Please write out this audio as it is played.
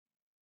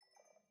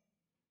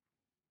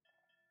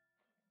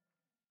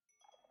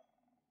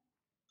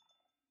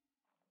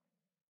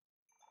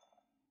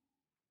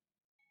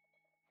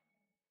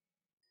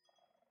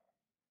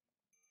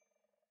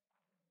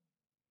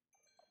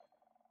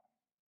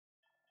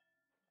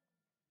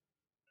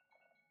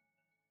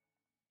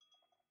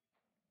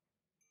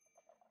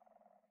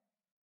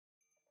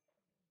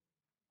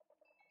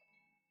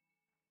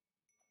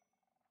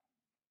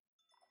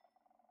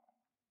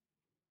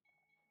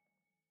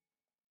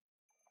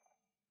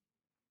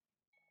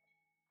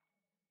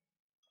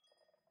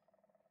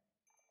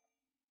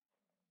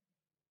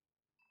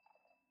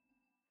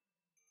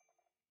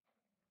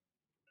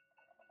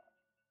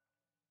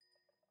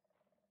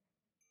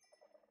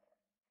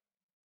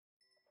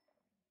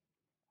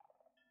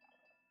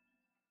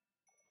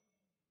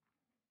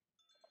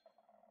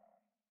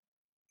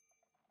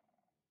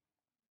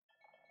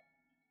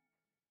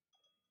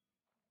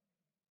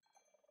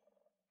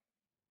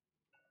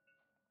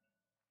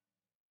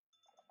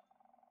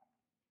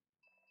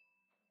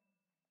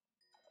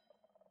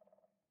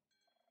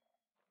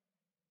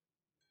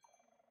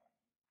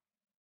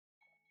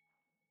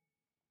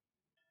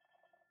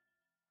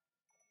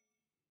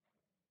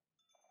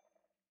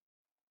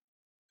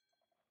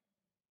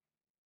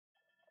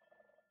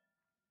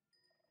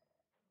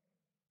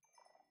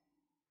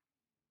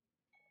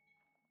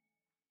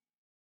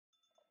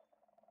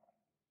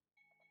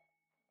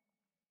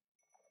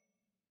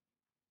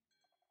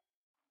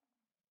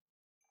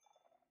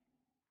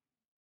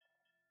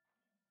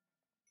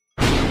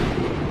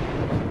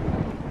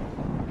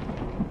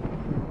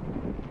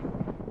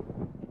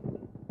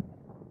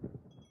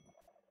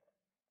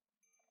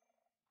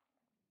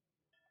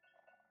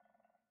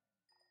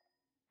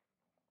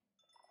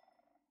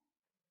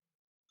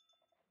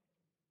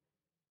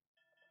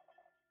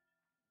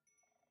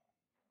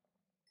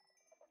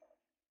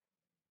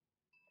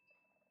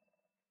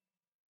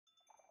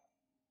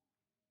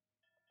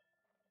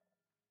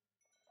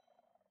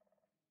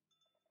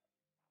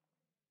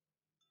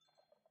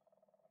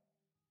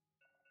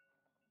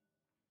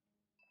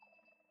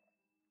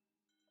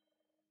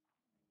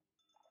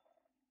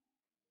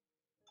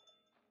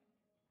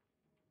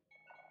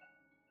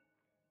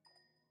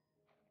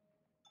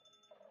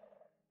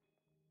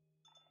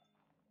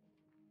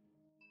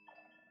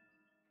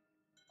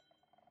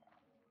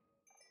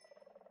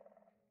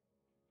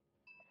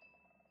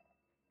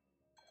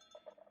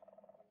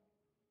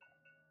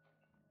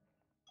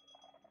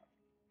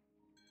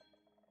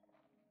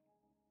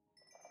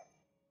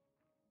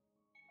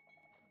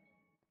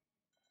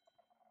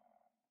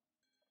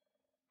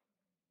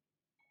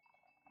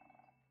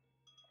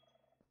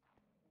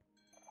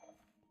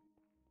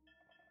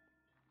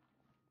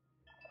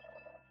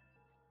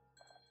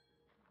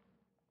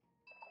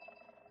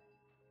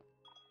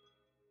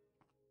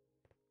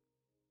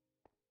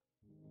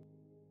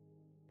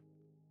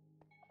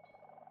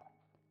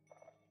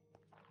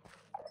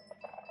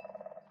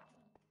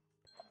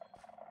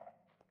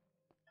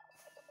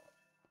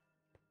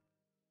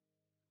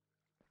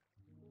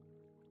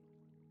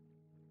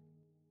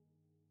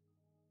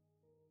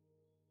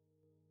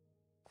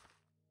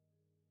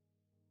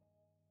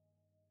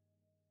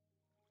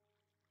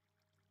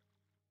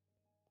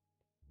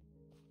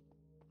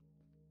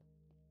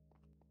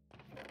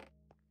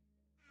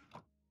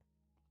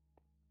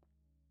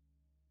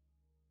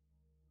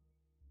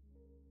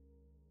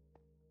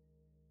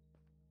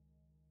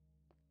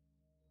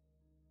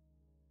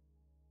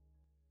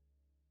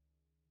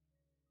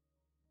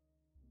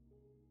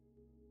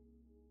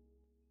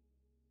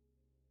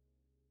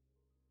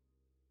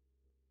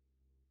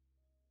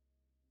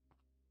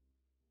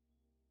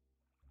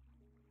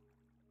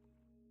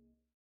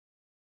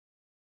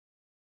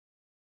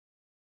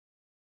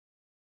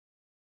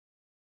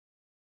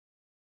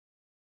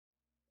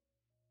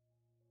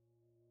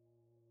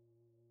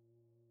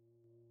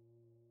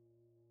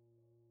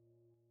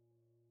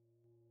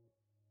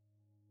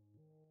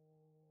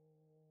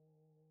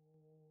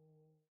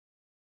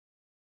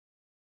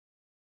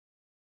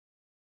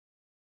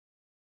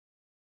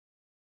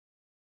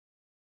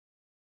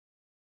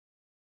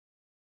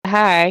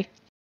Hi.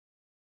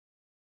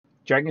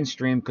 Dragon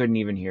Stream couldn't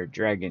even hear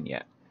Dragon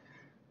yet.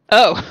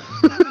 Oh.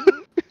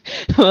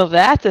 Well,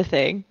 that's a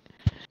thing.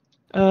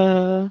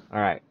 All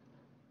right.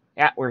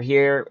 Yeah, we're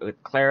here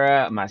with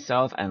Clara,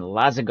 myself, and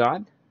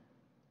Lazagod.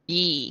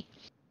 Yee.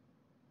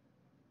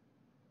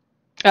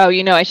 Oh,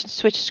 I should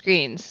switch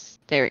screens.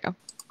 There we go.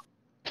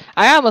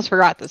 I almost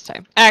forgot this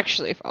time.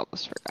 Actually, I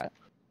almost forgot.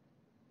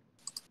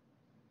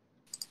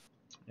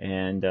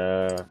 And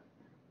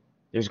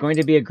there's going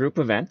to be a group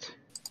event.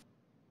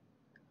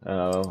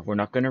 We're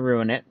not going to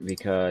ruin it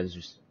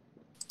because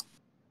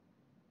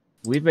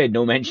we've made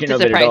no mention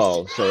of it at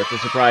all. So it's a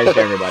surprise to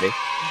everybody.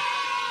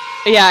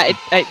 Yeah,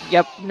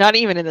 yep, not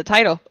even in the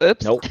title.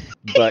 Oops. Nope.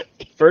 But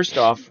first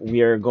off,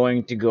 we are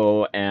going to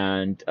go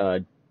and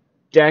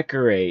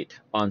decorate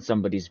on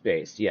somebody's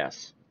base.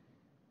 Yes.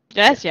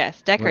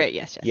 Yes. Decorate.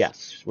 Yes.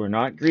 Yes. We're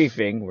not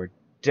griefing. We're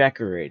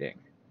decorating.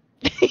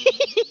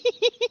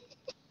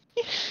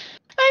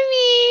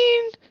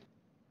 I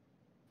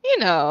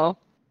mean,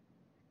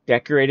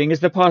 Decorating is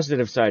the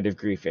positive side of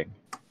griefing.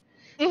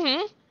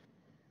 Mm-hmm.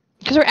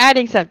 Because we're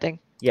adding something.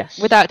 Yes.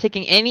 Without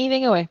taking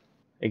anything away.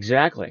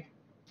 Exactly.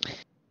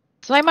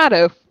 It's my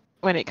motto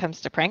when it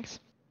comes to pranks.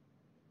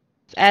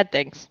 Just add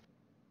things.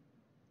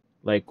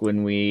 Like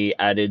when we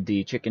added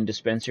the chicken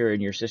dispenser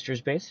in your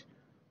sister's base?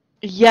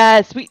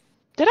 Yes, did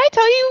I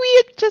tell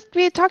you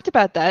we had talked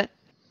about that?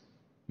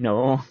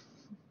 No.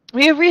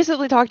 We have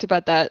recently talked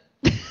about that.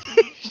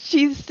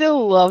 She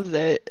still loves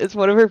it. It's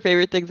one of her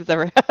favorite things that's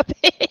ever happened.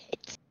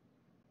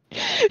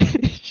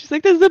 She's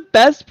like, this is the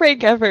best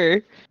prank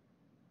ever.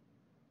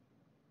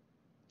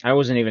 I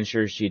wasn't even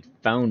sure she'd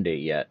found it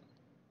yet.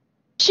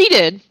 She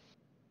did.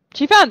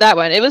 She found that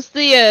one. It was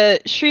the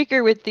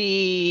shrieker with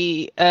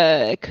the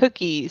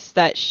cookies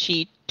that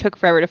she took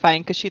forever to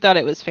find because she thought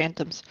it was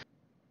phantoms.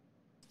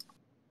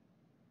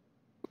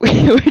 Which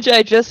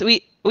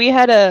we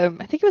had I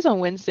think it was on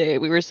Wednesday.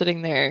 We were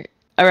sitting there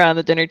around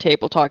the dinner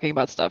table talking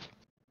about stuff,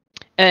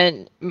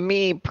 and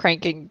me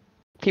pranking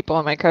people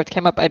on Minecraft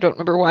came up. I don't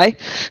remember why.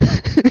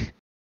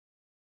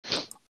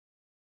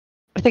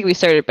 I think we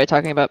started by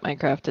talking about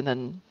Minecraft and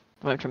then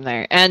went from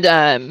there.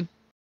 And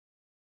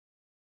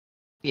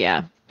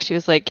yeah, she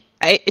was like,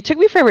 it took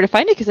me forever to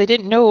find it because I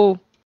didn't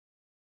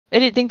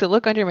think to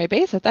look under my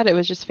base. I thought it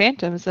was just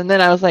phantoms. And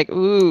then I was like,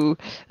 ooh,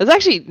 that's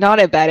actually not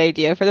a bad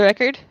idea for the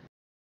record.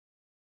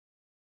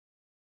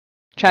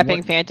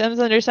 Trapping phantoms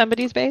under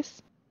somebody's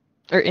base?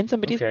 Or in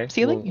somebody's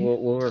ceiling? We'll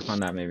work on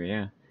that maybe,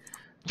 yeah.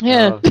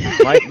 Yeah.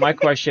 My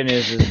question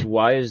is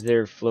why is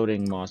there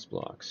floating moss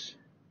blocks?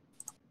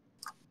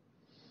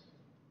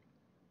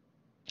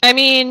 I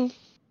mean,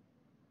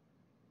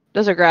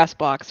 those are grass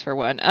blocks for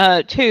one.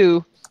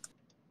 Two,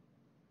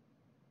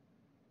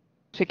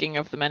 speaking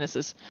of the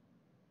menaces.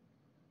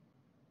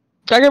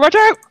 Dragon, watch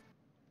out!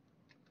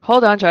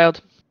 Hold on, child.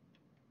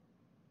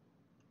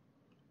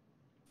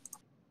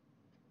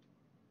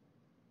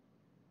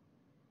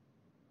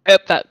 Oh,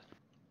 that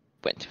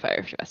went too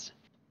far fast.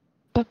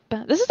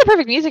 This is the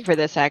perfect music for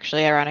this,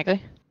 actually,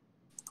 ironically.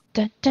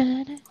 Dun,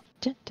 dun, dun,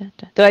 dun, dun,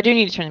 dun. Though I do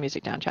need to turn the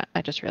music down, chat.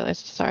 I just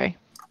realized. Sorry.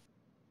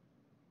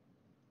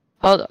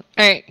 Hold on.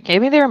 Alright, give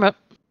me the remote.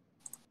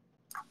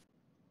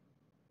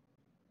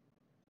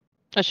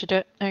 I should do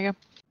it. There you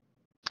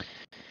go.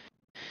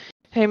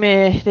 Hey,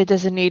 me, it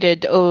doesn't need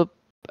it. To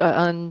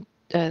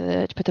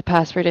put the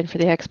password in for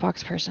the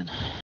Xbox person.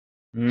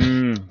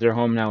 They're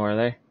home now, are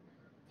they?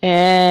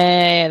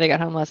 Yeah, they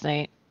got home last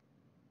night.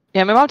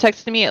 Yeah, my mom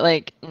texted me at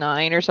like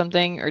 9 or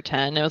something, or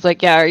 10. It was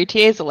like, yeah, our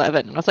ETA is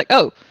 11. And I was like,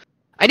 oh,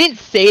 I didn't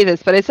say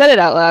this, but I said it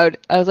out loud.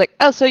 I was like,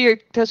 oh, so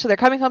they're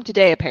coming home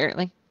today,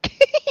 apparently.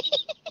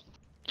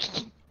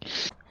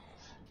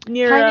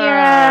 Nira!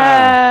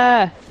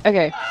 Hi, Nira!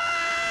 Okay.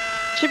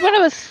 Should one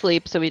of us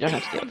sleep so we don't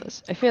have to deal with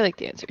this? I feel like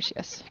the answer is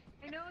yes.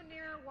 I know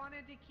Nira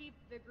wanted to keep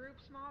the group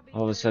small.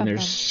 All of a sudden, they're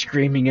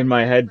screaming in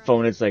my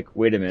headphone. It's like,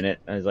 wait a minute.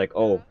 I was like,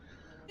 oh,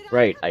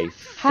 right, I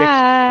fixed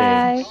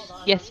things.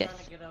 Yes. Yep.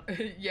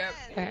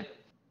 Okay.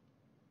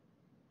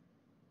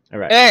 All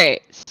right. All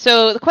right.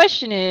 So the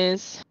question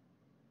is.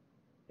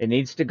 It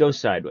needs to go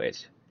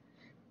sideways.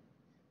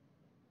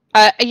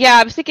 Yeah,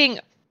 I was thinking.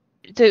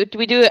 Do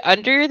we do it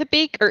under the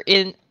beak or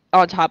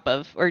on top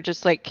of, or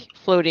just like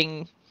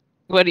floating?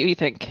 What do you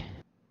think?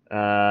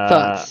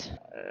 Thoughts.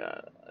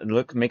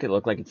 Make it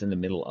look like it's in the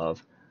middle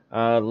of.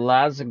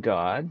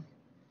 Lazagod,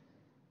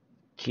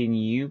 can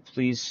you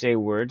please say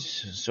words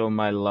so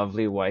my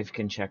lovely wife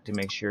can check to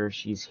make sure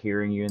she's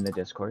hearing you in the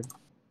Discord?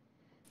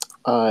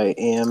 I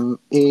am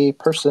a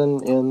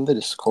person in the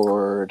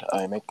Discord.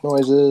 I make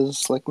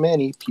noises like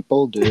many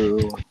people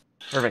do.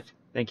 Perfect.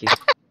 Thank you.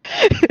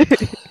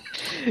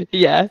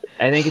 Yeah.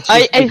 I think it's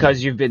just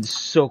because you've been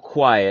so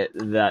quiet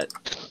that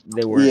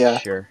they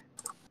weren't sure.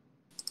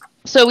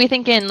 So we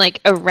thinking like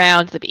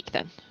around the beak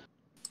then?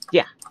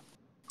 Yeah.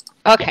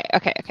 Okay.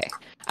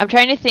 I'm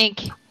trying to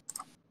think.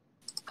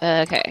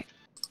 Okay.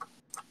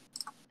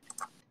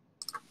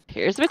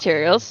 Here's the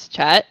materials,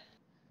 chat.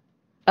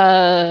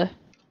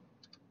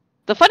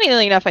 The funny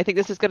thing enough, I think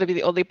this is going to be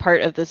the only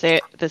part of this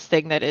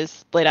thing that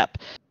is lit up.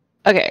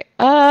 Okay.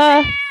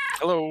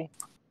 Hello.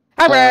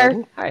 Hi, Brer.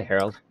 Howdy. Hi,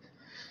 Harold.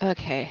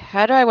 Okay,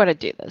 how do I want to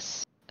do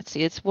this? Let's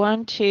see, it's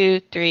 1,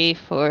 2, 3,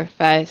 4,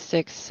 5,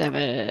 6,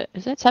 7.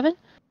 Is that 7?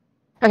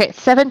 Okay,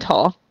 7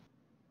 tall.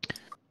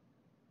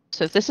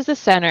 So if this is the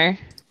center,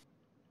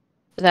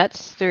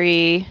 that's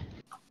 3,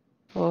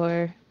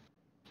 4,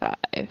 5.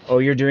 Oh,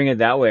 you're doing it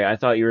that way. I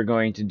thought you were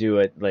going to do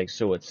it like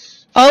so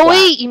it's Oh, flat.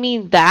 wait, you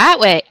mean that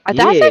way? That's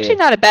Yeah. actually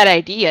not a bad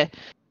idea.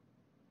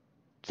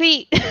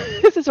 See,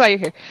 this is why you're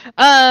here.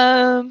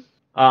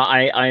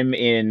 I'm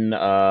in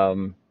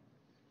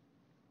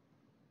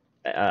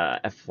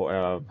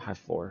F4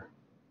 F4.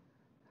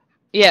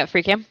 Yeah,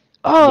 free cam.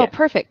 Oh, Yeah.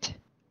 perfect.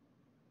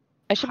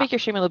 I should make your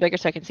stream a little bigger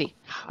so I can see.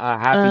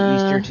 Happy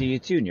Easter to you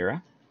too,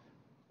 Nira.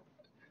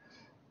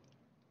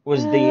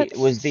 Was the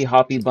Let's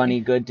Hoppy see.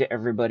 Bunny good to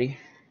everybody?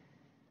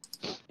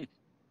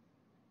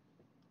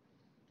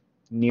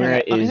 Nira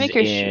Okay, let me is make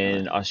your stream.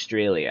 in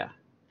Australia.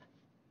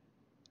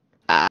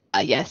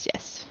 Yes,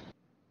 yes.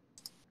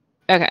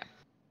 Okay.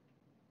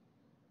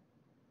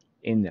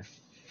 In the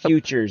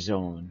future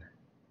zone.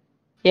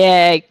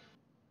 Yay.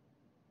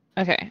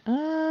 Okay.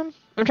 I'm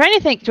trying to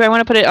think. Do I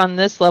want to put it on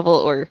this level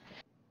or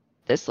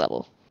this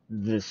level?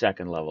 The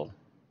second level.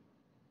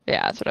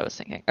 Yeah, that's what I was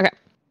thinking. Okay.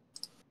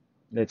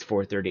 It's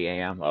 4:30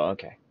 a.m. Oh,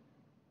 okay.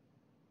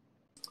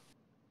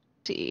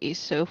 Let's see.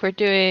 So if we're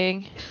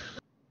doing.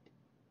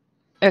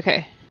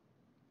 Okay.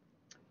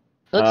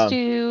 Let's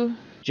do.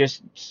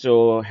 Just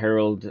so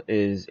Harold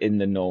is in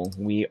the know,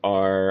 we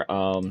are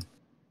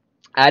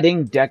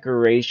adding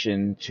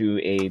decoration to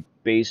a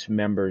base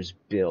members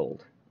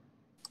build.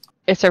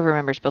 A server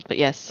members build, but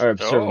yes. Or a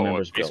server Oh,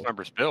 members base build.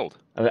 members build.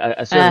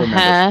 A server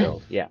members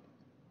build, yeah.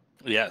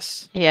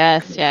 Yes.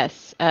 Yes,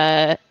 yes.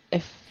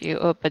 If you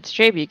open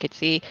stream, you could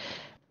see.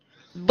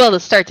 Well, the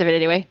starts of it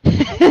anyway.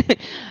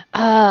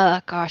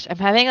 Gosh, I'm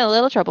having a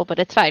little trouble, but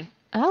it's fine.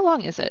 How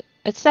long is it?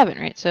 It's 7,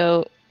 right?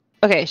 So,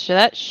 okay, so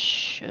that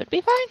should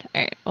be fine.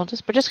 All right,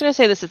 we're just gonna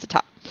say this is the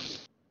top,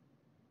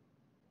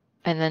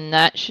 and then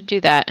that should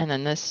do that, and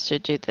then this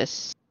should do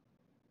this.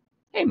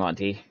 Hey,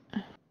 Monty.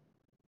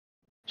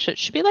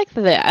 Should be like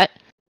that,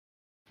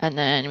 and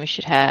then we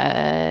should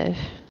have.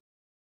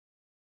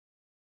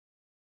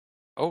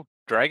 Oh,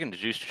 Dragon,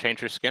 did you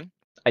change your skin?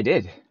 I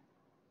did.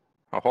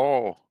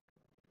 Oh.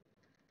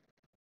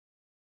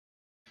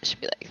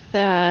 Should be like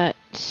that,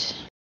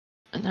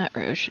 and that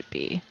row should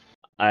be.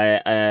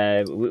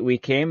 We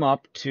came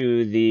up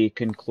to the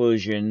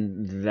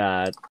conclusion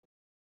that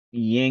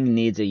yin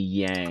needs a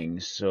yang.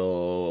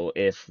 So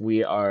if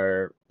we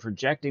are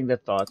projecting the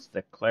thoughts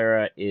that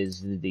Clara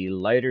is the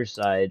lighter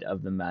side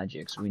of the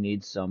magics, we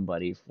need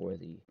somebody for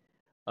the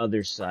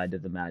other side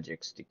of the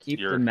magics to keep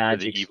You're the the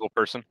magics. evil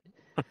person?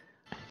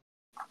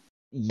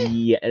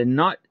 Yeah,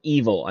 not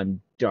evil.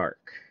 I'm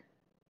dark.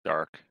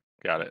 Dark.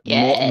 Got it.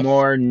 Yes.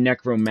 More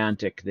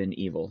necromantic than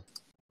evil.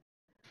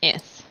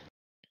 Yes.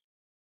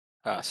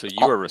 So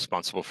you are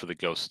responsible for the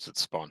ghosts that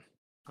spawn.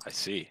 I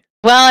see.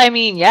 Well, I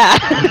mean, yeah.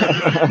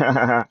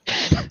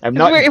 I'm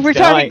not. If we're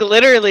talking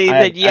literally,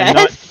 then yes. I'm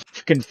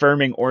not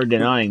confirming or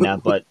denying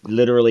that, but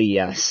literally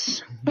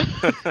yes.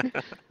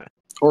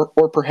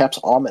 Or perhaps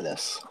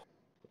ominous.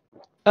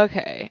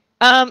 Okay.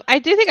 I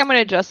do think I'm gonna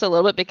adjust a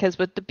little bit because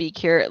with the beak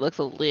here, it looks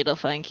a little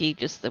funky,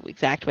 just the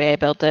exact way I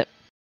built it.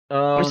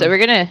 So we're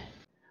gonna.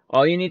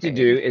 All you need to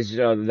do is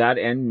that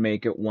end,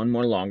 make it one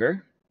more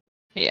longer.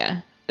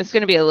 Yeah, it's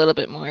gonna be a little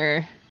bit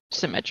more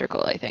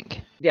symmetrical, I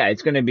think. Yeah,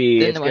 it's gonna be.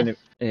 Than It's the one- gonna.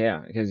 Yeah,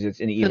 because it's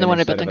an even the one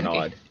I instead built of an on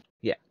Cookie. odd.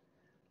 Yeah.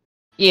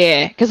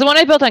 Yeah, because the one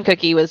I built on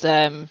Cookie was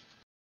I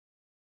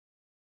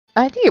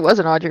think it was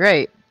an odd. You're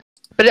right,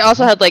 but it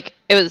also had like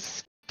it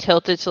was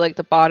tilted to like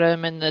the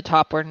bottom and the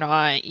top were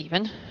not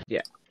even.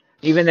 Yeah.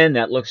 Even then,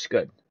 that looks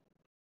good.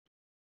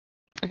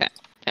 There we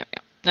go.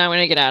 Now I'm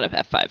gonna get out of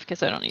F5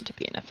 because I don't need to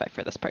be in F5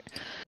 for this part.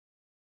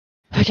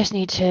 I just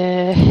need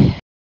to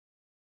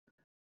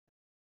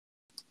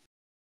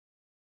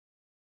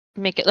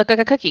make it look like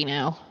a cookie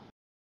now.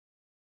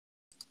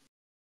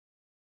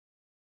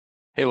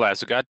 Hey,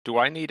 Lazagot, do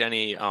I need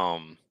any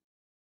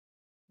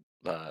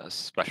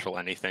special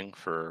anything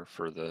for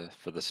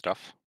the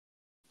stuff?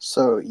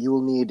 So you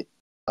will need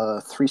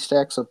 3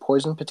 stacks of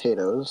poisoned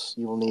potatoes.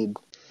 You will need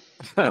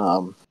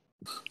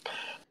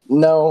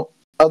no,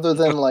 other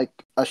than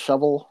like a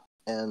shovel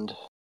and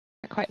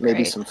Not quite maybe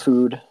right. some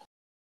food.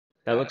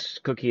 That looks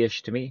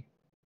cookie-ish to me.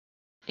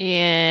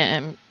 Yeah,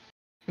 I'm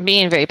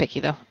being very picky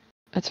though.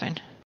 That's fine.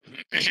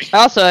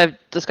 Also, I've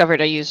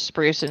discovered I use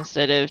spruce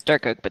instead of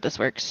dark oak, but this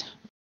works.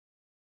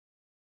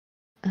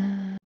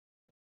 And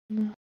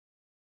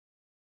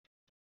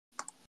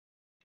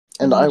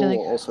Oh, I did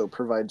will I- also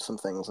provide some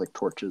things like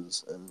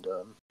torches and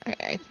Okay,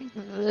 I think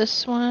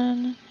this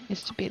one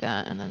needs to be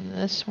that, and then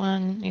this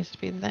one needs to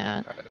be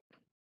that.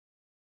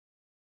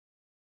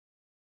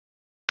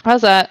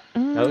 How's that?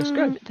 That looks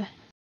good.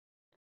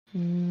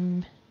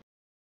 Mm.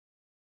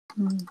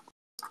 Mm.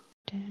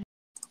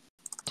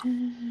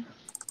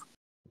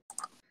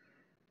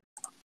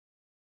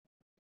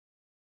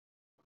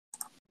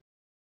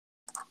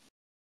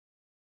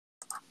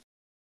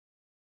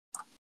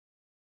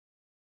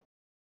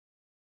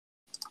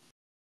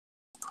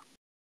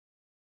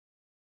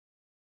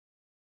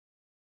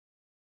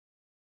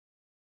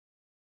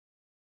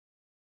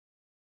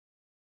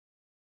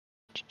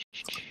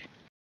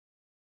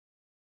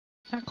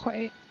 Not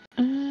quite.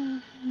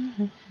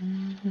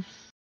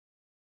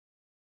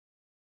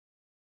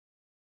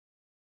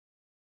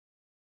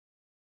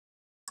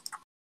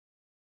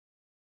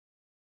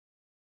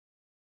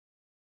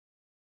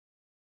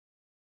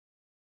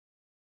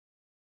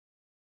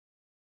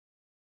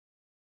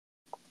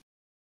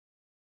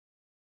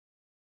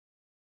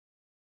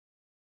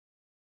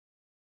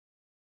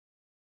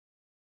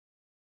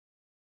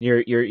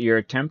 Your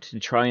attempt to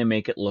try and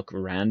make it look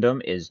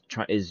random is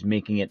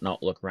making it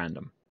not look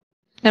random.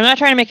 I'm not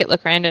trying to make it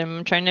look random.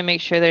 I'm trying to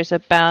make sure there's a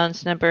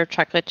balanced number of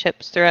chocolate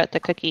chips throughout the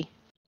cookie.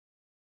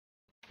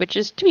 Which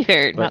is, to be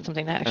fair, But not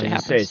something that I was actually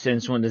gonna happens. say,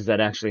 since when does that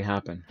actually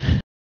happen?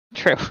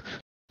 True.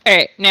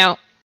 Alright, now.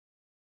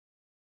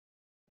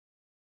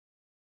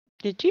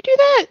 Did you do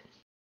that?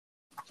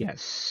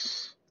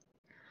 Yes.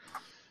 How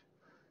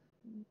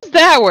does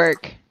that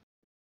work?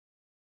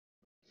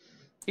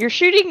 You're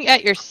shooting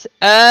at your...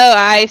 Oh,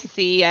 I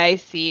see,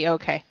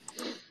 okay.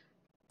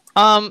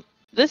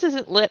 This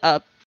isn't lit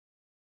up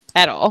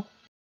at all.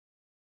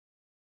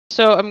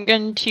 So I'm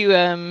going to,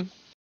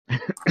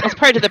 as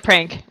part of the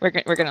prank, we're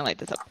gonna light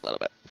this up a little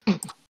bit.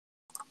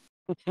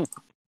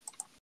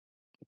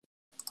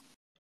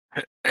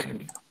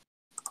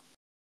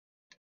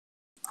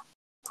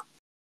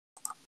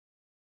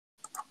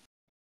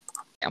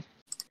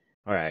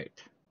 All right.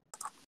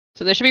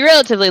 So there should be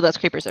relatively less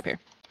creepers up here.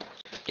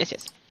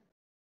 Yes.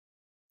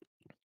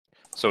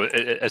 So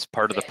as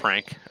part of the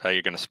prank,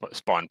 you're going to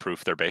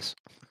spawn-proof their base?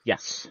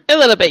 Yes. A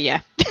little bit,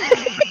 yeah.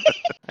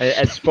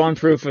 As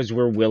spawn-proof as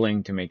we're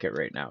willing to make it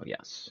right now,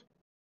 yes.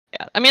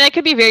 Yeah, I mean, I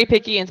could be very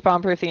picky and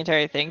spawn-proof the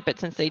entire thing, but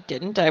since they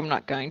didn't, I'm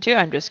not going to.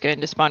 I'm just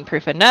going to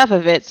spawn-proof enough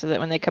of it so that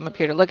when they come up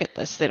here to look at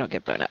this, they don't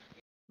get blown up.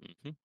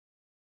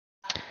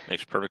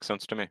 Makes perfect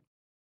sense to me.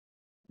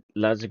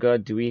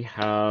 Lazaga, do we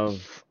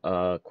have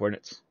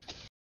coordinates?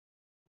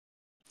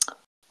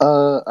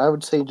 I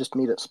would say just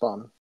meet at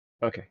spawn.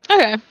 Okay.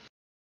 Okay.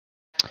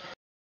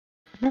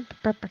 Do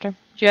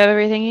you have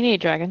everything you need,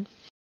 Dragon?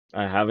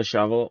 I have a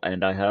shovel,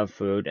 and I have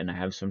food, and I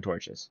have some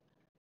torches.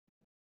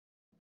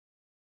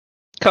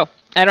 Cool.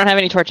 I don't have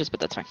any torches, but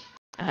that's fine.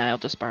 I'll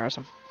just borrow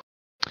some.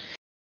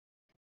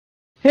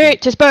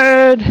 Alright, to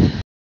bird!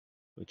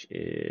 Which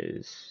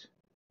is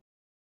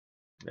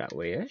that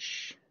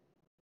way-ish.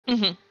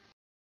 Mm-hmm.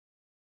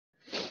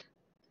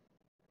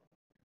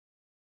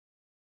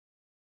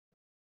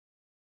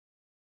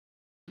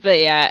 But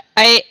yeah,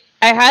 I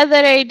had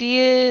that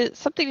idea,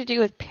 something to do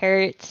with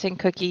parrots and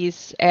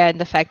cookies,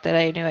 and the fact that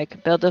I knew I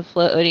could build a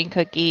floating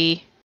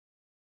cookie.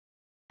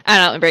 I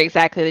don't remember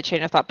exactly the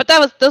chain of thought, but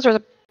those were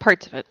the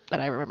parts of it that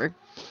I remember.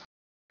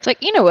 It's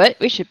like, you know what?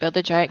 We should build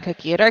a giant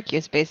cookie at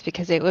Arceusbase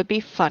because it would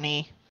be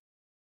funny.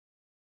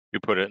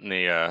 You put it in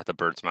the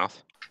bird's mouth?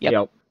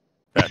 Yep.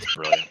 That's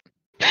brilliant.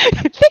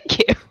 Thank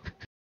you.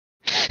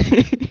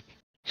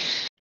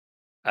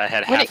 I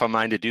had When half a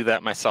mind to do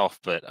that myself,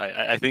 but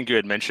I think you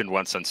had mentioned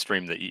once on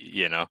stream that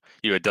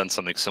you had done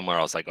something similar.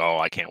 I was like, oh,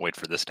 I can't wait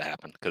for this to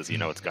happen because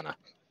it's gonna.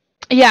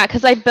 Yeah,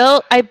 because I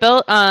built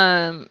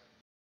on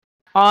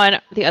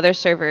the other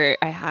server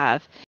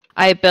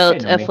I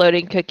built a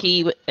floating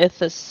cookie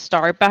with a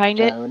star behind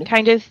it,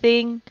 kind of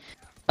thing,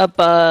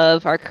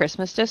 above our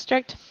Christmas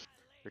district.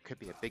 There could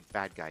be a big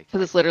bad guy.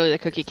 Because it's literally the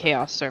Cookie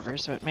Chaos server,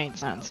 so it made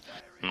sense.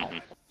 Mm-hmm.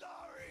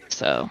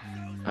 So,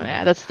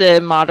 yeah, that's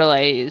the model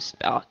I used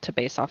to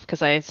base off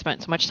because I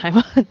spent so much time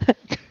on that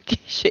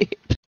cookie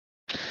shape.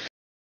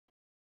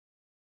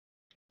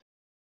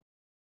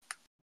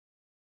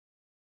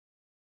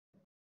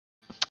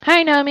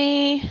 Hi,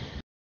 Nomi.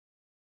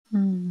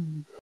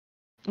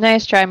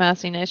 Nice try,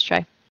 Mousy. Nice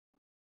try.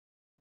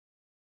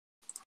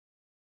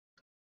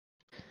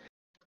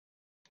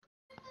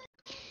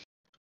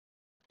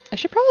 I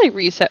should probably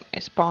reset my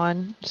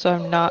spawn, so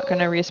I'm not going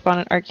to respawn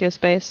at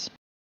Arceusbase.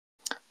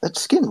 That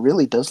skin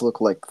really does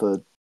look like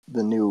the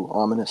new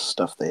ominous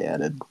stuff they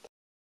added.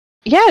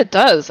 Yeah, it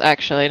does,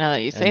 actually, now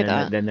that you say and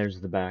that. Then there's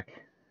the back.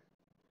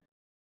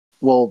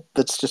 Well,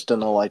 that's just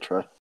an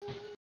elytra.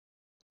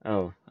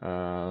 Oh,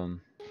 I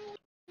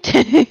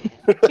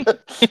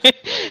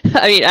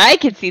mean, I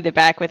can see the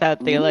back without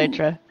the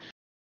elytra.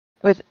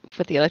 With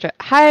the elytra.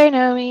 Hi,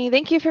 Nomi.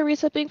 Thank you for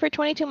resubbing for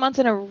 22 months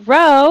in a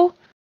row.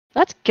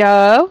 Let's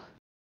go.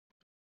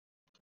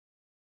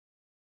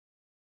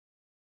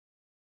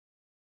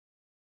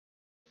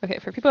 Okay,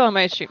 for people on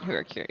my stream who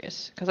are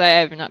curious, because I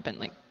have not been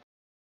like...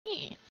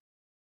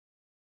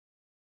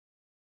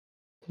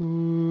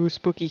 Ooh,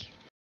 spooky.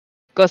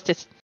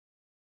 Ghostist.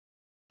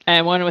 I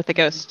am one with the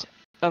ghost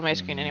on my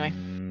screen anyway.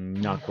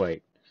 Not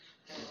quite.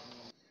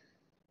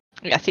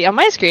 Yeah, see, on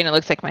my screen it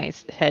looks like my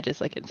head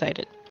is like inside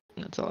it.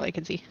 That's all I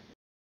can see.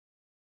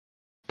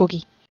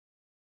 Boogie.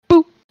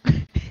 Boo!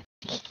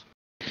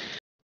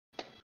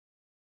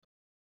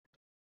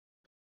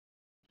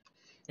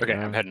 Okay,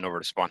 I'm heading over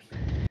to spawn.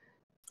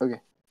 Okay.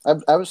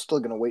 I was still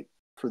going to wait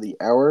for the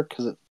hour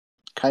because it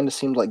kind of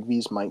seemed like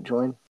V's might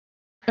join.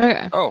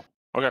 Okay. Oh,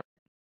 okay.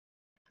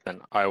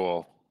 Then I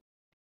will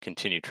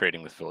continue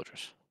trading with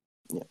villagers.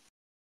 Yeah.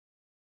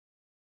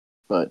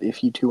 But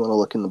if you two want to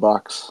look in the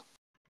box...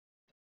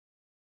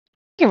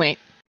 can wait.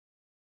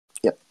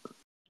 Yep.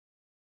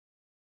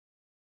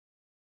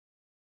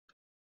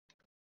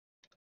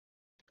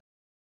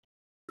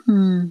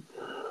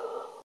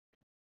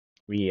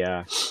 We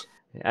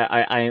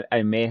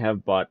I may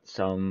have bought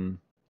some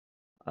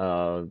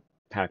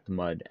packed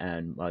mud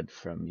and mud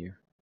from you.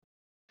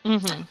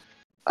 Mm-hmm.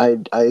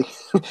 I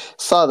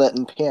saw that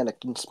and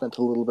panicked and spent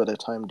a little bit of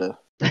time to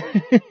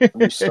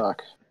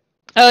restock.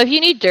 Oh, if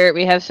you need dirt,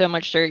 we have so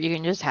much dirt, you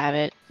can just have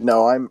it.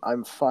 No,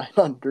 I'm fine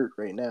on dirt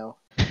right now.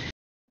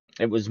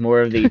 It was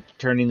more of the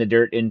turning the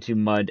dirt into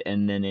mud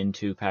and then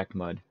into packed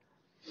mud.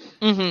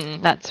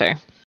 Mm-hmm. That's fair.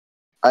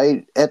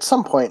 At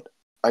some point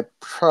I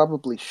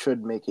probably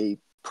should make a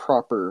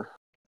proper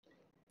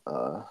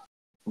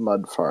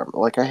mud farm.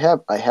 Like I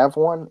have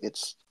one.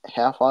 It's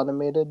half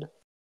automated,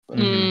 but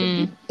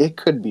it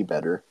could be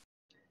better.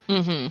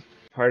 Mm-hmm.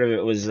 Part of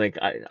it was like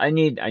I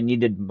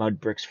needed mud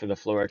bricks for the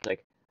floor. It's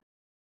like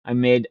I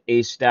made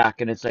a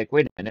stack and it's like,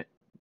 wait a minute,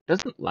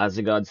 doesn't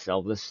Lazagod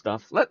sell this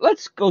stuff?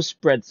 Let's go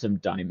spread some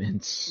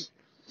diamonds.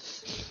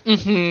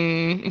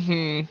 Mm-hmm.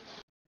 Mm-hmm.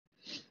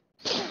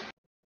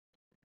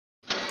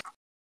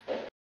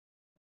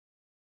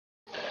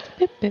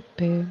 Boop, boop,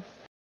 boop.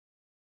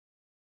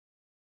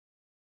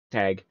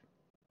 Tag.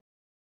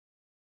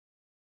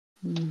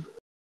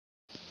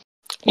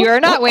 You are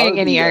not What wearing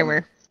are any the,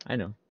 armor. I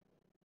know.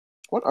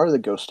 What are the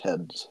ghost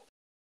heads?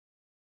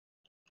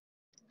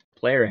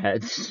 Player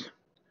heads.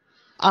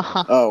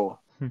 Uh-huh. Oh,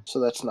 so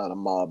that's not a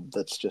mob.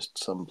 That's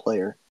just some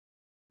player.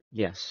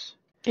 Yes.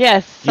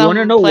 Yes, Do you want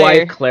to some know why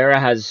player. Clara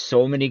has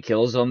so many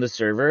kills on the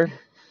server?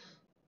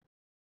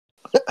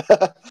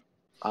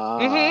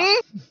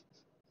 Mm-hmm.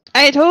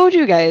 I told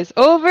you guys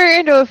over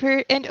and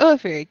over and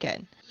over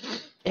again.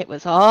 It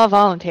was all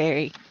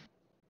voluntary.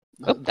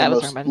 Oh, The that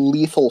was most Herman.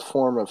 lethal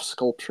form of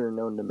sculpture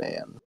known to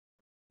man.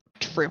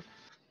 True.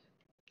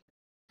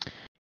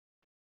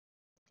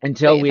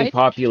 Until Wait, we if I-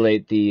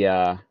 populate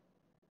the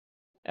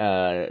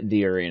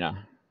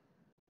arena.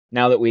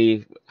 Now that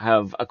we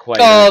have acquired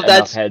enough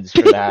that's- heads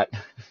for that.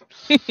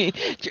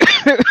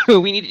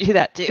 We need to do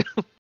that too.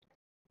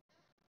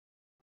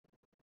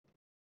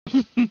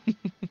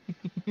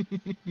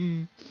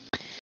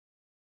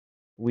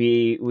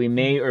 We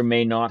may or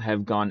may not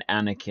have gone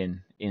Anakin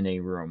in a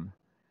room.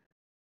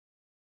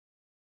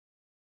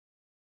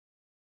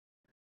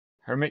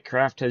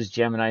 Hermitcraft has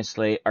Gemini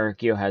Slay,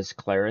 Archeo has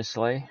Clara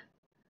Slay.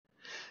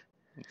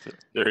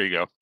 There you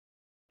go.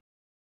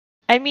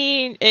 I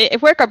mean,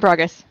 work on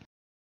progress.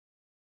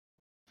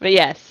 But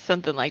yes,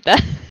 something like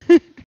that.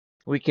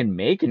 We can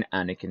make an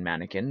Anakin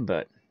mannequin,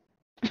 but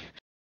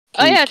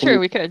Oh yeah, Can true, you,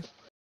 we could.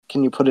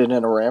 can you put it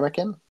in a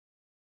ramekin?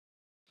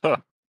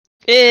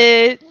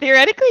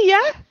 Theoretically,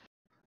 yeah.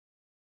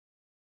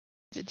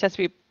 It has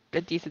to be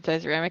a decent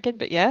sized ramekin,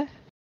 but yeah.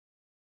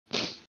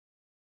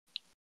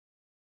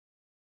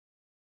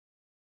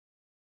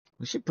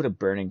 we should put a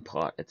burning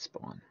pot at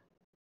spawn.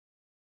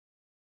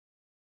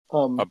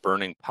 A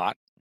burning pot.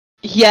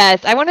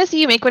 Yes, I want to see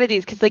you make one of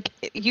these because, like,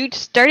 you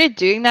started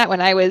doing that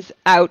when I was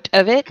out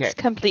of it 'Kay.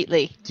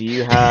 completely. Do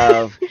you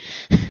have?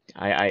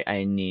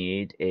 I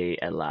need a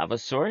lava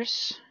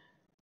source.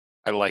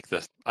 I like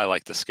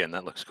the skin.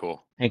 That looks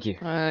cool. Thank you.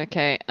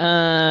 Okay.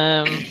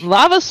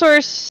 Lava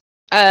source.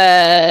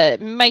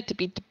 Might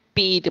be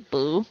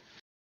debatable.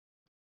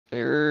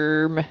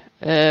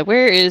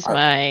 Where is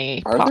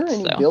my Are pots there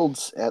any though?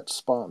 builds at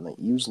spawn that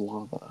use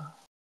lava?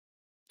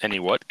 Any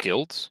what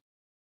guilds?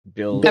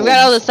 Build. I've got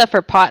all the builds. stuff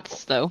for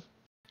pots though,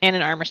 and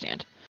an armor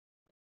stand.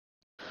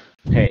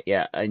 Okay,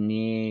 yeah, I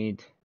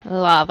need.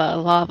 Lava,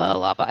 lava,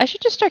 lava. I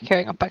should just start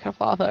carrying a bucket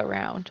of lava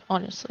around,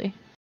 honestly.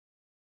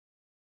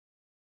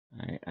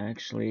 I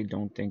actually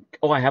don't think.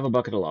 Oh, I have a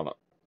bucket of lava.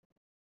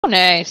 Oh,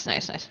 nice,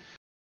 nice, nice.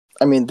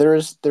 I mean, there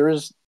is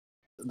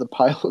the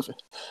pile of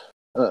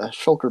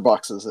shulker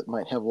boxes that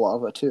might have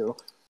lava too.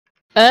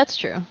 That's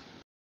true.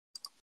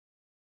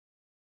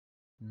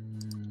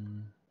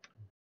 Mm.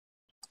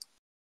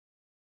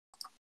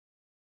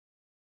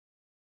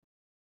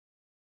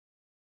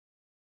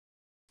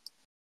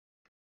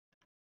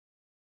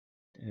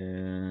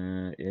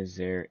 Is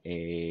there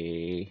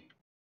a?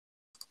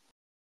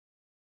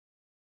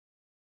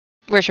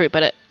 Where should we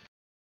put it?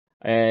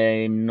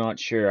 I'm not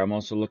sure. I'm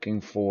also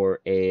looking for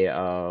a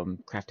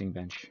crafting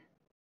bench.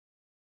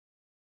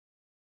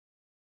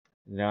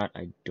 That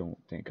I don't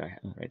think I have.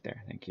 Right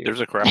there. Thank you.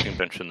 There's a crafting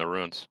bench in the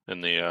ruins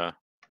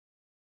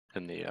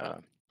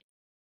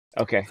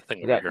Okay,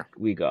 thing over here.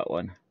 we got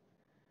one.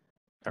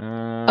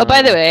 Oh,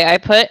 by the way, I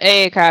put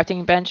a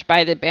crafting bench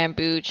by the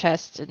bamboo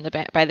chest in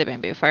the by the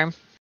bamboo farm.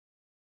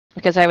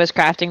 Because I was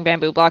crafting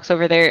bamboo blocks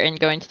over there and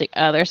going to the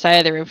other side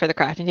of the room for the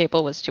crafting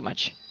table was too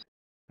much.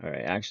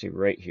 Alright, actually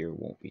right here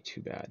won't be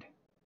too bad.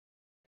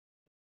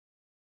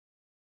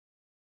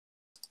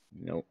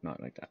 Nope,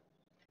 not like that.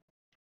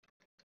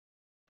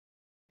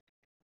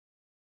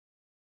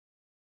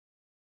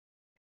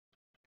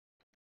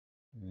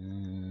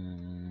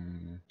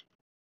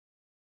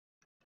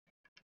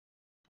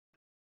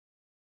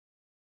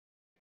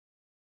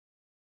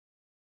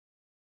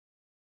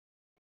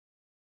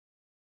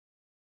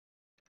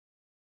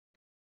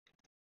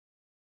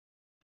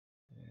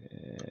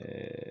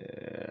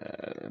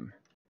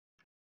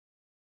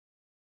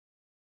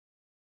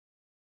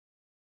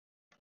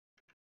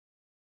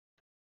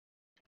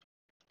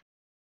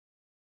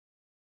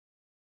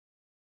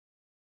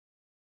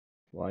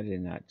 Why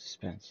did not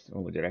dispense?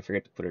 Oh, did I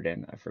forget to put it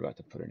in? I forgot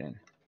to put it in.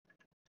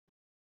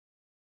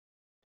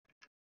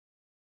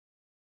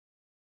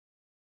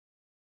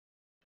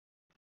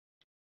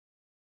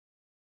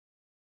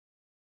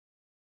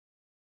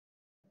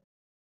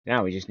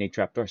 Now we just need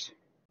trapdoors.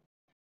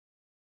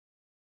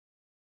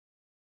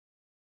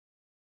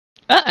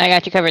 Oh, I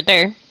got you covered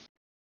there.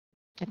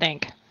 I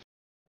think.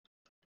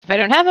 If I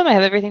don't have them, I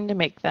have everything to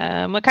make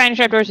them. What kind of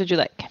trapdoors would you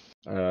like?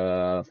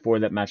 4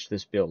 that match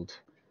this build.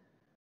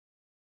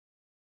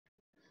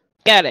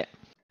 Got it.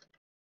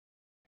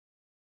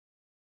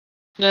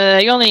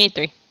 You only need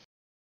 3.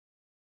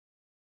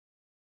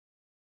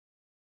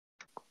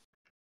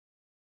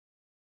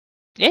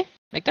 Yeah,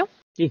 make them.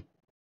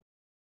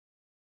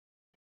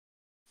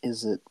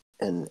 Is it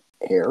an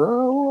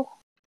arrow?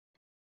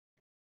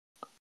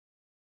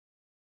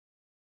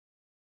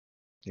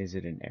 Is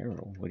it an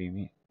arrow? What do you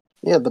mean?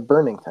 Yeah, the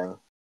burning thing.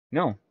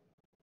 No.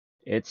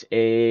 It's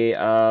a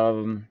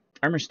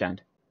armor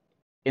stand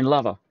in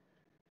lava.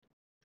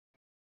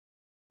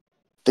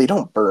 They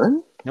don't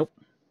burn? Nope.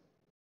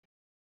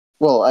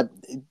 Well,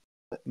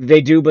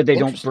 They do, but they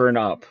don't Interesting. burn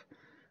up.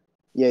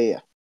 yeah.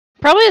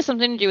 Probably has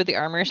something to do with the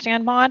armor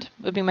stand mod,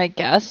 would be my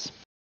guess.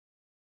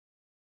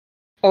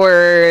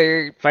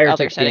 Or Fire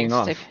other tick being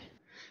settings. off.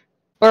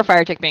 Or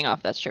fire tick being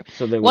off, that's true.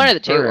 So they One will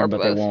of the two, burn, or but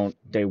both.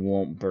 they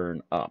won't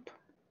burn up.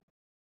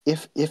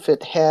 If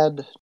it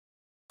had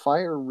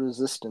fire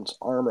resistance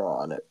armor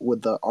on it,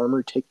 would the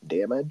armor take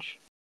damage?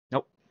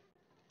 Nope.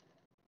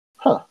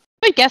 Huh.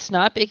 I guess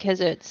not, because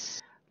it's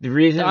The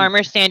reason the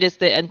armor stand is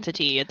the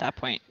entity at that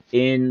point.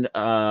 in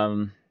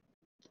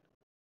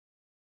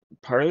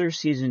Parlor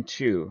Season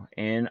 2,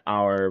 in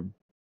our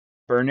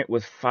Burn It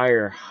With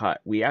Fire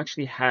hut, we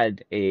actually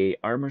had a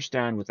armor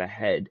stand with a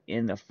head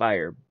in the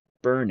fire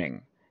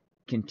burning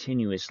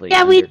continuously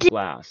Yeah, under we did.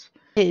 glass.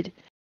 We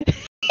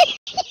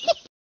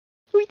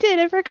did,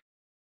 I forgot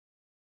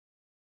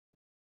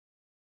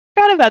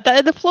about that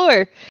in the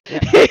floor.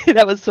 Yeah.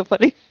 That was so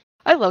funny.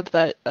 I loved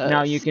that.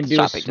 Now you can do a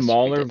shopping district we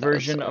smaller did. That was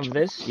version so much of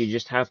fun. this. You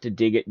just have to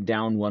dig it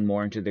down one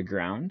more into the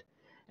ground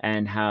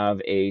and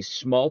have a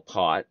small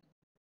pot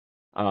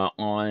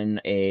on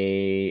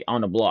a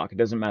block. It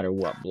doesn't matter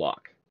what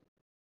block.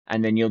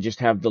 And then you'll just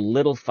have the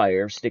little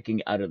fire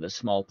sticking out of the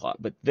small pot.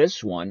 But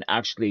this one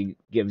actually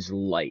gives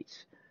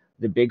light.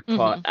 The big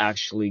pot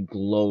actually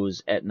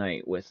glows at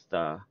night with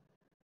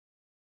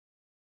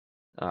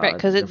Right,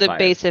 because the fire.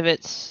 base of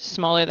it's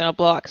smaller than a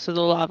block, so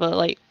the lava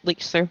light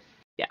leaks through.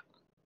 Yeah.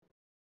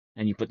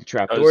 And you put the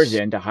trapdoors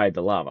in to hide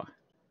the lava.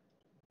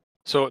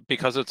 So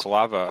because it's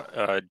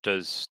lava,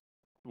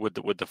 would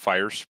the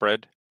fire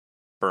spread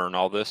burn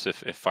all this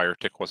if fire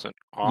tick wasn't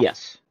off?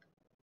 Yes.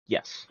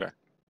 Okay.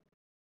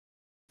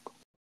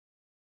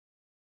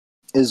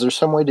 Is there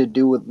some way to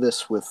do with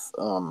this with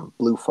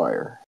blue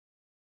fire?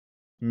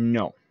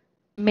 No.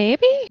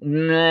 Maybe?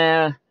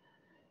 Nah.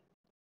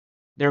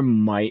 There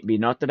might be.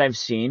 Not that I've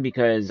seen,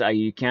 because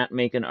you can't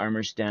make an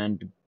armor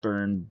stand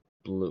burn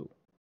blue.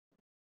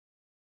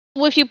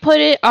 Well, if you put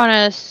it on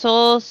a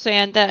soul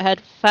sand that had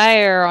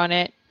fire on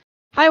it,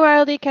 hi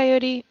Wildy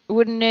Coyote,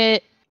 wouldn't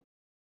it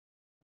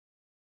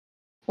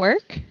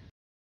work?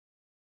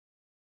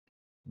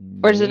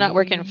 Or does it not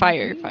work in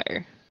fire?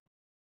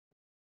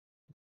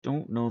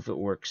 Don't know if it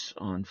works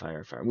on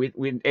fire.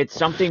 It's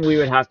something we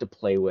would have to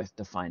play with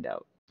to find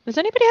out. Does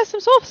anybody have some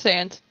soul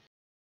sand?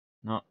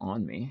 Not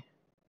on me.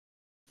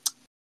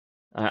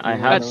 I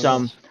have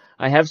some.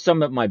 I have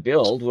some at my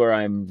build where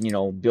I'm,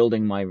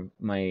 building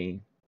my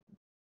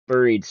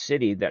buried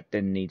city that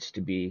then needs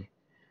to be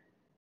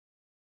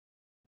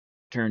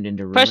turned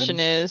into ruins. Question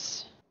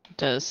is,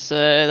 does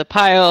the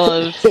pile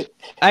of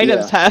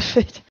items have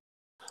it?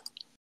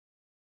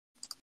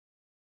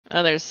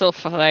 Oh, there's still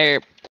fire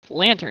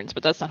lanterns,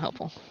 but that's not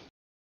helpful.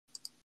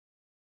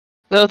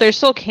 Though there's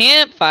still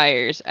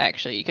campfires,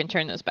 actually, you can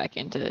turn those back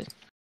into...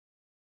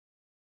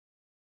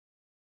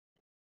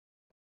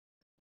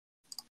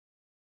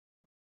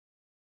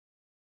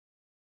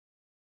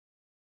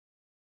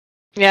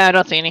 Yeah, I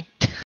don't see any.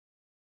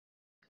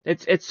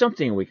 It's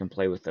something we can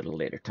play with at a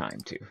later time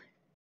too.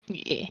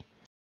 Yeah.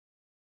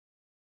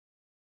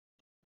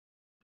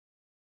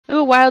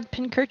 Oh, wild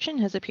pincurchin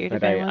has appeared.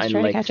 If anyone's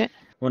trying to catch it.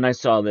 When I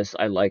saw this,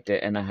 I liked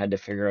it, and I had to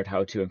figure out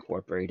how to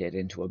incorporate it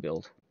into a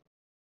build.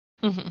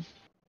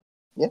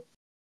 Yep.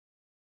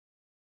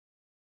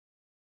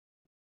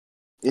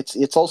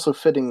 It's also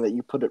fitting that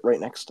you put it right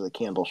next to the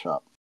candle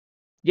shop.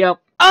 Yep.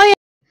 Oh yeah.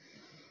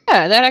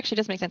 Yeah, that actually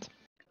does make sense.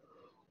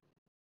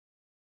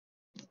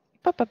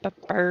 I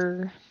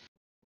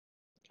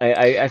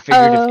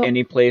figured if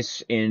any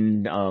place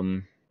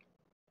in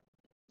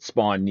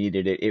Spawn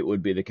needed it, it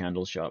would be the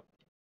candle shop.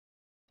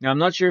 Now, I'm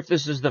not sure if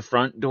this is the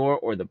front door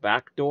or the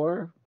back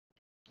door.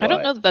 I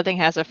don't know that thing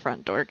has a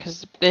front door,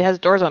 because it has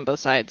doors on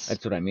both sides.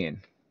 That's what I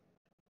mean.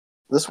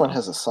 This one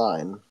has a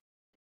sign.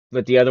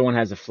 But the other one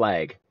has a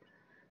flag.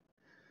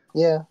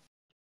 Yeah.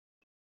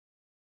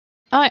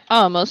 I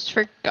almost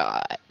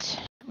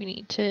forgot. We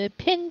need to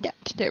pin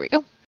that. There we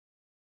go.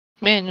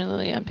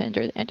 Manually unpin at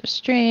the end of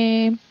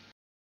stream.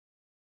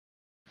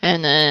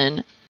 and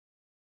then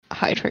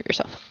hydrate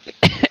yourself.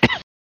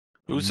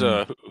 Who's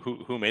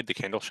who made the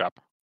candle shop?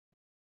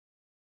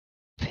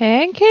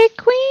 Pancake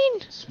Queen?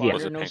 Spawner,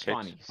 Was it no pancakes?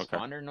 spawny. Okay.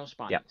 Spawner, no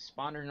spawny. Yep.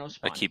 Spawner, no spawny.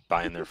 I keep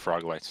buying their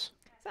frog lights.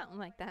 Something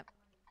like that.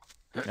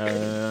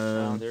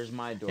 Oh, there's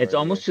my door. It's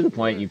almost to the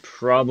point you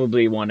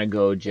probably want to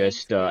go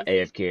just Thanks,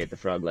 AFK at the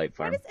Froglight Why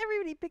Farm. does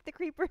everybody pick the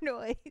creeper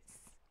noise?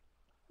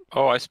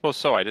 Oh, I suppose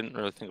so. I didn't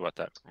really think about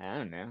that. I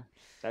don't know.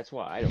 That's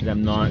why I 'Cause don't.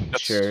 I'm not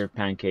That's- sure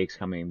Pancake's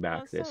coming Oh,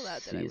 back it's so this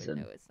loud that I would season.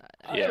 know it's not.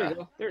 Oh, there Yeah. we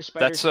go. There's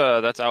spiders.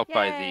 That's out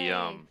by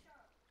Yay.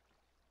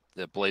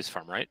 the Blaze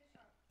Farm, right?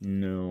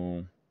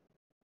 No.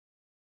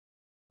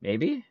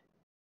 Maybe?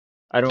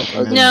 I don't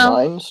Are remember. there No.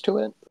 lines to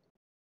it?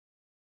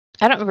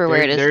 I don't remember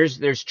where it is.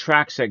 There's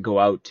tracks that go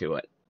out to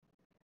it.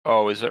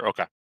 Oh, is there?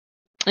 Okay.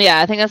 Yeah,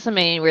 I think that's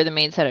where the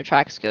main set of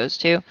tracks goes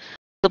to.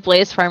 The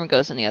Blaze Farm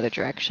goes in the other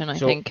direction, I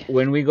So think.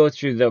 when we go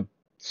through the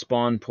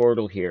spawn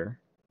portal here,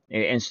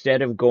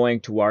 instead of going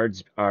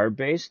towards our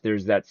base,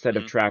 there's that set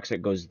of Mhm. tracks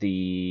that goes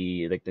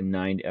the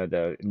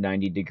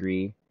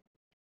 90-degree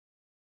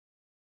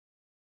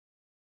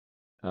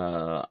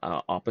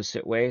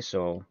opposite way,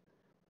 so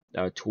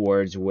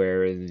towards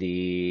where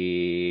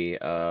the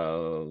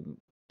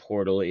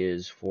portal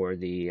is for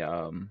the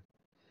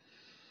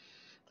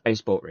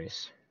ice boat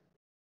race.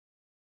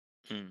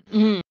 Mm.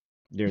 Mhm.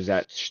 There's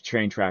that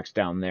train tracks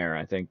down there.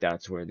 I think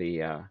that's where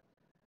the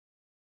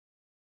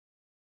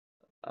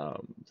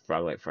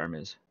Froglight Farm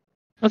is.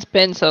 It's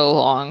been so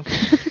long.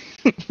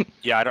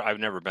 Yeah, I've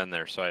never been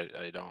there, so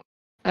I don't.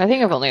 I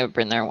think I've only ever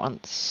been there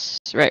once,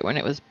 right when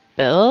it was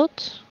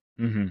built.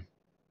 Mm-hmm.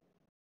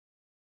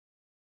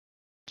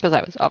 Because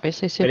I was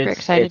obviously super it's-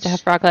 excited to have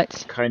it's- frog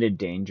lights. Kind of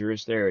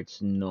dangerous there.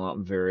 It's not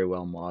very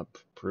well mob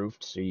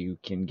proofed, so you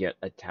can get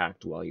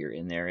attacked while you're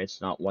in there. It's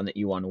not one that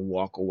you want to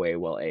walk away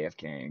while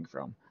AFKing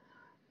from.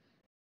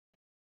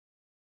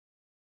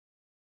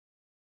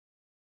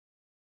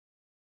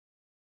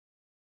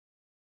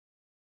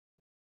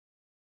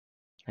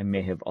 I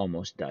may have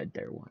almost died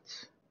there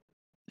once.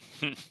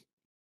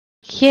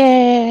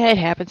 Yeah, it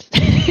happens.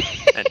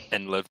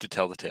 and live to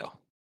tell the tale.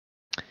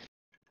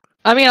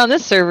 I mean, on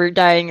this server,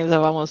 dying is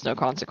of almost no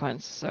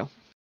consequence, so.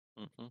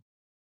 Hmm.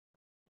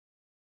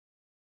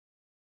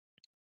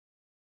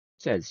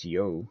 Says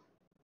yo.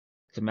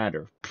 It's a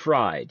matter of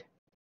pride.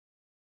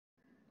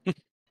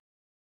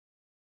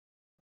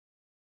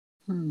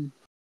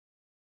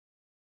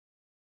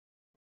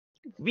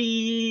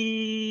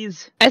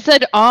 V's. I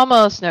said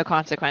almost no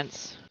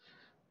consequence.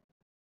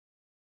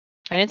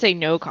 I didn't say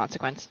no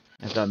consequence.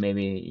 I thought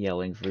maybe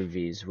yelling for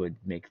V's would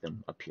make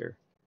them appear.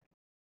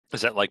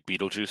 Is that like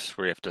Beetlejuice,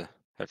 where you have to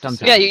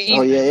Sometimes. Yeah, you-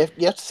 Oh yeah,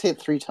 you have to say it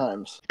 3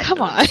 times.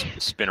 Come on.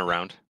 spin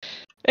around?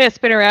 Yeah,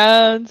 spin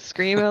around,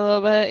 scream a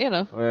little bit, you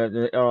know.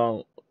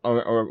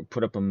 Or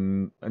put up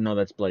no,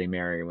 that's Bloody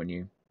Mary when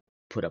you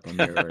put up a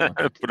mirror.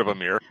 Put up a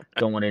mirror.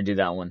 Don't want to do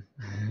that one.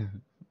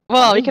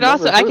 Well, we I've could never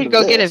also, I heard could of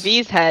go get a this.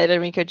 V's head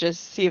and we could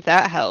just see if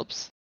that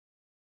helps.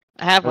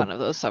 I have Or one of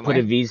those Put somewhere.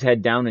 a V's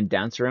head down and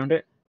dance around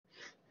it.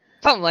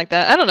 Something like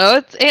that. I don't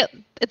know.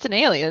 It's an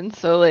alien,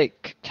 so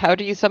like, how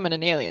do you summon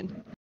an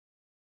alien?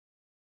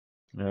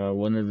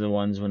 One of the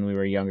ones when we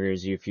were younger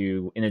is if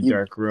you, in a You-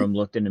 dark room,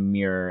 looked in a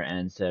mirror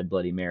and said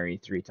Bloody Mary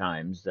 3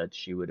 times, that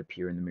she would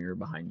appear in the mirror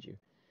behind you.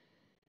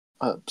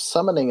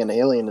 Summoning an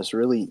alien is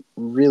really,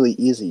 really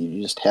easy.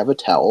 You just have a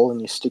towel and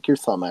you stick your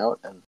thumb out,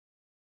 and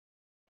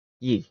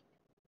Yee.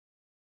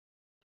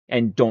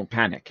 And don't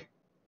panic.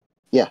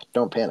 yeah,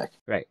 don't panic.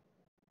 Right.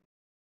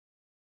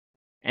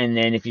 And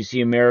then if you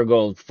see a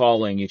marigold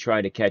falling, you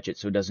try to catch it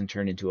so it doesn't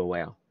turn into a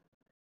whale.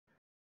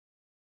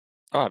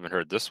 Oh, I haven't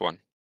heard this one.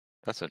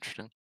 That's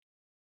interesting.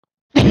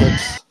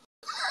 It's,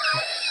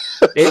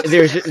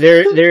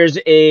 There's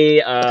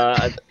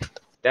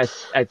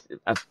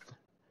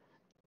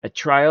a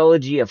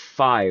trilogy of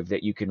 5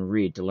 that you can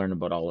read to learn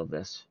about all of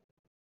this.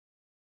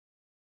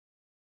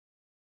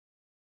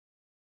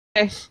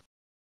 Okay.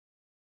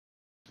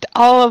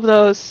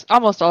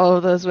 Almost all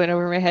of those went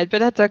over my head, but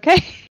that's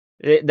okay.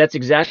 That's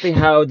exactly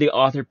how the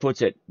author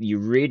puts it. You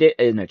read it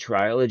in a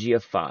trilogy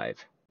of 5.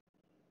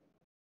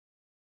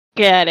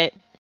 Get it.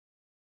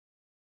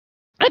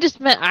 I just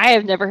meant I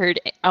have never heard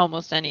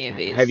almost any of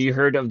these. Have you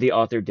heard of the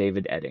author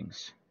David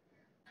Eddings?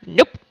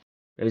 Nope.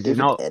 David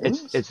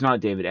Eddings? It's not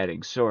David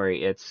Eddings.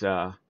 Sorry, it's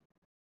I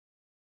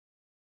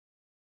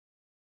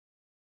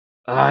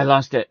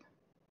lost it.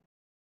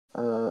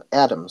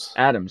 Adams.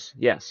 Adams,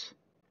 yes.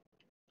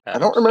 I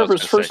don't remember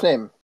his first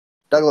name.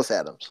 Douglas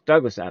Adams.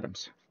 Douglas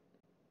Adams.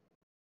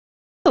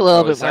 A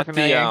little Is bit more that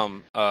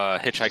familiar. the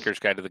Hitchhiker's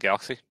Guide to the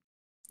Galaxy?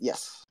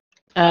 Yes.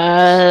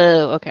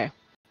 Oh, okay.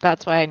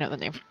 That's why I know the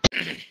name.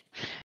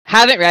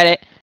 Haven't read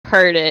it,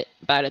 heard it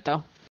about it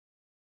though.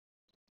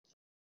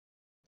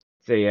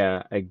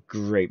 It's a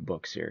great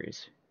book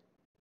series.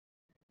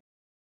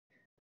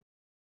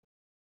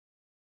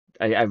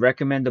 I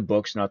recommend the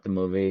books, not the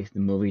movie. The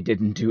movie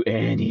didn't do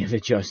any of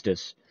it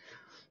justice.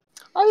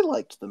 I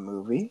liked the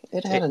movie.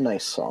 It had a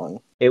nice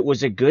song. It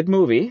was a good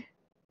movie,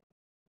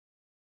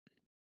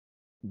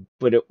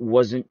 but it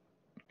wasn't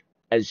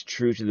as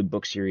true to the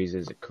book series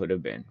as it could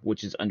have been,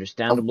 which is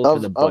understandable for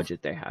the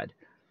budget they had.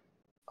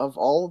 Of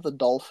all of the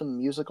dolphin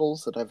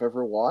musicals that I've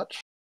ever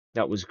watched,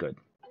 That was good.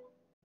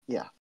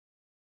 yeah.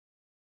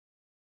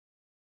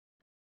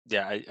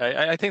 Yeah,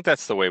 I think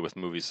that's the way with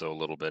movies though a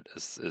little bit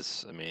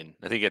is I mean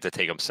I think you have to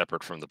take them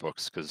separate from the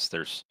books because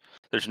there's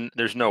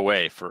no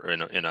way for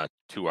in a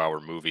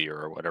 2-hour movie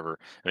or whatever.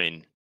 I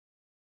mean,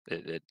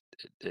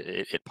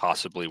 it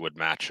possibly would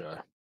match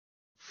a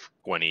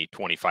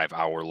 25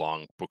 hour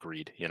long book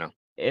read. You know.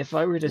 If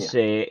I were to Yeah.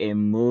 say a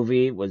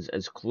movie was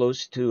as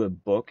close to a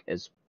book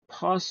as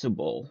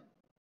possible,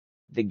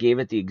 that gave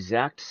it the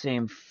exact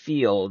same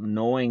feel,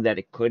 knowing that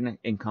it couldn't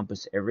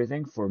encompass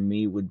everything, for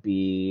me would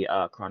be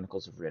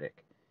Chronicles of Riddick.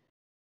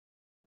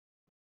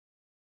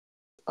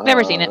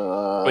 Never seen it.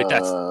 Wait,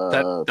 that's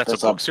a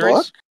book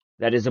series?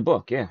 That is a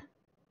book, yeah.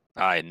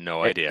 I had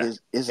no idea.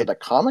 Is it a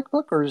comic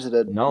book or is it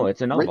a No,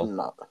 it's a novel. written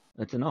novel?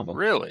 It's a novel.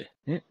 Really?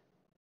 Yeah.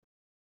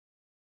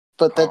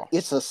 But that Oh.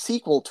 it's a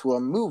sequel to a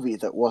movie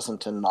that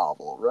wasn't a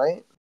novel,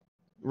 right?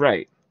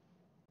 Right.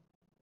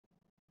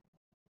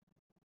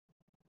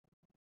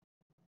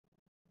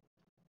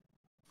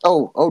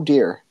 Oh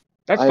dear.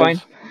 That's I've-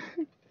 fine.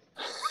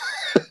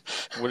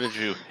 What did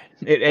you?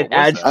 It What was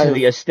adds that? to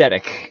the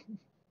aesthetic.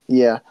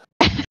 Yeah.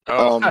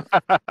 Oh.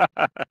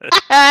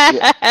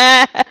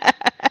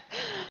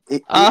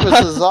 It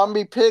was a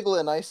zombie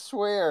piglin, I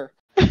swear.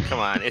 Come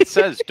on! It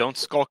says don't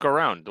skulk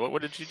around.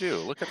 What did you do?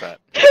 Look at that.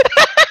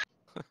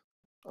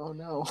 Oh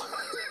no.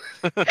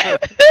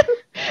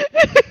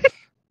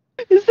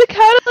 Is the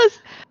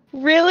catalyst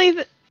really?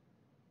 I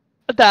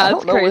That's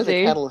don't know where the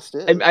crazy. catalyst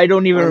is. I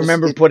don't even Or is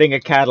remember it- putting a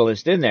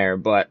catalyst in there,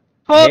 but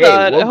Hold hey,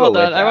 on, we'll go hold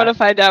with on. I want to that.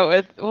 find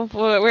out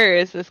where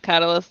is this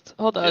catalyst?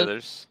 Hold Yeah, on.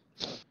 there's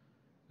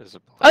a.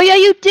 Oh yeah,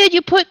 you did.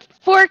 You put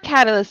 4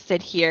 catalysts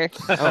in here,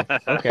 Oh,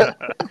 okay.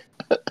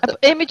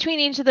 in between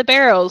each of the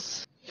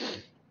barrels.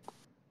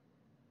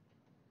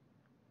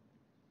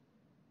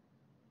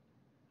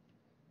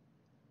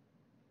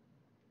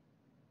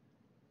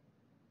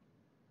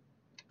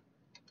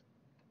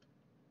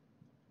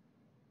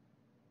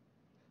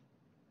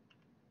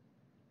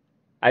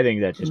 I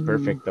think that's just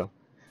perfect, though.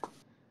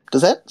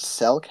 Does that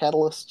sell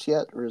catalysts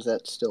yet, or is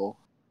that still?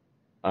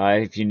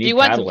 If you need you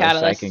want some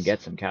catalysts, I catalysts? can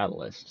get some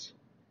catalysts.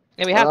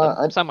 Yeah, we have them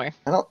I- somewhere.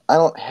 I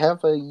don't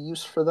have a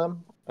use for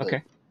them. but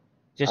Okay.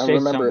 Just I say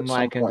remember at something,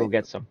 I some can go point.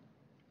 get some.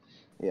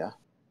 Yeah.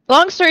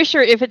 Long story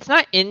short, if it's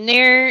not in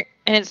there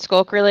and it's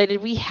skulk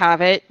related, we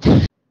have it.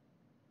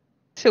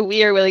 So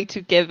we are willing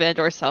to give it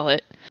or sell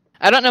it.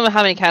 I don't know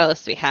how many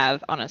catalysts we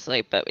have,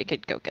 honestly, but we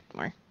could go get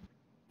more.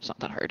 It's not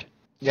that hard.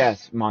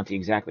 Yes, Monty,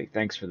 exactly.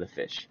 Thanks for the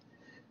fish.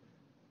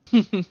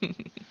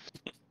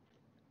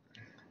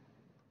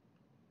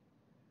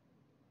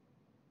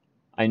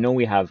 I know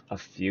we have a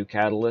few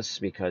catalysts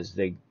because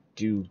they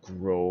do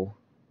grow.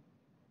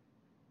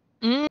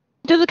 Do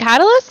the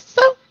catalysts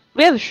though?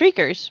 We have the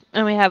shriekers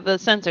and we have the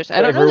sensors.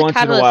 I don't know the once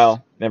catalysts. in a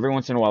while, every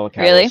once in a while, a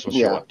Really? catalyst will show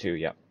Yeah. up too.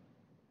 Yeah,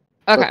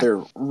 Okay. But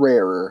they're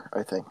rarer,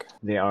 I think.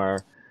 they are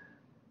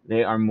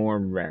more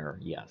rare.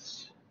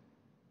 Yes.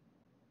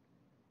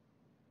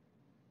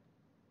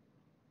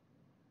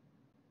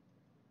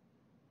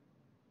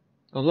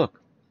 Oh look,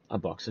 a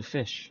box of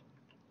fish.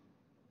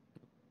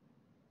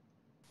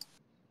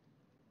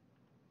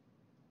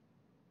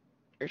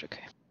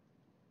 Okay.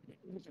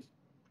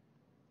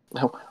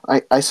 No,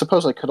 I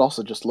suppose I could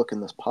also just look in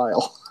this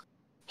pile.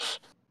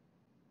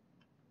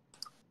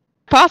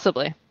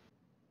 Possibly.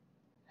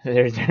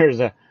 There's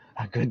a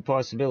good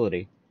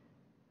possibility.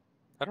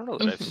 I don't know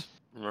that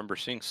I remember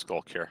seeing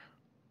skulk here.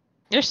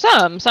 There's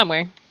some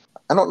somewhere.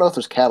 I don't know if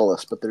there's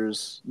catalyst, but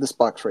there's this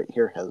box right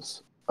here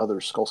has other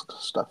skull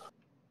stuff.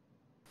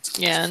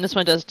 Yeah, and this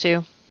one does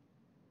too.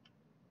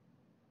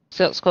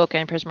 Silk Skulk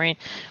and Prismarine.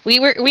 We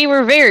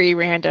were very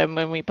random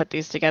when we put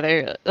these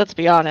together. Let's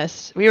be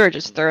honest. We were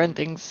just throwing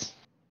things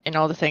in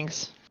all the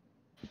things.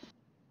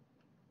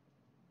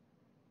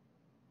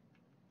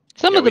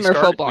 Some of them are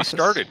full boxes. We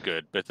started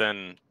good, but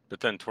then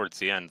towards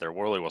the end, there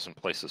really wasn't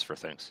places for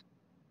things.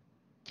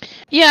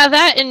 Yeah,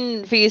 that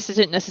and Feast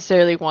didn't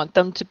necessarily want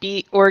them to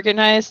be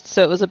organized,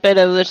 so it was a bit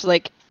of just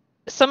like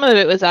some of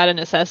it was out of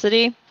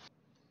necessity,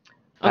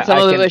 and some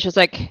of it was just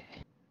like,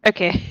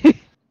 okay,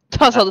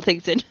 toss all the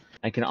things in.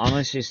 I can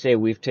honestly say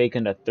we've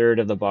taken a third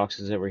of the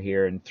boxes that were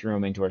here and threw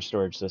them into our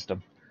storage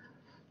system.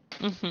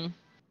 Mm-hmm. Oh,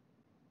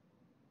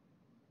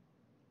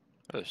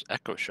 there's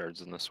echo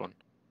shards in this one.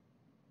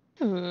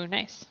 Ooh,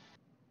 nice.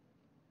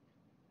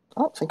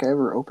 I don't think I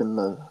ever opened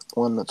the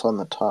one that's on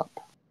the top.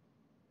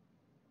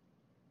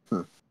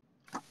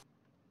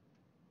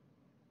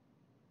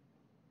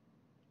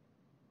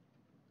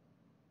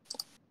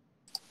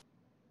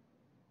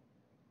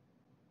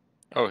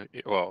 Oh,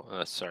 well,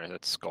 sorry,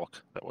 that's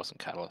skulk. That wasn't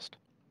catalyst.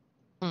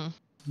 Ooh,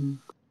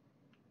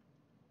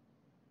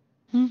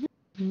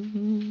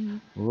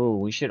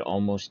 we should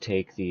almost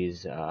take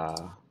these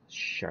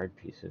shard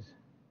pieces.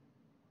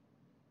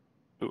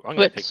 Ooh, I'm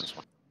gonna take Which- this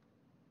one.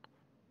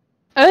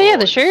 Oh yeah,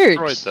 the I destroyed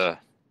shards. the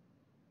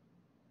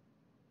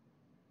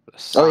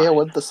Oh yeah, sign.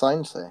 what did the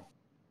sign say?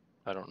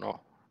 I don't know.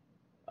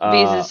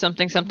 V's is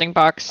something something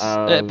box,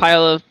 uh,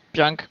 pile of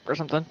junk or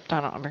something. I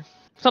don't remember.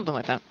 Something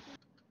like that.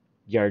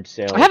 yard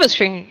sale. I have a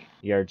screen.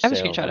 Yard I have a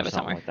sales screenshot or of it something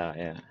somewhere. like that.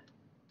 Yeah.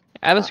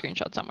 I have a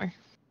screenshot somewhere.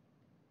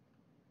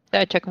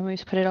 That I took when we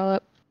put it all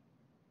up.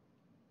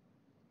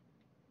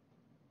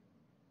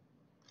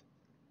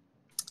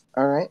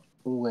 All right.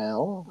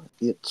 Well,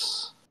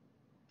 it's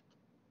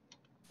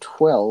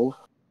 12.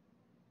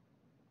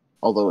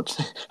 Although it's,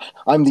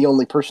 I'm the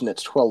only person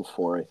it's 12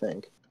 for, I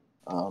think.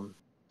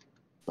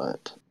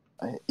 But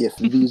if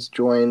V's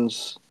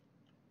joins,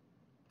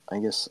 I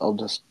guess I'll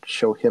just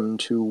show him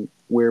to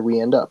where we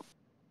end up.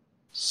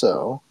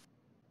 So,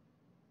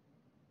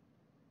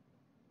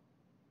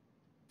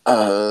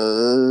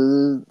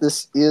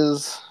 this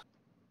is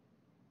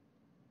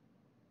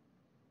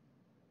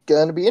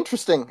going to be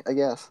interesting, I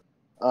guess.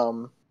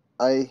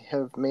 I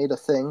have made a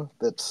thing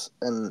that's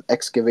an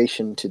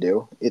excavation to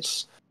do.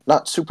 It's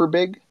not super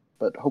big,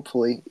 but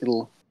hopefully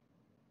it'll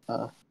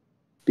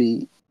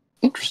be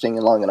interesting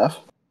and long enough.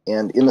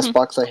 And in this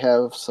box I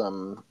have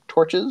some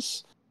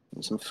torches,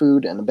 and some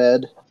food, and a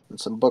bed, and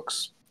some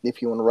books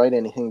if you want to write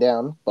anything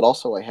down. But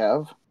also I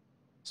have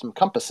some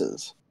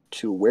compasses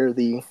to where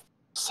the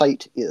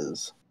site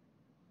is.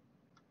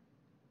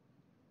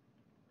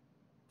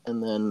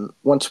 And then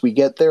once we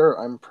get there,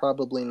 I'm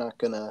probably not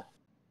going to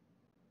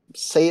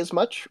say as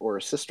much or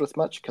assist with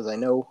much because I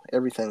know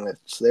everything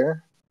that's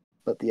there.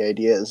 But the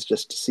idea is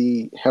just to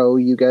see how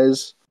you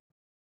guys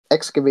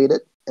excavate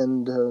it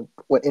and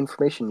what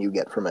information you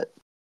get from it.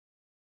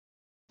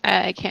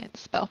 I can't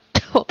spell.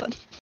 Hold on.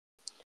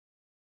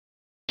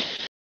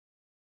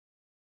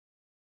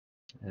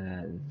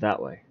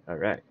 That way. All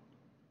right.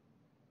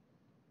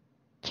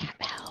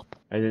 Can't help.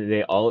 Are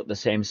they all at the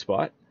same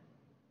spot?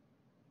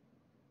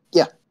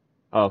 Yeah.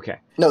 Oh, okay.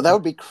 No, that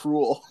would be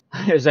cruel.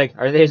 It's like,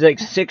 are there like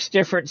 6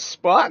 different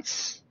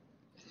spots?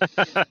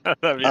 That'd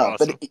be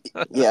awesome.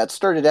 But yeah, it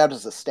started out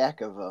as a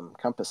stack of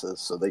compasses,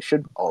 so they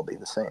should all be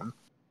the same.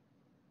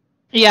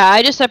 Yeah,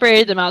 I just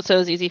separated them out so it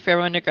was easy for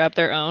everyone to grab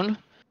their own.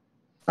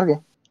 Okay.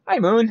 Hi,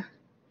 Moon.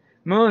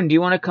 Moon, do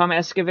you want to come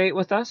excavate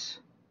with us?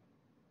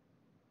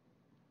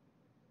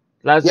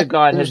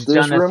 Lazagod has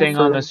there's done a room thing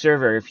for- on the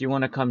server if you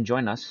want to come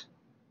join us.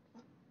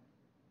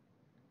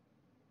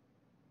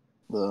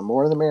 The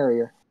more the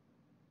merrier.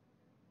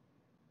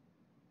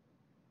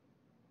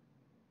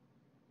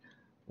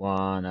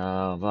 One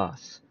of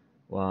us.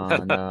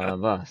 One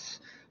of us.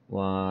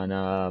 One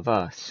of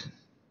us.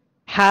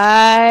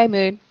 Hi,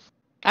 Moon.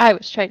 I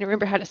was trying to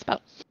remember how to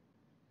spell.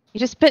 You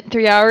just spent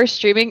 3 hours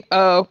streaming?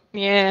 Oh,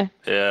 yeah.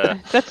 Yeah.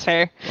 That's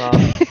fair. Well,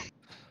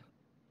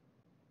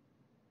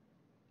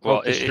 Well,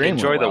 hope the stream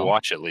enjoy went the well.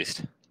 watch at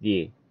least.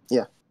 Yeah.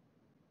 Yeah.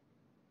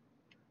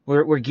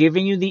 We're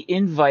giving you the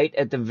invite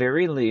at the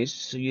very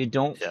least, so you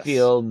don't Yes.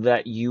 feel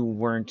that you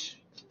weren't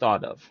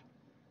thought of.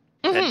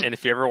 Mhm. And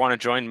if you ever want to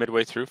join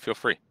midway through, feel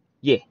free.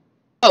 Yeah.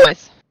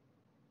 Always.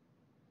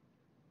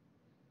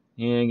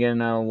 You're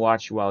gonna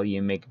watch while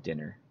you make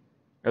dinner.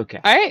 Okay.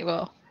 All right,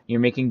 well. You're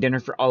making dinner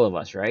for all of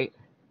us, right?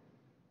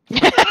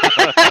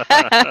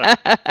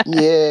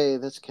 Yay,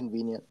 that's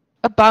convenient.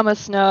 Obama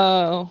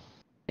Snow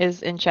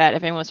is in chat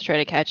if anyone wants to try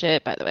to catch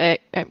it. By the way,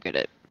 I'm good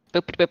at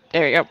boop, boop, boop.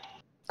 There you go.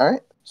 All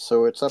right,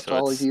 so it's up So to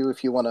all of it's- you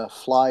if you want to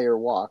fly or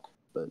walk.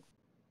 But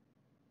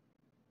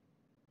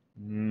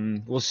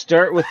We'll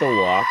start with the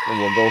walk, and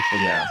we'll go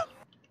from there.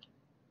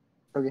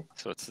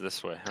 So it's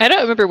this way. I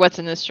don't remember what's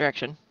in this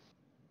direction.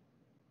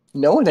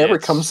 no one ever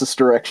It's- comes this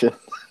direction.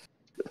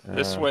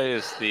 This way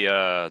is the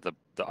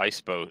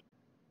ice boat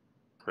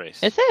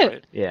race. Is it?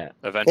 right? Yeah,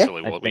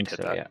 Eventually, I we'll think hit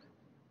so, that.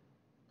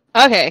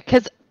 yeah. Okay,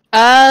 because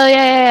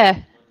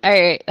yeah. All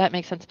right, that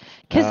makes sense.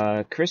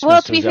 Because Christmas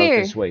well, to be was out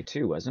fair- this way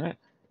too, wasn't it?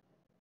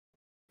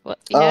 well,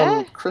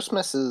 yeah,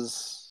 Christmas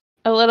is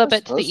a little I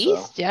bit to the suppose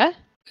so. east, yeah.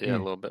 Yeah, Yeah. a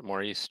little bit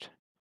more east.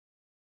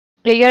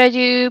 You gotta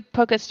do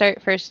poke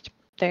start first,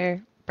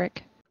 there,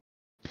 Brick.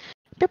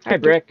 Boop, Hi, boop,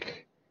 boop.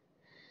 Brick.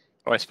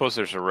 Oh, I suppose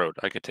there's a road.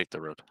 I could take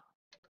the road.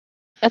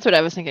 That's what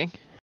I was thinking.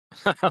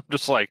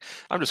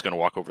 I'm just gonna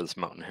walk over this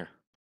mountain here.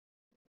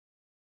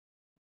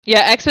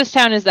 Yeah, Xmas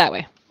Town is that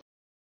way.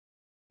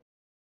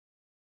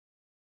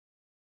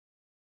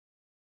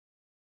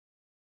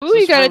 Ooh, Is you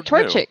this got a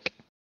road new? Torchic.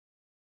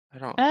 I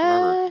don't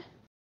remember.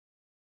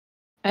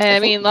 I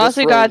think mean, this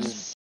Lazu road God's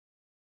is-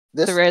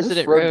 this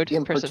resident road road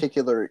in person.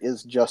 particular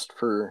is just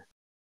for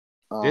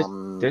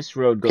This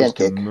road goes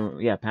pancake.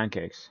 to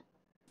pancakes.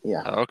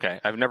 yeah. Oh, okay.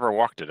 I've never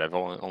walked it. I've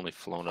only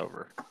flown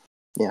over.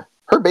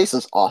 Her base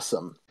is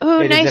awesome.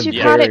 Oh, It is nice, a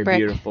you caught very it, Brick.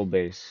 beautiful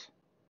base.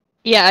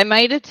 Yeah, I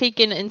might have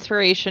taken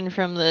inspiration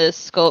from the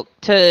sculpt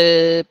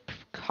to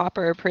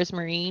copper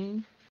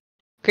prismarine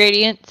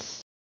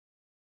gradients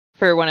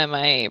for one of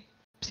my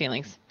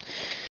ceilings.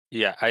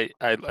 Yeah, I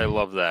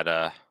love that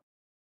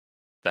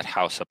that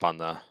house up on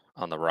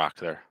the rock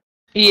there.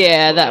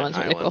 Yeah, that floating one's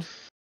really island. cool.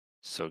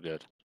 So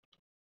good.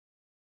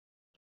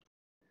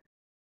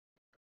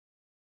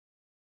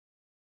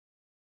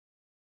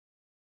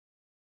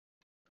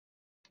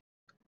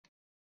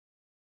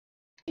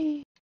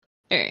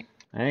 Alright.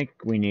 I think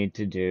we need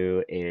to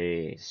do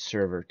a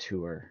server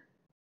tour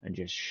and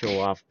just show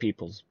off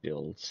people's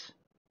builds.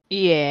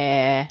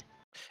 Yeah.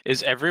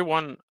 Is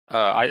everyone?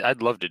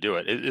 I'd love to do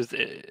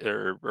it.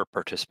 Or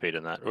participate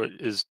in that.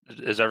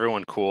 Is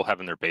everyone cool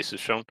having their bases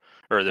shown,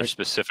 or are there Like-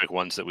 specific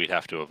ones that we'd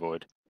have to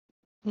avoid?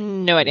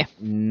 No idea.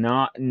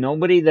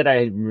 Nobody that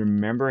I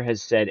remember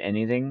has said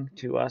anything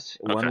to us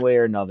one Okay. way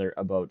or another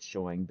about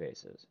showing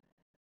bases.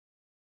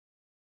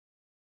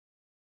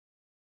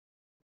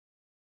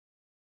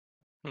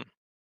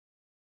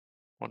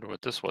 Wonder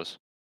what this was.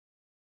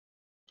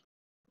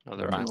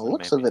 Another From From island, the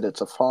looks maybe. of it,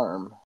 it's a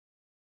farm.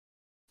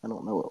 I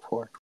don't know what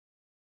for.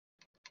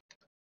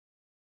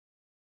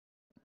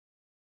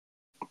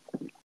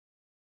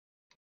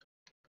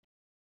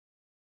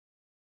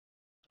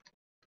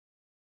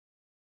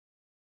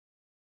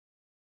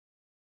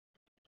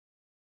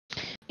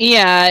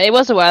 Yeah, it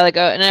was a while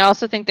ago, and I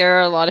also think there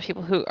are a lot of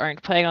people who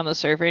aren't playing on the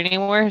server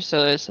anymore.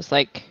 So it's just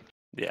like,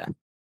 Yeah.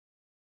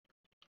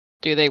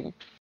 do they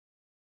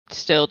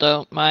still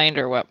don't mind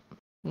or what?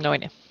 No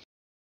idea.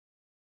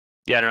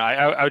 Yeah, no,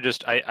 I would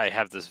just I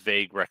have this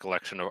vague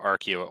recollection of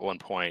Archeo at one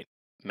point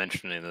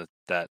mentioning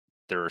that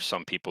there were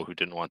some people who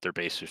didn't want their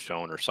bases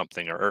shown or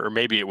something, or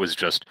maybe it was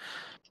just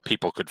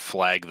people could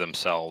flag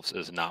themselves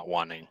as not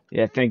wanting.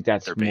 Yeah, I think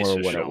that's Their more bases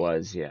what it shown.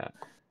 was, yeah.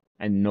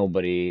 And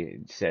nobody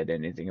said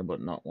anything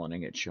about not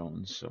wanting it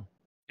shown, so.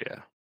 Yeah.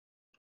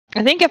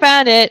 I think I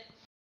found it.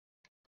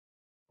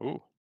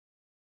 Ooh.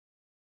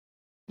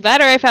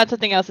 That or I found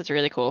something else that's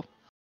really cool.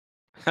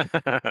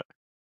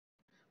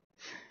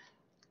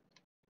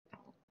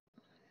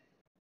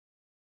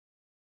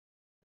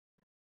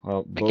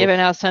 Well, But given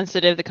how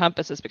sensitive the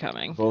compass is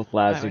becoming. both I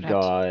Lads would of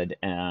have to- God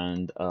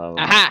and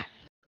Aha!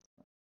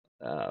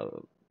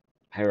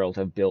 Harold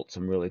have built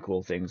some really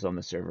cool things on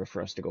the server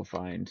for us to go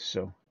find,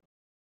 so.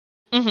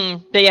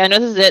 Mm-hmm. But yeah, no,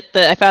 this is it.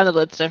 I found the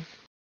Bloodstone.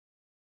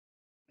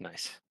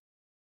 Nice.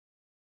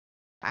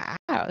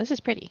 Wow, this is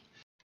pretty.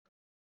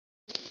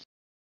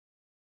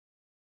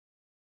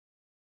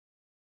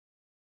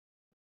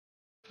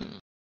 Hmm.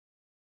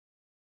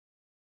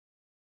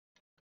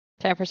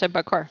 10%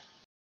 parkour.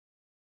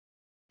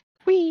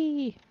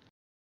 Whee!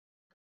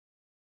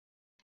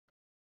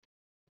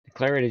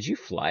 Clara, did you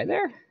fly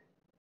there?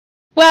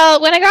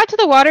 Well, when I got to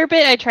the water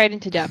bit, I tried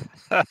into depth.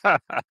 I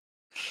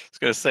was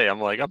gonna say, I'm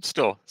like, I'm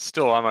still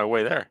on my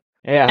way there.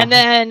 Yeah. And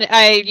then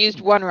I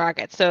used one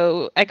rocket,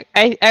 so I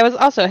was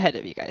also ahead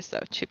of you guys,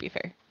 though, to be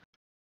fair.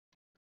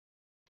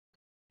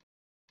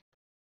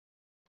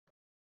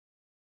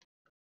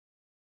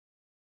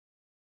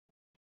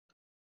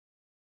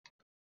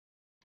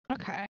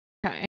 Okay.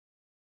 Okay.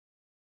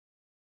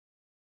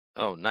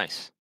 Oh,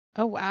 nice.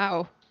 Oh,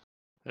 wow.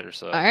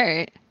 There's All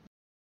right.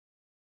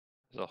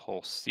 a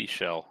whole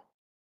seashell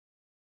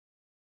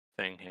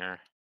thing here.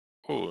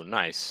 Ooh,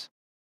 nice.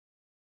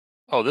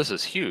 Oh, this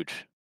is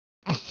huge.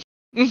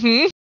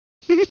 Mm-hmm.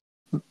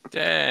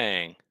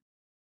 Dang.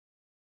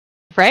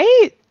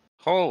 Right?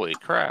 Holy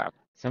crap.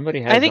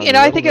 Somebody has I think, a you know,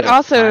 I little think bit it of time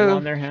also.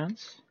 on their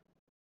hands.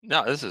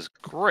 No, this is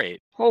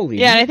great. Holy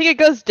Yeah, and I think it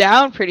goes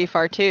down pretty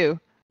far, too.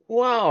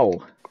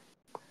 wow.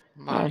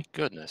 My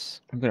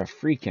goodness. I'm gonna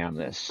free cam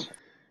this.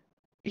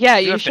 Yeah,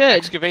 Do you you have to should.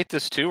 excavate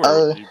this too, or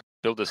Uh, you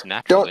build this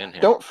naturally in here?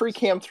 Don't free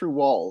cam through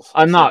walls.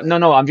 I'm So not. that-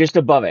 No, I'm just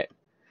above it.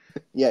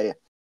 Yeah, yeah.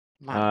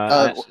 My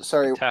Uh, goodness, this is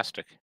sorry.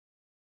 fantastic.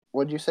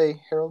 What'd you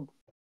say, Harold?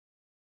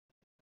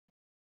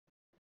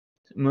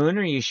 Moon,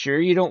 are you sure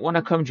you don't want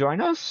to come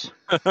join us?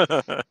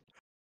 The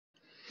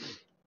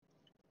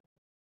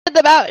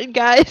mountain,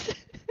 guys.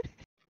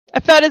 I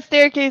found a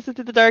staircase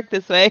into the dark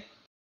this way.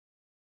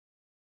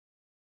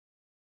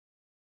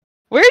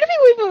 Where do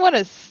we even want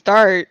to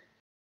start?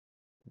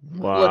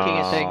 Looking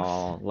at things.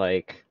 Wow,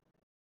 like,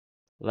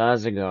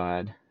 Lads of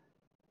God.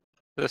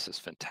 This is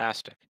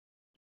fantastic.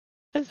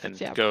 This And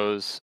is- yeah. it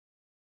goes.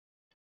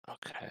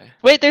 Okay.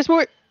 Wait, there's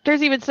more.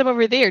 There's even some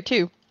over there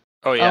too.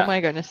 Oh yeah. Oh my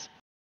goodness.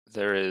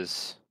 There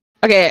is.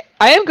 Okay,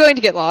 I am going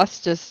to get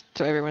lost, just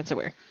so everyone's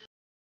aware.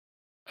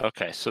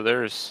 Okay, so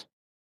there's.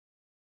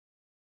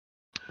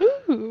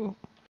 Ooh.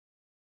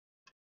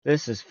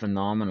 This is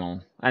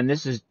phenomenal. And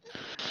this is,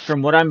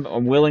 from what I'm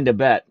willing to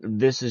bet,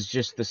 this is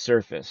just the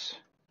surface.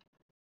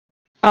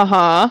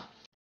 Uh-huh.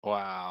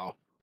 Wow.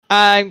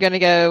 I'm gonna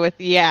go with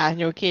yeah,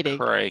 no kidding.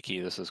 Crikey,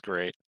 this is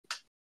great.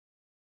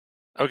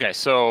 Okay,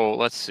 so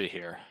let's see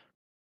here.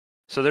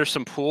 So there's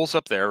some pools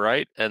up there,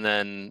 right? And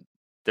then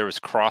there was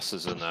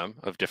crosses in them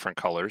of different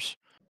colors.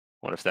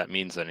 What if that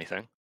means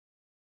anything?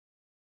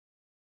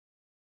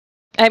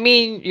 I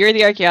mean, you're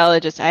the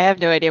archaeologist. I have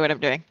no idea what I'm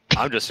doing.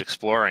 I'm just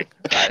exploring.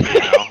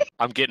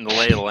 I'm getting the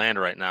lay of the land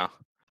right now.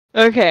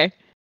 Okay.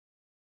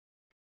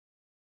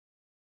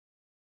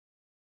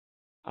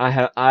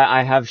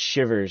 I have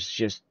shivers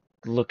just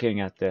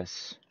looking at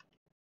this.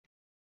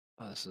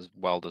 Oh, this is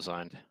well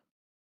designed.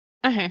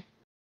 Uh-huh.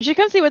 You should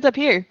come see what's up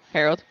here,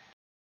 Harold.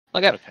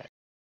 Look up. Okay.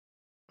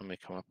 Let me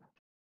come up.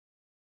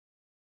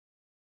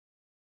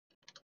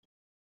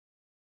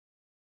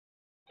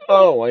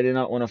 Oh, I did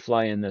not want to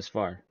fly in this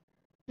far.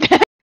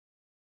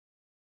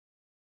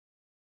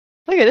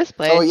 Look at this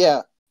place. Oh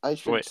yeah, I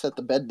should Wait. set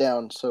the bed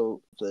down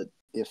so that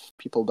if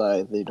people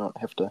die, they don't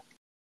have to.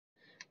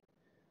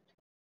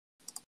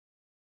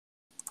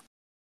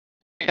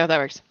 Yeah, that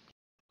works.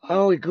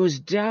 Oh, it goes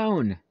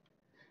down.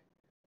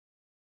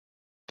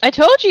 I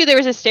told you there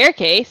was a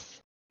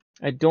staircase.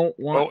 I don't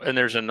Oh, want. and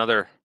there's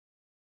another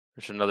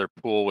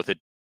pool with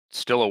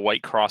still a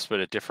white cross, but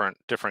a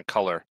different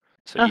color.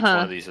 So each one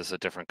Uh-huh. of these is a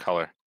different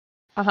color.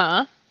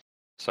 Uh-huh.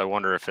 So I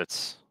wonder if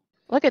it's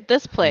Look at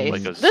this place.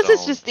 like a This is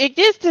zone. just it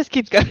just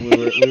keeps going.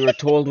 We were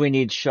told we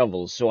need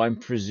shovels, so I'm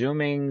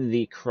presuming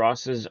the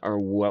crosses are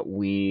what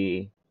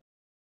we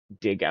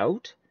dig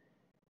out.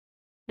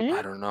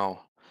 I don't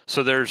know.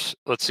 So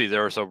let's see,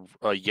 there's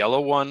a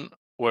yellow one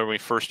where we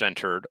first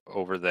entered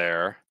over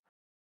there.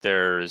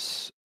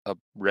 There's a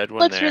red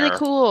one Looks there. really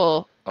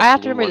cool. a I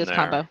have to blue remember one this there,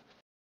 combo.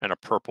 and a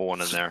purple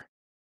one in there.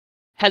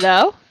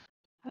 Hello?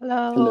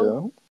 Hello.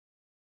 Hello.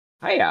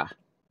 Hiya.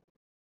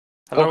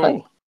 Hello. Oh,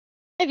 hi.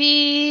 Hi,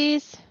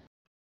 bees.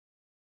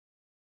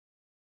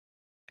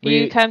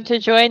 We- You come to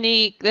join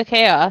the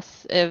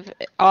chaos of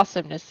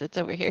awesomeness that's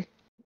over here.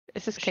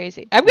 This is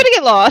crazy. I'm gonna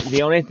get lost.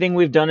 The only thing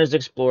we've done is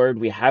explored.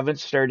 We haven't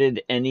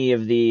started any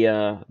of the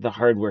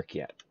hard work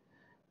yet.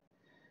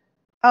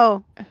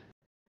 Oh,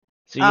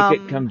 So you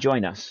could come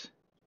join us.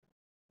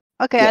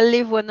 okay. Yeah. I'll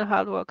leave when the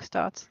hard work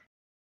starts.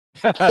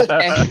 I'll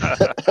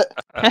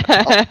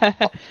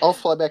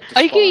fly back to Oh,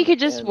 you spawn could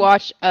just and-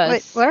 watch us.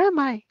 Wait, where am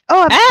I?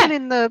 Oh, I'm Ah! still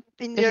in the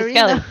There's a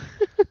arena.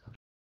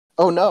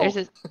 Oh no!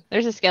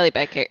 There's a skelly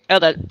back here. Oh,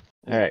 that.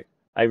 All right.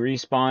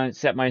 I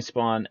set my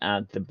spawn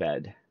at the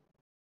bed.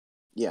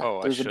 Yeah, Oh,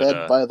 I there's a should,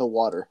 bed by the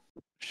water,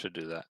 Should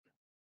do that.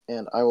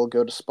 and I will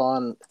go to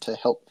spawn to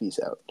help these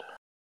out.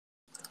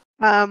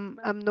 I'm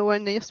nowhere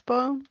near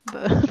spawn,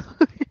 but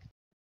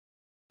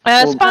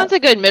Well, Spawn's a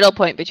good middle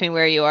point between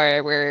where you are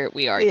and where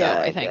we are, Yeah,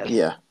 though, I I think. guess.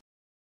 Yeah.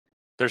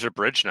 There's a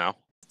bridge now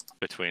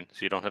between,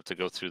 so you don't have to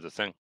go through the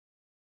thing.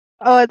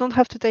 oh, I don't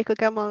have to take a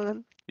camel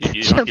then.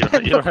 You Jump in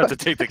the don't have to water.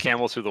 take the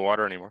camel through the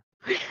water anymore.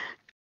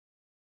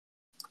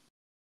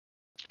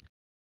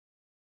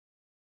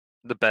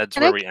 The bed's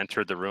Can where I- we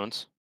entered the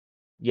ruins.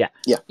 Yeah.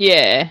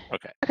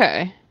 Okay.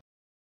 Okay.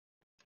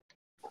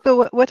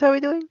 So what are we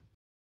doing?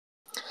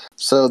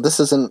 So this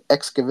is an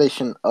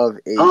excavation of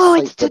a Oh,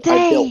 site it's that I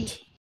today. built.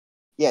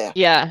 Yeah.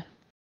 Yeah.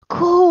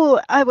 Cool.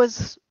 I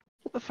was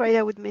afraid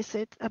I would miss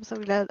it. I'm so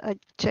glad I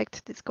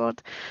checked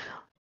Discord.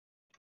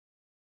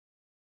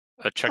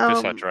 Check this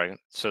out, Um, Dragon.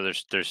 So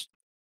there's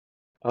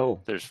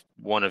Oh,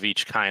 one of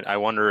each kind. I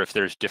wonder if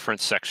there's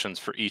different sections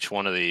for each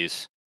one of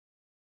these.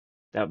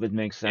 that would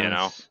make sense. You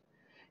know.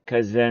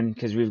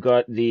 Because we've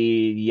got the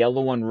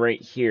yellow one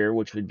right here,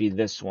 which would be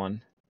this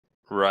one.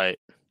 Right.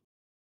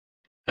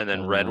 And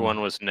then red Uh. one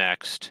was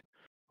next,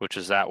 which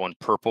is that one.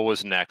 Purple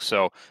was next.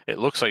 So it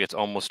looks like it's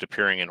almost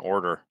appearing in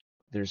order.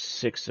 There's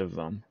 6 of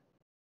them.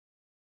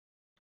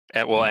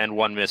 And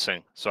one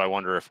missing. So I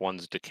wonder if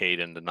one's decayed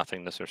into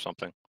nothingness or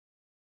something.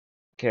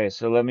 Okay,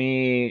 so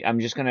I'm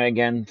just gonna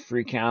again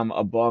free cam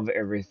above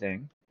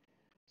everything.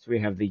 So we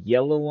have the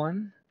yellow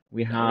one.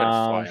 We I'm gonna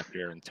fly have up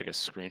here and take a a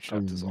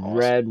screenshot. This is awesome.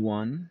 red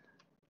one.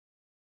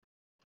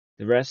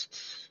 The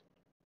rest,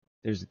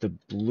 there's the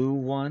blue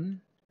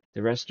one.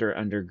 The rest are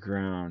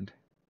underground.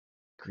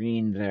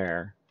 Green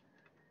there.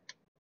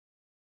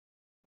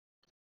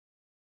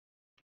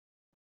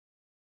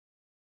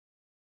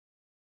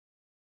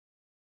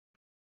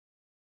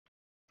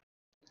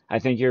 I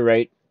think you're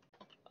right,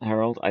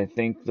 Harold. I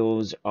think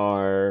those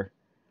are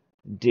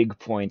dig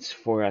points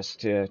for us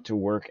to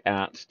work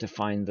at to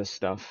find the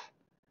stuff.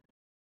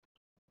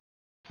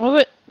 Well,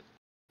 but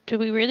do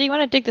we really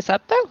want to dig this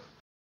up, though?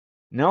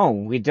 No,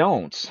 we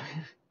don't.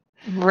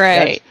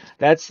 Right.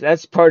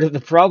 That's part of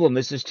the problem.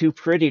 This is too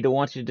pretty to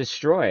want to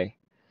destroy.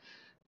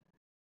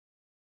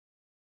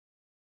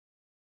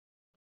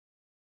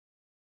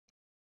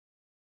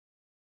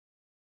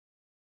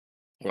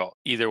 Well,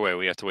 either way,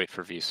 we have to wait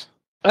for V's.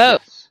 Oh,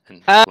 Yes.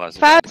 And found Lazarus to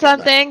get back.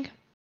 something.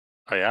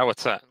 Oh yeah,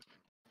 what's that?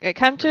 Okay,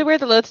 come to where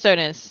the lodestone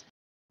is.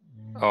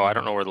 Oh, I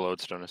don't know where the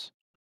lodestone is.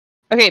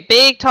 Okay,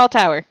 big tall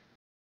tower.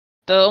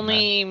 The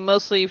only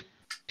mostly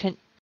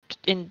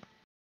in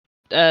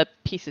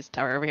pieces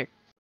tower over here.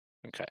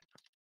 Okay.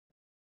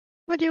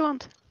 What do you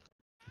want?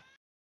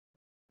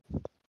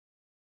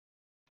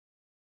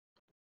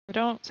 I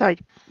don't. Sorry,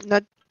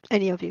 not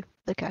any of you.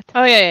 The cat.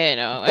 Oh yeah,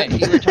 no.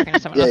 You were talking to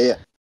someone Yeah, else.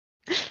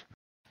 yeah.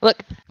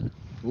 Look,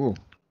 Ooh.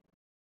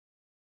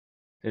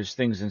 There's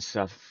things and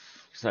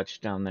stuff such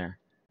down there.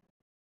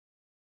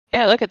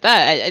 yeah, look at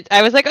that.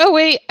 I was like, oh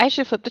wait, I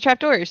should flip the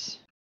trapdoors.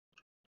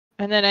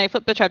 And then I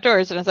flipped the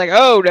trapdoors, and I was like,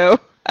 oh no,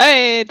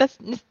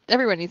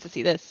 everyone needs to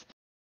see this.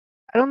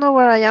 I don't know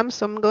where I am,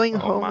 so I'm going Oh,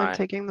 home my. and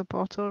taking the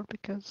portal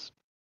because.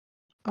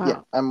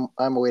 Yeah, I'm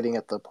waiting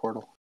at the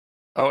portal.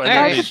 Oh, and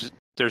Alright. then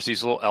there's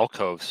these little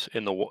alcoves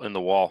in the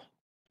wall.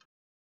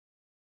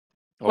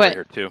 Over What?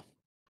 here too.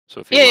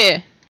 So if you Yeah,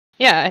 look-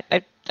 yeah.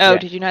 Oh, Yeah.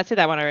 did you not see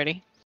that one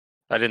already?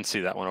 I didn't see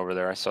that one over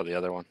there. I saw the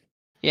other one.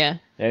 Yeah.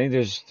 I think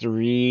there's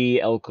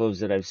 3 alcoves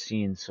that I've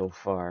seen so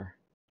far.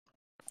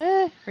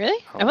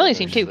 Really? Oh, I've only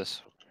seen there's 2.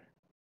 this.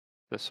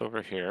 this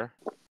over here.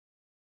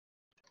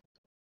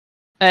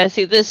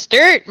 See, this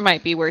dirt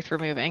might be worth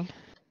removing.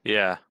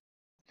 Yeah.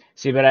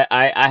 See, but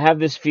I have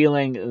this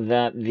feeling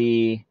that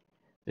the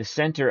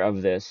center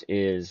of this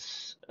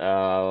is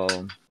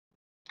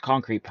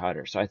concrete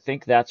powder. So I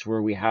think that's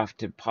where we have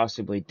to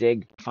possibly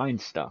find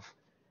stuff.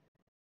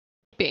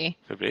 Be.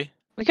 Could be.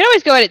 We could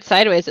always go at it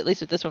sideways, at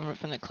least with this one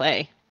from the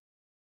clay.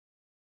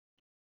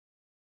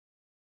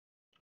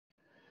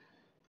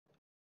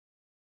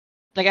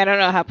 Like, I don't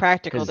know how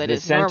practical Because that the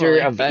is center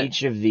normally, of but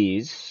each of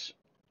these,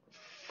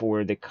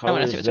 for the I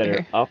wanna see colors what's that over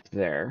are here. up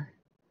there,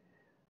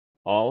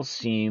 all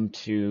seem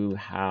to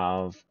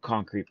have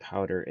concrete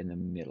powder in the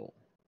middle.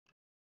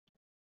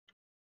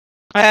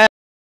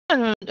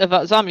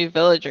 About Zombie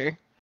Villager.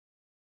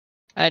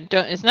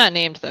 It's not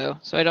named though,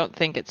 so I don't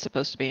think it's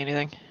supposed to be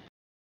anything.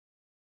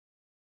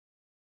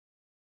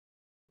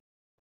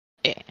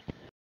 Yeah.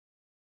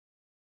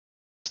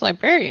 It's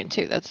librarian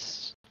too.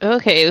 That's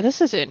okay. This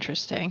is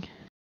interesting.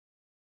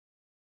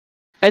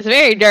 It's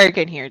very dark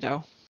in here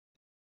though.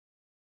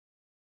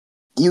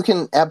 You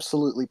can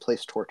absolutely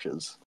place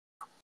torches.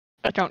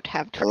 I don't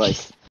have I like-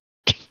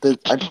 torches.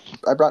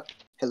 I brought.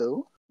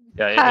 Hello.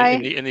 Yeah, Hi.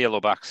 in the yellow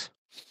box.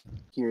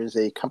 Here's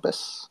a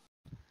compass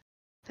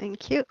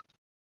Thank you.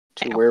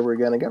 to Ow. where we're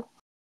gonna go.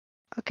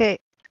 Okay.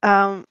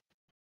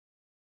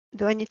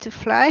 Do I need to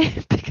fly?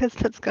 Because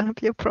that's gonna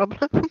be a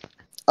problem.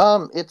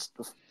 It's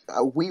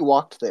we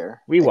walked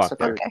there. We walked except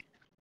there. for Okay.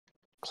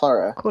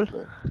 Clara. Cool.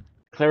 but-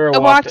 Clara I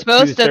walked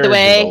most of the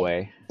 2/3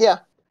 way. Yeah.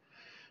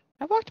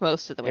 I walked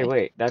most of the way. Hey,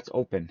 wait, that's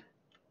open.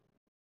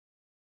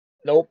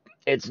 Nope,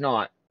 it's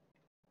not.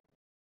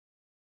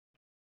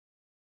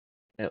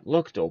 It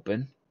looked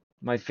open.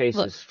 My face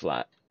Look. is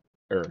flat.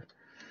 Er.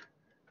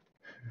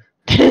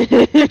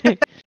 This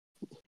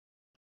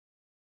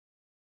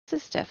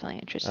is definitely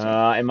interesting.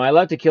 Am I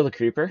allowed to kill the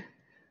creeper?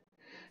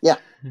 yeah.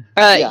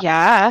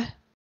 Yeah.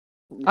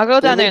 I'll go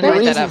down there and The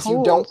light that reasons up.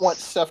 you don't want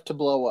stuff to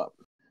blow up.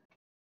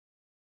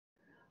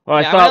 Well,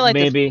 I Yeah, I'm gonna thought light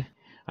this- maybe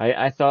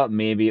I thought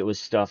maybe it was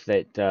stuff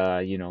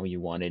that you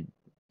wanted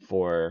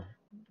for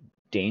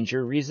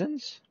danger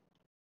reasons.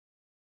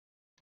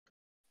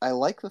 I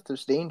like that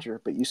there's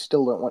danger, but you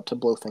still don't want to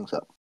blow things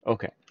up.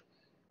 Okay.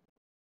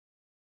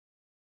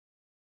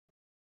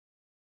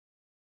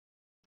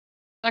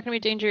 Not gonna be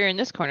danger in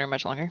this corner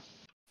much longer.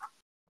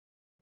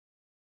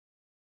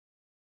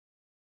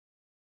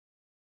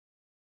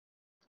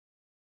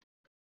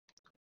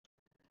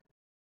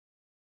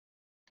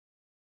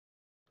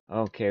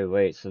 Okay,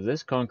 wait. So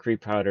this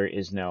concrete powder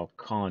is now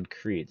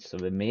concrete. So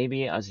then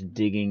maybe us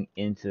digging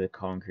into the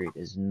concrete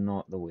is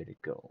not the way to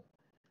go.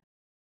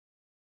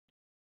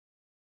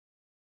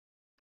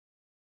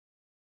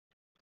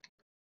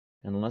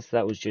 Unless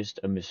that was just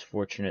a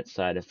misfortunate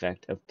side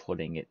effect of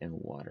putting it in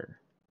water.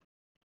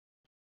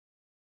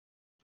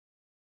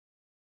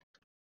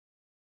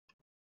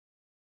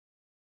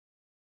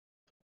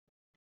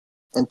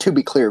 And to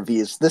be clear,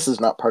 V's, this is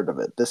not part of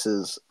it. This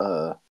is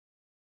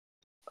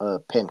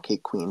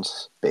Pancake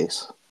Queen's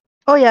base.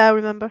 Oh yeah, I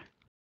remember.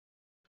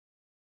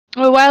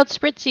 Well, Wild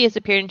Spritzy has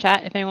appeared in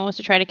chat if anyone wants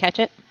to try to catch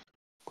it.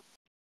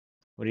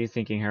 What are you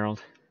thinking,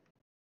 Harold?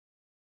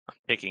 I'm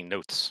taking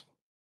notes.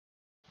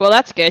 Well,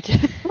 that's good.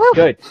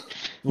 Good.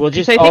 We'll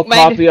just I all think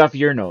mine- copy off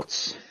your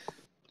notes.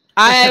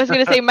 I was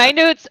gonna say my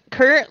notes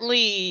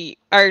currently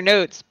are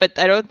notes, but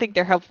I don't think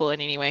they're helpful in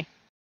any way.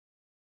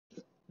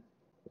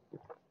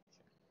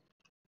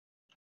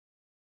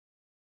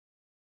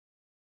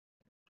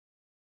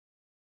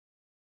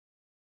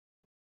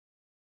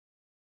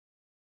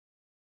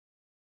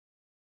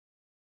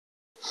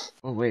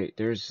 Oh wait,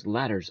 there's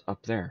ladders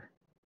up there.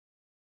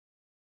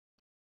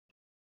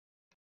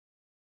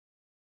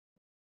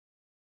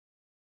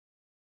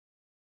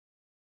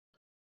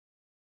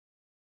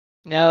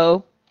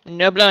 No,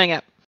 no blowing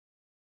up.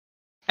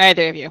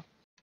 Either of you.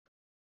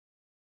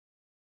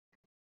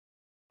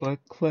 But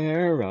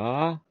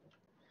Clara.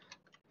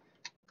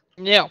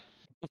 No,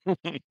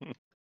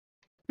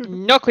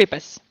 no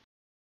creepers.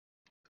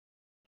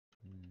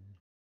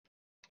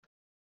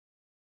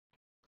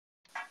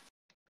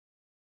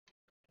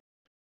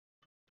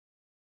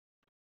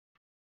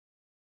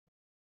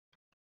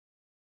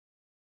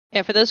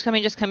 Yeah, for those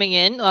just coming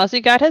in,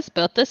 Lousy God has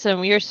built this, and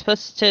we are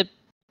supposed to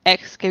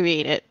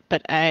excavate it,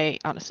 but I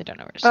honestly don't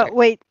know where to start.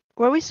 Wait,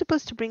 were we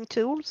supposed to bring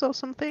tools or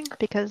something?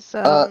 Because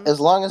As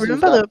long as you've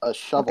remember got a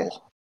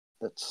shovel,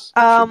 that's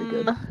should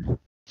be good.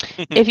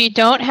 If you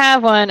don't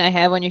have one, I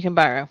have one you can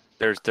borrow.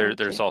 There's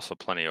Okay. also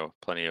plenty of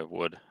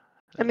wood.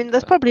 I mean, and,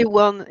 there's probably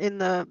one in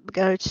the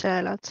garage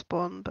sale at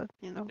spawn, but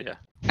you know. Yeah.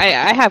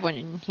 I have one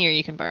in here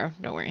you can borrow.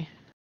 Don't worry.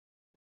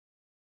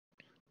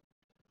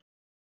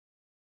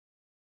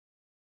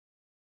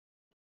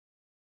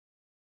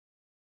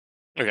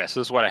 Okay, so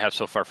this is what I have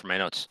so far for my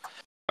notes.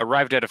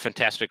 Arrived at a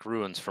fantastic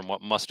ruins from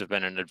what must have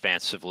been an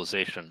advanced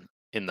civilization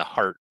in the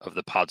heart of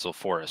the Podzol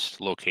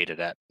Forest, located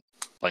at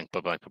blank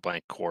blank blank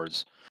blank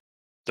chords.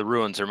 The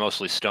ruins are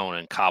mostly stone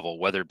and cobble,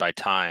 weathered by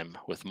time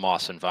with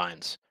moss and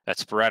vines. At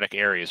sporadic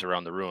areas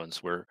around the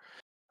ruins were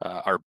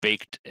are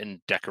baked and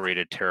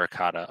decorated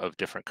terracotta of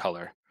different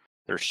color.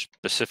 There's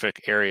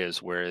specific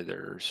areas where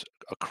there's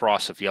a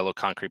cross of yellow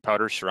concrete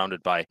powder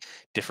surrounded by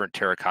different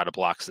terracotta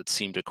blocks that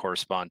seem to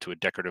correspond to a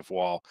decorative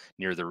wall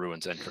near the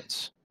ruins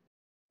entrance.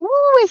 Ooh,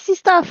 I see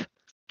stuff.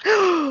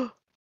 Hey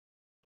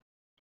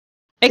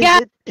Is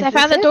guys, it- I is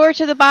found it the it? door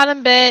to the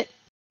bottom bit.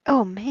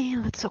 Oh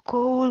man, that's so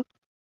cool.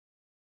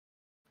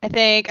 I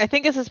think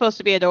this is supposed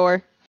to be a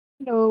door.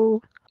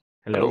 No,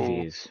 Hello, Hello.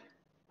 V's.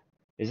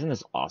 Isn't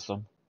this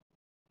awesome?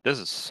 This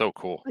is so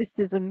cool. this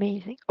is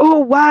amazing. Oh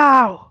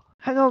wow!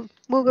 Hang on,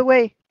 move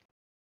away.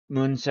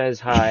 Moon says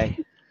hi.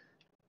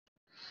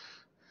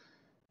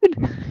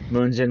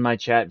 Moon's in my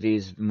chat,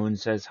 V's. Moon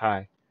says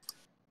hi.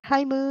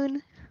 Hi,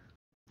 Moon.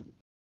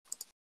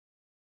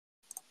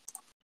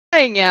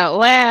 Crying out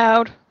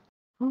loud.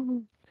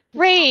 Oh,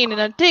 Rain in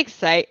a dig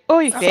site.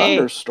 Oy A vey.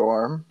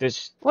 thunderstorm.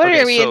 This What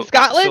Okay, are we in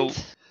Scotland?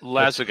 So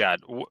Lazagad,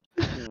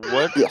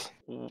 what Yes.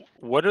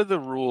 what are the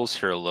rules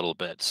here a little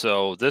bit?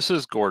 So this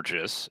is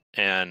gorgeous,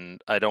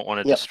 and I don't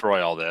want to Yep.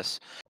 destroy all this.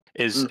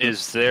 Is Mhm.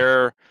 is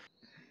there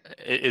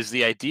is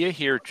the idea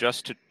here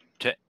just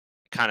to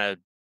kind of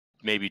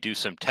maybe do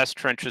some test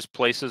trenches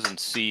places and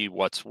see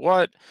what's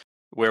what?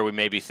 Where we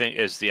maybe think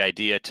is the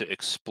idea to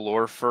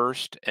explore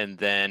first, and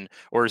then,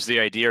 or is the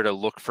idea to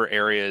look for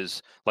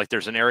areas like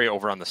there's an area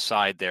over on the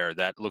side there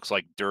that looks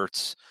like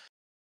dirt's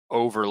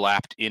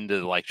overlapped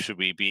into, like, should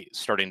we be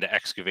starting to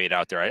excavate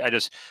out there? I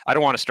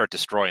don't want to start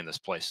destroying this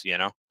place, you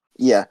know?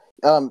 Yeah.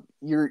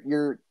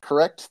 You're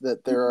correct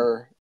that there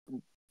are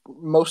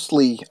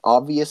mostly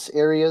obvious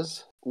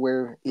areas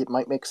where it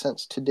might make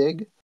sense to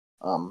dig.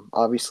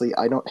 Obviously,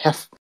 I don't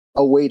have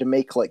a way to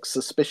make like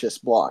suspicious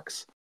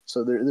blocks,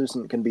 so there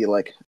isn't going to be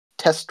like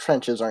test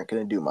trenches aren't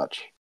going to do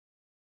much.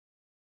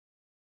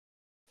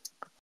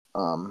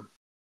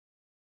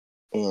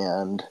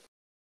 And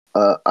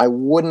I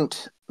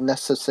wouldn't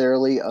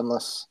necessarily,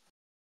 unless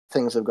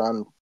things have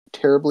gone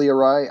terribly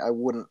awry, I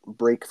wouldn't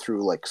break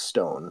through like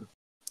stone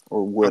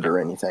or wood or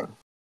anything.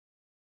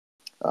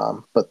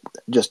 But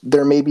just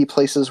there may be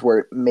places where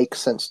it makes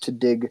sense to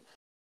dig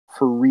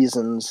for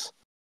reasons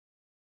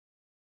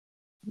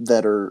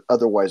that are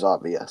otherwise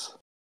obvious.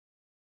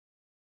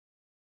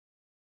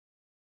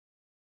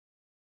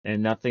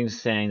 and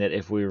nothing's saying that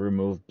if we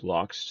remove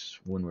blocks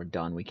when we're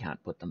done, we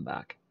can't put them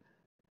back.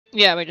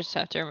 Yeah, we just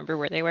have to remember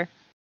where they were.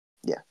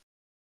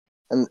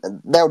 And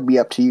that would be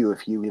up to you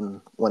if you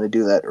even want to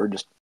do that or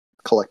just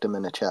collect them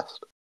in a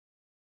chest.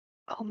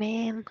 oh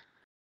man,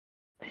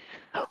 this is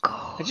so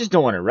cool. I just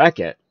don't want to wreck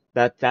it.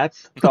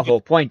 That's the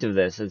whole point of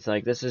this. It's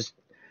like this is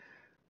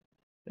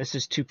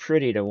too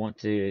pretty to want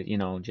to,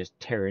 just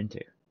tear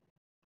into.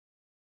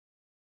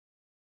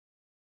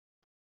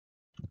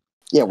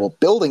 Yeah, well,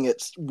 building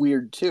it's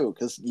weird too,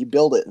 because you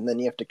build it and then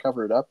you have to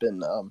cover it up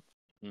in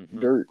Mhm.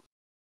 dirt.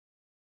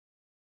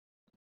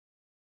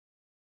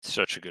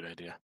 Such a good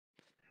idea.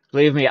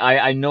 Believe me,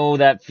 I know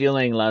that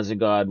feeling,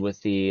 Lazagod, with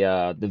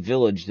the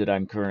village that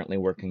I'm currently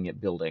working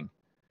at building.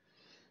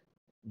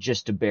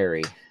 Just to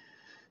bury.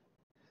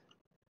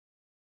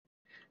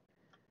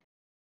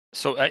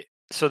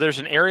 So there's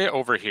an area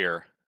over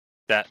here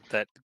that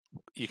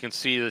you can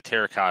see the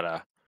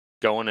terracotta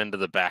going into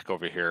the back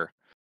over here.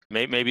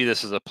 Maybe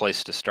this is a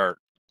place to start,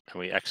 and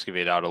we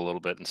excavate out a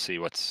little bit and see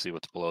what's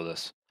below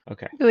this.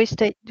 Okay. Do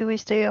we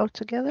stay all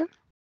together?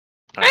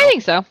 I I don't know.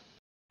 think so.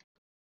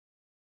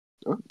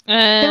 Sure.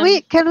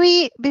 Can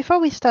we before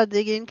we start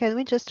digging, can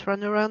we just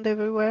run around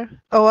everywhere?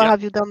 Or Yeah,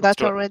 have you done let's that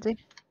do it. already?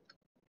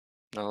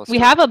 No, let's We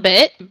do it. have a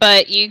bit,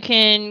 but you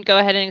can go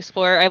ahead and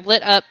explore. I've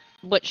lit up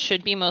what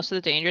should be most of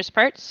the dangerous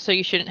parts, so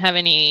you shouldn't have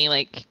any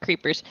like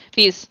creepers.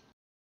 These.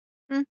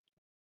 Hmm.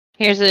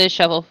 Here's a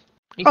shovel.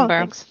 You can Oh,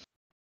 borrow. thanks.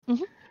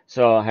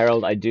 So,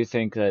 Harold, I do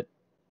think that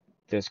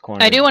this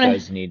corner I do wanna-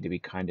 does need to be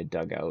kind of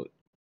dug out.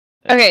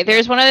 Okay,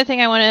 there's one other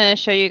thing I want to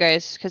show you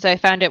guys because I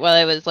found it while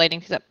I was lighting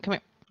things up. Come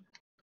here.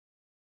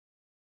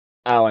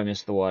 Oh, I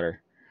missed the water.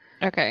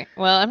 Okay.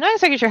 Well, I'm not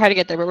exactly sure how to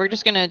get there, but we're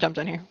just gonna jump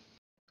down here.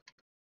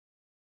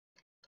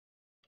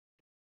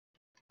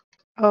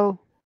 Oh,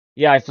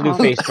 Yeah, I flew Oh.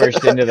 face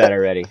first into that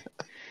already.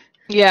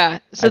 Yeah.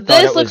 So I thought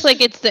this it looks was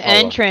like it's the hollow.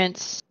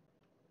 entrance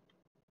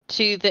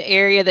to the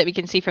area that we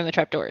can see from the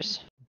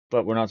trapdoors.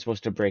 But we're not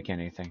supposed to break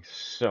anything.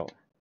 So,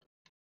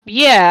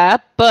 Yeah,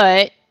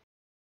 but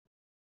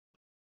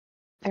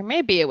there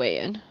may be a way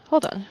in.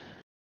 Hold on.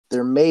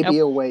 There may be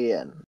Nope. a way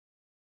in.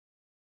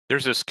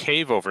 There's this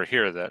cave over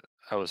here that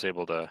I was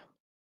able to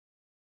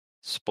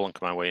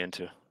spelunk my way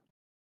into.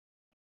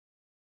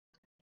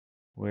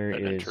 where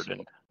That is entered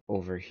in.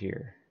 over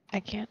here? I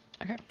can't.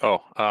 Okay. Oh,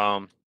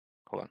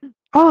 hold on.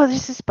 oh,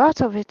 this is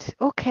part of it.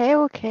 Okay,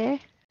 okay.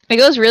 It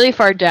goes really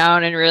far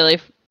down and really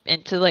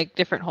into like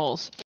different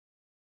holes.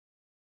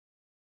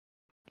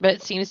 But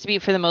it seems to be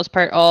for the most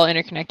part all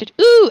interconnected.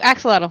 Ooh,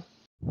 axolotl.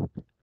 I'm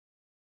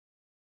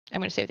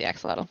gonna save the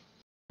axolotl.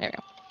 There we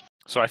go.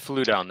 So I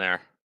flew down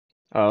there,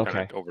 Oh,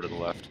 kinda okay. over to the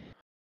left.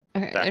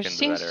 Okay, Back there into that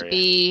seems to area.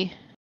 be.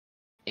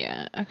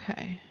 Yeah.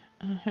 Okay.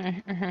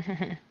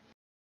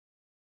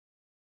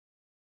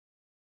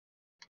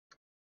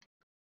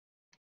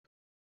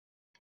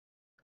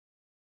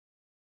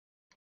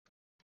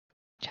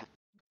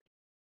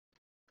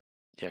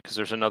 Yeah, because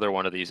there's another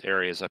one of these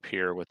areas up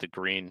here with the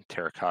green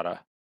terracotta.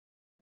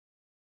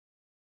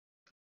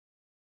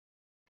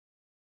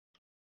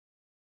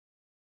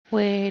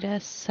 Wait a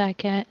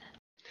second.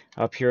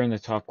 Up here in the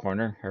top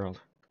corner,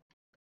 Harold.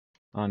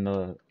 On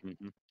the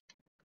Mm-hmm.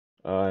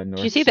 north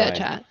Did you see that, side.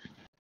 chat?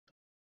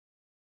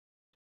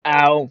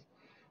 Ow!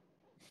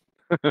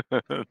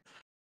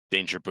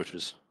 Danger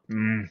bushes.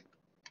 Mm.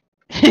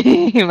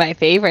 My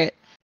favorite.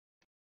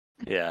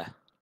 Yeah.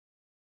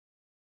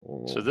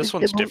 So Oh, this The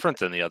one's mo- different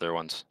than the other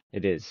ones.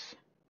 it is.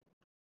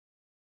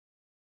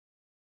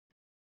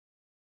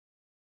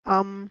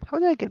 How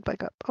do I get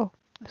back up? Oh,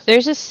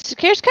 There's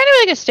kind of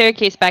like a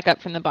staircase back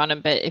up from the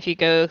bottom bit if you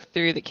go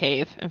through the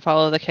cave and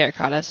follow the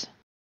terracottas.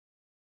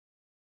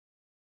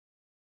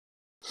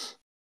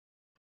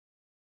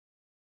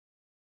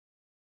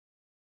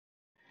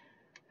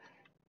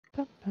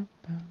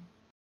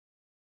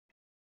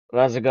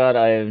 Lazagod,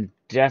 I am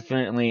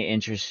definitely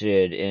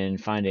interested in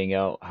finding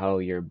out how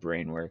your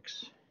brain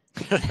works.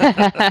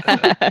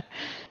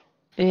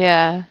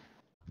 Yeah.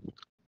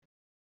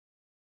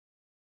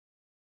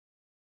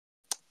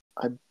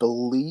 I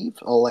believe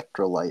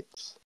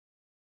electrolytes.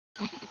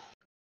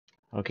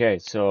 Okay,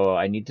 so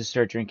I need to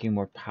start drinking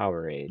more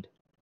Powerade.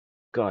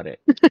 Got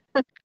it.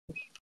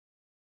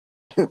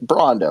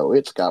 Brondo,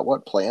 it's got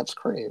what plants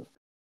crave.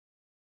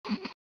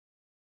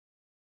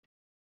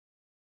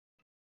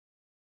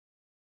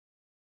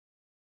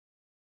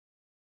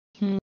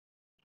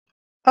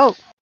 oh,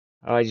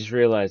 Oh, I just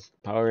realized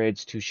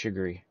Powerade's too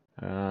sugary.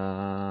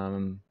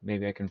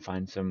 Maybe I can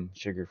find some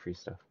sugar-free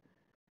stuff.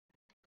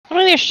 I don't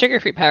think there's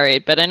sugar-free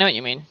Powerade, but I know what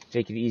you mean.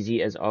 Take it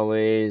easy as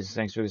always.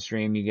 Thanks for the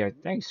stream, you guys.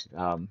 Thanks,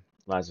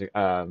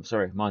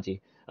 sorry,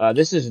 Monty.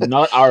 This is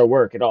not our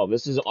work at all.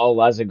 This is all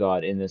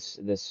Lazagod in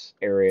this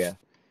area.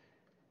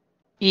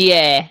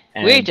 Yeah,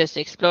 we're And just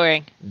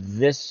exploring.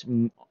 this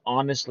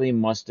honestly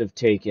must have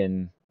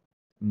taken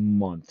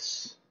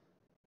months.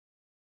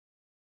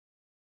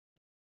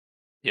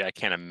 Yeah, I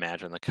can't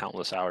imagine the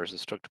countless hours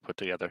this took to put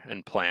together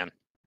and plan.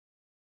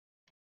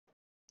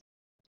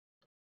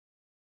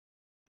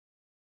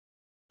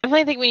 I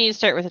definitely think we need to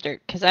start with the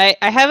dirt because I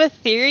have a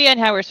theory on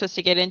how we're supposed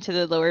to get into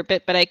the lower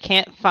bit, but I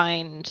can't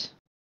find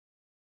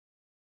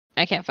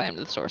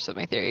the source of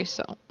my theory.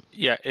 So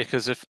Yeah,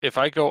 because if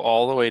I go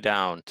all the way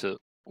down to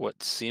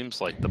what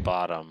seems like the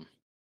bottom,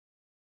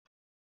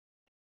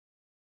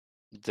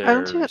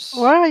 aren't you? there's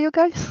Where are you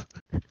guys?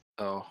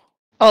 oh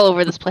all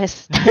over this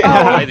place.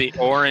 by the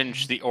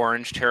orange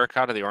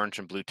terracotta, the orange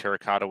and blue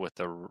terracotta with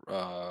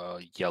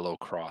the yellow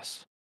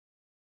cross.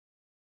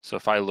 So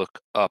if I look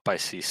up, I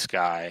see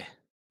sky.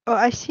 Oh,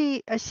 I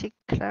see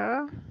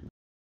Clara.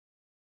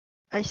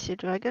 I see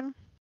Dragon.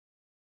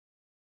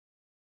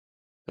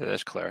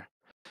 That's Claire.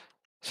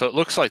 So it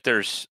looks like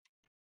there's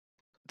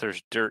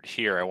dirt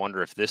here. I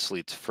wonder if this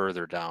leads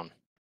further down.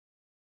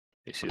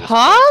 You see this?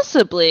 Claire?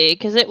 Possibly,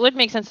 because it would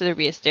make sense that there'd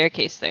be a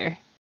staircase there.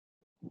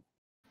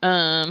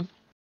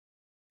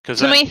 Because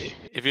So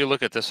if you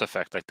look at this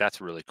effect, like that's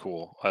really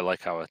cool. I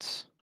like how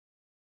it's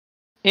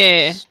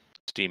Yeah.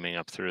 steaming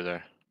up through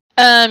there.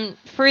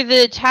 For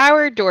the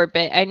tower door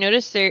bit, I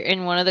noticed there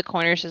in one of the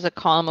corners is a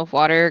column of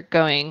water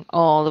going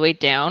all the way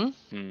down.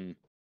 Hmm.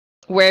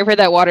 Wherever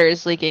that water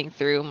is leaking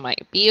through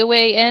might be a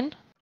way in.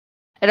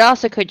 It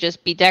also could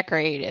just be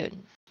decorated.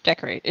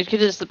 It could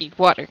just be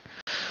water.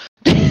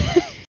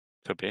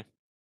 Could be. So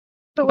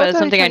But what it's are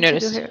we something I trying to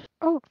do noticed. here?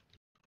 Oh,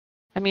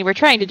 I mean, we're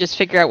trying to just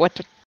figure out what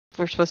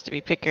we're supposed to be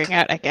figuring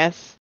out, I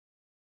guess.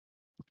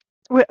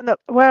 where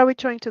are we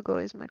trying to go?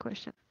 Is my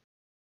question.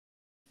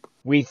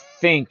 We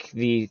think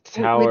the We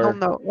tower. don't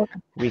know. Okay.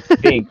 We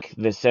think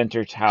the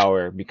center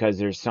tower, because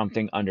there's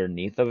something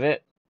underneath of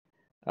it,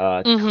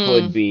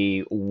 could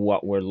be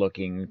what we're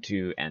looking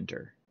to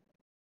enter.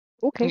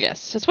 Okay.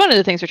 Yes, it's one of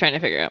the things we're trying to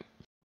figure out.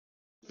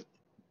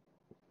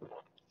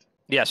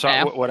 Yeah. So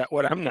Yeah.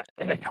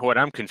 what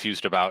I'm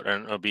confused about,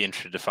 and I'll be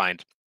interested to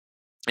find,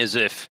 is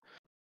if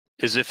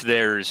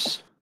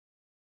there's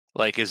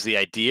like, is the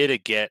idea to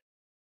get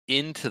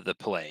into the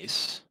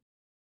place,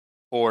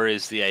 or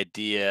is the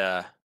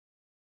idea?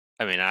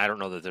 I mean, I don't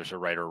know that there's a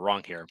right or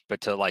wrong here,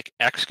 but to like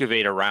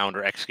excavate around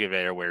or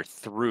excavate our way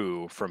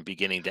through from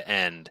beginning to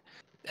end,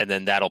 and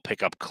then that'll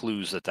pick up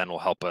clues that then will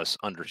help us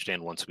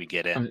understand once we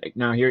get in.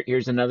 Now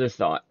here's another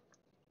thought.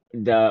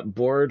 The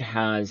board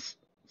has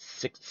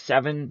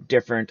 7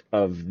 different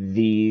of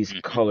these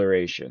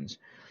colorations.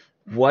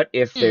 What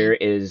if there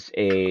is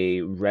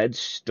a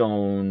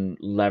redstone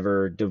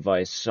lever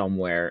device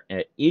somewhere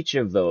at each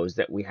of those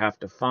that we have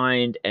to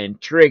find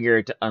and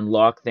trigger to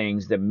unlock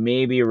things that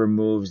maybe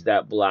removes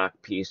that black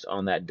piece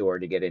on that door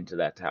to get into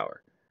that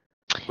tower?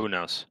 Who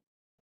knows?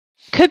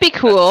 Could be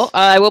cool.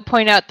 I will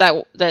point out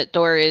that that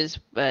door is,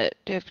 but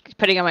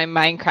putting on my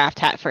Minecraft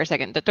hat for a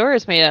second, the door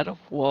is made out of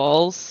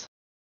walls.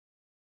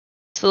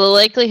 So the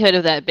likelihood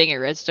of that being a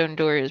redstone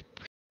door is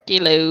pretty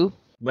low.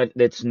 But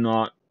it's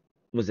not.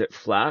 Was it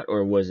flat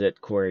or was it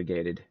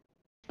corrugated?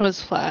 It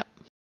was flat,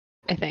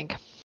 I think.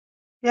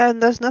 Yeah, and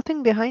there's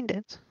nothing behind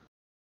it.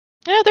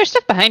 Yeah, there's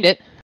stuff behind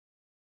it.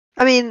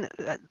 I mean,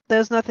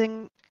 there's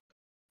nothing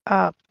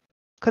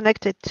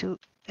connected to.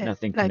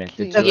 Nothing like,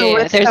 connected there's to no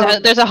it. Yeah,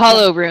 redstone. there's a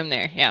hollow room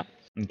there. Yeah.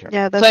 Okay.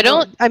 Yeah, So that's I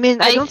don't. I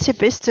mean, I I don't see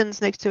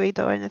pistons next to it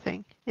or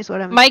anything. Is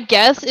what I mean. My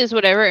guess is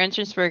whatever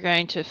entrance we're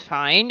going to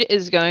find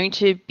is going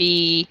to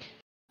be,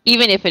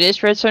 even if it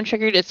is redstone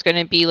triggered, it's going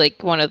to be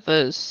like one of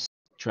those.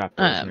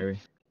 Trapdoors, maybe.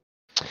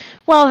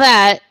 Well,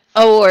 that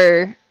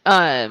or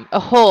a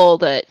hole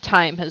that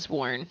time has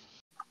worn,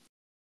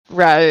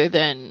 rather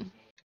than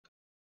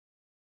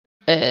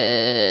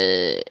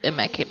a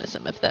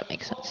mechanism, if that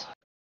makes sense.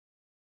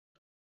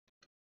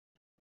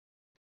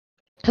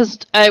 Because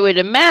I would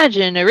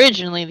imagine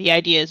originally the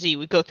idea is you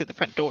would go through the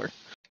front door.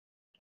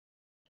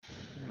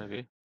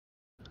 Maybe.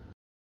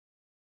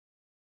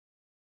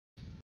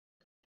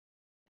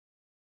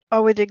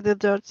 Or we dig the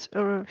dirt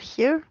over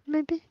here,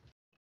 maybe.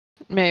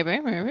 Maybe.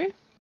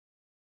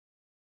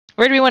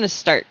 Where do we want to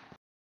start?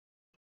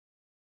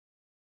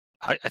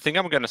 I think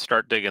I'm gonna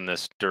start digging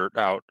this dirt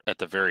out at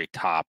the very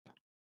top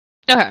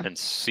Okay. and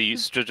see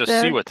just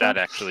There see it what that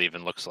goes. actually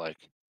even looks like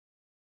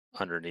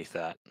underneath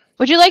that.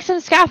 Would you like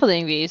some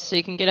scaffolding, V's, so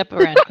you can get up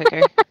around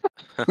quicker?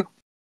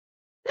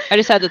 I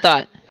just had the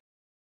thought.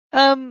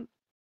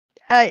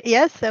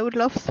 Yes, I would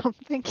love some.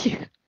 Thank you.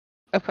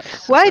 Of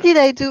course. Why did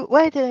I do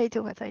what I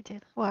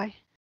did? Why?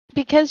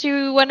 Because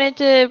you wanted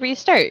to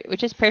restart,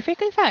 which is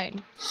perfectly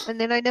fine. And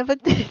then I never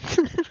did.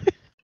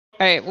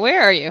 Alright,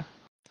 where are you?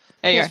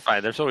 There you It's are.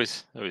 fine. There's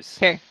always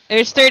Here.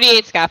 There's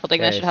 38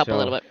 scaffolding. That Okay, should help a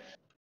little so- bit.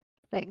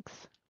 Thanks.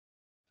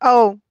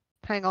 Oh,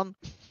 hang on.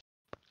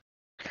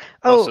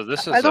 Oh, Oh, so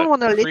this is I don't a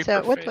want to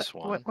creeper litter. face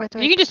one. What do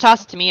You can just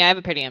toss it to me. I have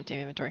a pretty empty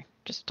inventory.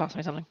 Just toss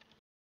me something.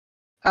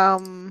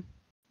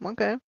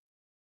 Okay.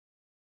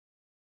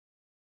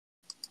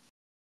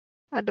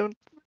 I don't.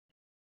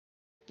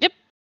 Yep.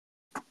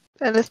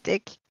 And a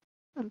stick.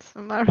 And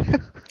some arrows.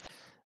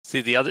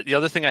 See, the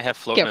other thing I have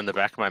floating Go. in the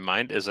back of my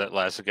mind is that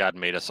Lazagod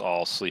made us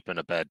all sleep in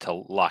a bed to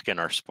lock in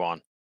our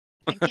spawn.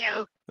 Thank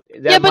you.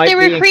 That Yeah, but might they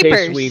were be in case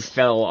we creepers.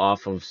 fell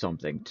off of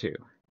something too.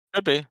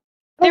 Could be.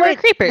 They were There's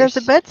creepers.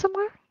 a bed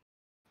somewhere?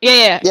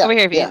 Yeah, Yeah, over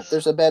here, yeah. V's.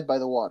 There's a bed by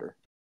the water.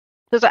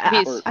 There's a,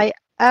 Please. I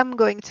am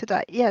going to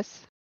die.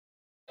 Yes.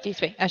 V's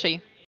way. I'll show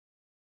you.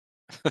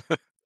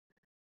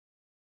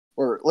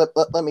 Or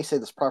let me say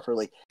this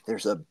properly.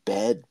 There's a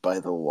bed by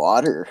the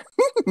water.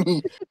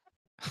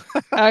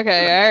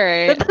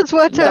 Okay, alright. There's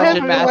water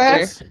Dungeon everywhere.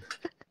 Master.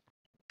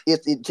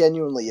 It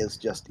genuinely is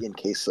just in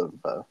case of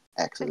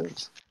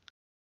accidents.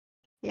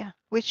 Yeah.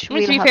 Which I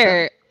mean, will to be happen.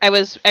 fair,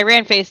 I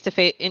ran face to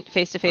face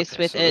Okay, with so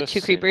this two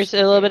seems creepers to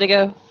a little bit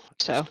go ago.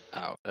 So just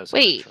out as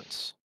Wait. an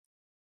entrance.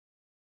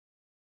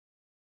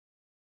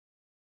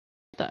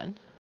 done.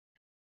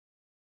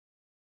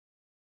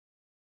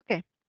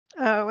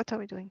 What are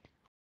we doing?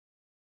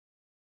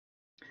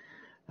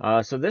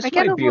 So this I might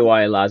kinda be want-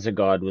 why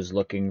Lazagod was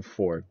looking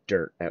for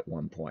dirt at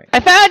one point. I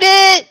found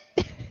it.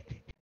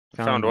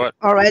 Found what?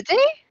 Already?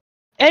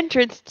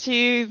 Entrance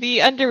to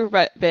the under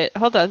bit.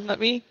 Hold on, let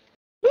me.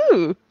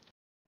 Woo.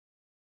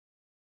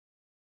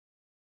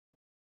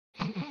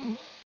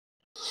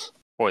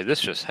 Boy,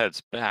 this just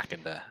heads back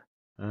into.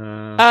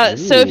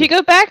 So if you ooh.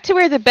 go back to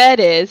where the bed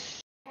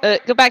is,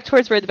 go back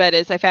towards where the bed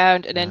is. I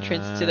found an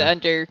entrance to the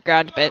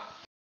underground bit.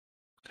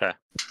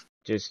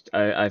 Just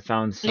I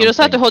found something You just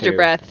have to hold your too.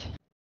 breath.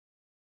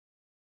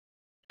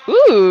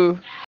 Ooh.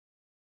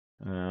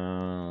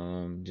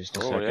 Just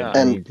a Oh, second. yeah. I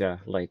And- need to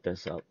light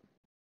this up.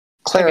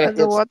 Clara, Okay.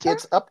 The water?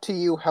 it's up to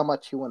you how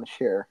much you want to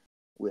share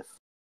with.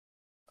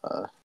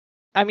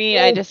 I mean,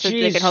 Oh, I just said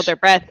they can hold jeez. their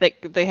breath. They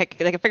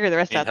can figure the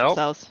rest Need out help?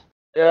 themselves.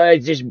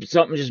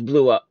 Something just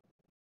blew up.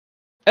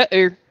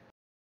 Uh-oh.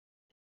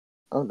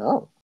 Oh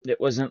no! It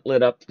wasn't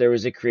lit up. There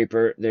was a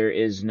creeper. There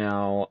is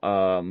now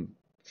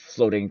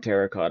floating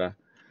terracotta.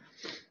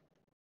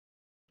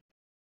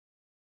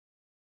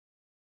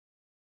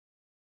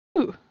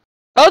 Ooh.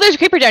 Oh, there's a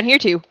creeper down here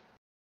too.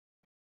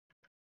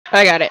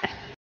 I got it.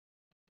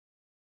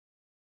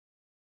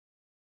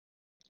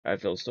 I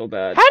feel so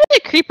bad. How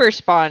did the creeper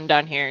spawn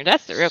down here?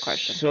 That's the real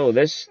question. So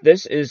this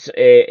is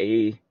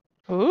a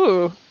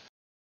Ooh.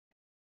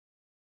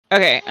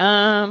 Okay.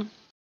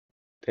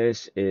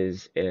 this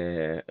is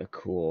a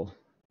cool.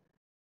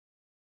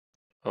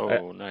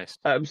 Oh, nice.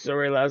 I'm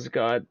sorry,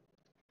 Lazagod.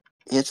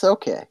 It's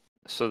okay.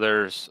 So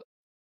there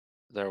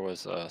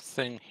was a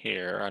thing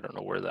here. I don't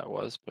know where that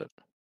was, but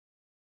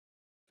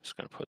just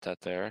gonna put that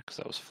there because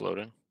that was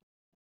floating.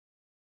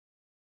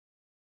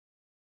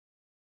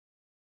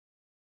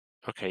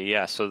 Okay,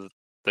 yeah. So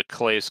the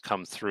clays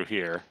come through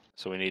here,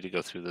 so we need to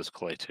go through this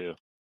clay too.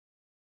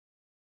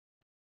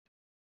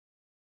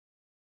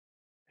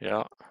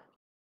 Yeah.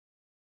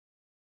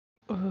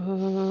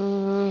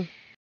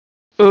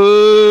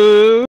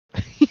 Ooh.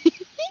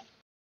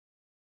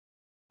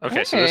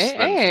 Okay, so this Alright,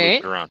 then alright.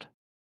 looped around.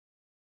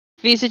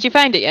 V's, did you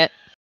find it yet?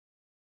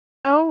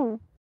 Oh.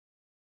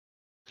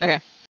 Okay.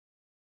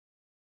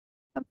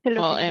 I'm still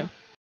Well, looking.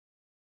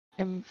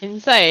 I'm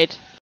inside.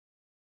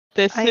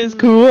 This is I'm-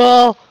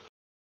 cool.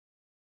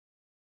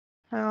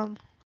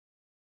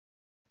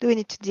 Do we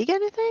need to dig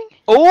anything?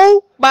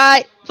 Oh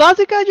my!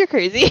 God, you're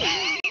crazy.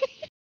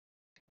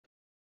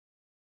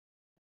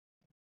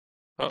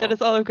 That Uh-oh.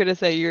 is all I'm gonna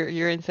say.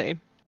 You're insane.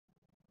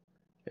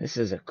 This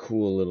is a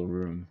cool little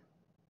room.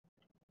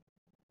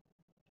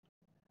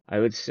 I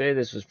would say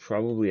this was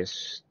probably a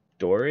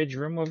storage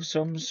room of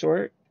some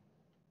sort,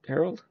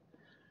 Harold?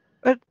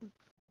 I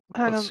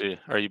Let's don't. see.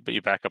 Are you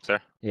back up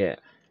there? Yeah.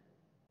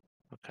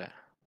 Okay.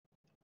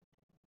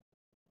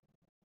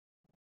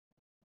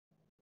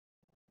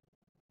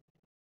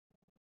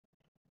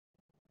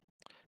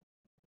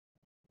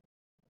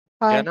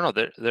 Yeah, I Hi. don't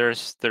know.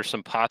 There's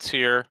some pots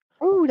here.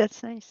 Oh,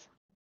 that's nice.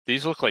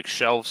 These look like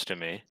shelves to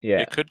me. Yeah.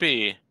 It could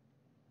be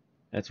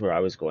That's where I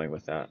was going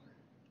with that.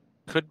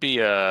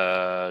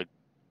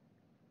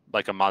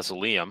 like a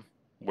mausoleum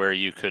where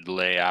you could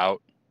lay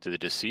out to the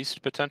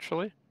deceased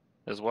potentially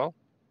as well.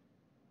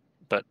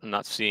 But I'm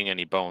not seeing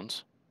any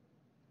bones.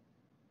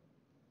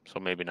 So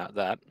maybe not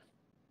that.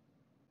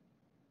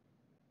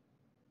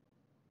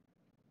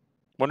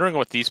 Wondering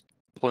what these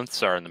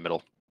plinths are in the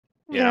middle.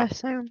 You know? Yeah,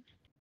 same.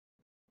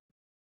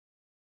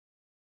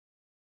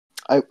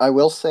 I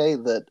will say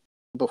that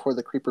before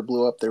the creeper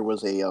blew up, there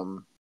was a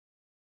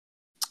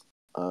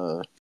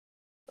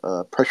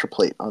pressure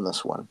plate on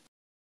this one.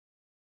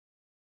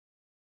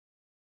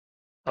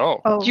 Oh.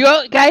 Oh, Do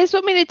you guys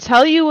want me to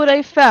tell you what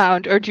I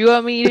found, or do you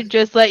want me to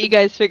just let you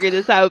guys figure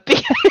this out?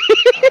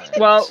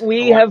 Well,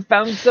 we have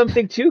found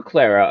something too,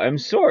 Clara. I'm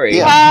sorry.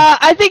 Yeah.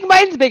 I think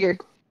mine's bigger.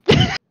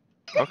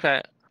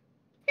 Okay.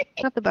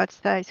 not about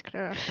size,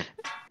 Clara.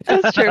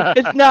 That's true.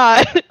 It's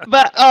not.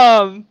 But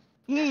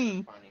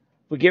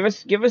Well, give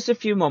us a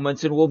few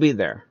moments and we'll be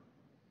there.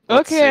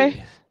 Let's Okay.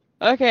 see.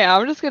 Okay,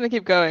 I'm just gonna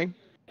keep going.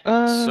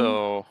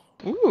 So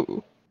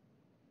Ooh.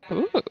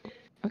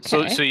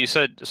 Okay. so you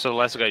said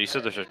Lesga, you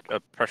said there's a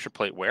pressure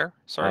plate where?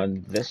 Sorry.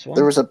 On this one?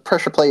 There was a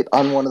pressure plate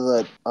on one of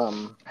the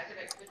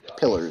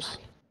pillars.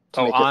 to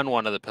Oh, make it- on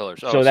one of the pillars.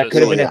 Oh, So that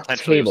could have been a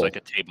potentially it was table. like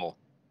a table.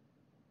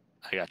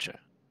 I gotcha.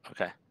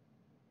 Okay.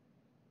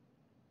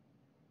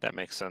 That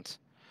makes sense.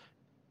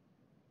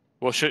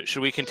 Well, should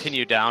we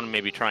continue down and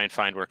maybe try and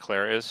find where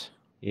Claire is?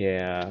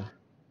 Yeah.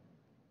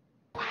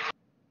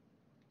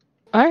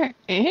 All right.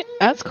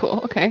 That's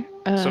cool. Okay.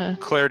 So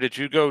Claire, did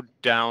you go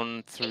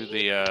down through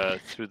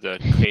the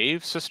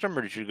cave system,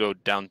 or did you go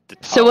down the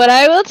top? So what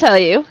I will tell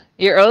you,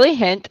 your only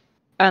hint,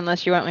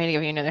 unless you want me to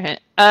give you another hint,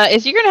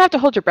 is you're gonna have to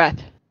hold your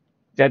breath.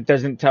 That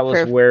doesn't tell us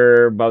Sure.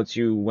 whereabouts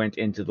you went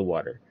into the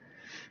water.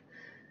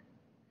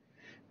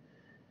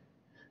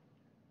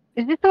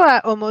 Is this how I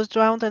almost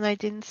drowned and I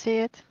didn't see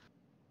it?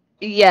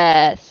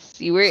 Yes,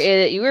 you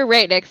were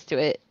right next to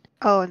it.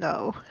 Oh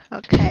no.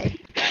 Okay.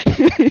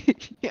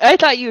 I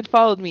thought you had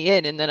followed me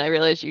in, and then I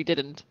realized you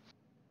didn't.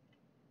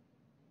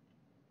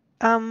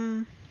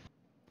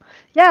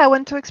 Yeah, I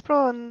went to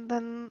explore and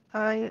then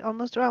I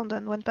almost drowned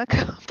and went back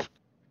up.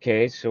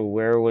 Okay, so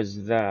where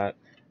was that?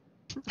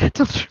 I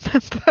don't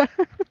remember.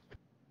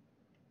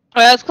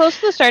 Well, it's close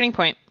to the starting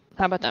point.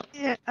 How about that?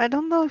 Yeah, I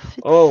don't know if it's.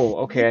 Oh,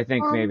 okay, I this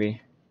think one.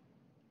 maybe.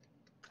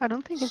 I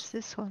don't think it's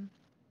this one.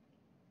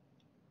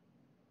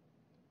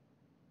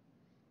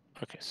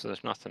 Okay, so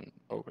there's nothing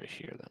over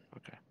here then.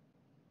 Okay.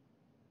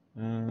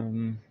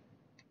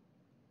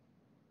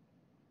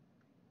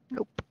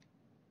 Nope.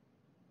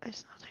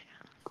 It's not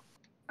here.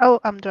 Oh,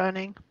 I'm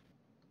drowning.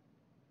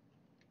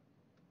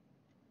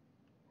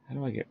 How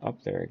do I get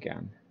up there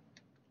again?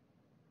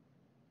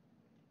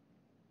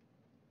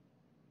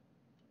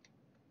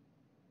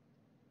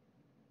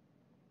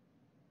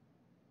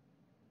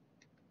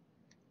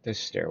 This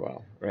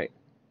stairwell, right.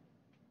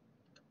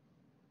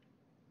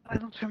 I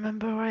don't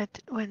remember where it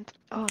went.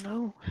 Oh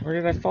no. Where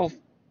did I fall?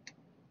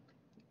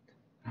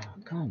 Oh,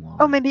 come on.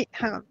 Oh, maybe.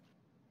 Hang on.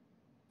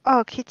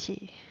 Oh,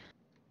 Kitty.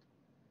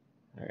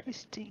 Alright. You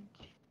stink.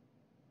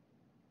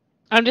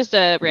 I'm just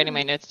writing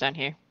my notes down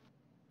here.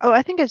 Oh,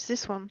 I think it's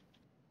this one.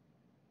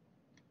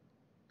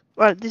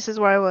 Well, this is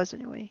where I was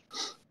anyway.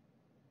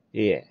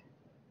 Yeah.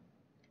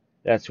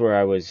 That's where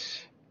I was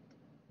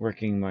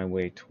working my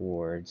way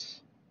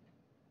towards.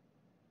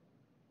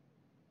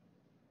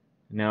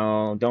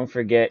 Now, don't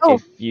forget Oh,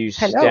 if you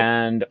hello.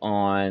 stand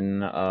on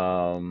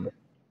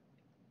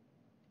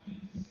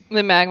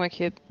The magma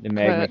cube. the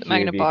magma the cube,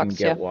 magna you box, can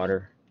get yeah.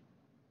 water.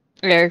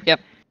 There. Yep.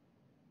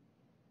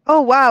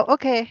 Oh wow.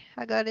 Okay,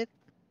 I got it.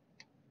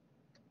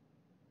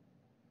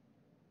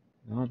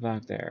 Not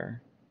back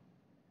there.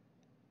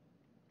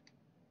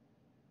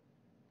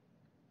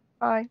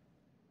 Bye.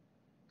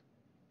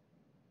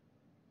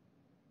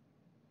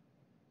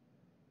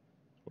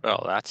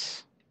 Well,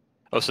 that's.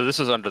 Oh, so this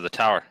is under the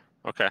tower.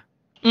 Okay.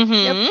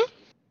 Mm-hmm.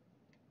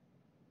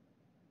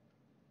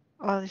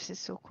 Oh, this is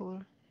so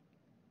cool.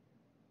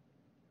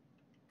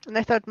 And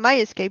I thought my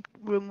escape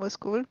room was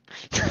cool.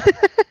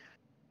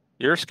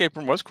 Your escape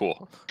room was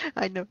cool.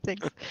 I know,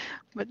 thanks.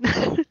 But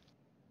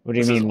What do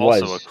you This is mean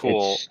also was? a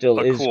cool, It still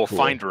is cool cool.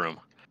 find room.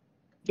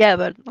 yeah,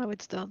 but now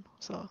it's done.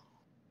 So,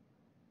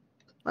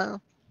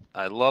 well.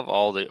 I love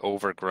all the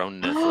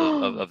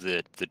overgrownness of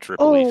the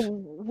drip Oh leaf.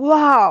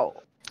 wow!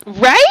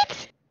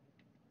 Right?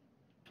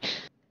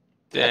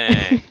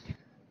 Dang.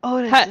 Oh,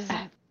 this Ha- is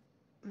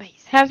amazing.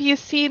 Have you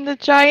seen the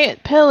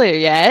giant pillar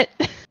yet?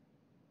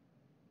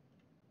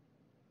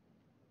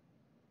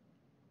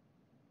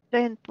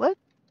 Giant what?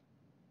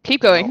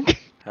 Keep going.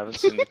 Haven't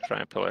seen the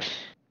giant pillar.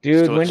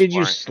 Dude, Still when did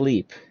you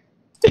exploring. sleep?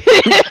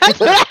 That's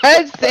what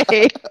I'd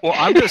say. Well,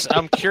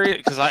 I'm curious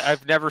because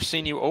I've never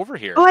seen you over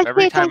here. Oh, I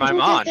Every see it, time I I'm see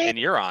it, I on see it. and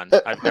you're on,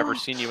 I've never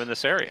seen you in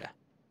this area.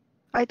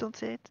 I don't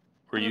see it.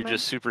 Were you Never mind.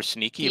 just super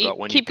sneaky Keep, about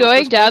when keep you built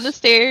going this down the place?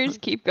 stairs.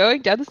 Keep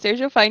going down the stairs.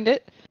 You'll find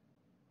it.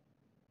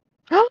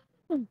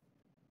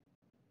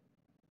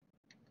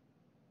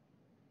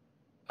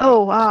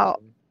 Oh wow.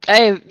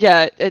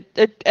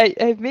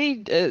 I've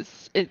made a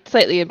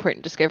slightly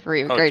important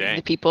discovery regarding dang.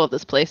 the people of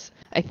this place.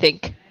 I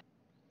think.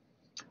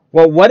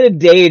 Well, what a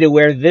day to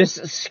wear this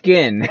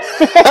skin. Right?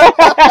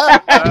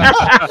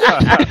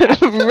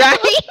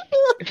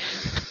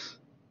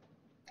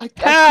 I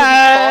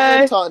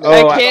Hi. couldn't comment on it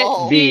Oh, I at can't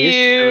all. see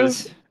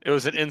Beast. you. It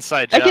was an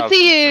inside I job can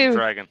see from you.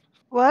 Dragon.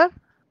 What?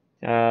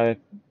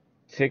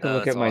 Take a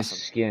look That's at my awesome.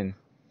 skin.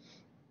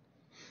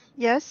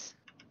 Yes.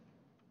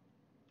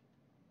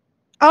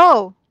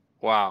 Oh.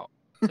 Wow.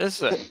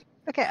 This is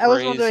Okay, I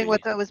was wondering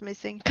what Crazy. I was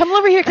missing. Come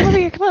over here. Come over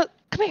here. Come on.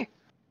 Come here.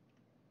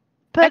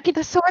 But can-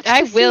 there's so much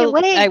I to see. will.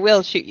 Wait. I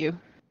will shoot you.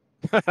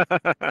 a...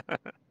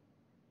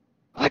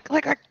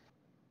 Look.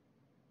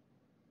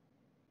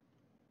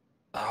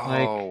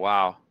 oh,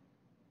 wow.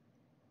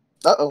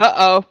 Uh-oh.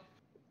 Uh-oh.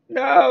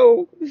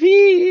 No,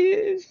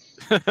 V's.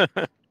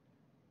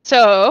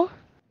 So,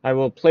 I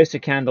will place a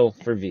candle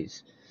for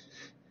V's.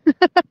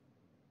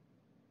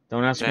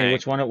 Don't ask me Dang.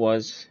 which one it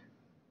was.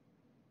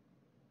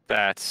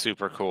 That's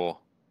super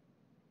cool.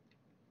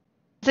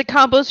 it's a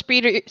combo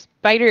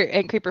spider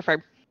and creeper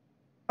farm.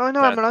 Oh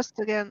no, I'm That's lost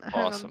again. Hang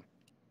on. Awesome.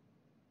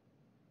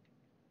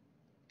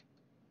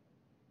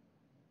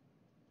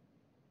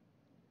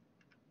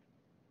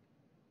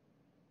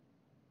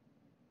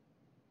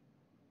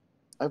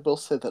 I will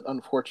say that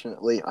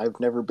unfortunately, I've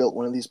never built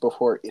one of these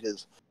before.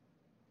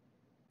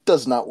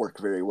 Does not work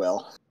very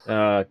well.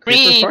 Creeper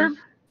Green. farm?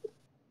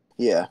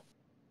 Yeah.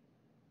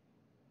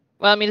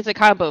 Well, I mean, it's a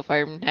combo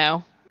farm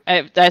now.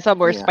 I saw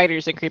more Yeah.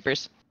 spiders than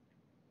creepers.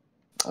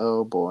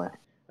 Oh boy.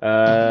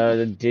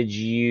 Did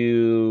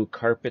you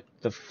carpet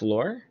the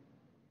floor?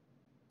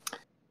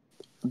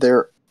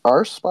 There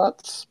are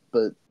spots,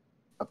 but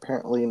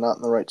apparently not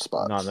in the right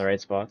spots. Not in the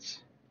right spots.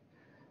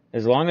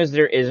 As long as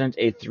there isn't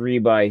a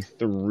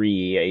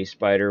 3x3, a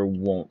spider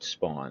won't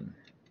spawn.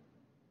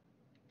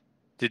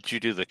 Did you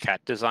do the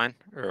cat design?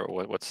 Or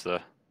what's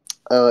the...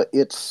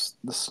 It's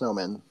the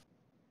snowman.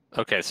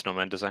 Okay,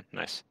 snowman design.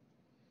 Nice.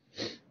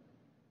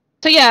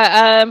 So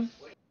yeah, it's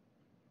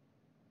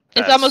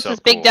That's almost so as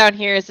big cool. down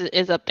here as it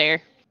is up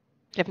there,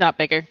 if not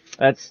bigger.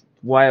 That's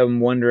why I'm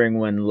wondering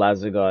when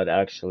Lazagod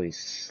actually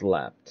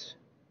slept.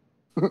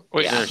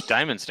 Wait, Yeah. there's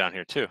diamonds down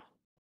here too.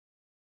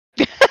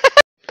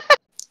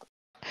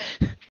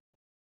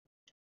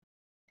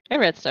 And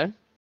redstone.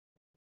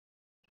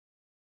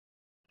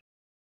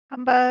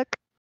 I'm back.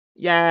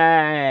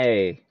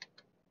 Yay!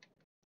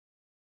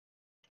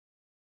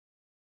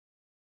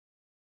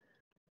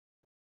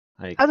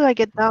 Like, How do I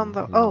get down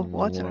though? Oh,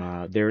 water.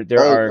 wow.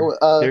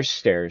 There's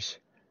stairs.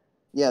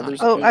 Yeah,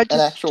 there's Oh, I an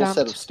just actual set of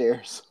jumped.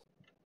 stairs.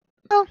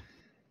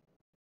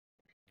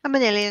 I'm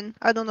an alien.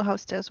 I don't know how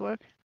stairs work.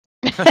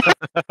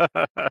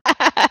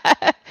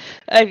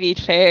 I mean,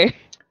 fair.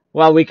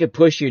 Well, we could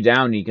push you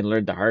down and you can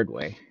learn the hard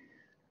way.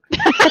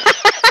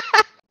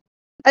 I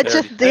There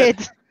just you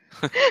did.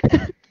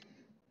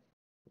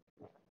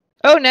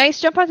 Oh, nice!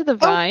 Jump onto the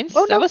vines.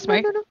 Oh, no, that was no,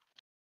 smart. no, no.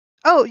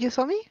 Oh, you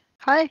saw me?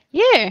 Hi.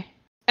 Yeah.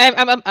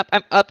 I'm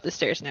up the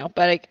stairs now,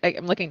 but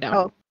I'm looking down.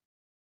 Oh.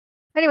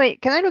 Anyway,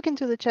 can I look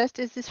into the chest?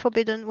 Is this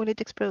forbidden? Will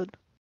it explode?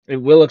 It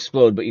will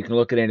explode, but you can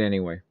look at it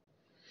anywhere.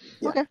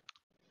 Yeah. Okay.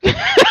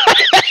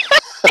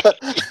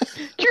 Dragon,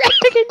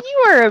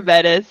 you are a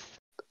menace.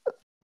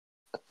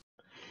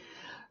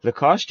 The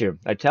costume,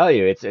 I tell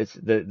you, it's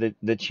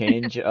the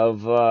change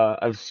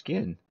of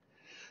skin.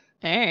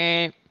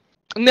 Alright.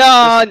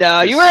 No,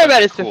 This you is were a such a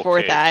menace cool before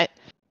cave. that.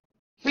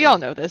 We all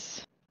know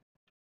this.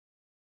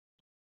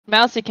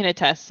 Mousy can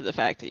attest to the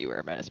fact that you were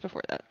a menace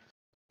before that.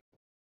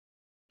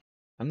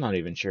 I'm not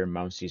even sure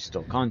Mousy's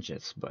still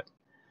conscious, but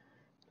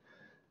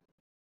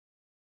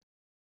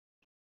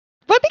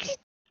What makes you...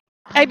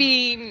 I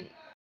mean...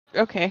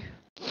 Okay.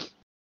 So,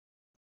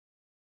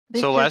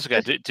 Because- last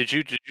guy, did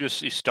you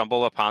just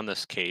stumble upon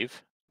this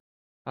cave?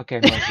 okay,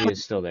 Mousy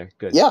is still there.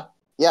 Good. Yeah.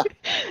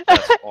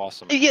 That's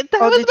awesome. Yeah,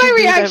 that Oh, was did you my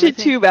do reaction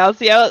everything? too,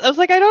 Mousy. I was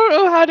like, I don't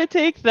know how to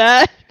take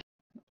that.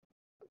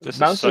 This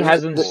is Mousy such a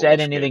hasn't cool said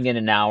cave. anything in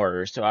an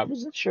hour, so I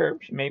wasn't sure.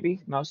 Maybe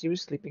Mousy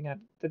was sleeping at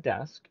the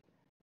desk.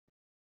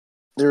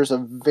 There's a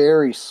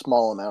very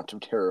small amount of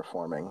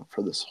terraforming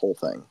for this whole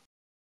thing.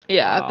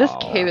 Yeah, this Wow.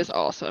 cave is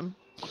awesome.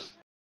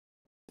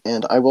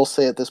 And I will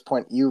say at this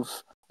point,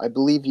 I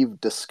believe you've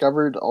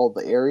discovered all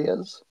the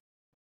areas,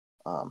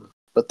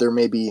 but there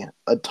may be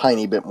a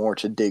tiny bit more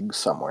to dig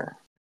somewhere.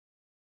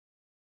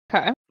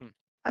 Okay.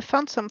 I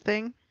found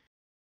something,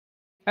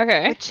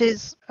 Okay. which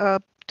is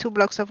 2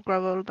 blocks of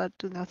gravel, but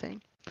do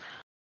nothing.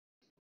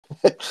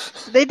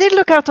 They did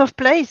look out of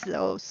place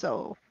though,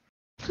 so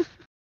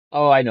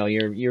Oh, I know.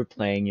 You're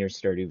playing your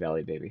Stardew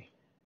Valley, baby.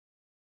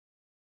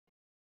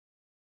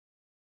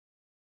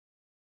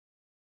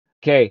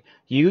 Okay,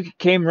 you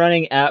came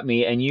running at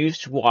me and you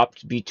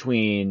swapped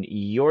between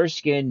your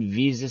skin,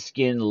 Visa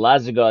skin,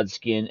 Lazagod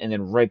skin, and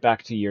then right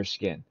back to your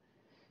skin.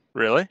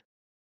 Really?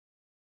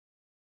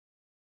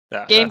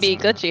 Yeah, Game that's be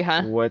glitchy,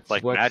 huh? What's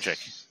like magic.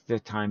 the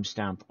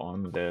timestamp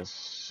on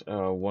this?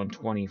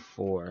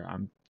 124. I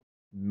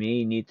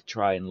may need to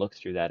try and look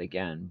through that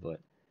again, but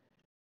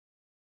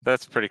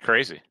That's pretty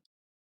crazy.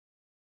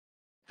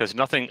 Because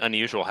nothing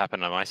unusual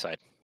happened on my side.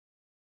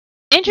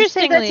 You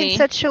say that in Interestingly,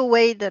 such a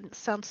way that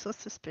sounds so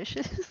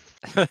suspicious.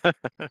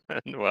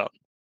 Well,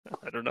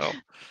 I don't know.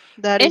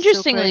 That is so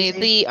interestingly,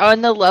 crazy.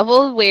 on the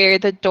level where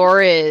the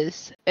door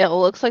is, it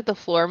looks like the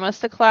floor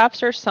must have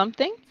collapsed or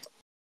something,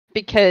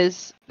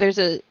 because there's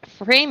a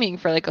framing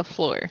for like a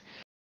floor,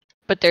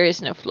 but there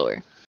is no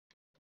floor.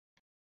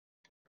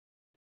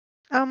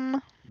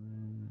 Well,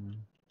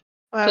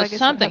 So I guess I'll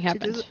something have to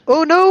do. happened.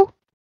 Oh no!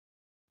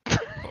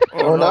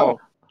 Oh, no.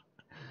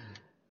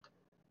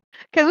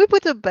 Can we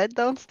put a bed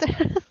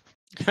downstairs?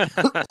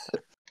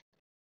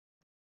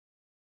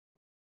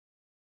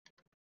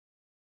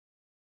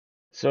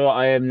 so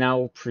I am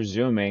now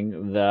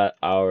presuming that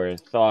our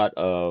thought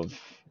of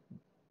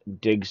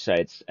dig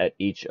sites at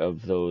each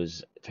of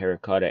those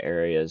terracotta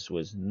areas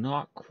was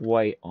not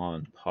quite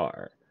on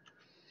par.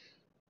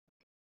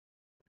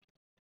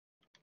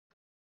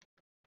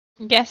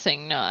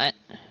 Guessing not.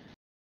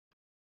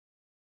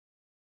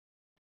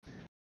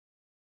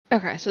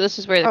 Okay, so this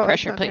is where the Oh, it's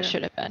pressure not plate here.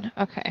 should have been.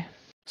 Okay.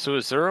 So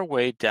is there a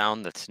way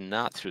down that's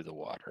not through the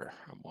water?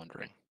 I'm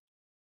wondering.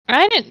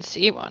 I didn't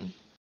see one.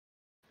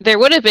 There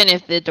would have been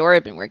if the door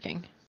had been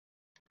working.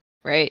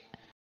 Right?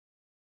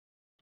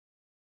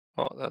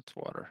 Oh, that's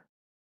water.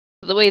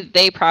 The way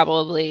they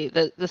probably,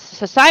 the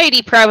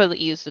society probably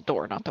used the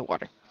door, not the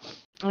water.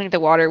 I think the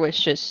water was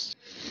just,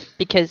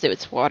 because it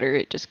was water,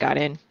 it just got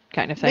in,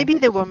 kind of thing. Maybe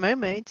they were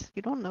mermaids.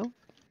 You don't know.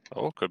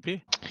 Oh, could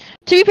be.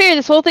 To be fair,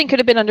 this whole thing could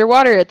have been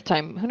underwater at the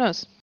time. Who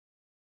knows?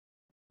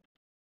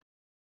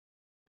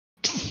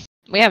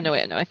 We have no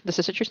way of knowing. This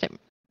is a true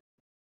statement.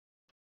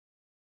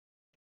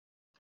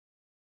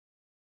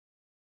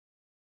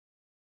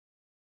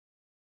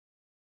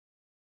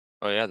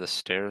 Oh yeah, the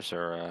stairs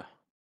are.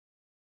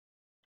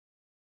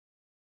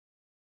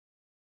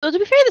 So to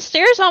be fair, the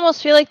stairs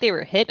almost feel like they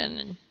were hidden.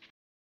 And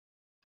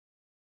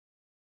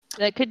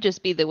that could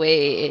just be the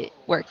way it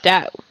worked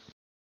out.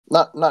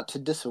 Not to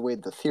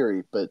dissuade the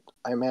theory, but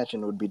I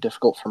imagine it would be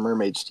difficult for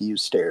mermaids to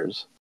use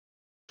stairs.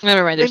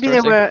 Never mind. Maybe they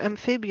were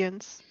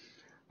amphibians.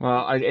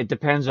 Well, it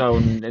depends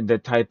on the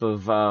type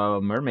of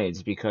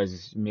mermaids,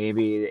 because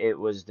maybe it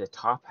was the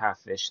top half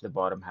fish, the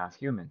bottom half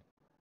human.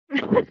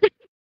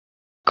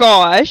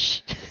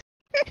 Gosh.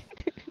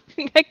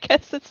 I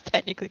guess that's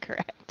technically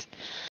correct.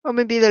 Or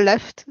maybe the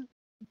left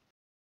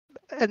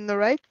and the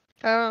right.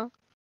 Yeah,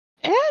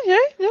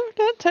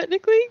 no,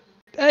 technically.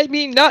 I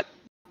mean, not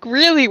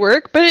really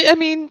work, but I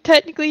mean,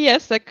 technically,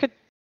 yes, that could,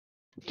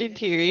 in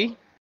theory,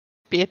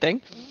 be a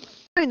thing.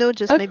 I know,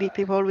 just Okay. maybe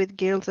people with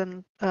gills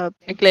and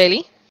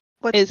Clearly,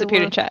 what's is the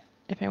appeared in word? chat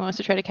if anyone wants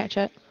to try to catch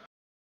it.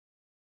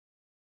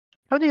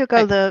 How do you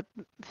call Right. the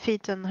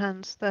feet and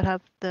hands that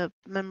have the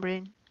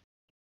membrane?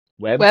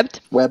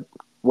 Webbed? Web.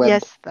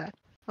 Yes, that.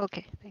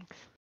 Okay, thanks.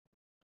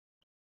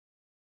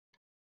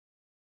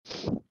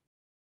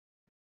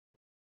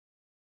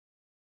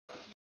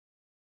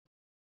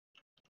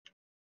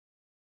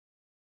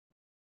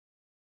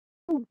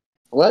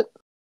 What?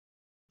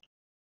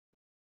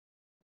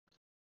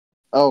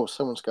 Oh,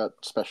 someone's got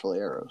special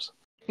arrows.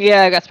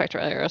 Yeah, I got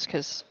spectral arrows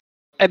because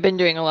I've been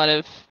doing a lot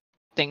of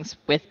things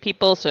with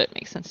people, so it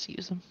makes sense to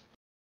use them.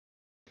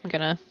 I'm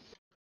gonna.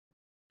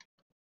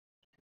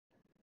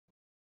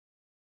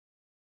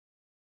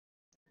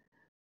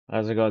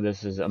 As I go,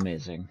 this is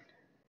amazing.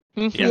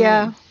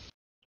 Yeah.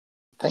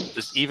 Thanks.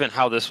 Just even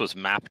how this was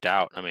mapped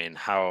out. I mean,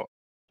 how.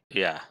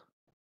 Yeah.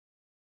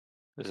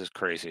 This is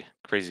crazy.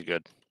 Crazy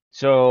good.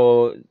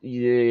 So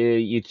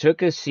you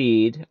took a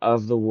seed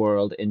of the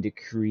world into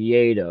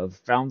creative,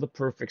 found the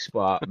perfect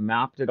spot,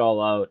 mapped it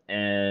all out,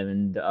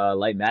 and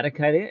Lightmatic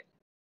had it.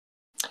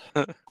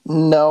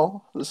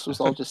 No, this was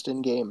all just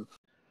in game.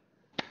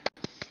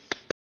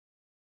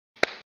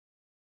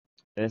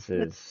 This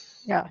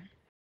is Yeah.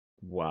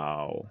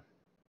 wow.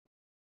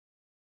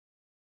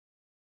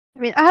 I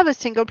mean, I have a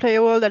single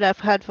player world that I've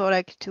had for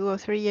like 2 or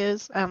 3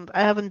 years, and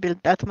I haven't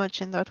built that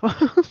much in that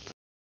world.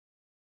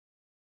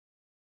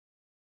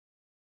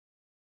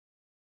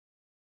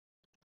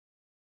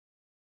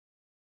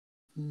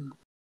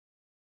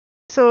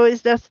 So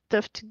is that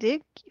stuff to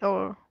dig,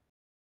 or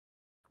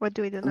what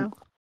do we do now?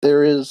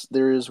 There is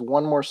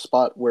one more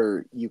spot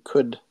where you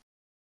could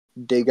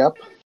dig up.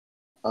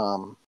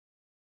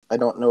 I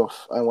don't know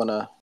if I want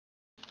to.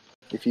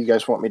 If you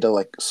guys want me to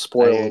like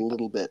spoil a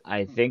little bit.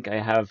 I think I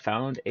have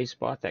found a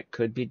spot that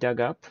could be dug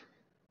up.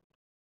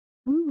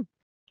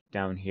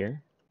 Down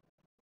here.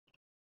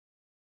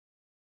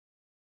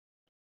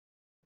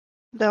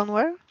 Down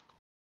where?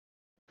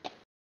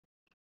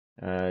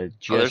 Oh,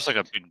 there's like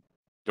a big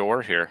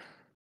door here.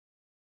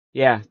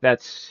 Yeah,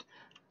 that's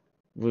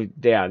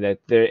Yeah, that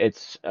there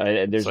it's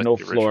there's like no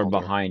the floor original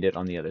door. behind it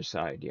on the other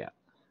side. Yeah,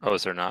 Oh,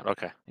 is there not?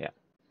 Okay.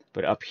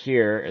 but up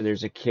here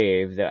there's a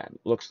cave that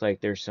looks like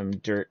there's some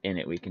dirt in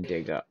it we can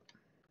dig up.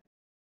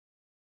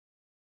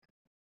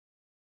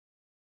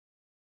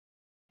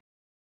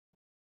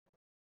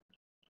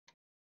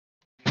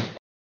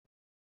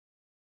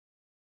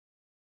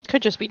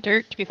 Could just be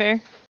dirt, to be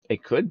fair.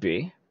 It could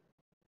be.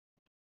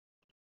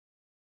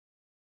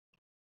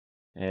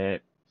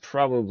 It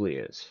probably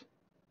is.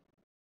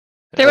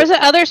 There was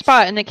another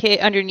spot in the cave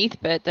underneath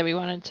bit that we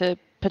wanted to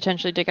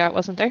potentially dig out,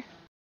 wasn't there?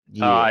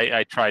 Yeah.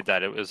 I tried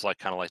that. It was like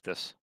kind of like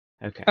this.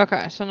 Okay.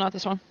 Okay, so not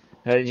this one.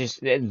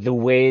 Just the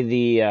way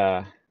the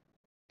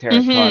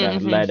terracotta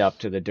mhm. led up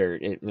to the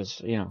dirt, it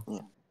was,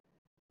 It'll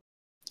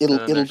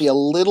there's- be a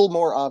little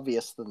more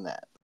obvious than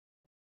that.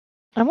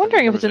 I'm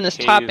wondering if there it's in was a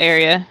this top cave.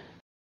 area.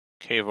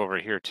 Cave over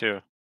here too.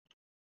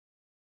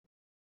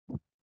 I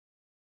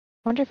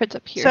wonder if it's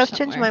up here So I've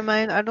changed my somewhere.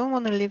 mind. I don't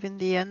want to live in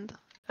the end.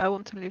 I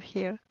want to live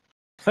here.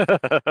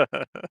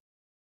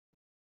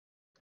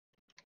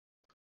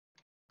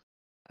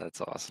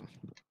 That's awesome.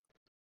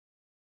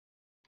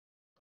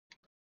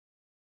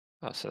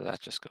 Oh, so that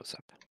just goes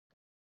up.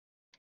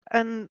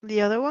 And the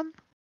other one?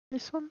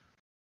 This one?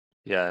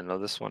 Yeah, no,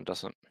 this one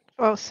doesn't.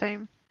 Oh,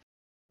 same.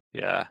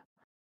 Yeah,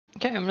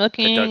 Okay, I'm I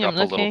looking. dug I'm up a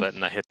little looking. bit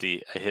and I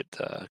hit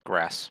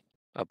grass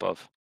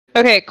above.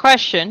 Okay,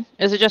 question: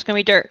 is it just gonna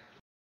be dirt?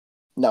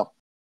 No.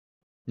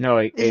 No,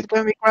 Is it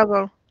going to be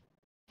gravel?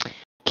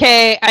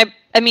 Okay,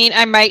 I mean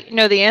I might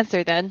know the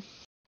answer then.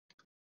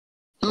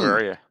 Where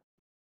are you?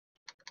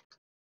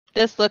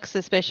 This looks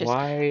suspicious.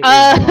 why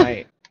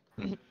Uh,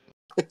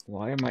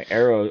 why are my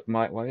arrows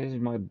why is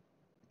my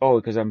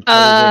because I'm probably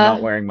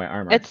not wearing my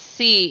armor. Let's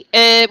see.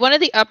 One of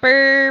the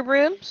upper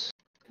rooms.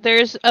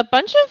 There's a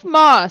bunch of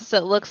moss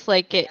that looks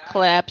like it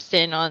collapsed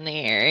in on the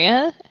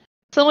area,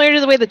 similar to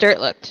the way the dirt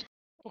looked.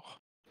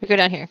 We go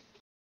down here.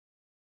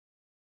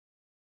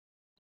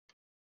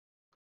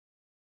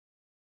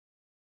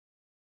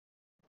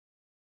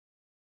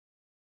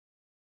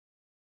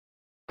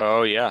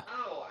 Oh yeah.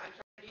 Oh, I'm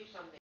trying to do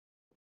something.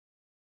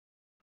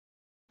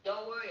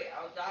 Don't worry,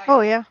 I'll die.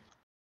 Oh, yeah.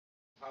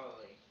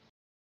 Probably.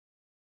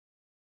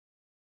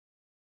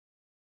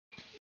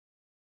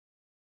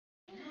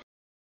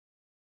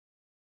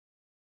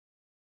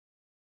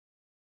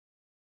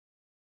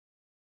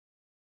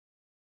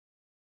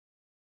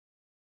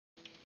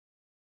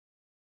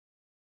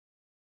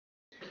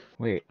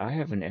 Wait, I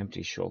have an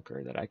empty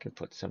shulker that I could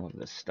put some of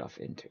this stuff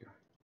into.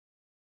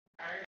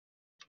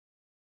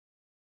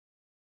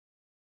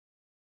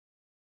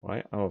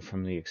 Why? Oh,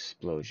 from the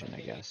explosion,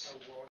 I guess.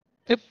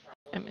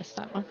 I missed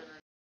that one.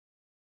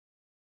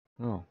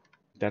 Oh,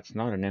 that's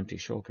not an empty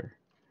shulker.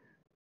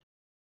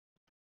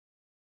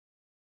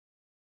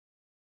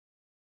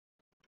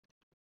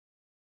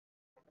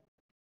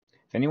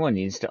 If anyone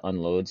needs to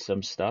unload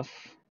some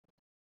stuff,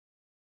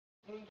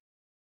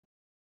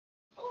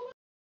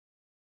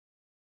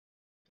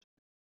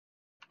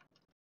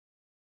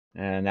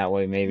 and that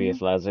way maybe if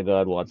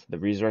Lazagod wants the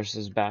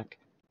resources back.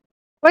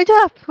 Why do I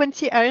have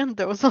 20 iron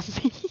doors on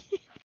me?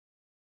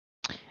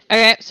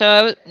 Okay,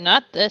 so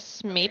not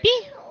this, maybe?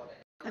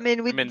 I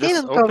mean, we I mean, this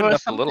didn't opened cover up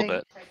something. a little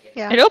bit.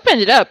 Yeah. It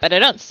opened it up, but I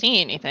don't see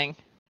anything.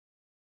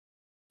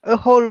 A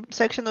whole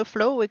section of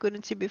flow we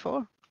couldn't see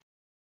before.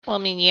 Well, I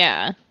mean,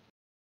 yeah.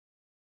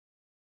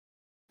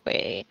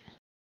 Wait.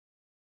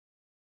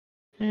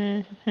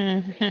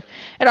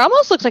 It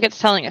almost looks like it's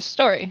telling a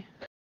story.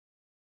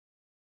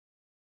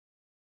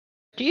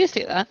 Do you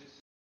see that?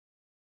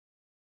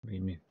 What do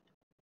you mean?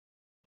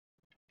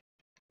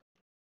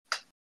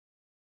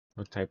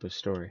 What type of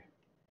story?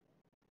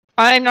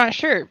 I'm not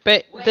sure,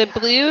 but the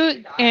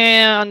blue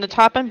on the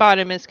top and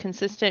bottom is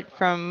consistent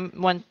from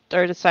one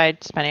or the side,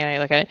 depending on how you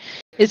look at it,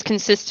 is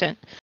consistent.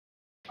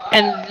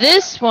 And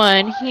this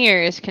one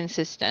here is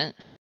consistent.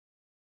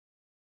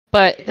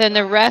 But then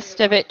the rest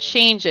of it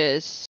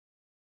changes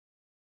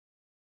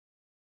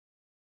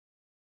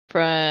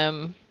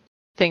from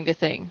thing to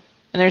thing.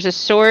 And there's a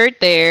sword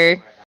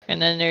there,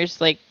 and then there's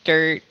like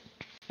dirt,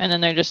 and then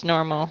they're just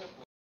normal.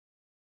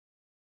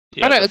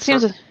 Yeah, I don't know, the it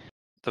seems...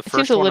 The seems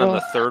first a one little-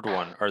 and the third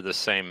one are the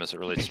same as it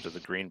relates to the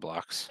green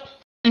blocks.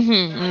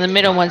 And the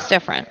middle one's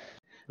different.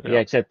 Yeah,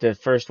 except the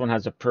first one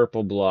has a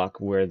purple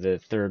block where the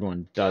third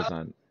one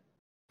doesn't.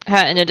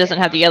 And it doesn't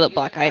have the yellow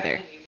block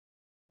either.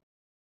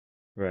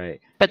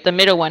 Right. But the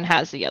middle one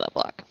has the yellow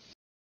block.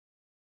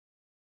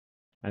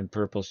 And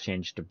purple's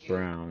changed to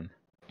brown.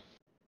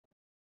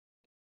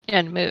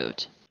 And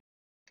moved.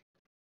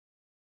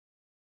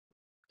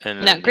 And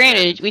Now, then-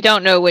 granted, we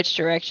don't know which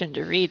direction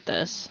to read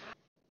this.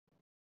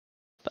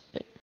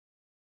 But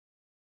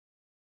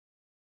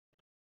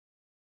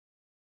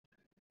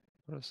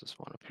What does this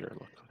one up here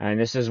look like? And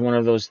this is one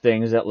of those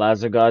things that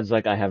Lazagod's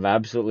like, I have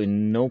absolutely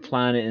no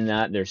plan in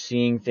that. They're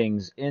seeing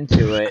things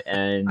into it,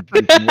 and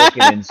we can work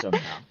it in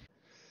somehow.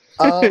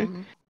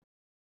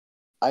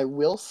 I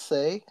will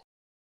say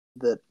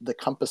that the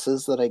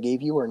compasses that I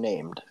gave you are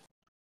named.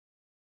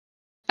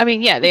 I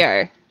mean, yeah, they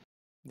are.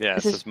 Yeah, it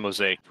This is- says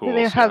Mosaic Do Pools.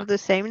 they yeah. have the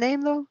same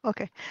name though?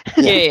 Okay.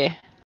 Yeah, yeah.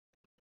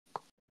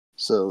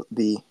 So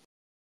the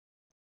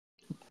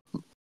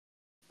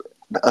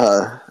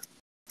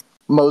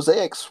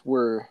mosaics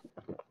were,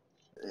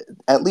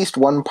 at least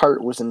one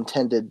part was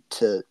intended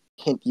to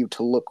hint you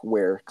to look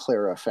where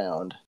Clara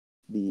found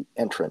the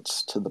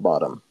entrance to the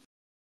bottom.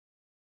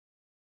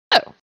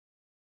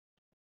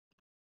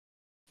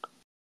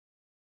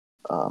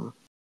 Oh.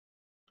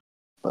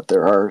 But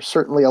there are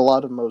certainly a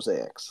lot of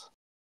mosaics.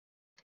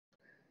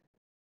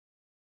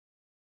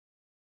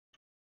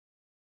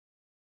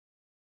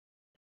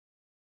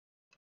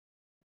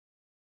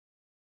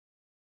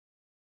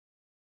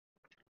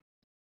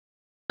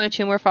 Only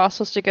 2 more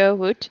fossils to go.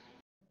 Woot.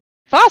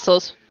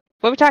 Fossils?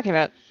 What are we talking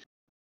about?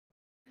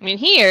 I mean,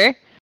 here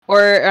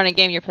or on a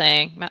game you're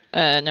playing,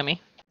 Nomi?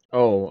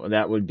 Oh,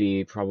 that would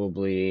be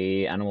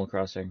probably Animal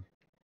Crossing.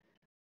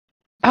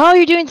 Oh,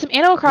 you're doing some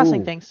Animal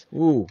Crossing Ooh. things.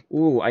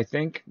 Ooh, I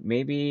think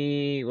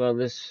maybe, well,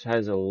 this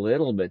has a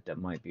little bit that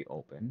might be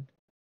open.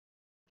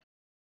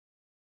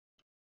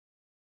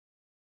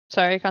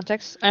 Sorry,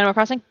 context. Animal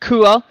Crossing?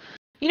 Cool.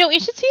 You know, you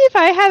should see if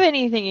I have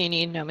anything you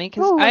need, Nomi,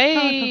 because Oh,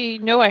 I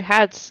know I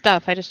had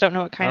stuff. I just don't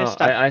know what kind of Oh,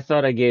 stuff. I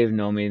thought I gave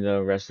Nomi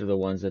the rest of the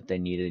ones that they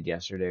needed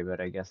yesterday,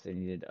 but I guess they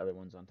needed other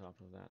ones on top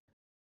of that.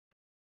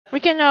 We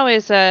can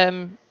always,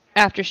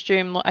 after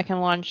stream, I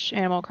can launch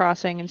Animal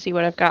Crossing and see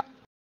what I've got.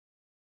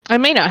 I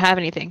may not have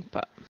anything,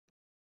 but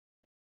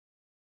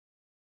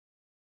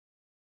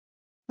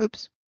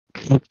Oops.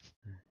 So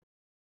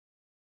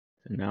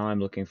now I'm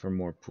looking for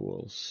more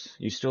pools.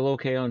 You still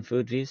okay on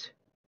food, V's?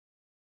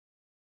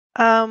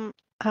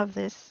 Have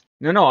this.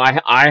 No,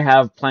 I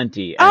have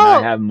plenty, and I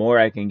Oh! have more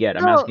I can get.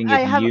 I'm No, asking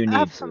I if have, you I need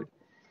have food. some.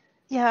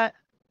 Yeah,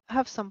 I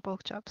have some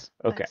pork chops.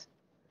 Okay. Thanks.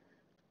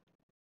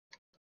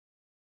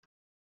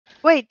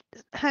 Wait,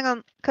 hang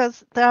on,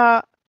 because there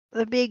are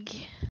the big.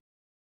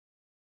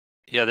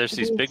 Yeah, there's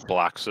these These- big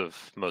blocks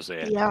of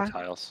mosaic Yeah.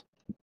 tiles.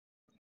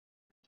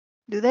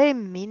 Do they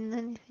mean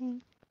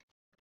anything?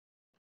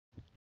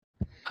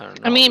 I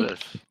don't know. I mean,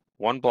 there's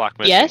one block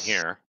missing yes.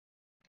 here.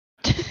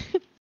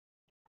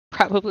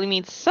 probably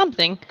means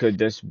something. Could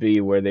this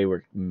be where they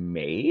were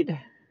made?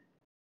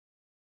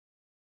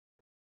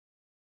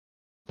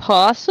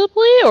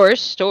 Possibly, or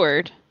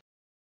stored.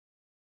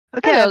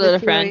 Okay, I Hello, have a little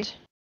theory. friend.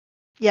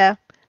 Yeah,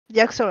 the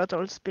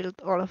axolotls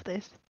built all of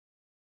this.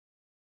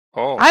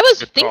 Oh, I was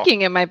good call.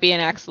 thinking it might be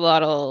an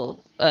axolotl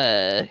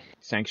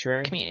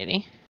Sanctuary?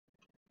 community.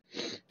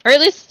 Or at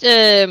least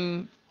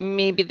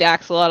maybe the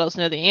axolotls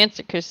know the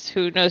answer, because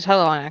who knows how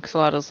long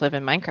axolotls live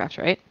in Minecraft,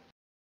 right?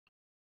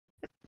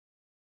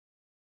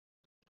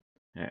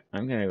 Alright,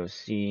 I'm gonna go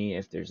see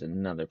if there's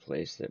another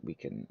place that we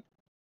can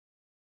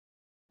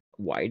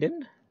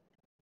widen.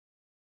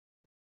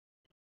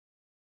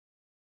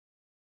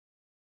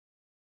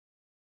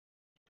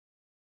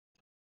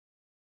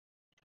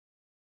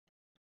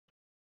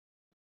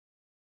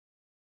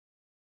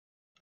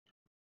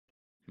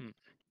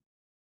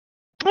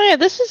 Oh yeah,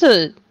 this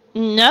is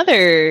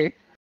another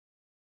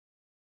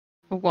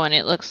one,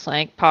 it looks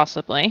like,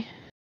 possibly.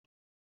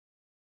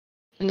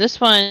 And this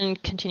one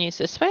continues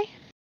this way?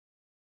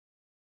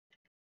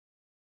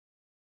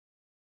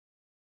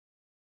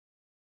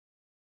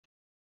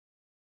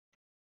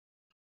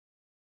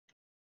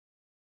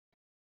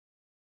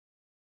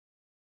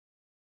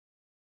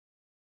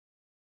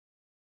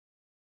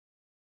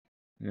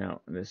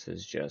 No, this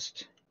is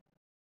just...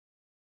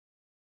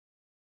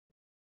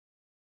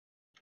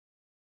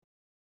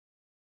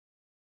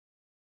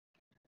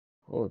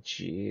 Oh,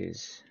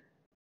 jeez.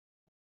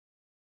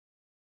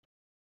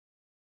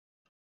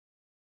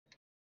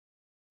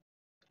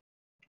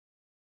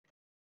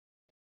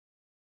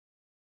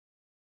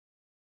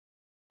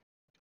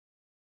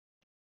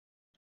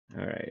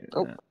 Alright.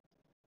 Oh.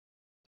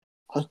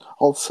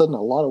 All of a sudden,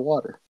 a lot of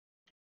water.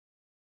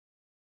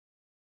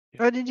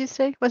 What did you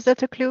say? Was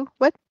that a clue?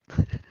 What?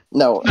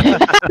 No,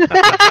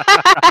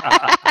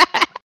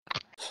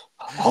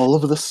 all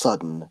of a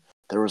sudden,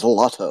 there was a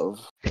lot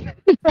of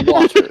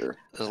water.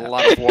 There's a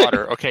lot of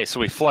water. Okay, so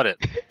we flood it.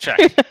 Check.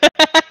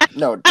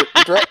 No,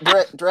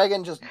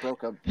 Dragon just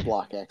broke a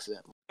block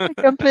accidentally.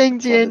 I'm playing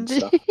Flooded D&D.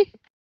 stuff.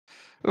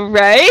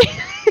 Right?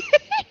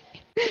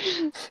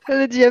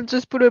 And the GM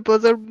just put a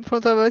puzzle in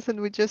front of us and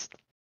we just...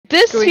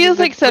 This Going in feels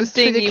the like most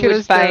something you would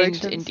ridiculous find in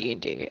directions.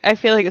 D&D. I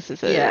feel like this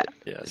is a... Yeah.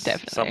 Yes.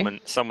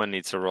 Definitely. Someone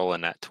needs to roll a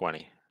nat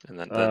 20, and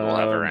then we'll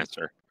have our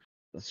answer.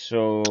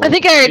 So... I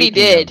think I already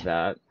speaking did. of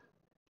that,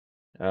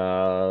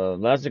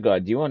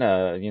 Lazagod, do you want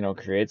to,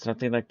 create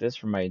something like this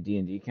for my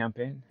D&D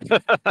campaign?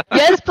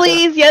 Yes,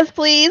 please. Yes,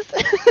 please.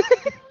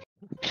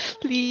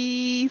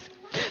 Please.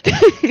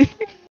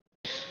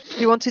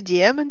 You want to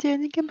DM and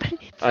D&D campaign?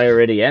 I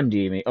already am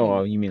DMing.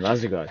 Oh, you mean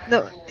Lazagod?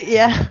 No,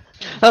 yeah.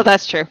 Oh,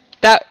 that's true.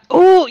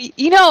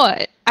 You know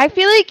what? I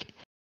feel like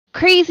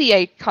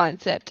crazy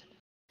concept.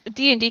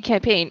 D&D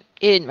campaign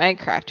in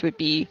Minecraft would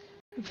be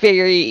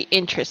very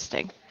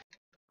interesting.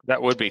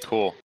 That would be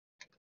cool.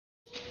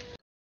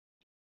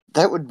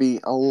 That would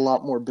be a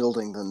lot more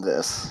building than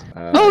this.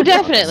 Oh,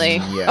 definitely.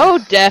 Yeah. Oh,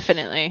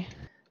 definitely.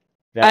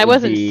 That I would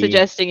wasn't be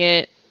suggesting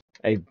it.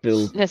 a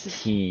build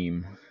Necess-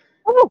 team.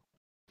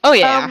 Oh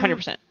yeah, Um,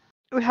 100%.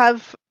 We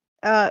have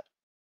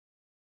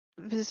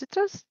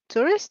visitors,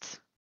 tourists,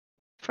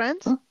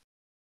 friends. Hmm?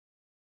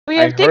 We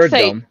I have dig heard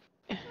site them.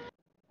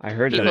 I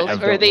heard Do them. they peoples, I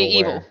have- or are don't they know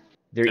evil? where.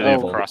 They're Do they have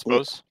Oh, evil.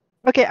 crossbows?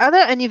 Okay, are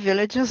there any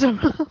villagers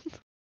around?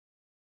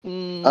 There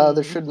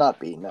Mm, should not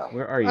be, no.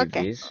 Where are you,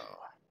 Okay. bees?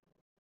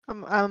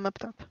 I'm up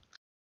top.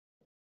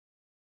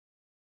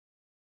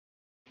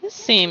 this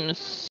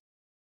seems.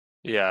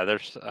 Yeah,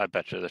 there's. I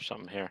bet you there's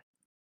something here.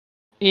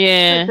 I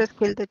Yeah, just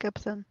killed the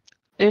captain.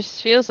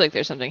 feels like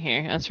there's something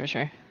here. That's for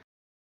sure.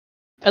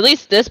 At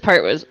least this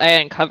part was I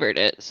uncovered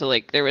it, so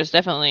like there was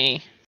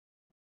definitely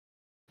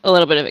a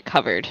little bit of it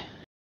covered.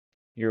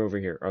 You're over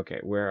here. Okay,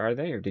 where are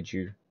they, or did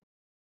you?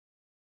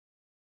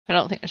 I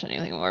don't think there's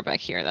anything more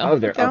back here though. Oh,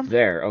 they're Down. up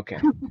there. Okay.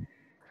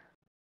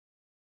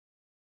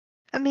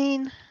 I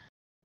mean,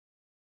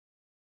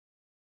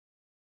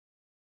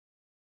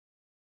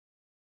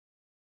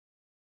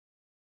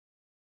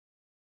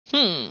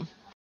 Hmm.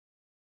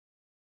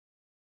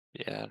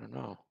 Yeah, I don't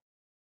know.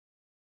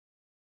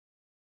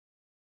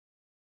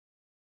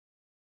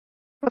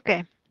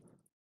 okay.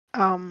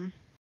 I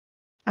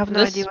have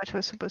no idea This what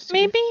we're supposed to do.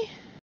 maybe.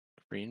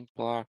 Green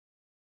block.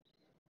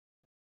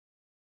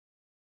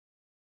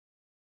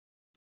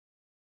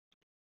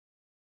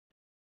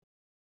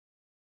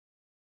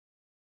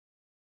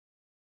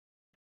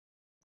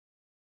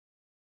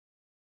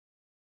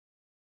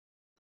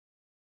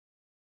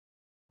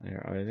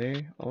 Where are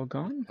they all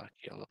gone? Black,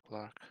 yellow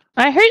block.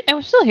 I heard. I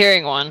was still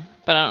hearing one,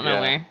 but I don't know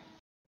Yeah. where.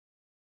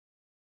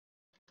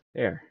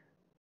 There.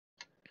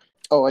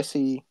 Oh, I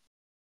see.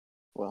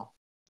 Well,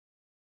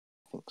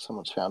 I think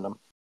someone's found him.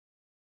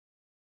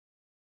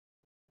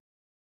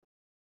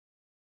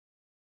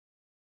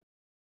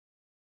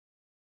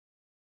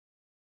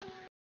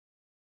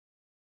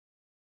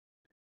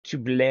 To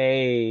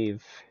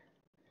Blave.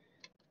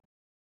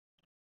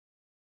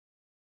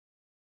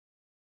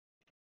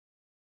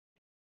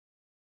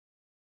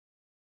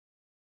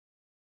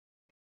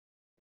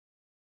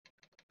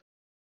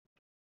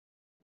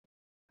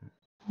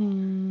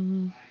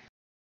 Hmm.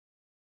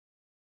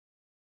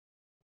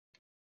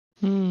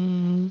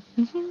 Hmm.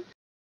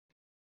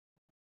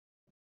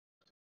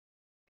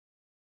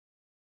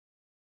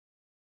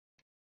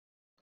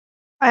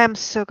 I am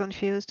so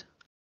confused.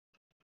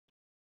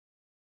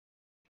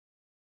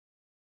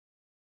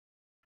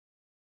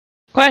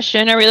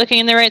 Question: are we looking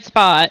in the right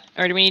spot,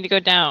 or do we need to go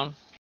down?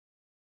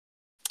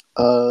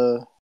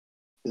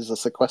 Is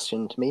this a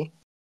question to me?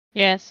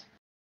 Yes.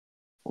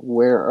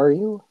 Where are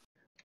you?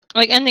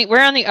 Like, we're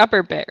on the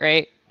upper bit,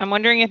 right? I'm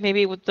wondering if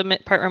maybe what the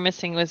part we're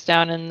missing was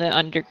down in the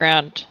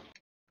underground.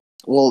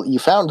 Well, you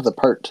found the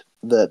part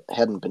that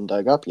hadn't been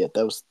dug up yet.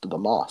 That was the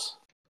moss.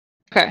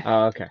 Okay.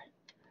 Okay.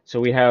 So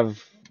we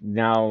have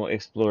now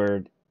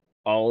explored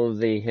all of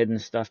the hidden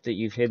stuff that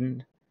you've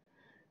hidden.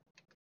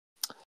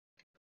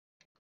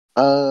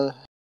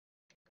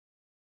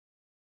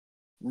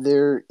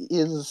 There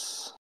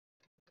is.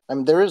 I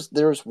mean, there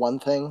is one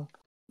thing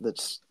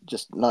that's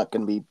just not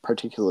going to be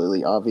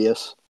particularly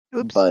obvious,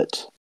 Oops.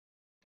 but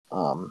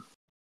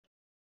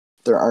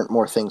there aren't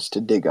more things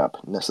to dig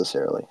up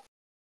necessarily.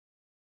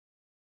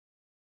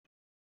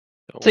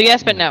 So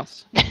yes, but no.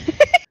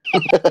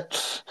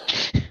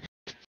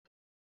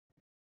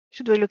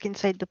 Should we look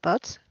inside the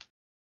pots?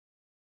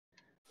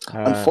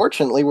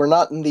 Unfortunately, we're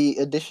not in the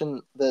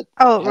edition that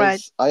Oh, has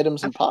right.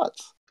 items and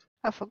pots.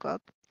 I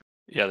forgot.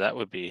 Yeah, that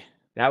would be.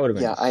 That would have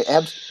been Yeah, I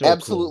so cool.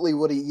 absolutely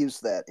would have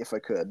used that if I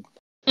could.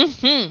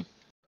 Mm-hmm.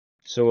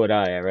 So would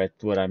I read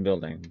what I'm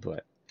building,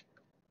 but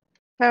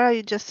Clara,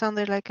 you just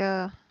sounded like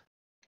a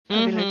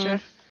villager.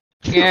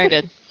 Yeah, I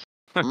did.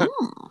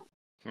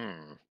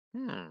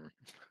 Mm.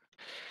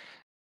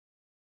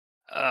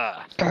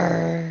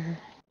 Grr.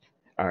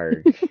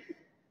 arg.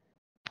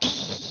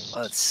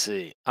 Let's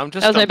see. I'm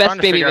That was my I'm best trying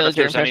to baby figure out if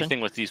villager there's impression.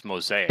 anything with these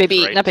mosaics.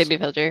 Baby, right? not baby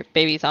villager,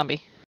 baby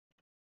zombie.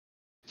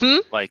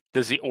 Like,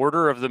 does the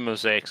order of the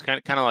mosaics kind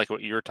of like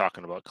what you were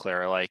talking about,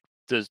 Clara? Like,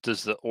 does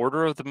the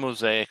order of the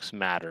mosaics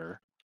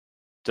matter?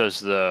 Does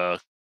the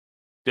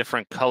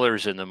different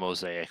colors in the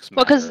mosaics matter?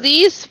 Well, because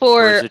these Or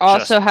four is it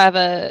also just- have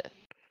a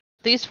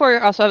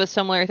a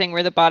similar thing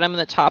where the bottom and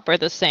the top are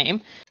the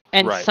same,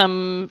 and Right.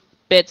 some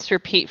bits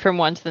repeat from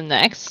one to the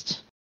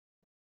next.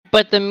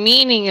 But the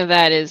meaning of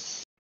that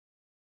is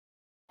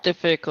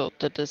difficult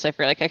to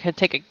decipher. Like I could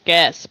take a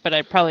guess, but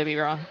I'd probably be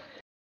wrong.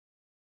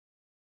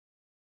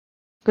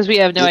 Because we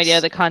have no idea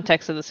It's- the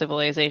context of the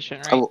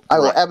civilization, right? I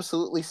will Right.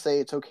 absolutely say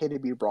it's okay to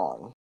be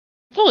wrong.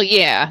 Well,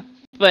 yeah,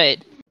 but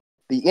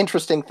The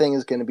interesting thing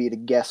is going to be to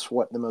guess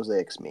what the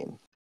mosaics mean.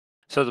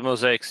 So the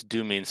mosaics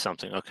do mean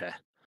something. Okay.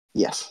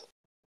 Yes.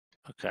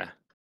 Okay.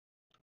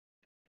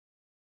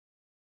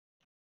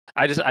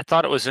 I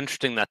thought it was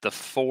interesting that the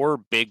four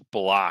big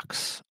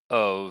blocks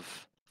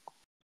of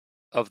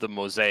the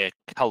mosaic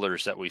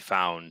colors that we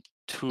found,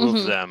 2 Mhm.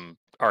 of them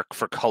are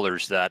for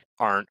colors that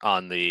aren't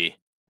on the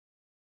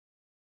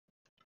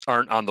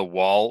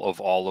wall of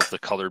all of the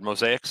colored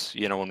mosaics,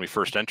 when we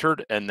first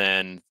entered, and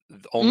then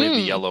only the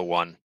Mm. yellow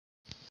one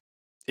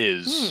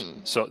is Hmm.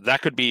 so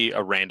that could be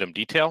a random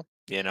detail,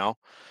 you know,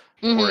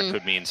 or it Mhm.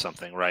 could mean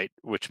something, right?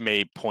 Which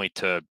may point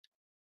to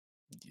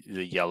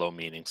the yellow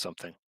meaning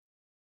something.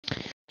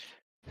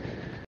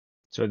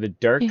 So the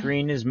dark Yeah.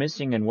 green is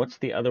missing, and what's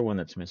the other one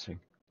that's missing?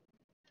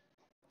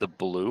 The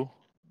blue,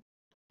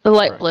 The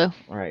light Right. blue.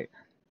 Right.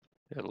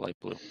 yeah, light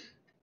blue.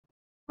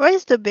 Where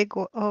is the big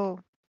one? Oh,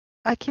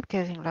 I keep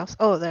getting lost.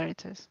 Oh, there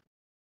it is.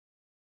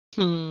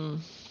 Hmm.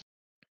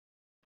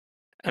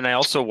 And I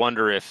also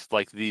wonder if,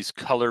 like, these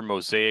color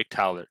mosaic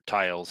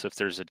tiles, if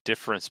there's a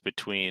difference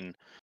between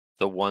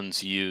the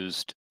ones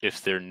used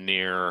if they're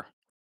near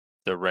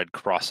the red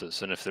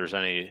crosses, and if there's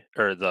any,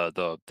 or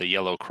the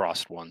yellow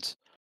crossed ones.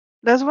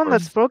 There's one Or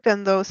that's if-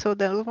 broken though, so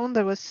the one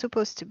that was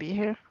supposed to be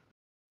here,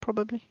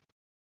 probably.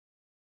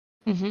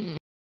 Mhm.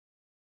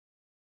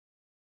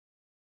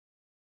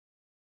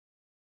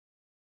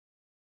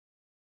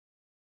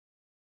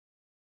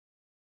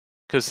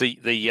 Because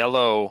the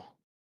yellow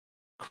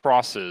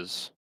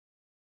crosses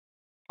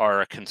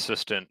are a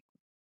consistent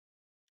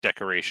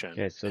decoration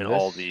Okay, so in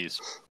all this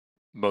these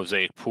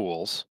mosaic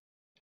pools,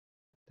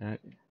 that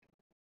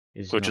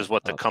is which not is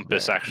what the up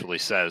compass there. actually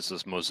says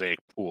is mosaic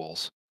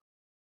pools.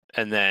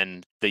 And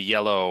then the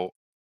yellow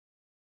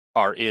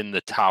are in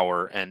the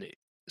tower and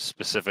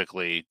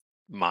specifically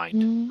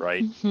mined,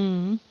 right?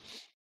 Mhm.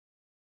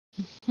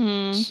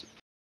 Mhm.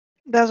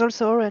 There's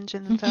also orange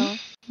in the tower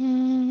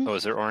Mhm. Oh,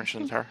 is there orange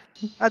in the tower?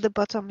 at the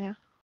bottom, yeah.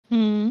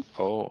 Mhm.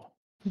 Oh.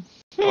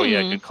 Oh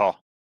yeah, good call.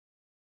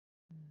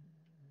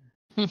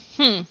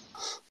 Hmm.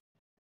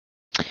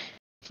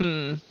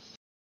 Hmm.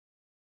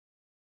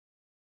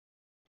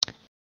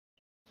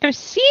 I'm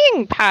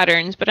seeing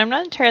patterns, but I'm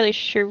not entirely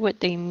sure what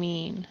they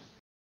mean.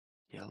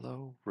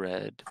 Yellow,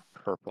 red,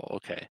 purple.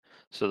 Okay.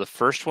 So the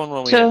first one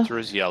when we So- enter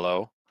is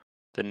yellow.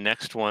 The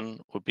next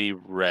one would be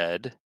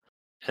red.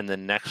 And the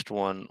next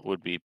one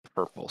would be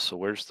purple. So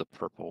where's the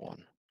purple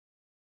one?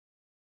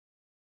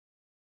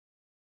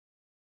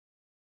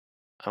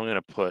 I'm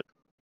gonna put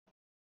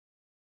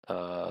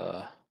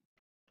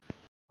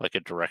like a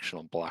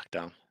directional block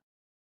down.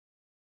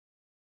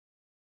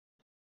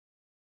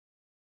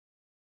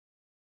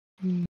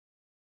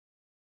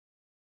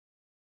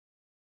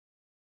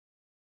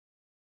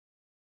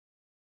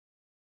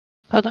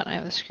 Hold on, I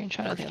have a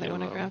screenshot of First the other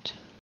one I yellow. grabbed.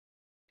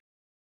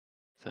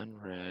 Then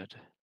red.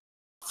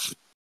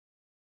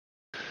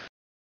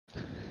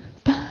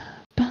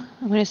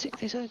 I'm gonna save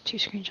these other two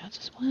screenshots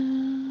as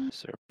well.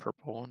 Is there a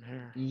purple one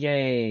here?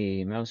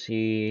 Yay!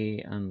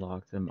 Mousy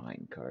unlocked the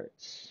mine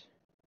carts.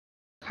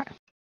 Okay.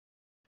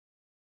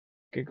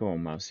 Good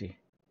going, Mousy.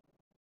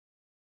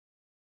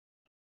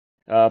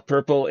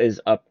 Purple is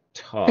up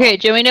top. Okay,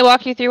 do you want me to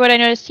walk you through what I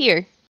noticed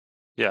here?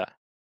 Yeah.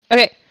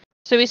 Okay,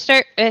 so we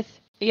start with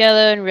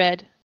yellow and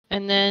red,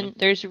 and then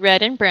there's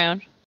red and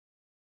brown,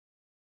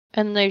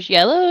 and there's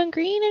yellow and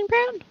green and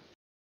brown,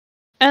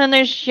 and then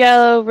there's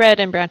yellow, red,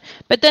 and brown.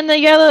 But then the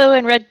yellow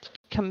and red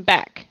come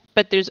back,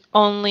 but there's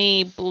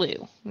only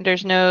blue.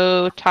 There's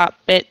no top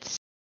bits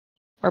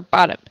or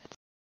bottom bits.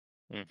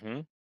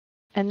 Mm-hmm.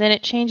 And then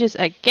it changes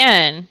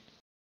again,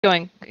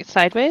 going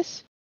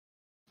sideways,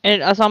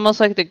 and it's almost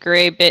like the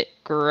gray bit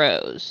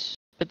grows,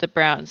 but the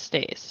brown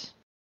stays.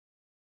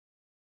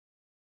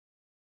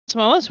 So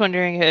I'm almost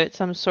wondering if it's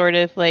some sort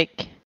of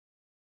like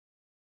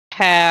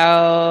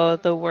how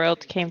the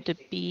world came to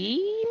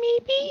be,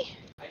 maybe?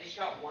 I just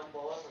shot one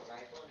bullet with a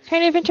rifle.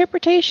 Kind of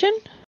interpretation?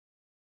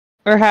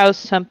 Or how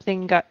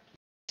something got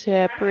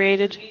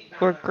separated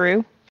or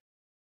grew?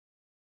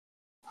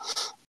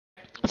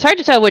 It's hard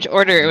to tell which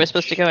order it was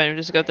supposed to go in.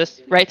 Just go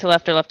this right to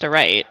left or left to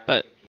right,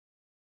 but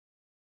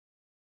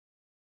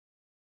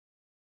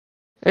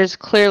there's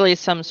clearly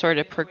some sort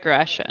of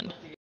progression.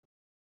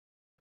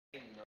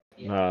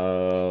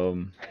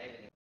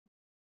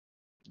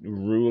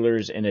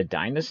 Rulers in a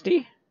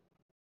dynasty?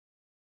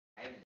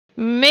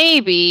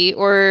 Maybe,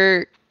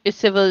 or is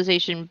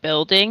civilization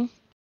building?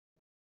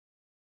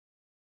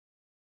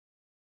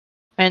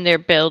 And their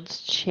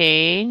builds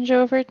change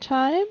over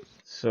time?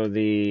 So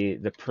the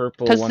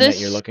purple 'Cause one that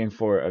you're this- looking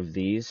for of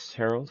these,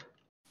 Harold,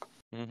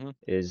 Mm-hmm.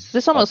 is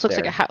This almost up looks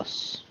like a there.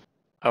 house.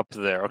 Up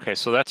there. Okay,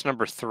 so that's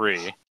number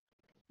 3.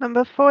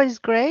 Number 4 is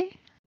gray.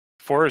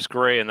 4 is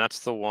gray, and that's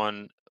the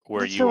one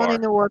where That's you the one are.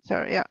 in the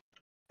water, yeah.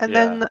 And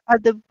Yeah. then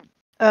at the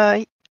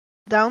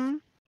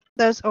down,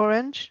 there's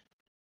orange.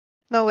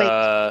 No,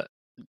 wait.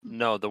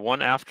 No, the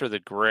one after the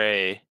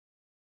gray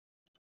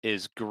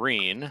is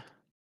green.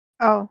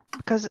 Oh,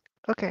 because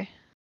okay.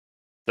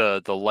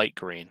 The light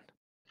green.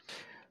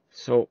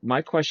 So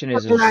my question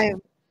is,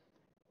 Lime.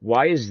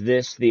 why is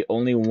this the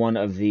only one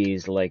of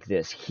these like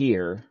this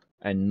here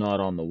and not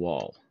on the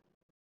wall?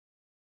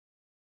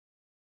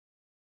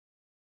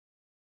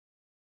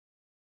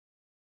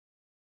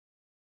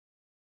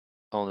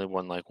 Only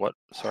one like what?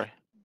 Sorry.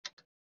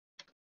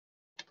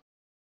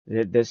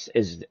 This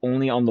is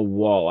only on the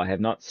wall. I have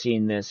not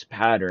seen this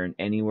pattern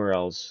anywhere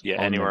else Yeah,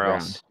 on anywhere the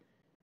ground. else.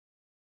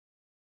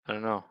 I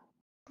don't know.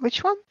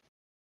 Which one?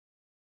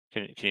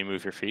 Can you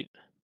move your feet?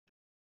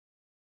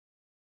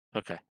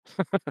 Okay.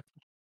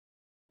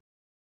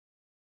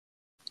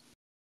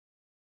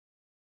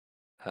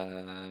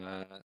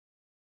 I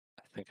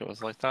think it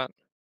was like that.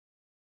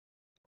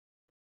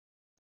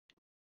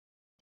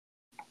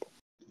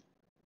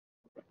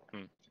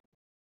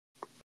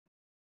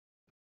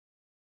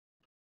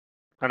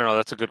 I don't know.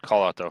 That's a good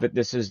call out, though. But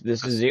this is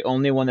the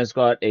only one that's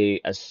got a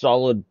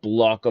solid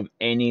block of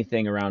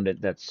anything around it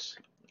that's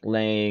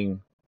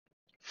laying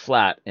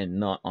flat and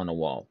not on a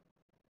wall.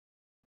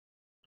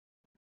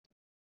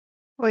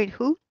 Wait,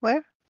 who?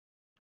 Where?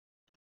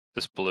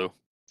 This blue,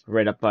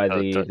 Right up by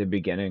the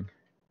beginning.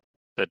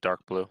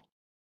 dark blue.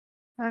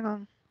 Hang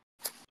on.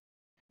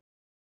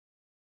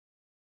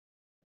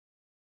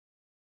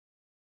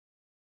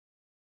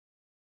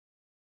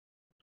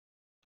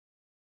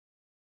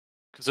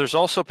 Because there's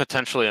also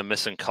potentially a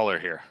missing color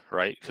here,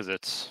 right?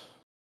 Because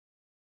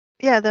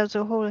Yeah, there's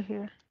a hole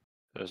here.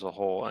 there's a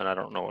hole, and I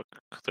don't know what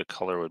the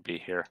color would be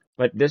here.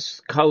 But this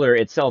color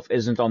itself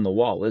isn't on the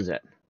wall, is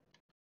it?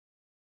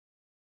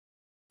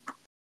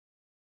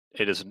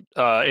 It isn't.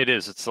 It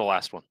is. It's the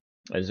last one.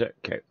 Is it?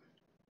 Okay.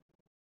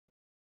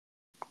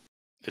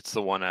 It's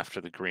the one after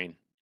the green.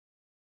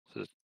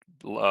 So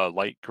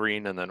light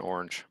green and then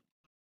orange.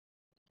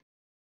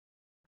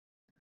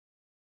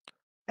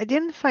 I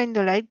didn't find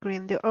the light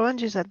green. The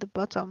orange is at the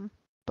bottom,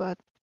 but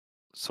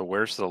So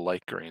where's the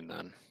light green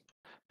then?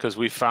 Because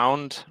we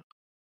found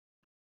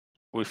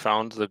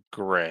the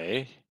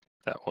gray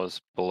that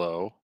was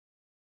below.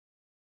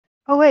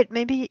 oh wait,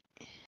 maybe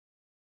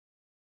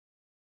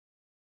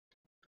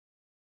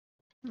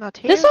not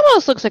here. This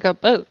almost looks like a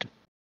boat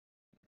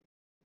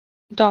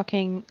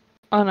docking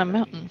on a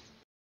mountain.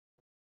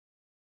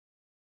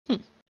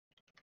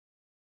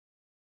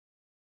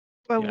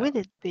 Where Yeah. would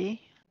it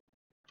be?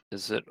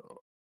 Is it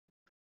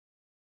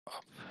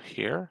up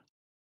here?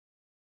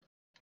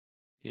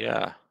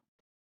 Yeah.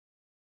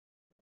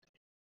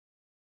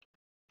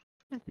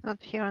 It's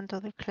not here under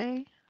the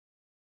clay.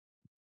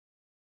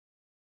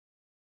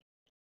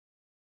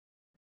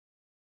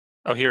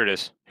 Oh, here it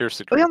is. Here's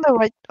the Oh, green. on the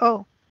right.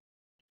 Oh.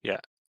 Yeah.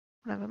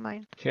 Never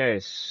mind. Okay,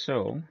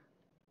 so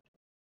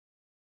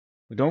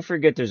don't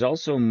forget there's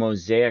also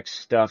mosaic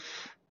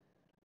stuff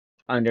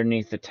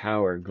underneath the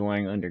tower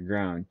going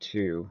underground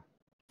too.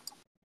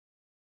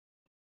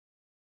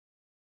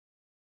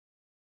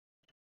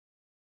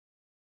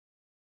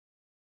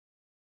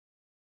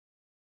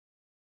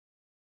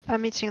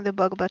 I'm eating the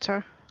bug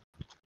butter.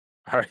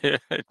 All right.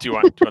 Do you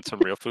want some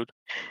real food?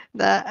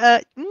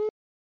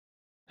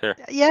 Here.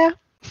 Yeah.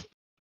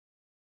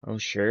 Oh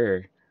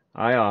sure.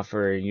 I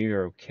offer and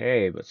you're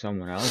okay, but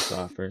someone else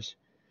offers.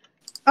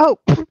 Oh,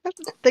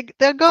 they're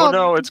Oh gone.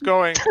 no, it's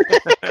going.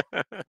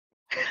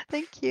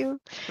 Thank you.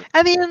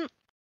 I mean,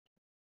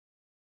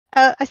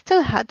 I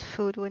still had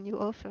food when you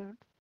offered.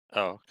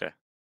 Oh, okay.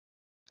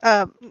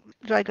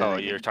 Dragon. Oh, I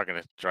you're mean. talking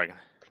to Dragon.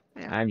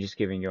 Yeah. I'm just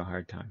giving you a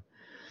hard time.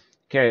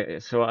 Okay,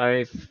 so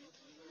I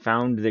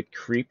found the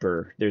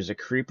creeper. There's a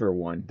creeper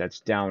one that's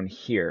down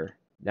here.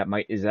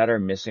 Is that our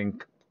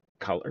missing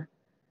color?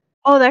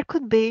 Oh, that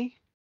could be.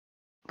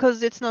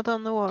 Because it's not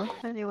on the wall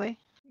anyway.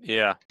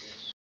 Yeah.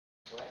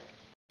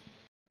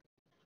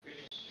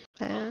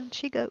 And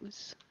she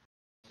goes.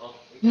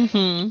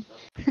 Mm-hmm.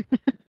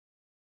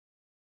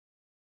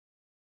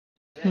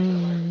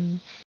 Hmm.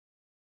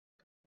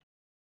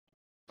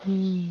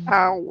 Hmm.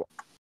 Ow.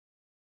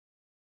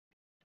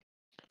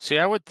 See,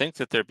 I would think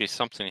that there'd be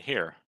something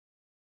here.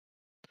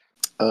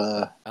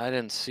 I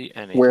didn't see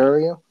any. Where are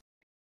you?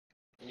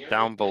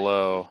 Down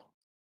below,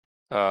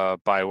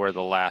 by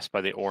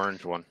the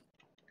orange one.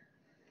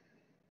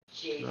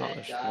 No,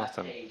 there's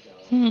nothing.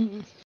 Hmm.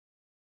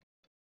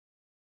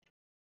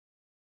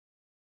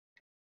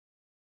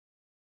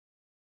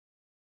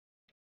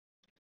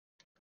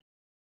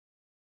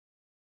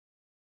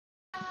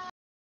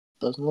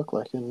 Doesn't look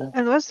like it, no.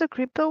 And what's the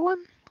creeper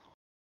one?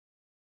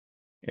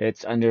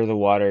 It's under the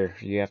water.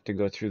 You have to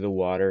go through the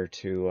water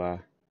to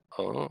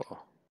Oh.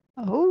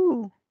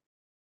 Oh.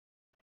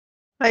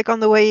 Like on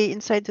the way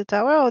inside the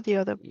tower or the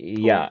other?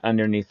 yeah,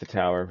 underneath the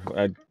tower,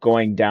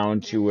 going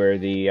down to where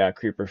the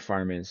creeper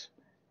farm is.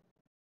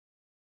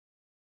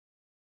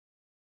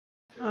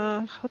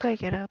 How do I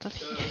get out of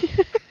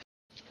here?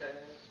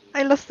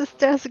 I lost the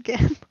stairs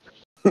again.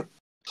 I'll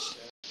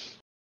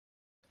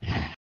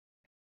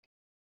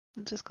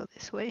just go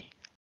this way.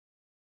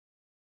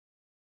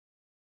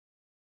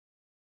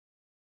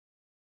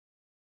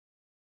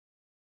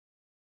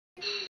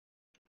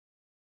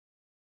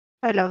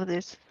 I love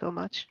this so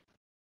much.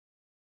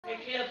 Hey,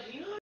 Caleb, do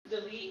you know how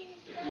to delete?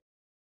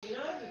 Do you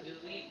know how to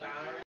delete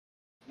Valorant?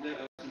 No,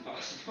 it's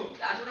impossible.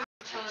 That's what I'm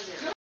telling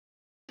you.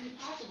 It's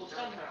impossible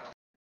somehow.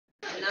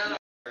 No.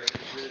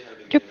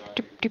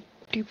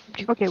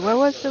 Okay, where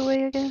was the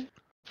way again?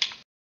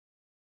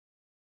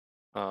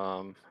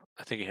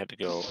 I think you had to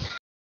go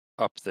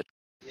up the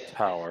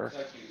tower.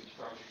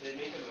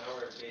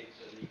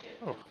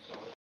 Oh.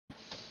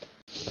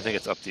 I think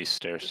it's up these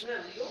stairs.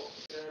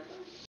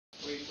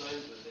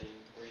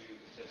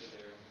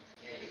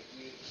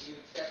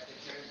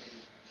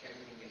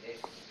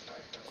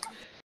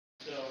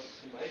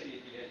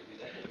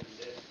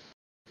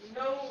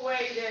 No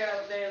way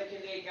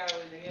they can go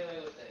in the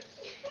hell with it.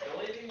 The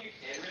only thing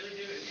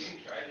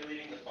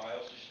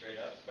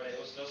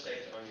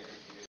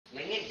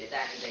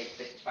like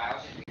the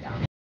files should be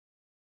down.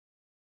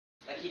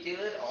 Like he did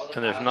all the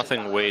And there's files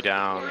nothing just way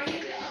down.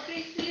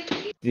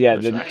 Yeah,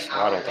 There's an the,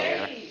 axolotl down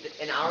there.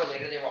 An hour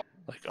later, they were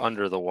Like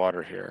under the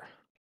water here.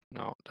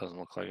 No, it doesn't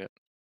look like it.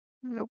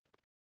 Nope.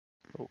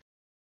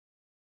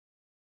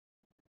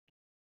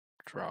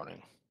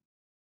 Drowning.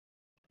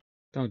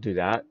 don't do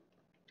that.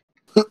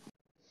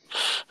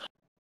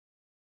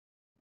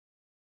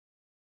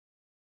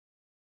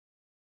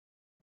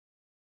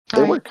 They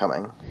Alright. were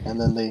coming, and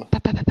then they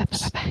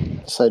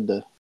decided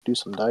to do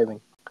some diving.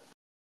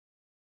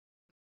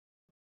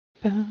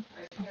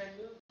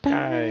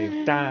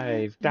 Dive,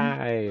 dive,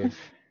 dive.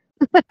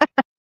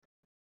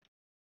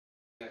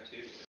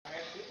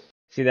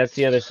 See, that's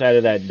the other side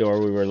of that door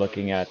we were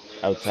looking at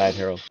outside,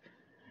 Harold.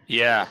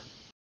 Yeah.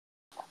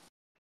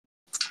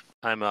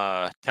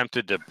 I'm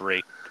tempted to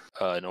break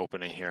an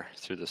opening here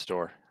through this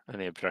door.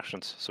 Any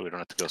objections? So we don't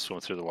have to go swim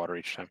through the water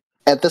each time.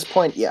 At this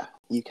point, yeah,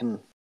 you can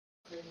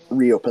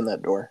reopen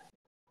that door.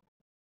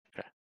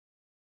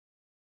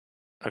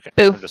 Okay,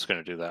 Boo. I'm just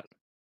gonna do that.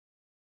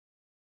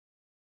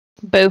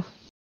 Boo.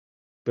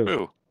 Boo.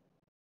 Boo.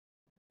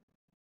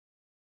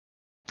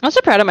 I'm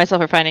so proud of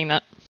myself for finding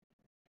that.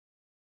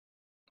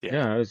 Yeah.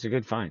 Yeah, it was a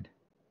good find.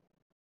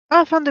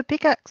 Oh, I found a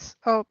pickaxe.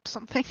 Oh,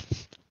 something.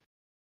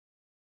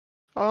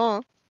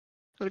 Oh,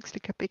 looks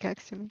like a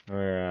pickaxe to me.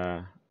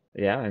 Or,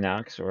 yeah, an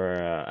axe or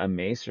a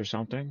mace or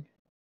something.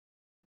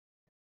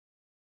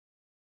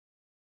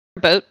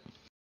 Boat.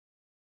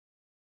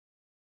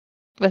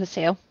 With a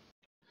sail.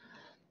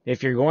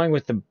 If you're going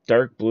with the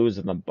dark blues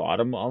in the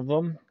bottom of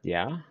them,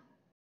 yeah.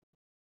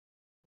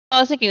 I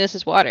was thinking this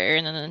is water,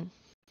 and then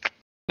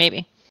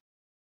maybe.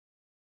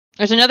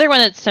 There's another one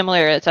that's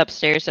similar. It's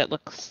upstairs that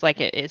looks like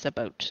it is a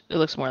boat. It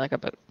looks more like a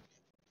boat.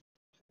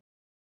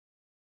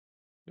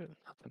 Good,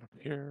 nothing up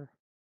here.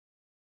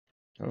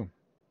 Oh,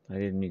 I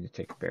didn't mean to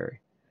take a berry.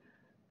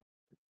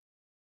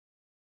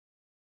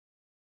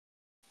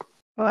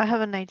 Oh, I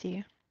have an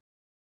idea.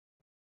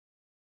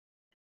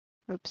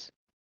 Oops.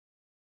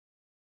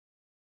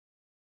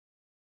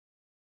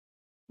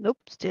 Nope,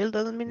 still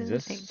doesn't mean Is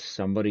anything. this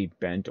somebody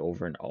bent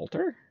over an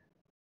altar?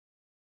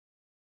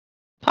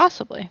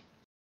 Possibly.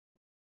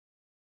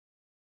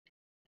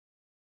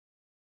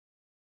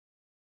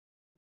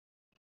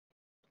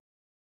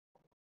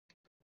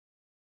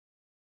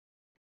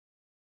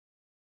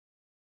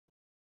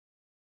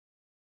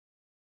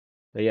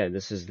 But yeah,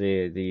 this is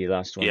the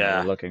last one that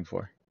Yeah. we're looking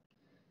for.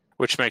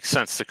 Which makes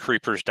sense. The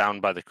creepers down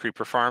by the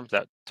creeper farm,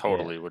 that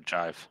totally would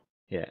jive.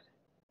 Yeah.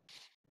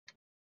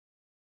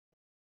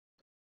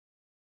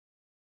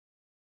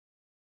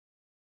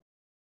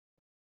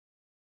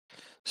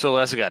 So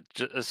as I got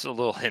just a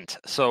little hint.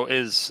 So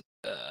is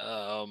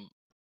Mhm.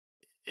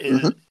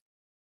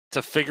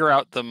 to figure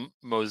out the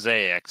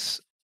mosaics,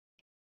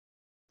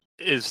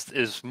 is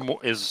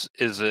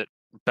it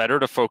better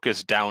to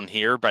focus down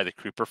here by the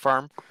creeper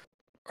farm,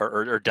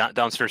 or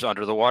downstairs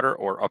under the water,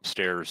 or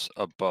upstairs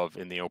above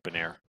in the open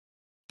air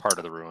part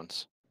of the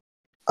ruins?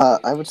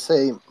 I would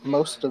say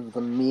most of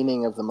the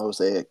meaning of the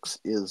mosaics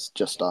is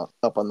just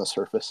up on the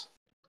surface.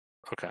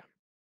 Okay.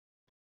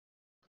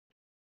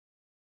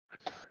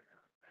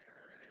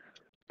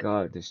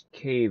 God, this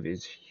cave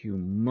is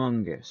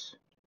humongous.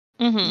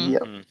 Mm-hmm.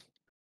 Yep. Mm.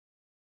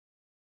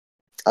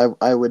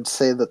 I would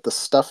say that the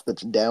stuff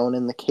that's down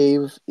in the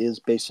cave is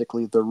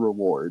basically the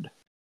reward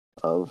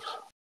of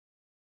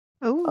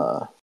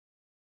Oh,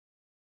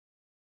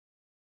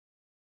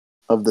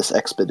 of this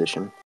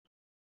expedition.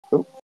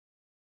 Oh.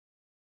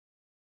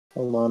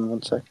 Hold on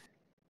one sec.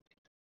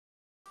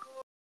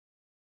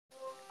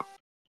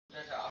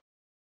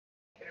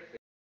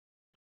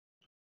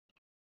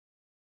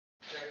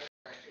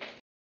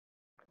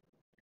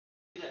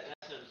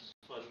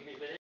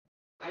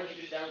 I don't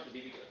shoot it down with the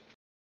BB gun.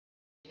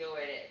 You know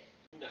where it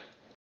is? No.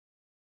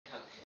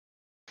 Come.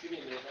 Give me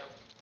a minute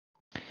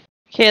now.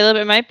 Caleb,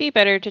 it might be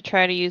better to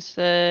try to use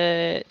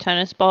the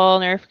tennis ball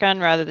Nerf gun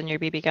rather than your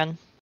BB gun.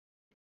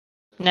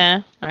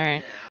 Nah?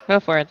 Alright. Go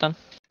for it then.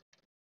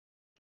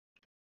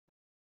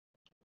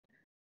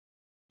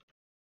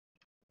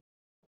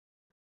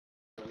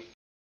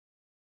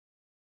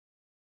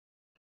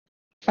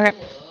 Okay.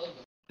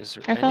 Is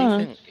there I found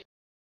anything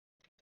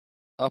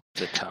up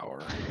the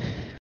tower?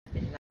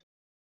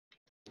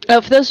 Oh,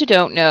 for those who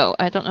don't know,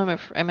 I don't know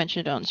if I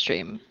mentioned it on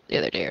stream the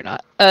other day or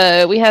not.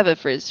 We have a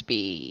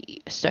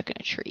frisbee stuck in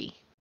a tree.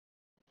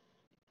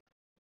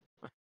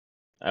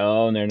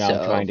 Oh, and they're now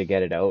So- trying to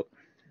get it out.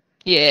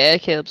 Yeah,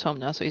 Caleb's home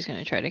now, so he's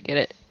gonna try to get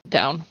it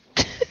down.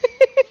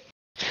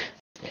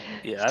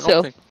 Yeah, I don't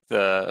So- think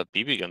the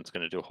BB gun's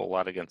going to do a whole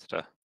lot against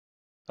a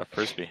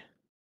frisbee.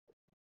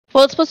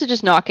 Well, it's supposed to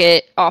just knock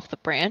it off the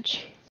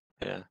branch,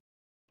 Yeah.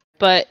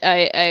 but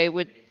I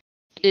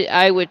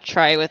would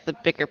try with the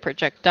bigger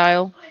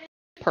projectile,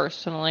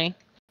 personally.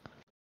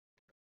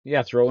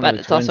 Yeah, throw one But of the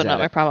it's twins also not at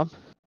my it. problem.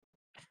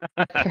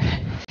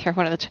 They're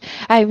one of the.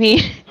 I mean,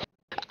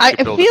 I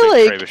Could build a feel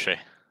big like trebuchet.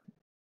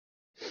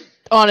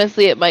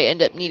 honestly it might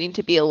end up needing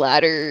to be a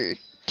ladder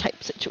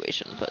type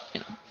situation, but you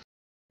know,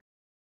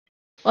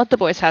 let the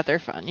boys have their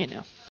fun. You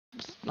know,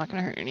 it's not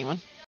gonna hurt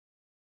anyone.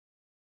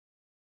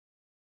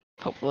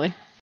 Hopefully.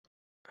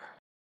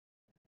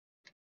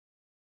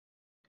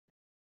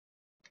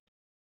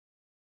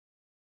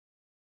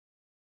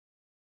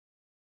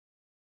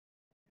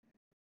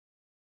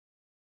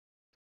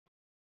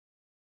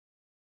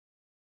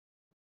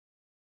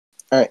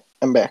 All right,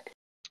 I'm back.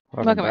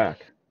 Welcome Welcome back.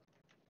 back.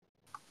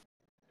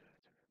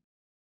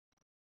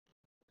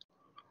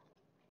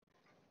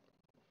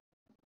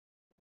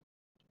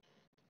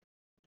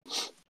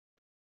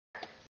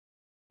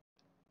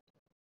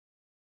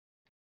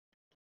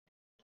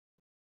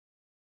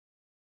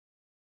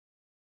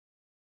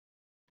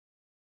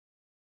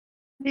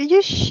 Did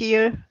you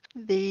shear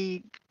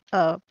the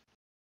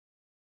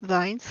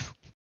vines?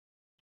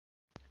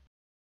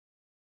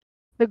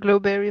 The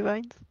glowberry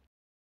vines?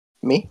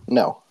 Me?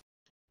 No.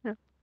 No.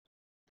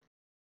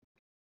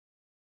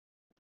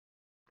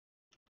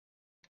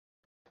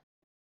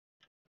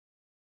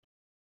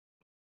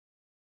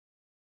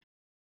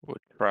 What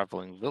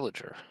traveling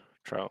villager,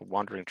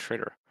 wandering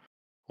trader.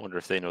 Wonder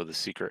if they know the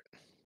secret.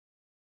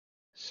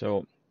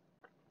 So,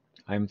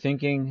 I'm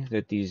thinking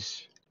that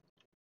these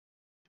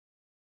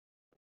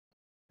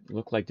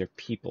look like they're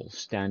people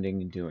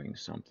standing and doing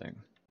something.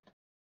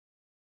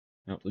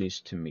 At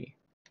least to me.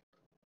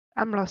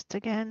 I'm lost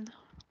again.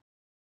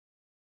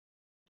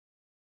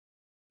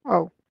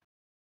 Oh,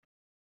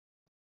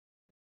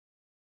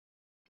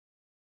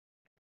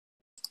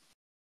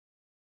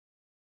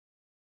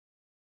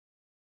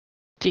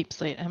 Deep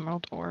slate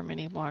emerald ore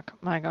mini block.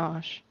 My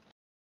gosh.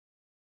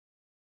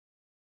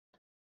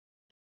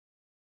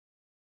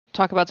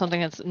 Talk about something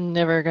that's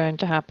never going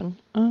to happen.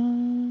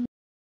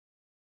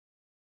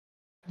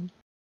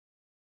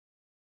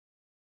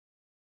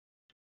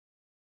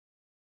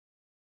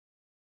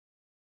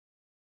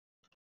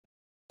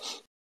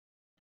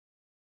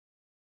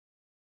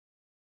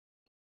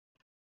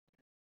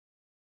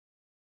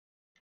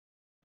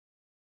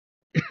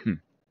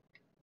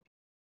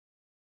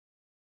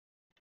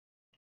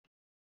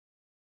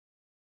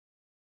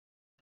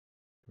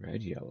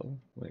 Red, yellow.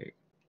 Wait.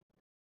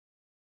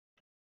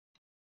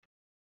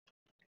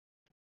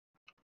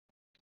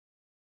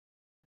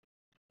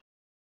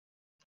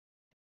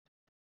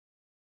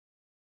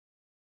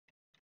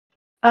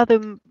 are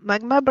the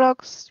magma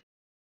blocks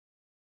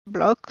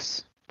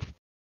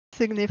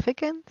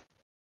significant?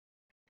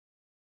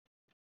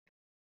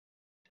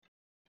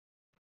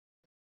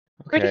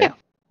 Where'd he Okay.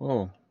 go?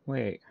 Oh,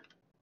 wait.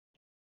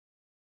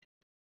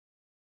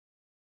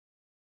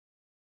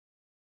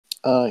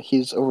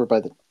 He's over by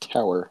the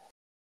tower.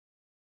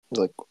 He's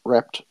like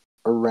wrapped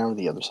around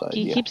the other side.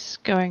 He Yeah. keeps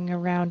going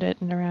around it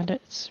and around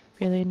it. It's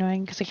really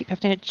annoying because I keep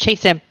having to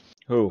chase him.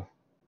 Who?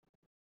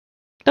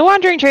 The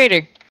wandering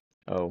trader.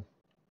 Oh.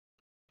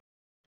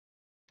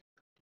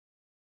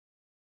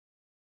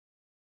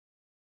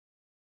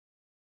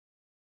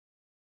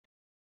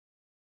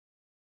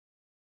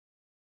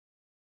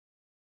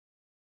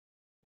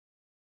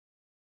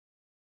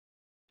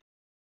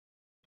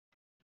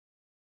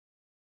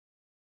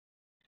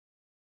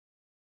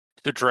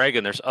 The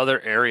dragon. There's other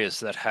areas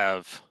that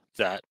have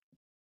that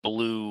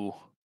blue,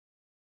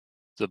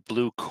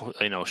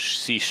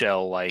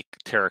 seashell like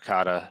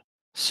terracotta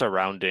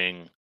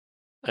surrounding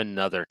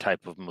another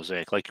type of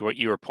mosaic, like what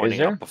you were pointing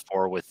there? out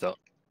before with the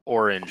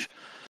orange.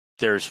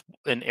 There's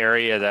an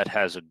area that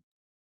has a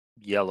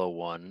yellow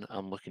one.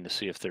 I'm looking to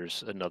see if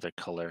there's another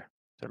color.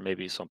 There may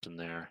be something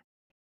there.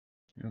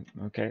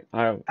 Okay.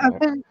 I've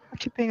been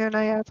keeping an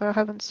eye out. I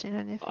haven't seen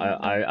anything.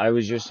 I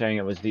was just saying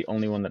it was the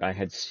only one that I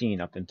had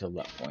seen up until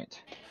that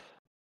point.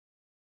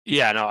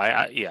 Yeah, no,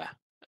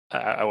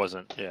 I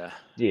wasn't. Yeah,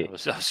 Yeah.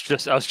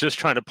 I was just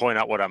trying to point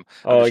out what I'm.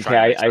 Oh, just trying to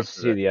okay. make I sense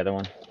of see it. the other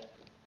one.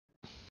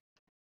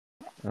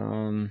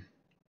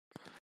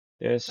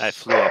 This. I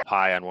flew up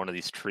high on one of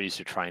these trees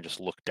to try and just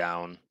look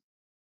down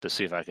to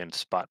see if I can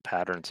spot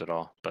patterns at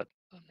all, but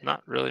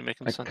not really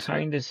making I sense.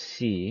 kind of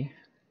see.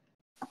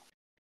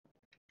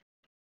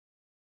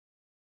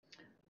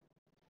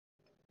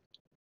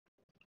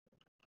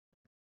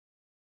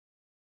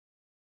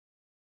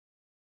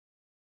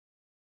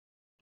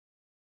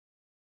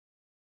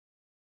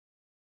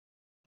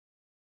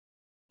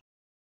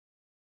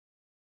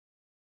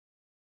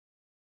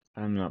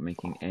 I'm not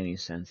making any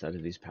sense out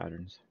of these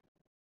patterns.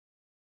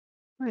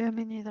 Oh, yeah,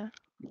 me neither.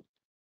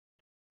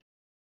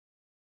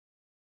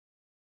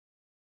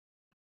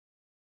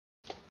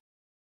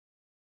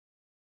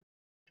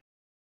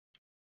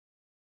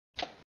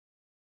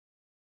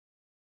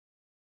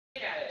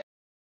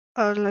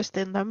 Unless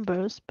they're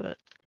numbers, but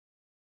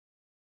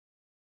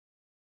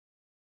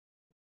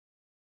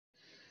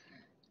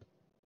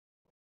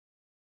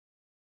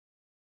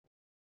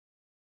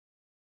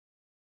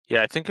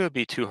Yeah, I think it would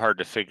be too hard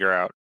to figure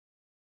out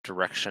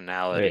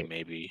directionality, Wait.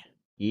 maybe.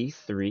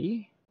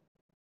 E3?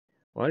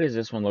 Why does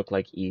this one look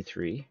like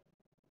E3?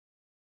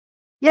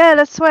 yeah,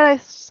 that's what I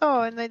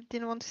saw, and I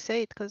didn't want to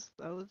say it because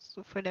I was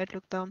afraid I'd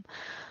look dumb.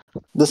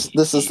 This is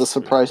the E3.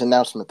 surprise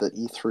announcement that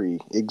E3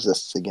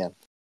 exists again.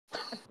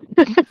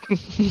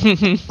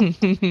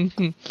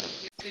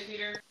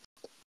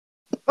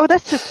 Oh,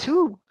 that's a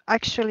 2,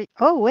 actually.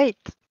 Oh, wait.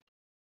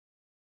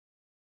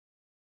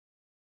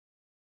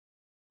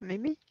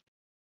 Maybe.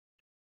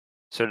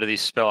 So do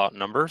these spell out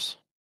numbers?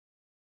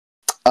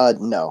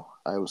 No,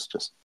 I was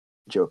just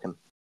joking.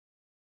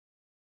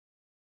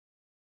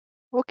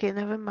 Okay,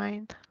 never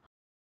mind.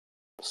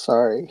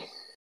 Sorry.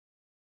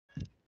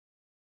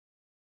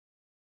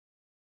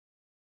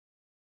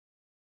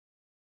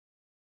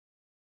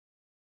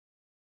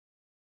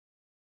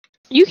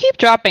 You keep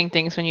dropping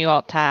things when you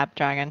alt tab,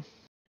 Dragon.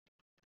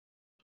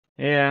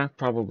 Yeah,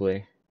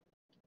 probably.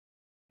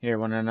 Here,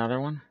 want another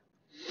one?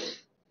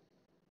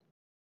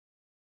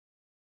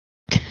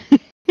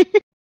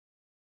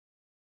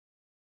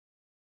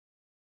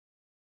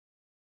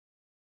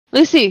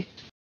 Lucy.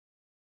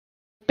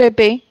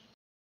 Baby.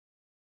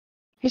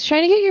 He's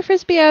trying to get your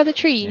frisbee out of the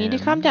tree. You need to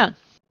calm And- down.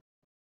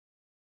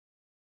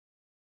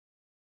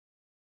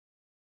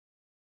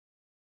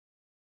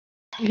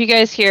 If you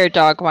guys hear a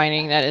dog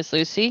whining, that is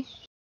Lucy.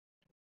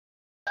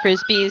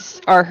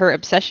 Frisbees are her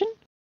obsession.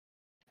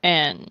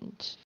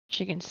 And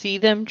she can see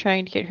them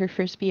trying to get her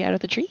frisbee out of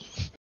the tree.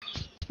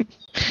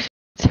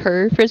 It's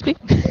her frisbee.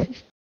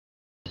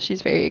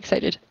 She's very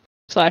excited.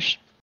 Slash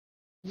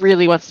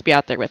really wants to be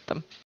out there with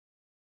them.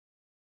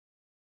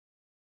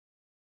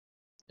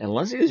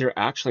 Unless these are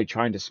actually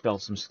trying to spell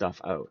some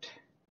stuff out.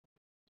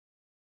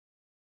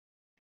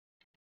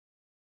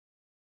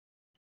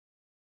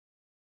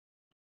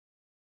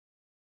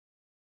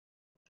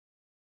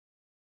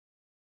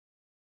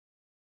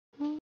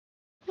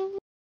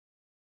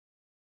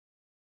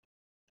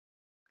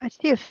 I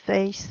see a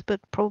face, but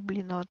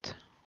probably not.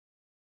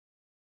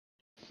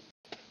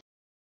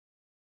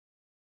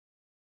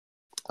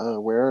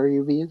 Where are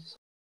you, V's?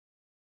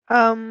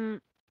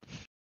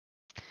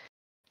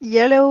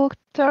 Yellow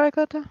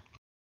terracotta?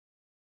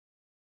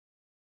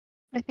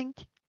 I think.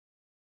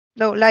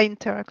 No, lime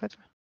terracotta.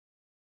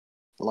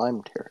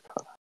 Lime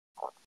terracotta.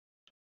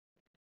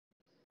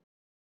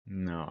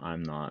 No,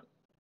 I'm not.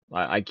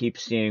 I keep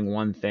seeing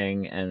one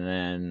thing and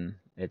then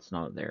it's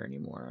not there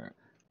anymore.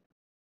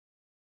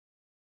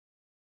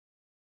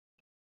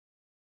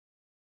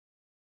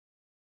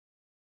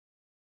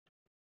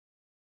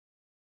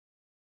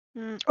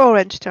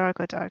 Orange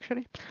terracotta,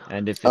 actually.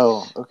 And if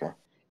it's Okay.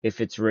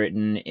 if it's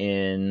written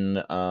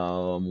in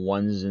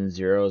ones and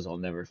zeros, I'll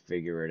never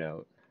figure it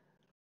out.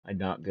 I'm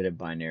not good at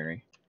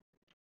binary.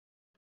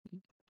 I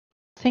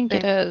think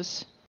it Same.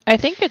 is. I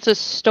think it's a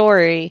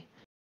story.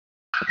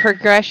 A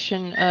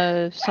progression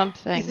of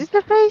something. Is this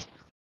the face?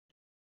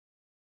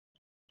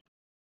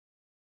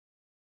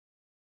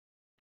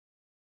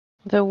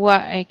 The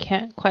what I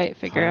can't quite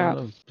figure Pile out.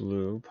 of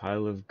blue,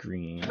 pile of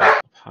green,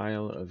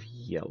 pile of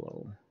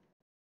yellow.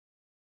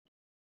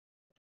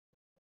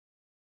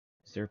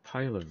 Is there a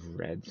pile of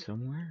red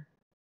somewhere?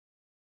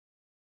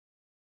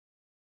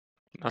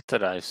 Not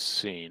that I've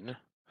seen.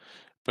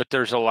 But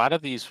there's a lot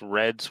of these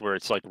reds where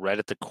it's like red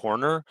at the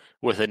corner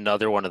with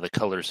another one of the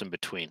colors in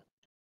between.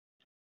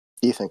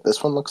 Do you think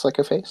this one looks like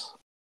a face?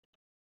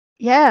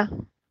 Yeah,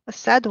 a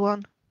sad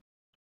one.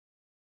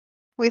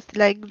 With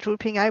like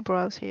drooping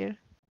eyebrows here.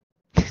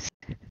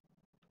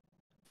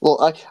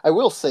 Well, I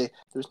will say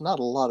there's not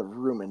a lot of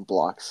room in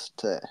blocks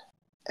to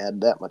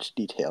add that much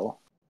detail.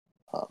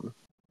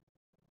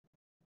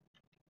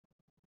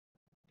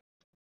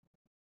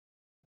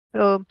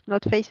 So,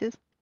 not faces.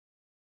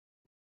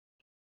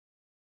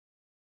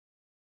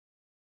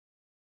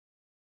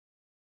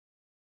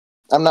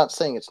 I'm not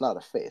saying it's not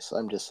a face.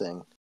 I'm just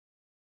saying.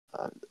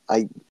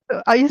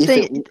 Are you If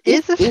saying it-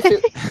 it is a if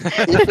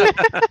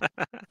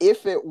face?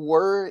 If it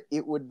were,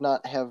 it would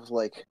not have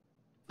like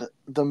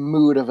the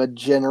mood of a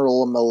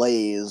general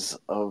malaise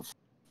of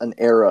an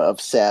era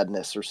of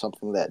sadness or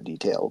something that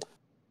detailed.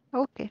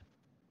 Okay.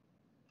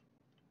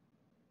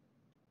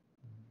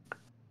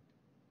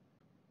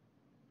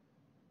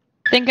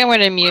 I think I'm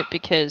gonna mute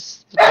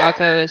because the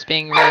doggo is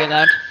being really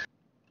loud.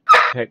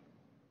 Pick.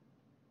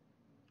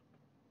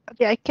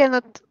 Okay, I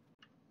cannot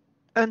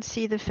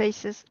unsee the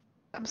faces.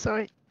 I'm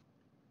sorry.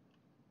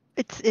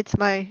 It's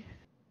my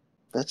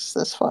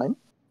That's fine.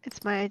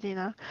 idea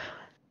now.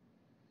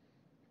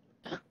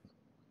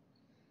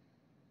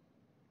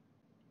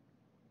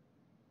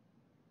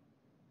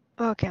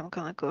 Okay, I'm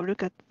gonna go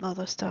look at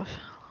other stuff.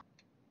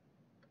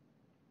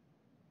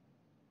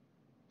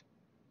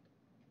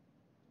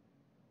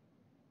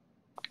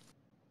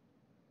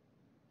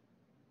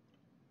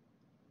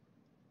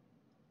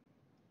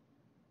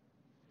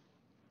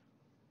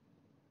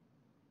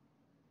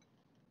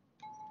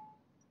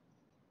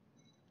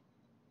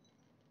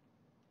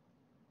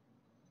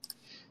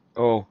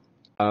 Oh,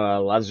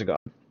 Lazargod.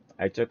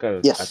 I took a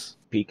Yes.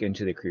 peek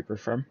into the creeper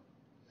farm.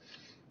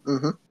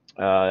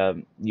 Mm-hmm.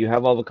 You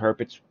have all the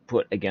carpets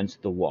put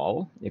against the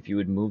wall. If you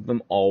would move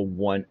them all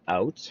one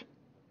out,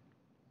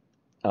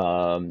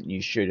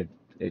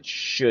 it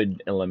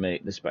should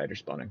eliminate the spider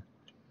spawning.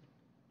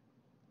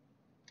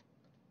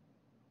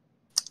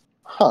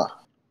 Huh.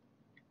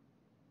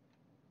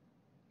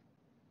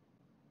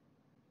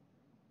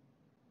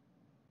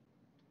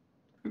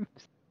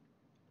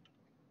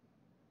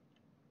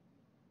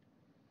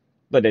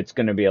 But it's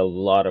going to be a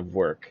lot of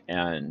work,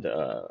 and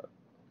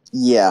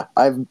Yeah,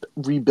 I've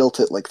rebuilt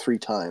it like 3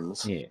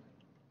 times. yeah.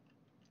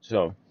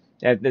 So,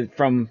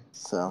 from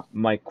So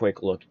my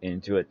quick look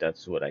into it,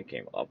 that's what I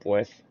came up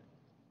with.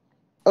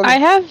 okay. I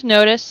have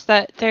noticed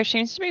that there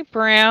seems to be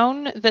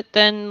brown that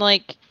then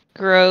like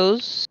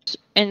grows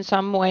in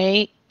some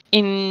way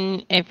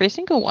in every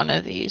single one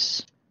of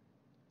these.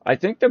 I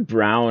think the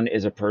brown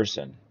is a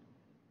person.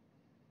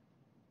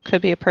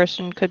 Could be a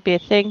person, could be a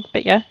thing,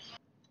 but yeah.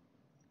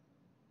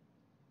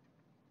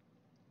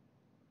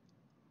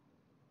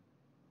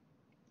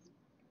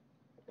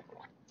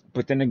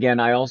 But then again,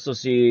 I also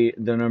see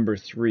the number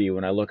 3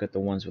 when I look at the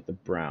ones with the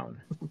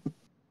brown.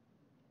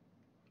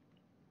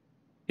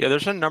 Yeah,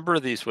 there's a number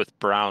of these with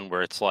brown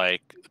where it's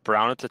like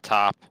brown at the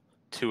top,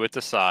 2 at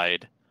the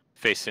side,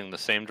 facing the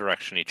same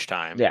direction each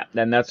time. Yeah,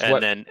 then that's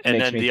what and makes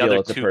then me the feel other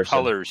it's a 2 person.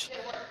 colors,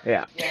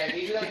 Yeah,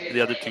 the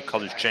other 2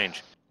 colors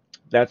change.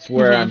 that's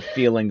where Mhm. I'm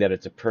feeling that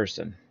it's a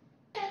person.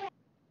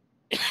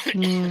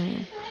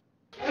 Hmm.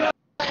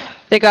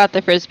 They got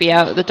the frisbee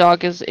out. The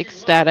dog is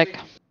ecstatic.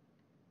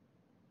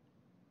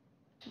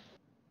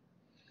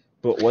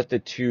 But what the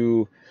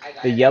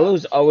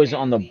yellow's always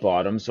on the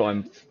bottom, so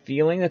I'm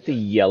feeling that the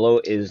yellow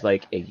is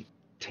like a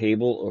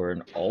table or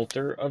an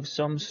altar of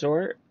some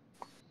sort,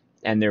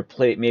 and they're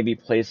maybe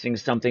placing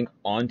something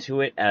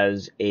onto it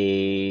as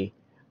a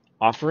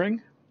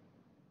offering.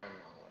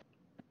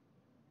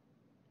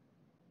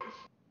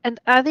 And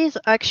are these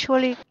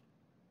actually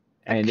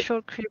And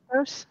actual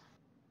creepers?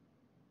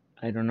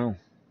 I don't know.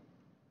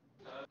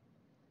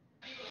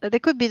 They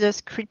could be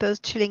just creepers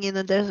chilling in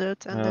the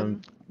desert, and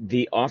then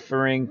The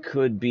offering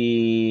could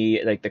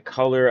be like the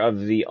color of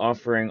the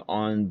offering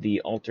on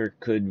the altar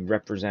could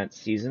represent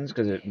seasons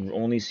because it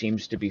only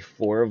seems to be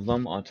 4 of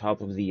them on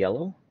top of the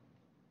yellow.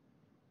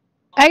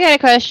 I got a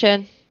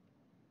question.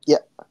 Yeah.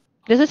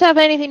 Does this have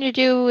anything to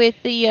do with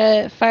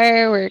the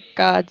firework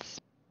gods?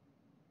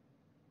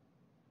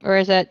 Or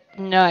is that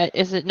not?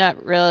 Is it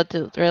not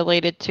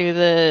related to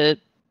the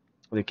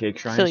cake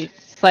shrines?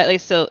 slightly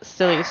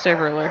silly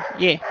server?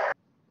 Yeah.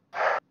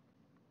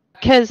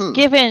 Because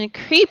given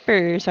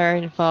creepers are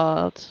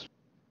involved,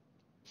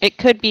 it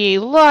could be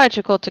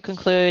logical to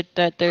conclude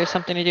that there's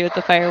something to do with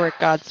the firework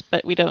gods,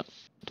 but we don't.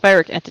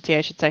 Firework entity,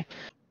 I should say.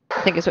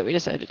 I think is what we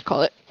decided to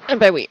call it. And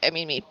by we, I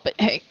mean me. But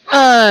hey,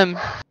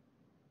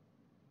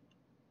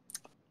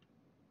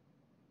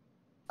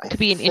 could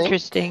be an think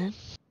interesting.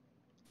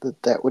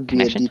 that would be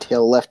connection. a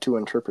detail left to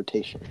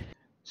interpretation.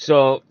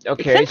 So,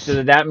 okay, Makes sense.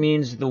 so that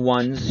means the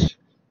ones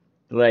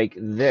like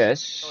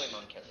this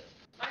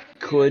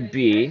could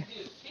be,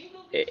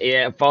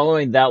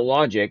 following that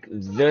logic,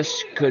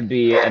 this could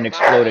be an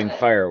exploding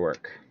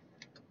firework.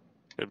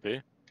 Could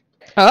be.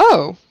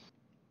 Oh,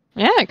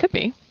 yeah, it could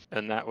be.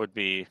 And that would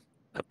be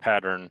a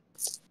pattern.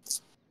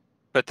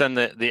 But then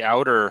the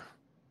outer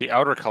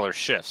color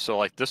shifts. So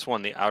like this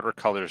one, the outer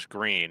color is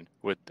green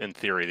with, in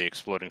theory, the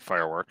exploding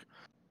firework.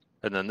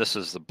 And then this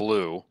is the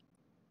blue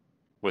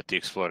with the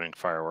exploding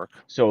firework.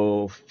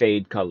 So,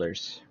 fade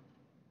colors.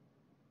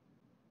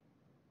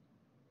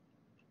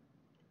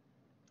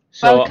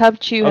 So,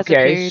 Cubchoo has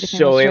okay, appeared. if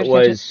so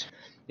anyone's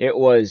it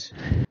was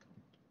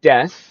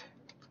death,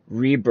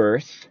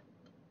 rebirth,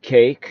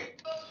 cake,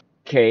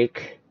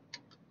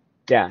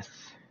 death.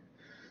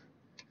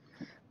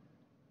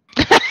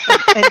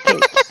 and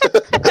cake.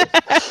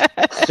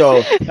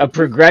 So a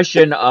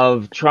progression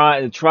of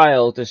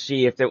trial to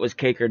see if it was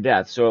cake or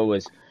death. So it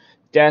was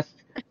death,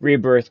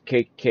 rebirth,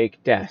 cake,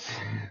 death.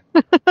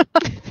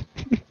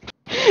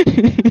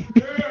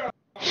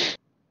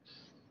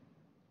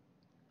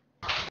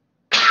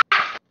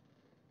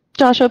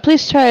 Joshua,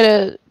 please try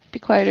to be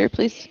quieter,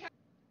 please.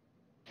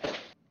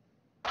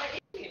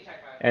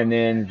 And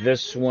then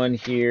this one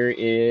here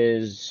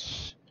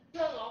is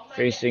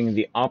facing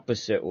the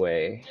opposite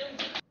way.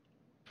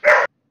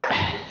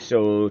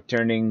 So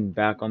turning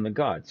back on the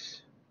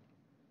gods.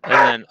 And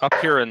then up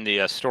here in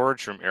the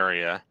storage room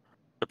area,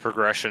 the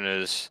progression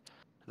is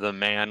the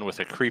man with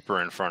a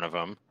creeper in front of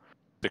him.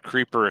 The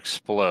creeper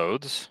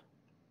explodes.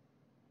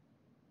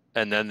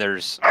 And then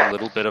there's a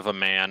little bit of a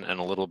man and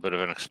a little bit of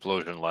an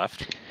explosion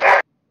left.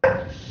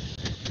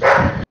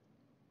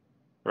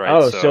 Right,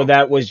 Oh, so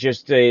that was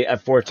just a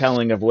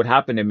foretelling of what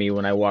happened to me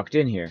when I walked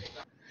in here.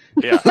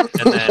 Yeah,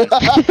 and then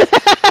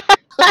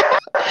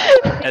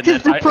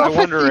I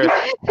wonder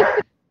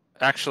if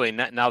actually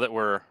now that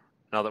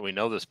we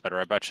know this better,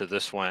 I bet you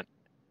this went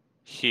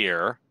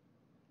here,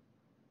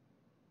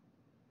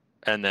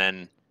 and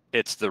then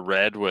it's the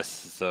red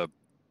with the.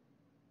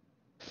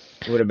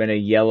 Would have been a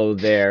yellow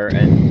there,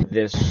 and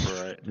this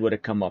Right. would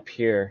have come up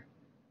here.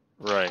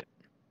 Right.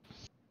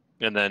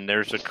 And then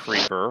there's a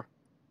creeper.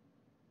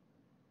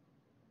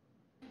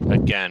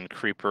 Again,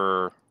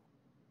 creeper.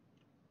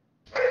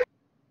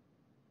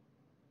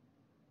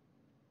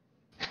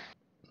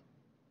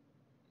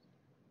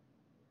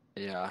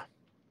 Yeah.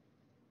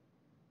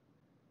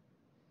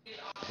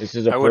 This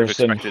is a I would have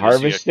person expected to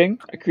see harvesting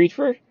a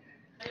creeper?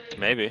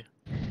 Maybe.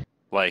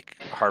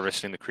 Like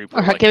harvesting the creeper.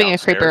 Or like giving a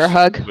creeper a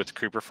downstairs hug. with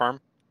Creeper Farm.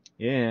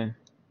 Yeah.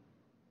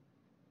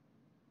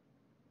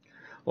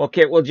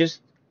 Okay, well,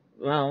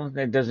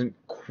 that doesn't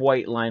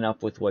quite line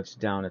up with what's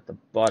down at the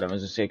bottom. I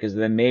was gonna say, because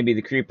then maybe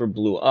the creeper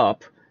blew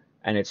up,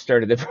 and it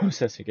started the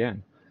process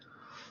again.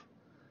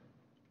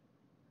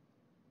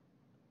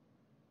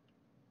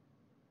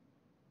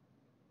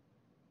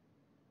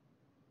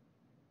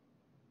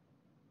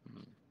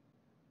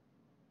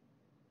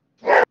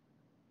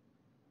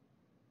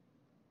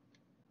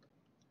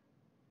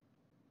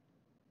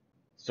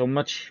 So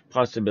much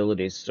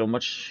possibilities, so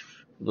much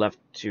left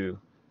to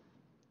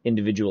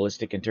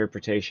individualistic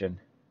interpretation.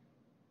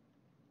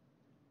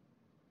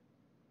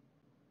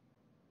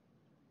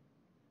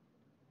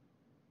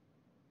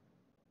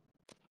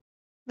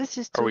 This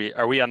is Are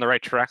too. we on the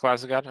right track,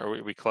 Lazagod?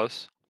 Are we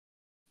close?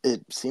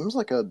 It seems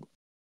like a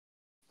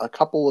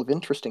couple of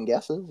interesting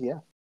guesses. Yeah,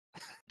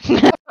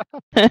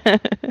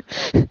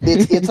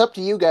 it's up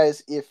to you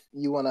guys if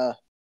you want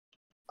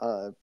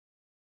to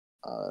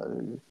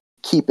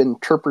keep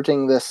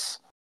interpreting this,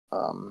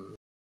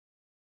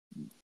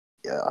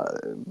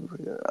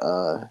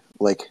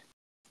 like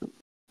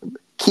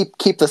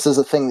keep this as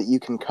a thing that you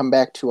can come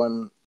back to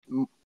on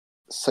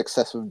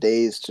successive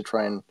days to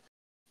try and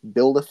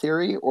build a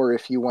theory, or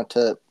if you want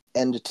to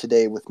end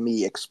today with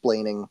me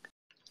explaining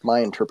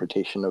my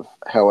interpretation of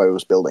how I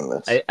was building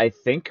this. I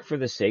think for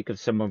the sake of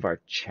some of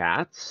our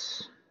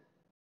chats,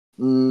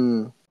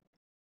 Mm,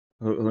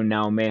 who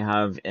now may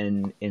have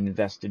an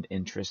invested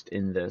interest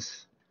in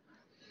this,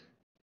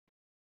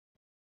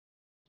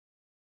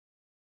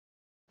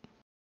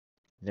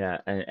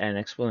 that an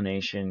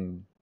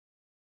explanation,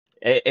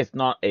 if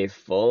not a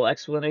full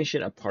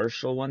explanation, a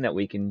partial one that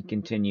we can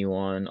continue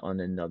on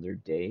another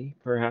day,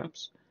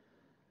 perhaps.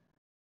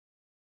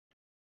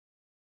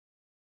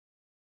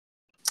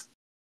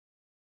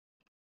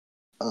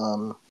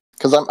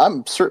 because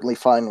I'm certainly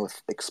fine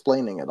with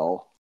explaining it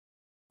all.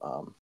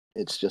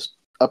 It's just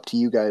up to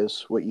you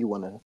guys what you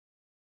want to.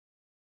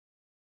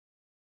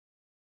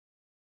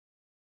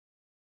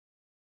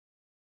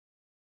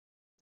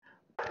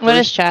 What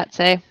does chat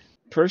say?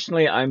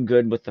 Personally, I'm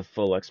good with the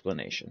full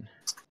explanation,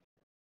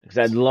 because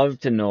I'd love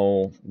to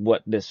know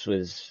what this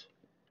was.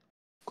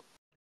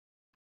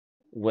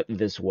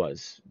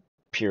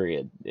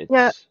 Period.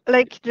 Yeah,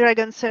 like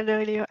Dragon said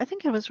earlier. I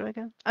think it was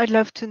Dragon. I'd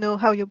love to know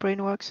how your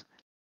brain works.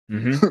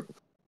 Mm-hmm.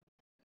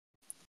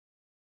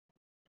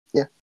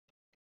 Yeah.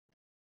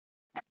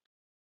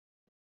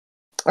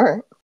 All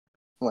right.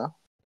 Well.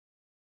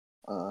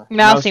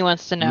 Mousy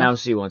wants to know.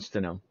 Mousy wants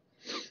to know.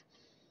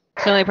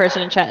 It's the only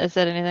person in chat that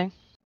said anything.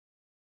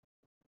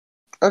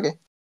 Okay.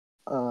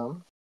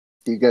 Do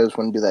you guys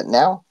want to do that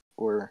now,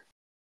 or?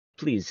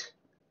 Please.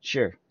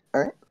 Sure.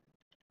 All right.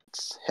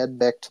 Let's head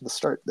back to the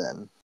start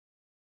then.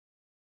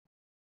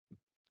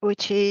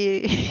 Which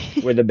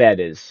is Where the bed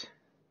is.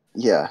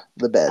 Yeah,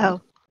 the bed.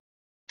 Oh.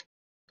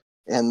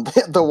 And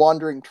the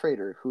wandering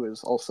trader, who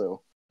is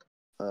also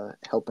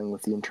helping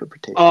with the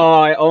interpretation. Oh,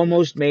 I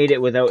almost made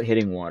it without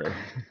hitting water.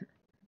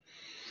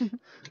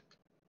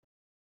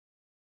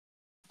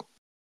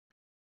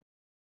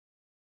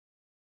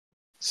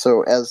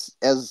 So as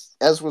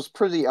was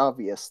pretty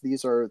obvious,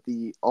 these are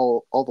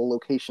all the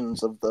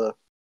locations of the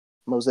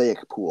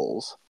mosaic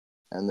pools,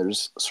 and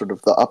there's sort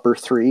of the upper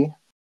three,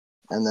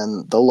 and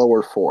then the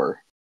lower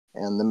four,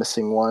 and the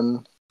missing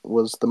one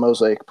was the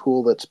mosaic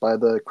pool that's by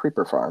the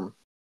creeper farm.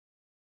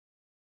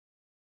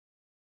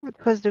 It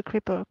was the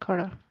creeper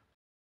color.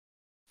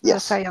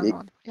 Yes, The cyan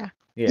one.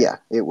 Yeah,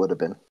 it would have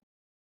been.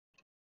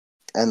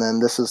 And then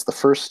this is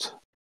the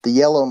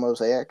yellow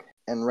mosaic,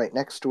 and right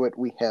next to it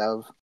we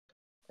have,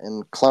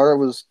 and Clara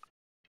was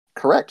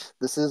correct.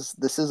 This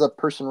is a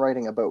person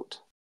riding a boat.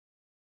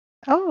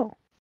 Oh.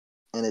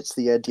 And it's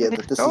the idea An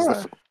that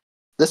explorer.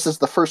 this is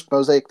the first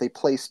mosaic they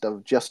placed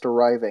of just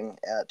arriving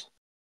at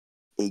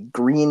a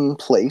green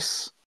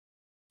place,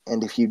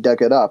 and if you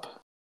dug it up,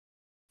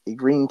 a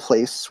green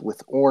place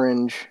with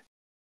orange,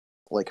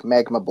 like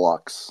magma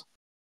blocks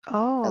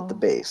at the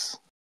base.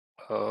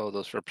 Oh,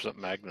 those represent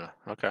magma.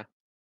 Okay.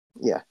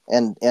 Yeah,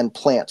 and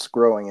plants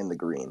growing in the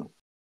green.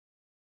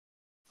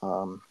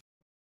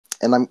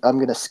 And I'm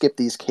going to skip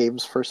these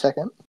caves for a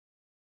second.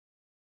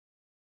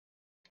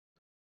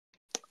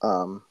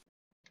 And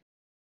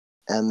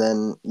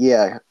then,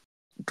 yeah,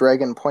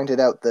 Dragon pointed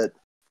out that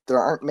there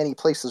aren't many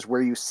places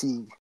where you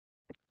see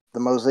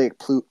the mosaic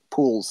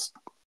pools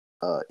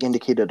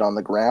indicated on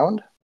the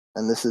ground,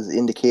 and this is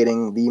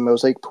indicating the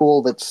mosaic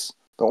pool that's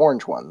the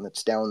orange one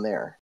that's down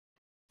there.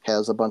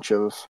 Has a bunch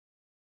of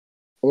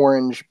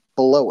orange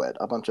below it,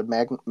 a bunch of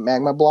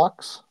magma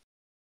blocks,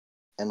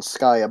 and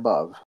sky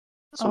above.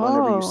 So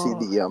whenever you see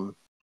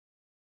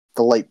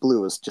the light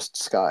blue is just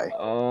sky.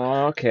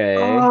 Okay.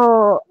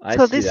 Oh, I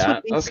so see this that.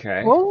 would be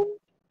Okay.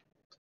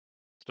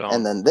 stone?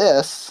 And then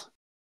this,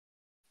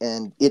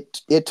 and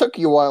it took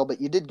you a while, but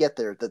you did get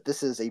there, that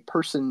this is a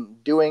person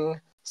doing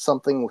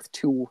something with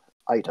two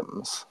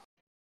items.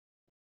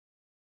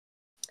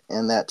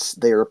 And that's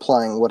they're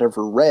applying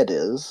whatever red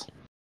is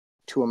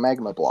to a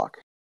magma block.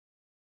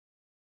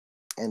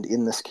 And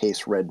in this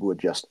case, red would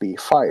just be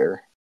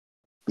fire.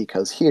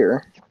 Because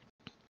here...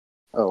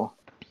 Oh,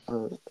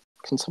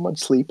 can someone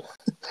sleep?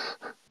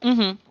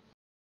 Mm-hmm.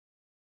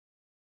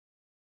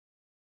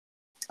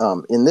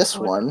 In this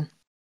Oh, no. one,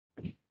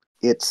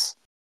 it's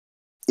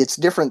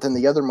different than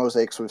the other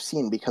mosaics we've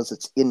seen because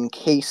it's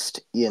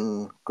encased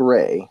in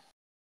gray,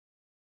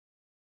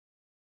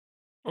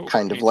 Oh,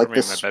 kind can of you like turn me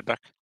my this. bed back?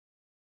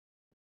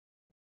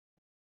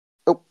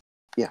 Oh,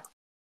 yeah,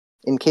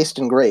 encased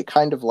in gray,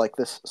 kind of like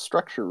this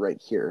structure right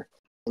here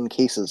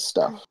encases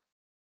stuff.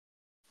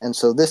 And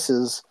so this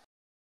is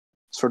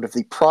sort of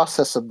the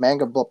process of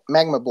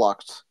magma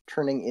blocks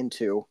turning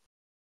into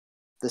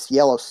this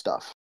yellow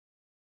stuff.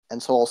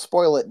 And so I'll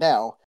spoil it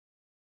now.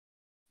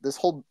 This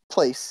whole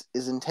place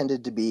is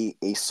intended to be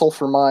a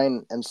sulfur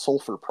mine and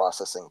sulfur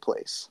processing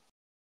place.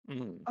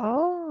 Mm.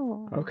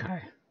 Oh.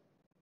 Okay.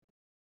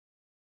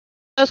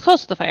 I was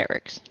close to the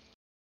fireworks.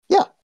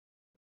 Yeah.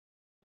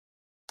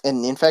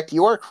 And in fact,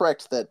 you are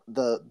correct that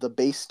the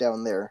base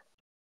down there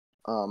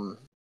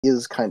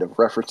is kind of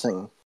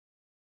referencing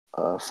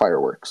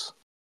fireworks.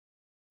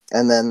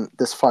 And then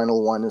this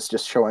final one is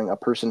just showing a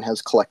person has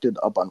collected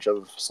a bunch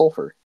of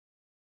sulfur.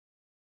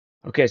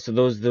 Okay, so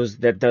those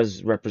that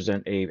does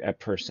represent a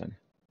person.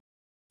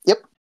 Yep.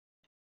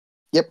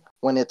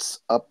 When it's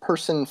a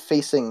person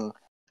facing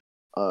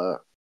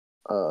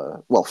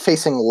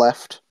facing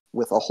left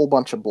with a whole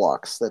bunch of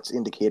blocks, that's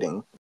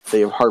indicating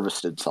they have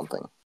harvested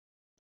something.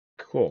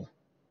 Cool.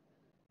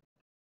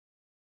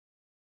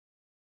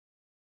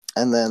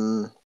 And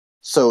then,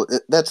 so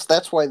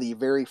that's why the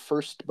very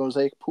first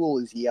mosaic pool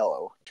is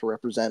yellow, to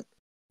represent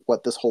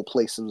what this whole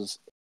place was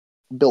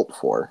built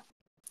for,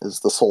 is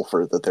the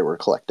sulfur that they were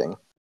collecting.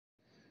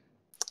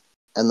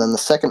 And then the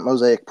second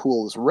mosaic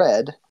pool is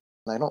red,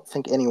 and I don't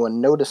think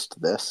anyone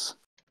noticed this.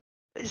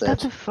 Is that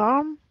the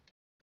farm?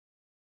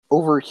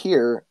 Over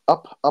here,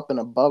 up and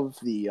above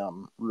the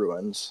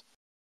ruins,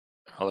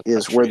 All the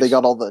is cut where they trees.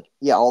 got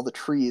all the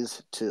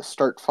trees to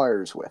start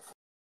fires with.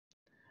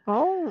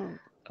 Oh.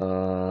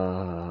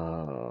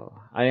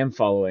 I am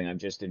following. I'm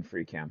just in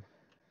free cam.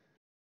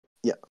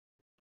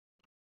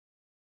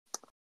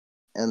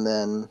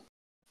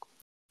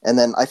 And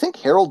then I think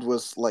Harold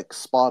was like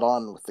spot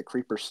on with the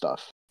creeper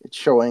stuff. It's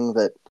showing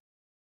that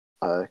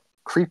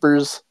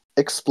creepers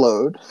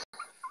explode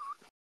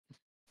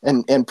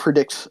and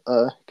predict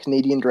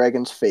Canadian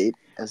Dragon's fate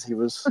as he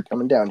was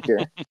coming down here.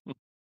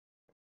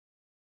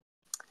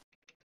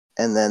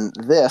 And then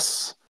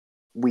this,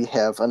 we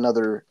have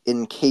another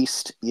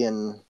encased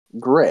in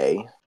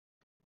gray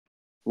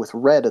with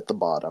red at the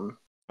bottom.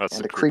 That's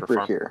and the a creeper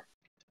farm. here.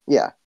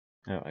 Yeah.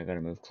 Oh, I gotta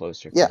move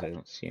closer Yeah. because I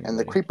don't see anybody. And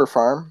the creeper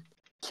farm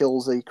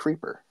kills a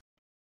creeper.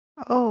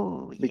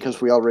 Oh. Because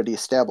yeah. we already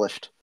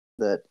established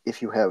that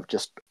if you have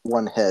just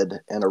one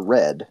head and a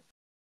red,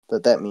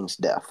 that means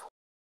death.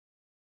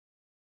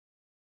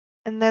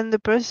 And then the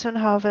person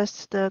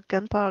harvests the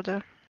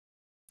gunpowder.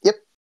 Yep.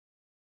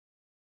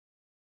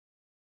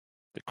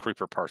 The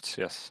creeper parts,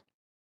 yes.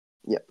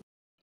 Yep.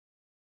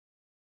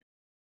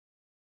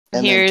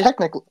 And Here's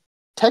then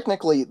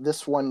technically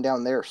this one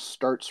down there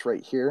starts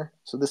right here.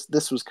 So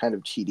this was kind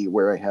of cheaty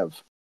where I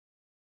have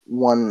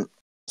one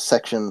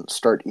section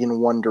start in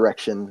one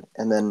direction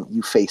and then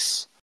you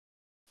face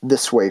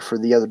this way for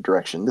the other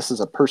direction. This is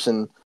a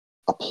person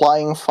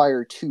applying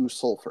fire to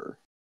sulfur,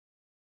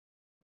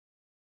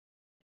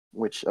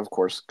 which of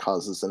course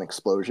causes an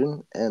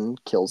explosion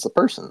and kills the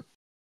person.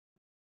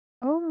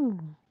 Oh.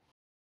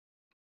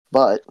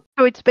 But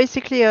So it's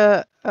basically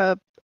a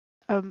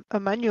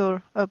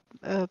manual,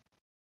 a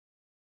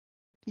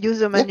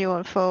user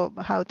manual for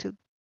how to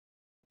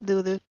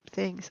do the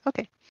things.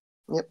 Okay.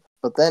 Yep.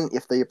 But then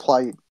if they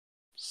apply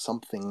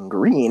something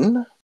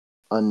green,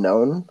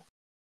 unknown,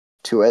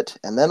 to it,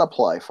 and then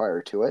apply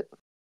fire to it,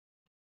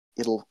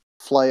 it'll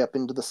fly up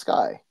into the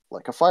sky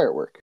like a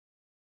firework.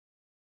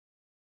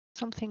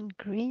 Something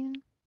green.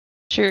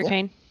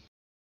 sugarcane.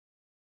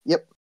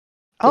 Yep.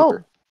 Oh.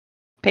 Paper.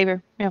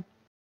 Paper. Yeah.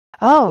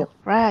 Oh, Yep.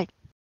 right.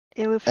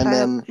 It will fly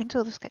then- up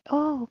into the sky.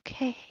 Oh,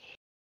 okay.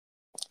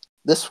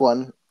 This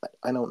one,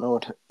 I don't know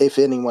if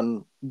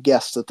anyone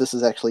guessed that this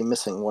is actually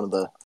missing one of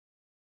the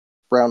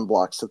brown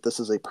blocks, that this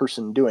is a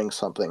person doing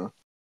something.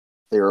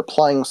 They are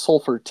applying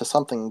sulfur to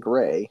something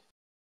gray,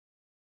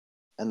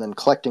 and then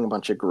collecting a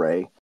bunch of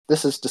gray.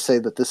 This is to say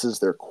that this is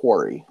their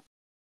quarry,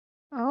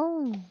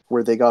 Oh.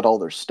 where they got all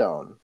their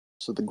stone.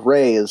 So the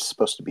gray is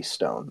supposed to be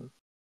stone.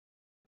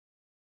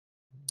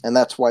 And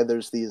that's why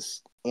there's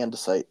these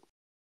andesite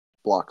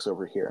blocks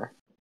over here.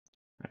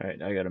 All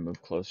right, I gotta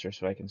move closer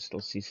so I can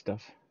still see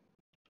stuff.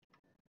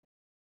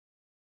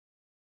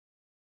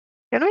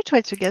 Can we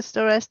try to guess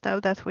the rest now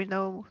that we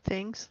know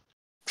things?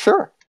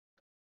 Sure.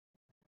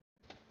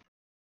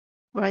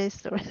 Why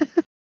is the rest?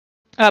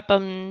 Up.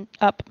 Yeah,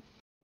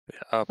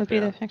 up, Would be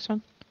yeah. the next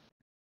one.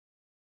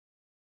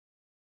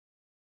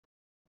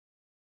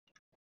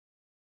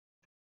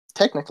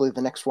 Technically,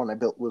 the next one I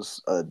built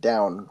was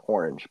down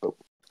orange, but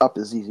up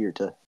is easier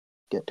to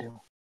get to.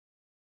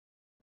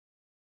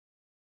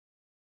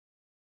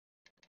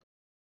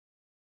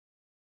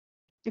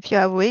 If you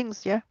have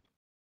wings, yeah.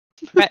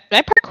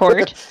 I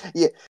parkoured.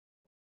 Yeah.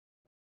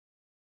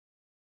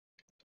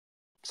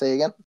 Say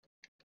again?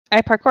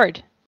 I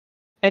parkoured.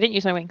 I didn't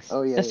use my wings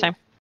Oh, yeah, this yeah. time.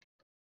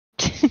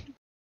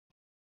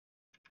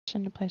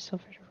 and apply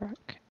sulfur to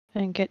rock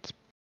and gets.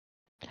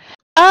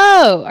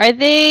 Oh, are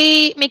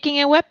they making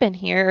a weapon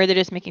here, or they're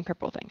just making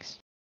purple things?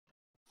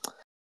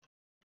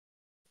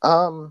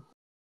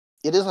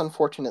 It is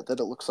unfortunate that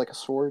it looks like a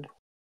sword.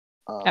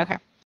 Okay.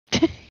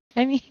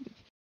 I mean,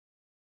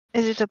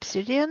 Is it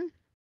obsidian?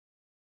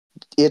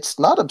 It's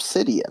not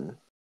obsidian.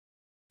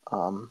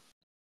 Um,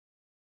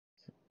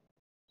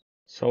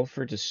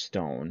 Sulfur to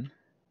stone.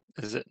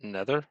 Is it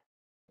nether?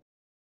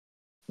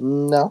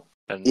 no,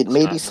 And it it's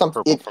may not be some.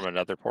 purple It, from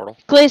another portal.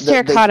 glazed They-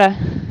 terracotta.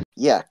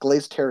 yeah,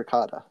 glazed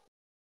terracotta.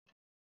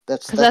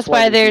 Because that's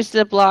why they there's used-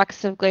 the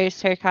blocks of glazed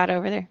terracotta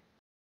over there.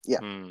 Yeah.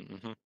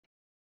 Mm-hmm.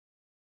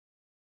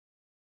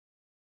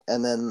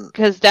 And then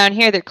Because down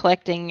here they're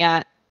collecting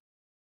at.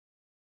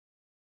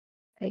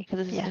 Because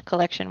this is Yeah. a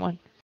collection one.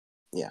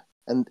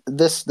 and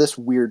this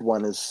weird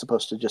one is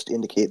supposed to just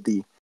indicate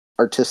the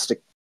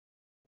artistic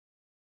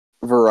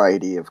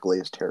variety of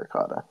glazed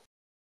terracotta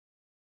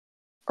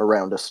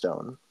around a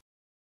stone.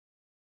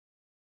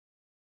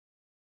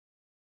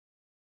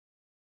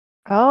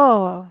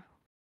 Oh.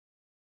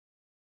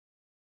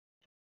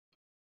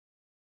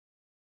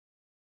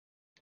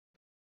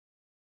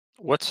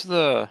 What's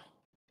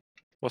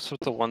with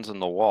the ones in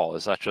the wall?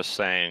 Is that just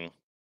saying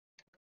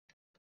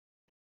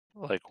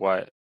like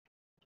why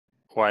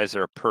is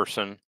there a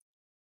person,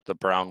 the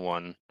brown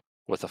one,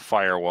 with a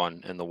fire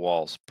one in the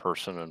walls?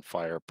 Person and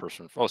fire,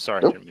 person. Oh, sorry,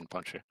 I Nope. didn't mean to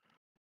punch you.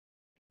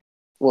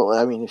 Well,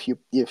 I mean,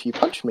 if you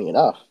punched me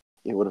enough,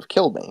 it would have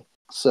killed me.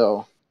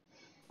 So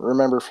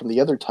remember from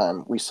the other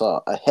time we saw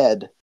a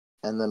head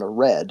and then a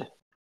red,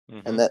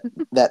 Mhm. and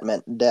that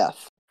meant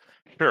death.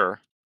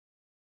 Sure.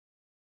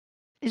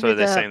 Is So are it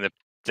they a saying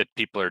that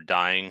people are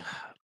dying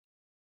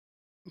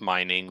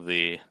mining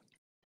the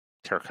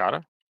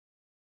terracotta?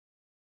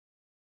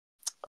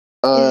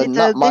 is it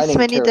Not this mining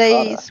many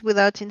terracotta. days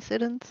without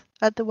incident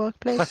at the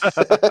workplace?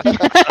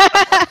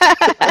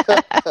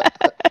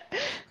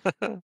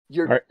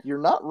 You're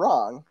not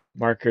wrong.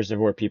 Markers of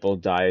where people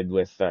died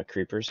with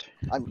creepers.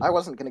 I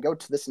wasn't going to go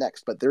to this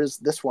next, but there is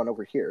this one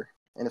over here.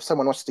 And if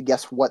someone wants to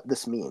guess what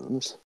this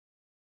means,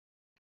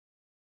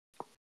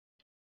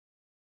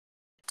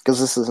 because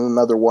this is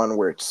another one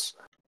where it's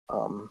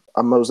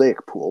a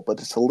mosaic pool, but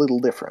it's a little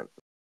different.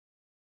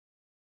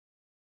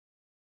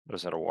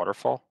 Was that a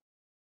waterfall?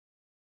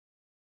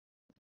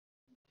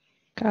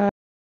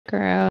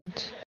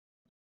 Ground.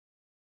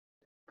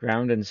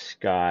 Ground and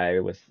sky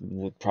with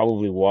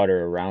probably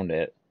water around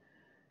it.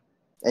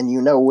 And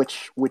you know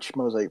which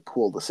mosaic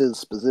pool this is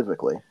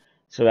specifically.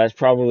 So that's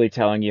probably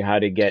telling you how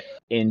to get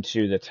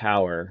into the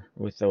tower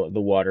with the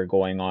water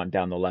going on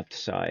down the left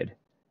side.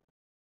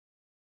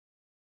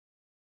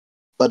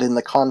 But in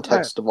the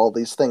context of all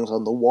these things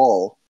on the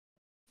wall,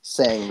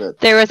 saying that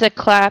There was a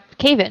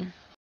cave-in.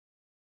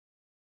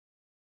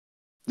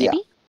 Maybe?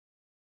 Yeah,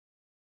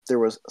 there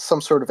was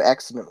some sort of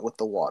accident with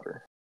the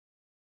water.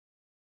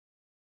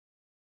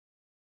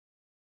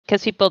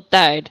 Because people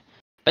died,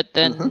 but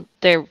then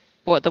Mhm.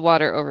 the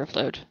water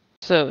overflowed.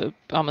 So it would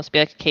almost be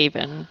like a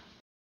cave-in Or did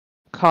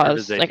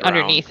caused they like drown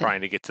underneath.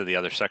 trying to get to the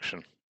other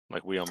section,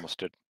 like we almost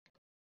did?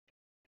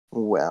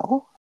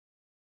 Well,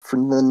 for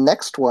the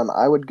next one,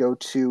 I would go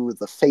to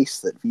the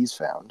face that V's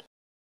found,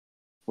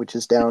 which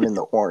is down in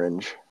the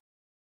orange,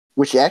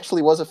 which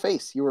actually was a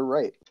face. You were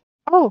right.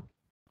 Oh,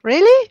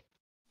 really?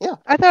 Yeah.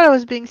 I thought I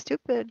was being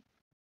stupid.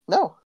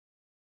 No,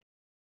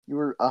 you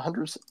were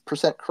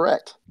 100%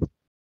 correct.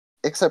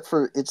 Except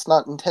for it's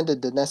not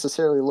intended to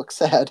necessarily look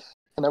sad,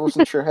 and I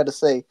wasn't sure how to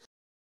say.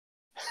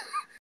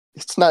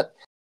 It's not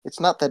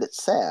that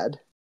it's sad.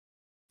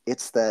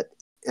 It's that,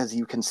 as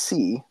you can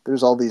see,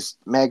 there's all these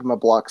magma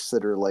blocks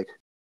that are like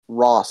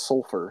raw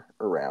sulfur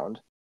around,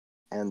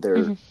 and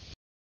Mhm.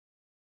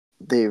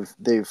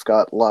 they've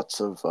got lots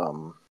of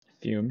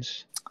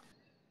Fumes.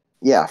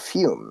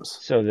 fumes.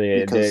 So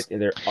Because-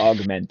 they're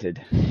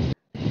augmented.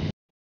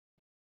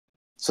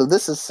 So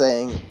this is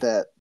saying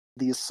that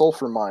these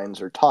sulfur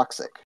mines are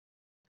toxic.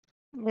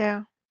 Yeah.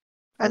 And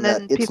And that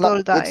then it's people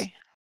not- die.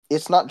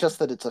 It's not just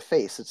that it's a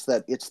face, it's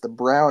that it's the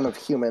brown of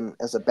human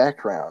as a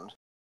background,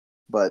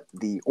 but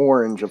the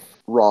orange of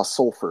raw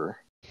sulfur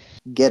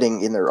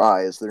getting in their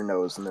eyes, their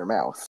nose, and their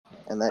mouth.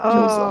 And that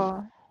kills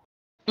them.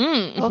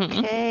 Oh, Mhm.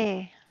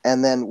 okay.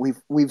 And then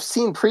we've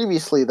seen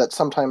previously that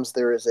sometimes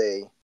there is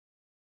a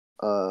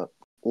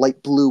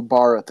light blue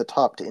bar at the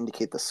top to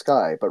indicate the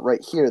sky, but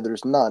right here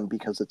there's none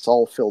because it's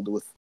all filled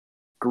with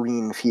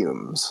green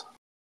fumes.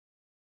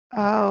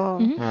 Oh,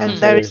 Mhm. and So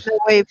there is there's- no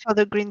way for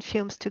the green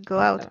fumes to go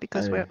out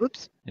because we're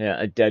oops. Yeah,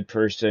 a dead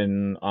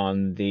person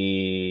on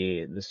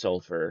the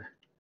sulfur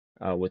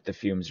with the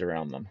fumes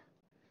around them.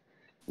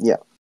 Yeah.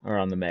 Or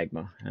on the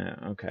magma. Yeah,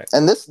 okay.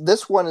 And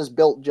this one is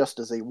built just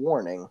as a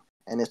warning,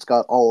 and it's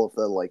got all of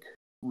the like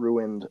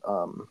ruined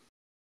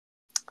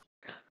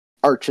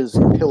arches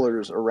and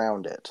pillars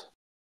around it.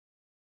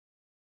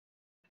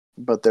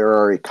 But there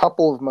are a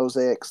couple of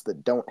mosaics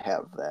that don't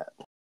have that.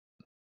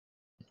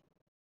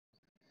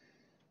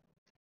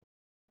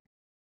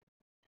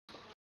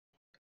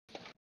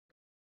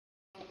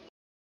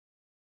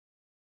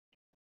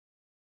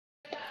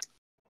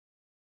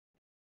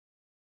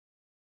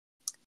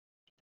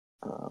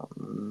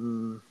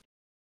 Um,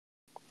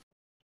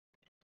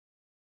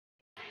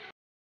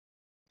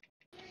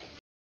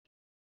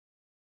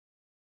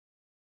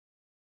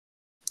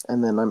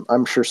 and then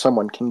I'm sure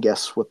someone can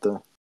guess what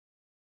the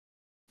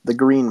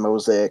green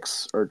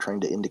mosaics are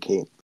trying to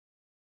indicate.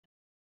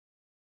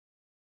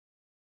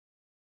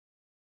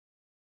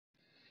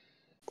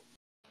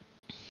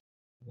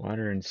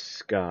 Water and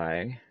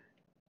sky.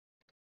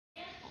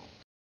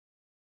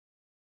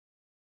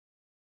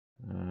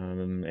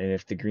 And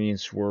if the green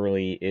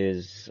swirly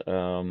is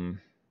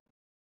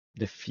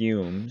the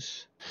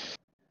fumes,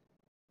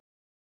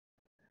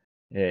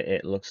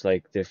 it looks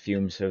like the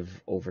fumes have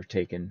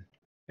overtaken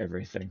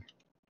everything.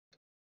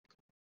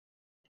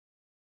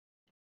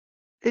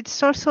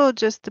 It's also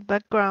just the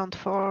background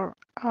for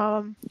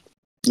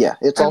Yeah,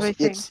 it's also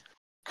everything. it's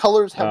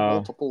colors have Oh,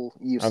 multiple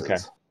uses. okay.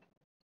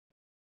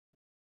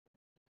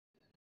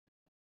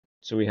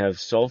 So we have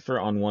sulfur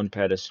on one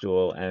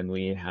pedestal and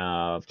we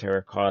have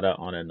terracotta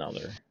on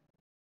another.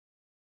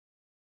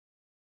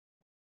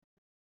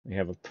 We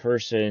have a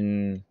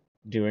person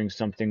doing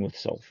something with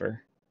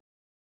sulfur.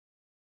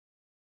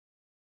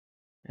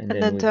 And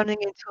And then then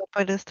turning into a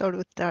pedestal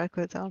with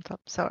terracotta on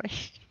top. Sorry.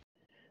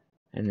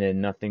 and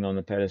then nothing on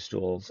the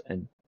pedestals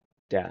and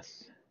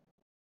death.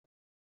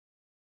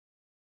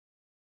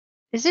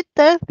 Is it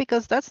death?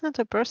 Because that's not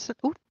a person.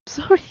 Oops,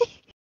 sorry.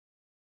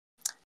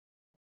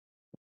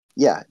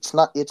 Yeah, it's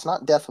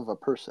not death of a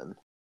person.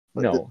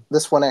 But No.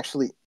 this one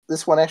actually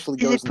Is goes it in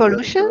the other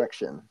pollution?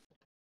 direction.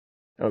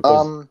 Oh, it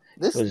goes,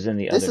 This goes in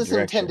the this other is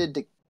direction.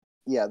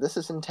 this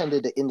is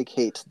intended to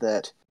indicate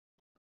that,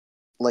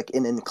 like,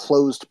 an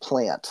enclosed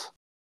plant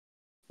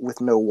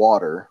with no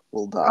water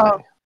will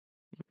die.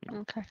 Oh.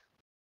 Okay.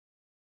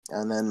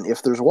 And then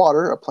if there's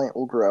water, a plant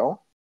will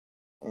grow.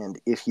 And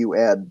if you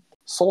add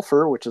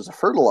sulfur, which is a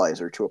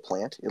fertilizer, to a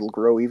plant, it'll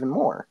grow even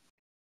more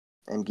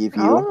and give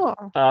you Oh.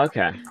 Oh,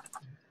 okay.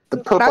 the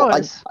purple.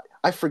 Flowers.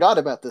 I forgot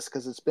about this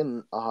because it's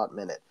been a hot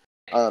minute.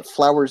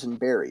 Flowers and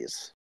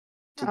berries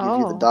to give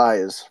you the Oh.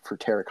 dyes for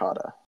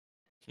terracotta,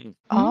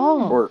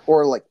 Oh.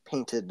 or like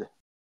painted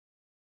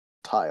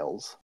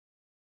tiles.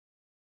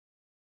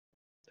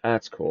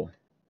 That's cool.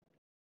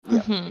 Yeah.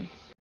 Mhm.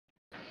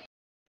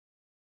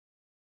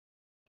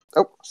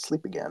 Oh,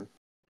 sleep again.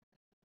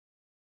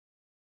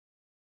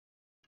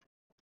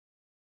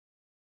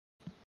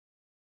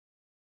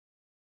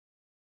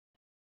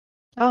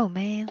 Oh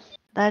man.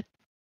 That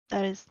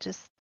is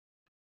just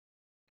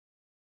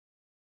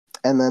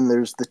And then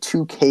there's the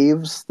two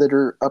caves that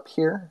are up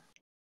here.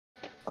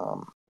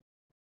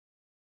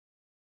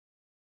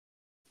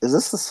 Is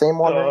this the same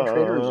Wandering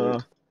Trader,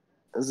 or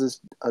is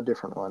this a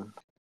different one?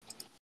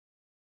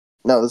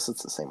 No, this is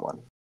the same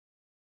one.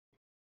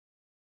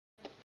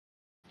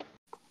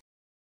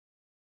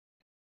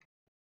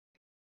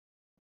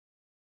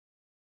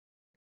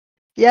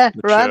 yeah,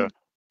 Which, run.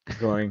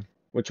 Going.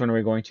 Which one are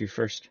we going to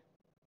first?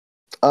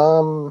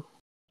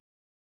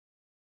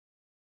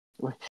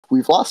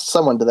 We've lost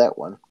someone to that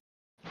one,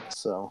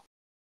 so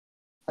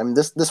I mean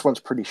this one's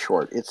pretty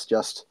short. It's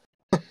just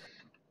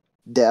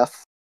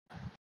death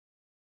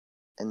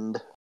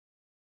and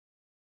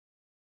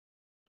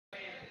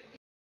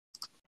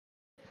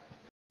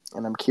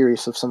I'm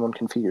curious if someone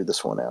can figure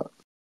this one out.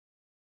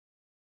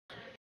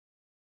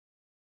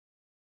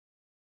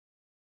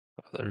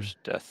 there's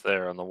death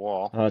there on the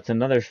wall. It's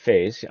another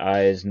face,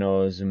 eyes,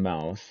 nose,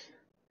 mouth.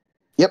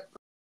 Yep.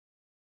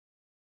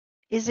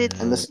 Is it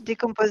And this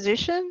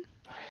decomposition?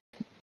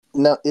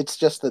 No, it's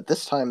just that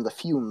this time the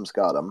fumes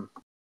got him.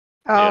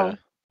 Oh. Yeah.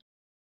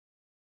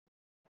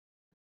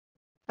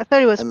 I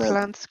thought it was And then-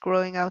 plants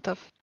growing out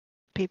of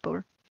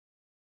people.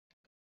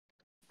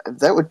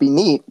 That would be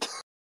neat.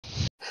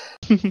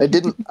 I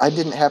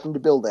didn't happen to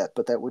build that,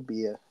 but that would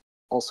be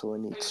also a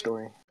neat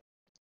story.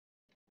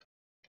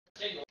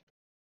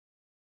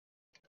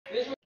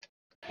 This was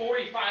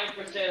 45%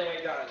 of the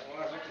way done.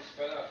 Well, I just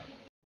sped up.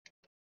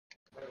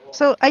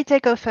 So I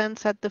take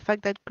offense at the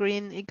fact that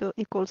green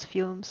equals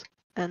fumes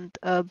and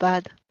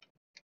bad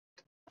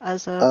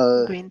as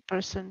a green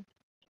person.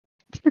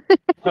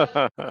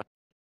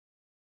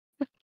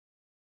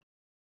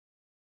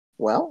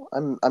 Well,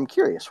 I'm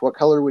curious. What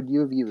color would you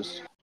have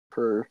used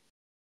for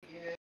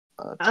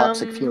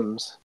toxic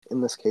fumes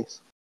in this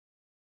case?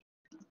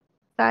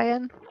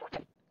 Cyan.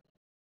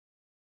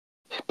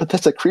 But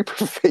that's a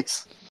creeper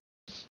face.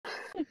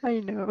 I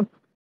know.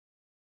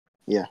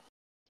 Yeah,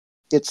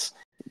 it's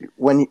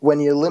when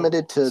you're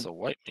limited What's to the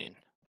white mean?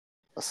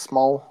 a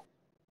small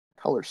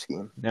color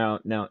scheme. Now,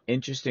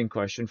 interesting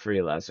question for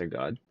you,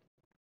 Lazargod.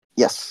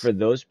 Yes. For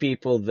those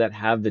people that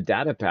have the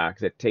data pack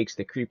that takes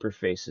the creeper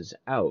faces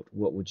out,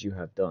 what would you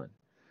have done?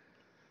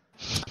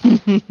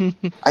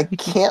 I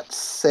can't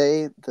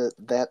say that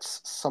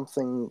that's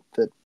something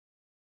that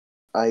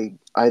I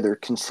either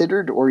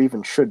considered or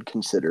even should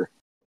consider.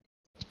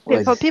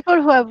 Yeah, for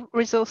people who have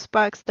resource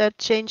packs that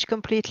change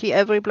completely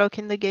every block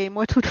in the game,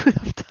 what would we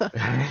have done?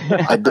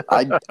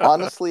 I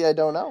honestly, I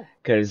don't know.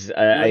 Because Your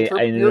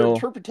I know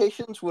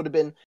interpretations would have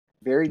been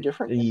very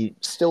different, and Ye-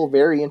 still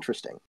very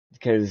interesting.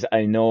 because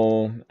I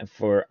know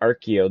for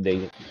Archeo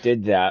they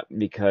did that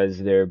because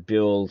their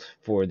build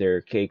for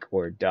their cake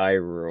or die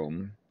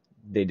room,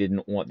 they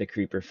didn't want the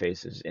creeper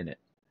faces in it.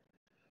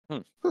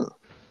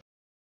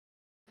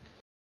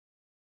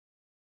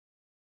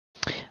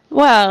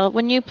 Well,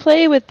 when you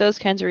play with those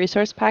kinds of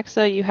resource packs,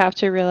 though, you have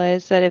to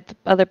realize that if the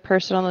other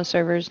person on the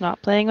server is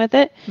not playing with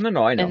it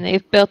No, I know. and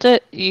they've built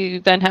it, you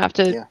then have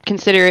to Yeah.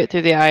 consider it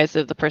through the eyes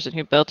of the person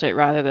who built it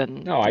rather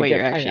than No, the I way get.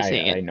 you're actually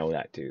seeing I it. know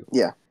that too.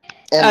 Yeah.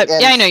 Yeah,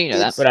 I know you know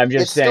that. it's- But I'm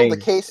just it's still the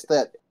saying case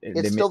that They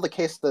it's ma- still the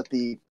case that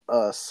the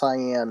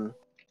cyan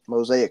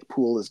mosaic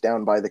pool is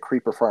down by the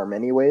creeper farm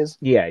anyways.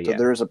 Yeah, So yeah,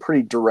 there is a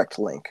pretty direct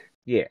link.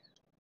 yeah.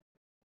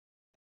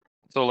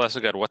 So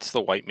Lesagad, what's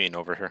the white mean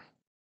over here?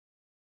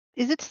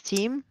 Is it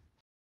Steam?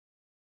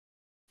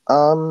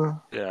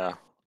 Yeah.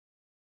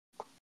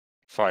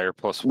 Fire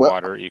plus Well-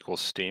 water equals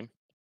steam.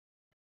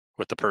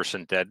 With the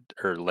person dead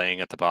or laying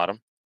at the bottom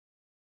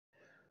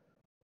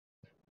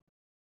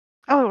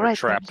Oh, or right.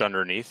 trapped there's-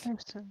 underneath.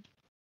 there's some-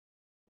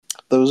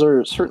 Those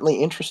are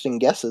certainly interesting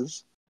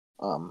guesses.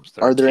 Is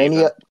there Are a there any?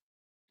 cave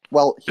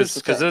Well, here's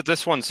the Because thing.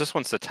 this one's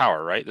the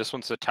tower, right? This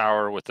one's the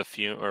tower with the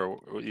fume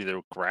or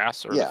either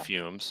grass or Yeah. the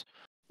fumes.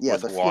 Yeah,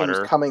 with the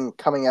water. fumes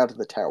coming out of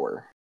the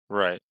tower,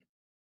 Right.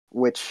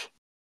 which,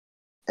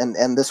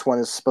 and this one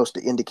is supposed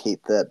to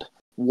indicate that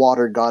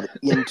water got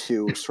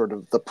into sort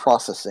of the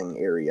processing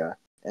area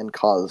and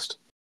caused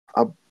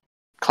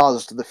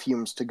the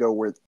fumes to go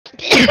where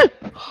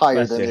higher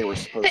Bless than you. they were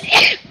supposed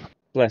to.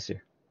 Bless you.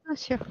 Oh,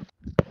 sure.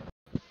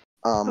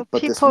 But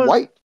this people-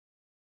 white,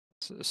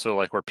 So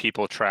like were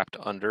people trapped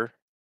under?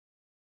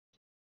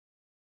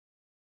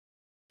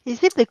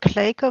 Is it the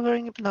clay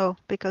covering it? No,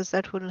 because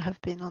that wouldn't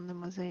have been on the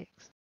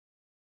mosaics.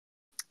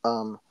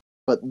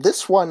 but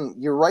this one,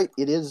 you're right,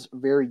 it is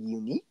very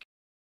unique.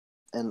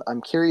 And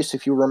I'm curious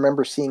if you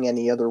remember seeing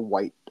any other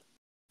white,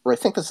 or I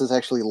think this is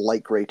actually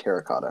light gray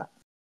terracotta.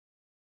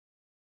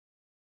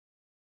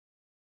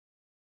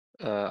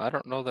 I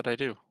don't know that I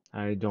do.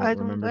 I don't I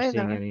don't remember seeing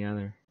either. any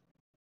other.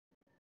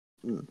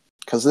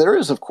 Because there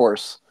is, of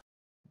course,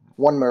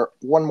 one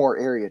more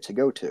area to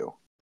go to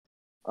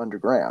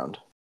underground.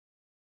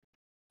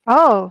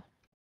 Oh.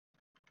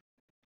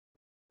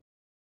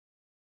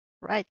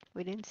 Right,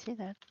 we didn't see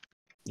that.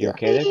 You Yeah.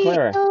 okay there,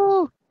 Clara?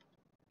 Oh,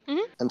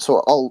 And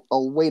so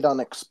I'll wait on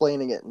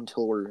explaining it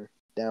until we're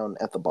down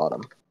at the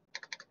bottom.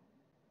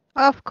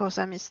 of course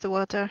I missed the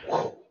water.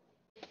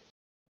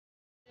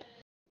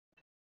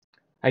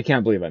 I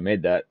can't believe I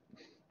made that.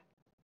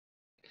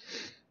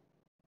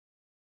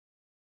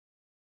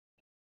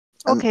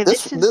 And Okay,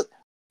 this is...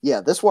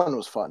 this one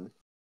was fun.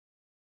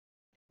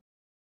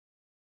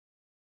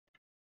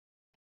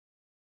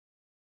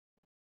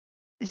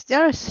 Is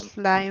there a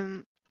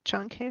slime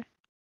chunk here?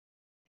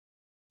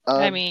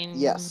 I mean-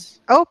 yes.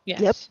 Oh,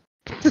 Yes.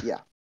 Yeah.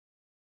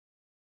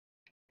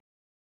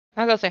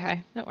 I'll go say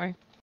hi. Don't worry.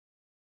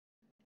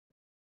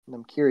 And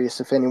I'm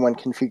curious if anyone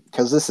can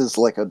because this is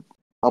like a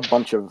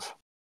bunch of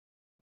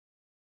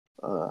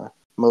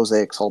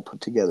mosaics all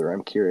put together.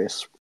 I'm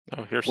curious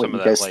Oh, here's what some you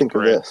of that guys light think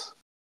of gray. this.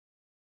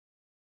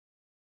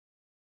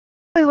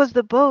 It was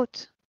the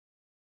boat.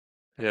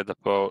 Yeah, the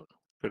boat.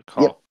 Good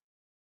call. Yep.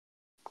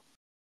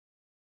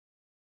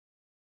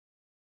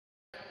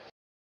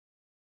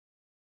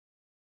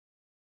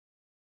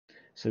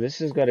 So this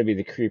has got to be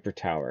the creeper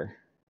tower.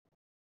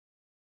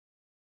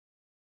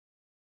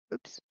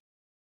 Oops.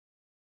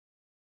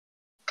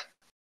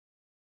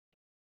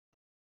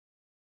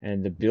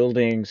 And the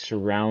building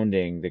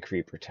surrounding the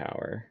creeper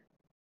tower.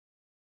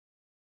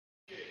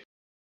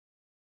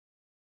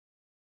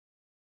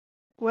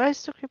 Where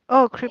is the creeper?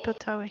 Oh, creeper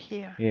tower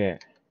here. Yeah.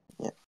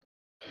 Yeah.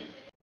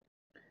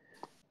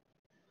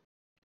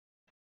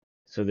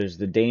 So there's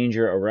the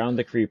danger around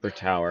the creeper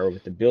tower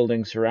with the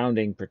building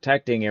surrounding,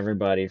 protecting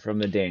everybody from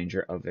the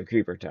danger of the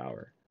creeper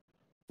tower.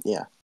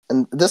 Yeah.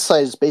 And this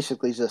side is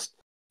basically just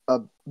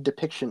a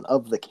depiction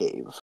of the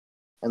cave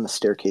and the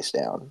staircase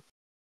down.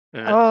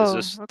 And Oh, is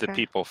this the okay.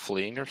 people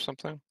fleeing or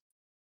something?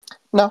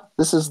 No,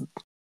 this is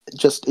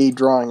just a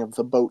drawing of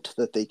the boat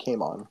that they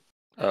came on.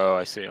 Oh,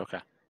 I see. Okay.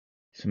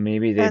 So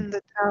maybe they. And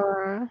the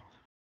tower.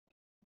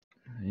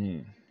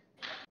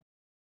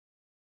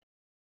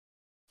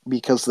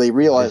 Because they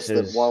realized This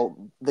that is- while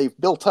they've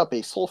built up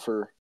a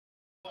sulfur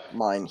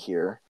mine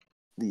here,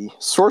 the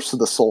source of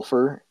the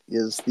sulfur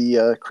is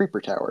the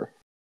creeper tower.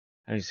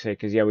 I say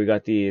because yeah, we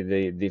got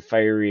the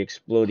fiery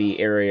explodey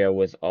area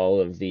with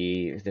all of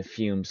the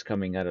fumes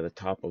coming out of the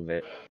top of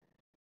it.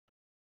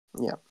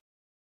 Yeah.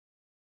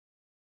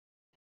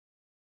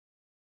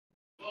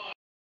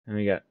 And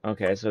we got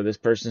okay, so this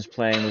person's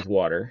playing with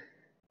water.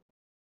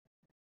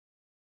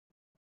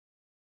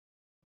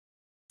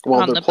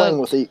 Well, On the they're playing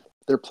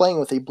boat.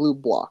 with a blue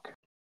block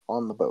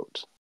on the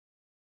boat.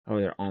 Oh,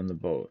 they're on the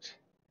boat.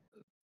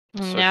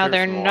 So Now here's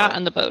they're not more.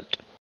 on the boat.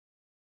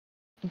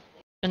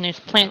 And there's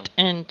plant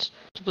and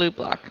blue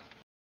block.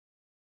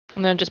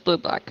 And then just blue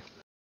block.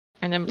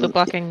 And then blue Mm,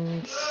 block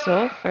and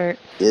sulfur.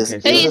 Is, Okay,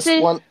 is so- this Easy.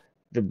 one?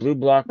 The blue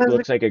block Does it-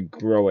 looks like a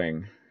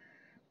growing.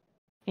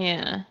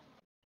 Yeah.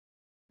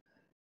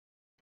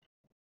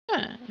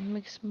 It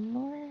makes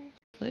more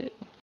blue.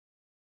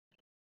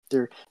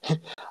 There,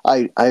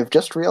 I've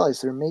just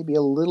realized there may be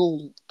a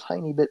little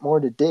tiny bit more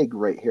to dig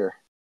right here.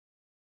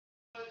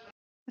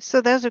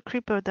 So there's a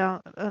creeper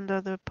down under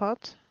the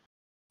pot.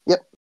 Yep,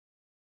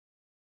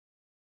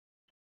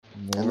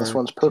 More and this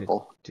one's to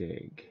purple.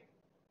 dig.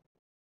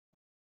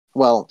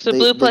 Well, So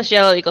blue plus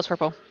yellow equals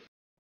purple.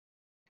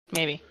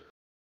 Maybe.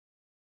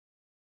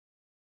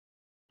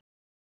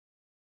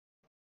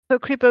 So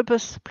creeper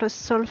plus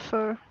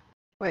sulfur.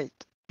 Wait,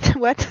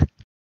 what?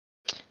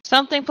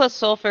 Something plus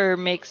sulfur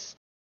makes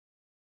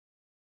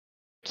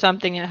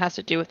something that has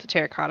to do with the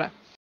terracotta.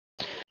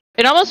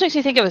 It almost makes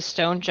me think of a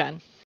stone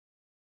gen.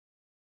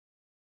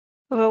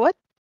 Over what?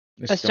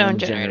 A stone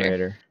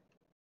generator.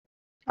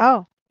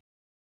 Oh,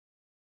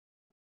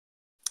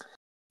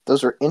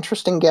 Those are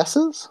interesting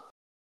guesses.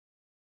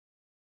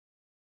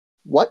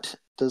 What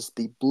does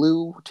the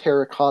blue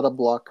terracotta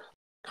block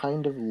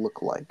kind of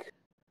look like?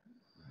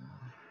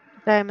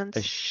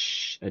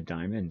 diamonds. A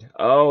diamond.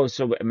 Oh,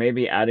 so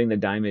maybe adding the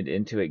diamond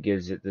into it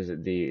gives it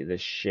the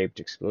shaped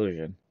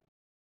explosion.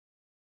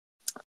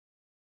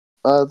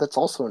 That's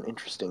also an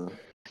interesting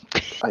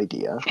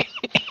idea.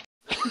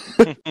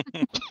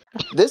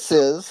 This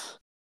is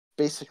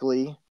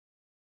basically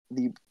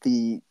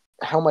the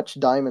how much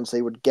diamonds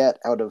they would get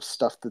out of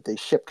stuff that they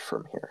shipped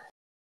from here.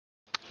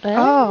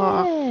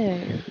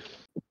 Oh.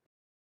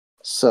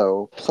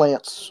 So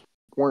plants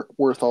weren't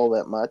worth all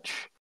that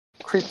much.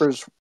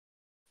 Creepers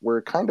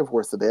were kind of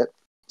worth a bit.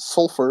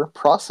 Sulfur,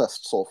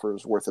 processed sulfur,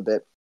 was worth a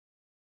bit.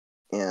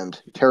 And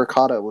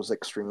terracotta was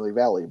extremely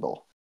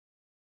valuable.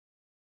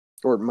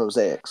 Or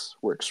mosaics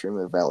were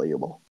extremely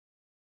valuable.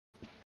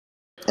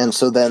 And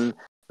so then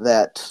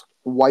that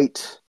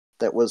white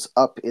that was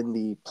up in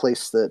the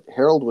place that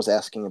Harold was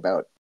asking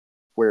about,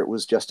 where it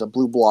was just a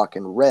blue block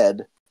and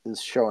red,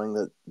 is showing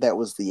that that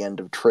was the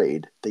end of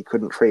trade. They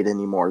couldn't trade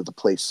anymore. The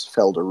place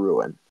fell to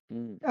ruin.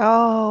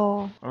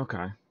 Oh.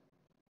 Okay.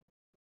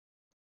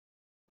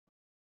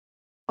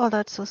 Oh,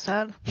 that's so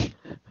sad.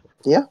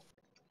 Yeah.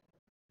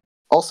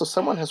 Also,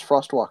 someone has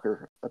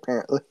Frostwalker,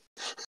 apparently.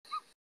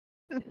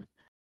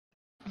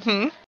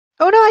 Hmm?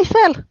 Oh no, I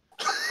fell.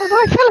 Oh no,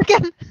 I fell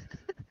again.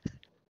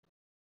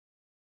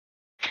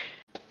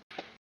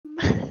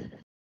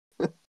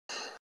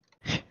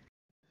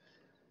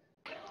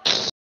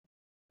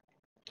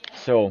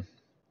 So,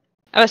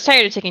 I was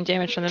tired of taking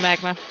damage from the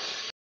magma.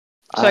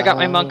 So I got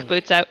my monk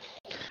boots out.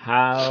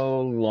 how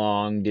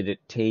long did it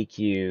take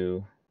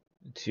you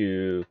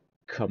to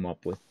come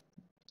up with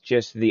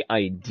just the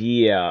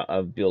idea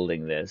of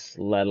building this,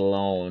 let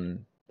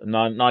alone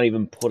not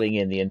even putting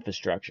in the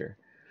infrastructure?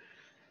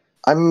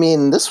 I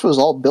mean, this was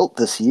all built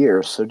this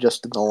year, so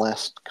just in the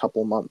last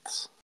couple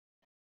months.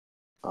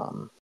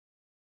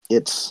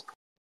 It's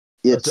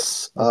This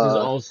is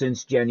all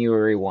since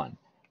January 1.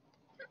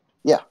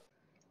 Yeah.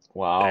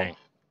 Wow. Dang.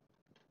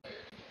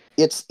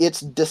 It's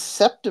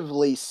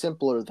deceptively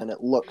simpler than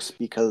it looks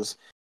because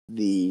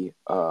the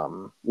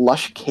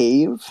lush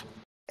cave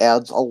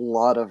adds a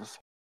lot of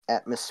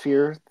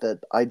atmosphere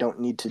that I don't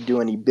need to do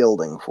any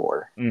building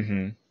for.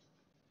 Mm-hmm.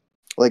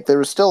 Like, there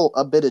was still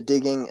a bit of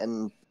digging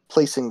and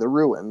placing the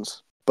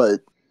ruins,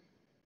 but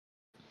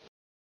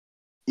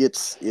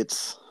it's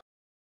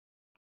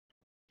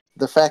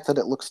the fact that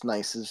it looks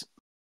nice is,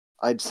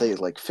 I'd say,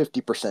 like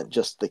 50%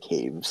 just the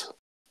caves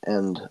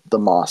and the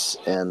moss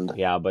and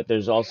Yeah, but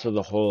there's also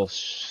the whole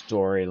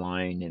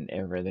storyline and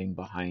everything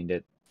behind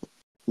it.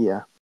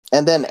 yeah.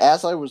 And then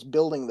as I was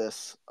building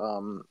this,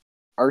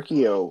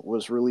 Archeo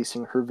was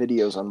releasing her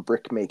videos on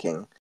brick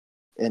making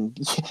and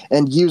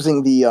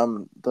using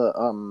the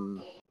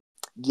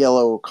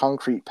yellow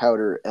concrete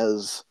powder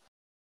as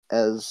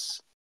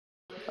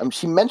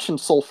she mentioned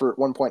sulfur at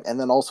one point and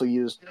then also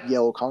used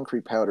yellow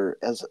concrete powder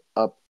as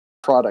a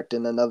product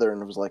in another,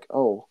 and it was like,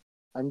 oh,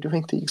 I'm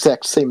doing the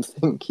exact same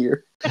thing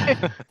here.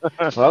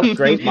 Well,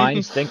 great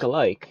minds think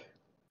alike.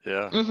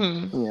 Yeah.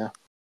 Mm-hmm. Yeah.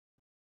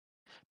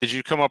 Did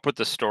you come up with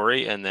the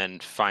story and then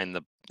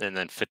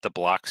fit the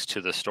blocks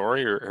to the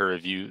story, or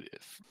have you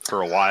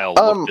for a while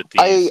looked at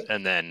these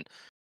and then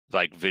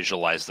like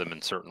visualized them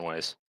in certain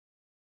ways?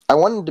 I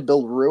wanted to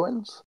build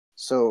ruins,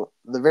 so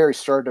the very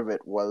start of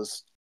it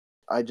was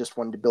I just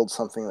wanted to build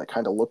something that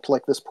kind of looked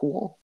like this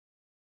pool.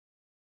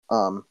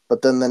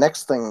 But then the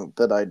next thing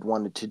that I'd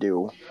wanted to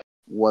do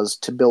was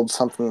to build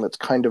something that's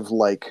kind of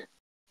like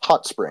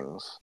hot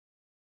springs,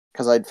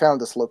 because I'd found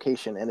this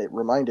location and it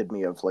reminded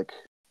me of like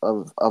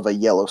of a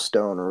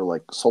Yellowstone or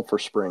like Sulphur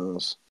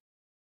Springs,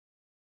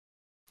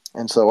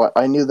 and so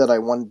I knew that I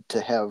wanted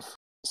to have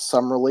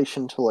some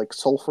relation to like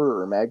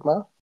sulfur or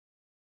magma,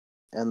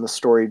 and the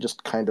story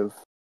just kind of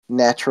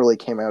naturally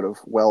came out of,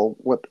 well,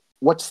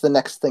 what's the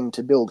next thing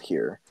to build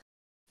here?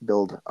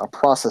 Build a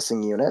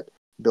processing unit,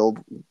 build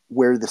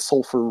where the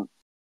sulfur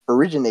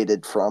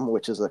originated from,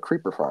 which is a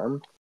creeper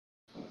farm,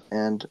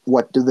 and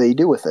what do they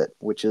do with it,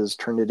 which is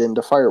turn it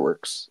into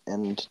fireworks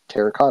and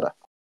terracotta.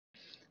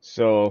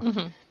 So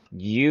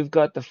you've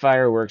got the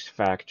fireworks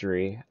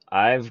factory.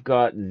 I've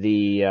got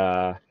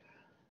the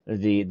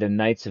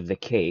Knights of the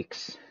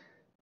Cakes.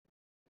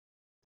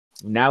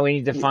 Now we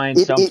need to find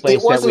It- some it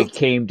place that we wasn't-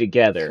 came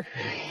together.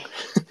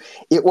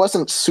 It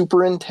wasn't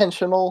super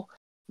intentional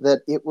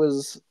that it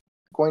was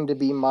going to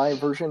be my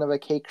version of a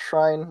cake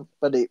shrine,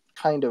 but it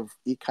kind of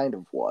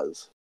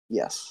was.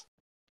 Yes.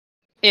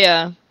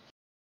 Yeah.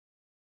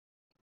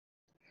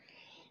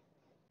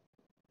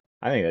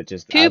 I think that's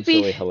just To be-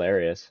 absolutely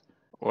hilarious.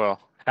 Well,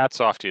 hats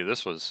off to you.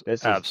 This was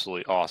This is-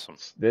 absolutely awesome.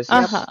 This is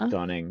Uh-huh.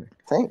 stunning.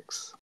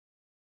 Thanks.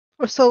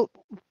 Also,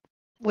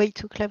 way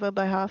too clever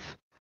by half.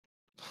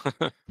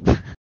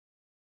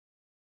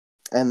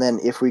 And then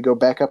if we go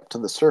back up to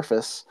the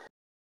surface,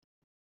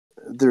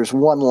 there's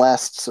one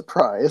last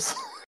surprise.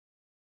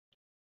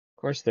 Of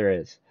course there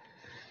is.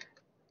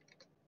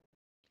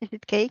 Is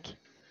it cake?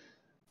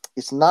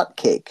 It's not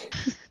cake.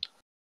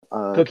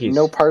 Cookies.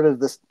 No part of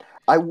this.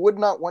 I would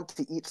not want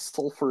to eat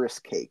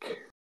sulfurous cake.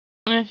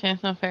 Okay,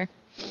 not fair.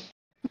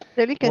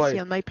 Delicacy Why,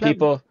 on my plate.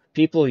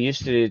 people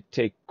used to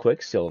take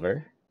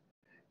Quicksilver.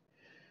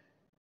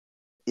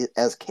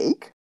 As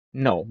cake?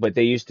 No, but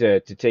they used to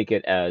take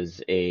it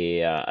as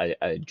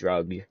a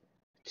drug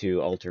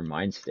to alter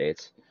mind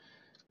states.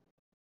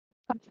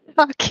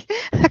 Fuck!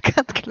 I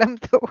can't climb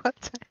the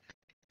water.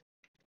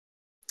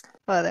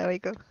 Oh, there we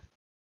go.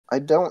 I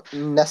don't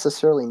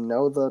necessarily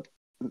know the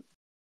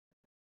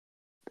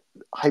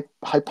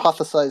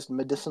hypothesized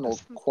medicinal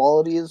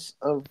qualities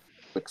of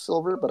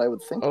Quicksilver, but I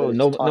would think. Oh, that it's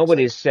no, toxic.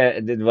 nobody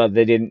said. Well,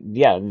 they didn't.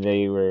 Yeah,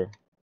 they were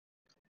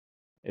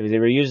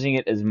using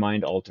it as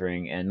mind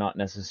altering and not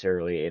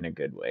necessarily in a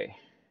good way.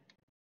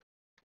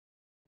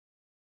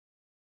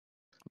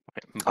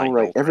 Oh, Mind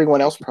right. altering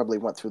Everyone else cake. probably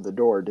went through the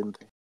door, didn't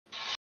they?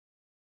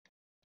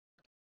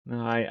 No,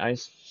 I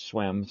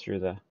swam through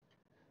the.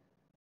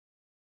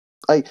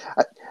 I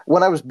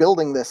when I was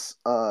building this,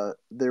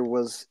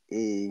 there's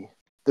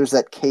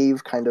that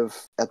cave kind of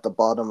at the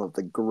bottom of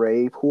the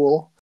gray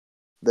pool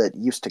that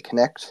used to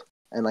connect,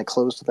 and I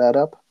closed that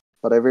up.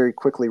 But I very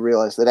quickly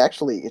realized that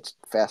actually it's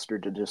faster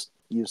to just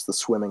use the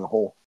swimming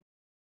hole.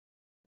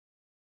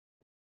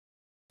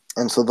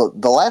 And so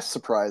the last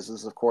surprise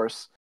is, of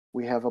course,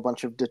 we have a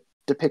bunch of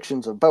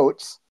depictions of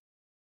boats,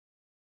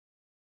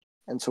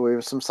 and so we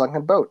have some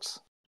sunken boats.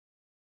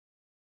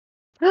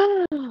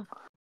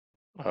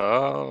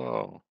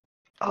 Oh,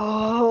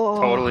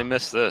 Oh. totally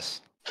missed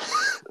this.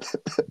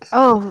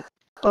 Oh.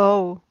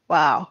 Oh.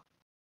 Wow.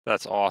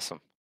 That's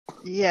awesome.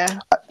 Yeah.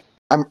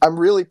 I'm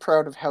really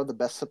proud of how the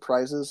best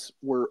surprises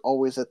were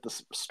always at the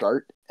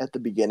start, at the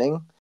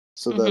beginning.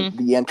 So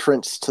the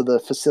entrance to the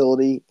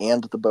facility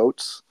and the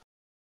boats.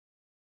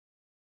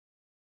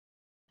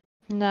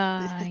 This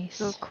Nice.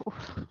 is so cool.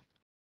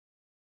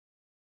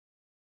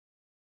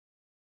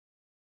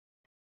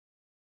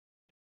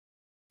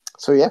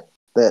 So yeah,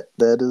 that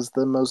is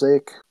the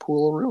Mosaic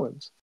Pool of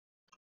Ruins.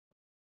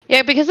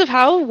 Yeah, because of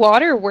how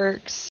water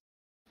works,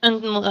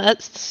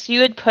 unless you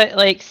would put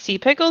like sea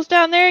pickles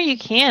down there, you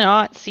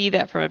cannot see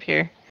that from up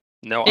here.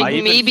 No, Like, I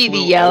even maybe the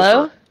flew yellow.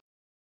 over,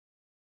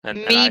 and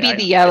Maybe I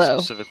the yellow. I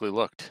specifically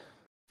looked.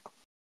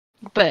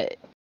 But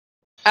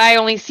I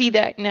only see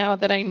that now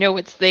that I know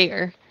it's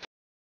there.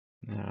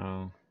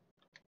 No,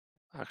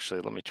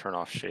 Actually, let me turn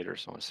off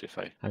shaders. I want to see if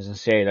I. I was gonna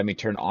say let me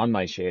turn on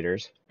my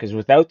shaders because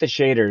without the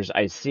shaders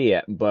I see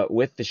it, but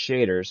with the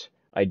shaders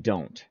I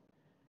don't.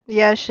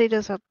 Yeah,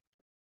 shaders are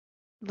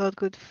not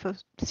good for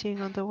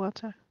seeing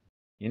underwater.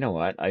 You know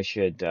what? I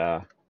should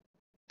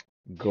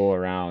go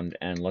around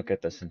and look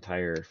at this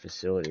entire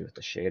facility with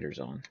the shaders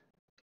on.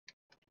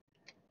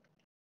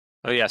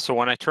 Oh yeah, so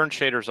when I turn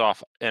shaders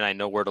off and I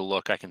know where to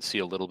look, I can see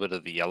a little bit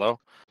of the yellow.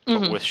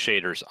 But Mhm. with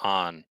shaders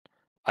on,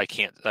 I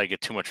can't. I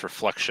get too much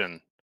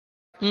reflection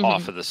Mhm.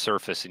 off of the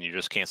surface, and you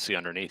just can't see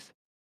underneath.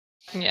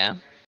 Yeah.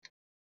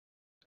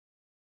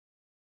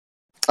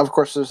 Of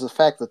course, there's the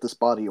fact that this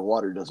body of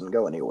water doesn't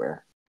go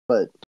anywhere.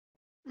 But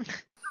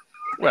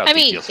Well, I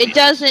mean, DPS it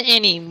doesn't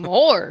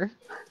anymore.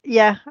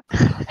 Yeah.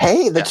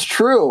 hey, that's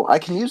true. I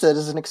can use that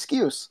as an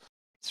excuse.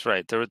 That's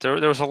right. There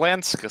was a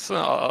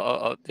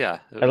landslide. Yeah.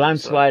 A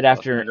landslide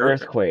after an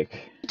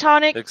earthquake.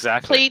 Tectonic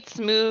Exactly. plates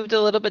moved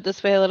a little bit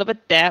this way, a little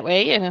bit that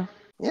way, you know.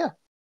 Yeah.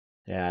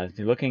 Yeah,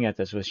 looking at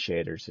this with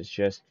shaders is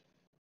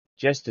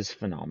just as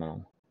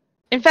phenomenal.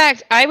 In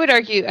fact, I would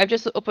argue, I've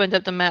just opened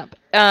up the map.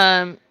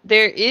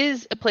 There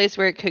is a place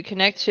where it could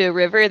connect to a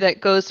river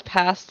that goes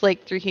past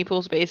like 3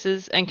 people's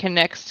bases and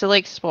connects to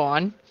like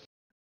spawn.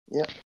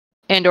 Yeah.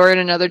 And or in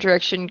another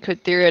direction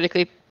could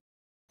theoretically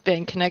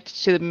then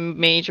connect to the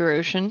major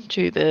ocean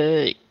to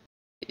the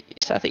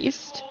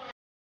southeast.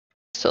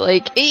 So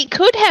like it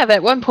could have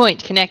at one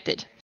point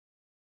connected.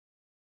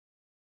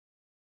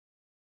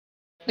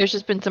 There's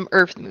just been some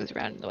earth moves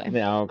around in the way.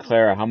 Now,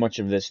 Clara, how much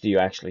of this do you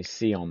actually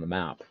see on the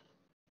map?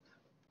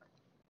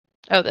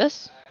 Oh,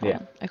 this? Yeah.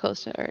 Oh, I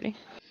closed it already.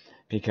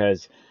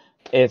 Because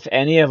if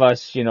any of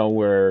us,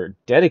 were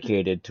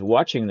dedicated to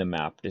watching the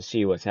map to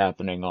see what's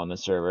happening on the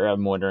server,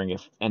 I'm wondering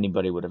if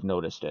anybody would have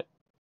noticed it.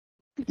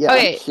 Yeah,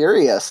 Okay. I'm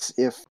curious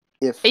if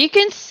You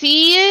can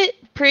see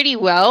it pretty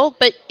well,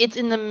 but it's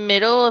in the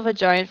middle of a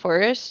giant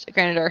forest.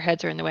 Granted, our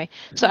heads are in the way.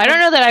 So I don't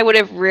know that I would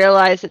have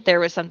realized that there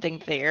was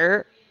something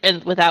there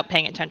and without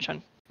paying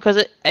attention.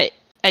 because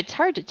it's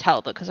hard to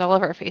tell though, because all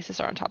of our faces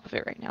are on top of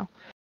it right now.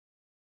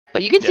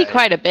 But you can see Yeah,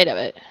 quite a bit of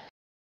it.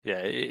 Yeah,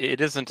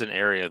 it isn't an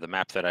area of the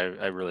map that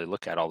I really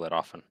look at all that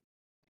often.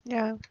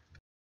 Yeah.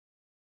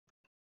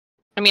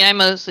 I mean, I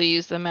mostly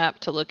use the map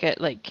to look at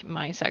like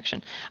my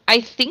section. I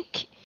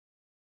think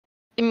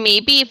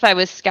maybe if I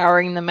was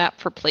scouring the map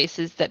for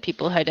places that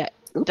people had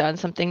done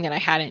something that I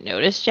hadn't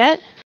noticed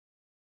yet.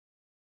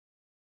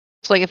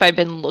 So like if I'd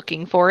been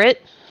looking for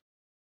it.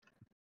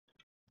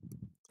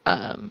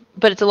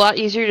 But it's a lot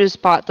easier to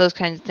spot those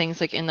kinds of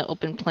things like in the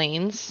open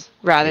plains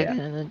rather Yeah. than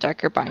in the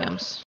darker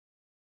biomes.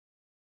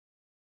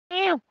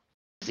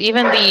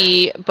 Even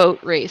the boat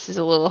race is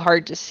a little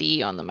hard to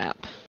see on the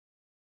map.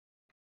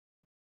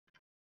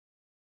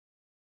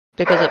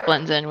 Because it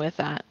blends in with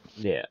that.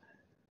 Yeah.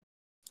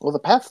 Well, the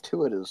path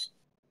to it is.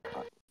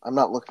 I'm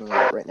not looking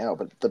at it right now,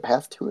 but the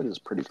path to it is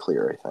pretty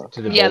clear, I think.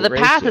 To the Yeah, boat the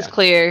race, path is yeah.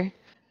 clear.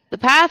 The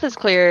path is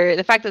clear.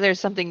 The fact that there's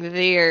something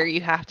there, you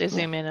have to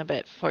zoom in a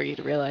bit for you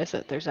to realize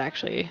that there's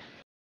actually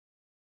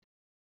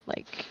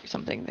like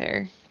something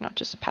there, not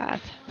just a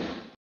path.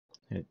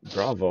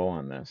 Bravo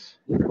on this.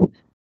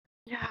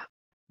 Yeah.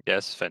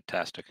 Yes,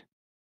 fantastic.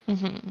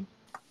 Mm-hmm.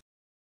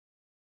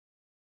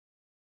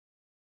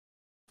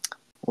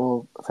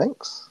 Well,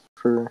 thanks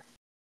for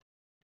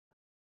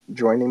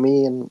joining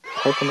me and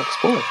helping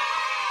explore.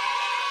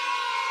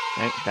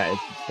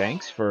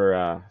 Thanks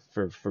for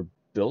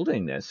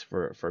building this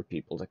for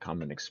people to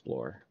come and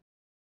explore.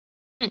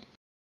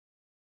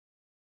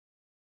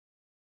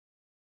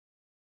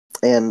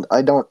 And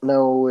I don't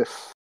know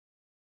if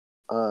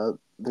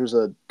there's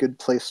a good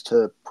place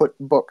to put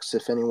books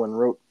if anyone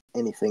wrote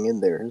anything in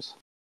theirs.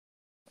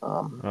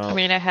 Well, I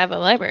mean, I have a I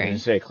was library. gonna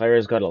say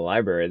Clara's got a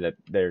library that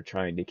they're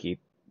trying to keep,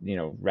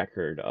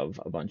 record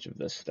of a bunch of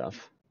this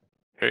stuff.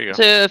 Here you go.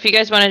 So if you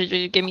guys wanted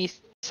to give me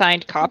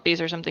signed copies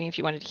or something, if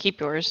you wanted to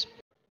keep yours.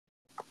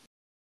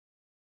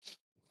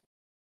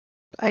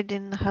 I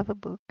didn't have a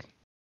book.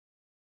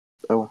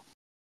 Oh,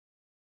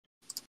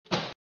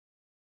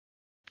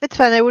 It's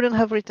fine. I wouldn't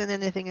have written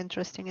anything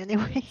interesting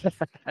anyway.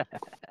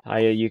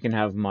 You can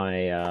have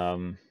my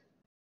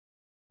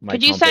my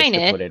Could you compass sign to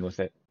it? put in with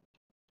it.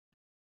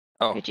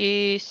 Oh, Could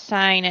you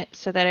sign it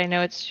so that I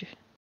know it's...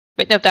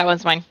 Wait, no, that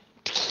one's mine.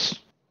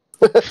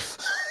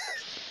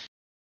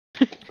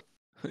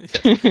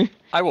 So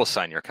I will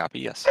sign your copy.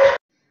 Yes.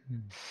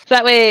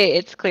 that way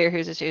it's clear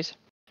whose is whose.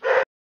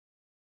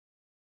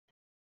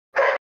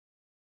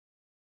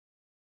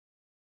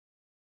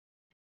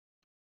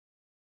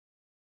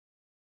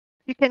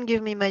 You can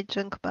give me my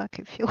junk back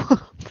if you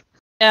want.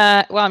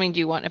 Well, I mean, do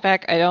you want it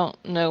back? I don't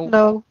know.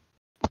 No.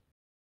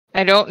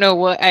 I don't know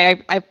what... I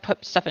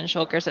put stuff in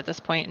shulkers at this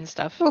point and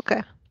stuff.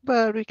 Okay.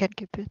 But we can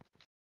keep it.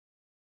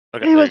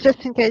 Okay. It there was you go.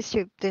 just in case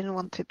you didn't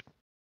want to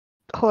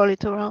haul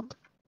it around.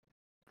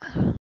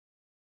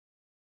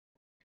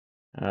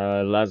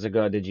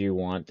 Lazaga, did you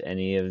want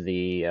any of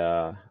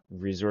the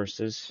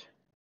resources?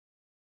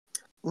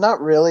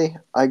 not really.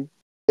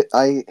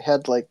 I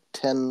had like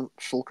 10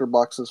 shulker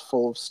boxes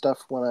full of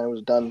stuff when I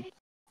was done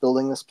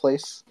building this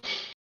place.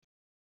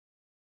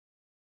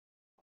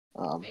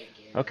 Okay,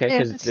 Yeah,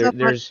 because it's not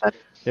much, but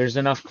there's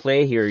enough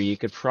clay here. You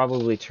could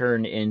probably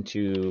turn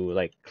into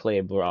like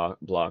clay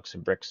blocks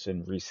and bricks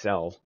and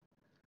resell.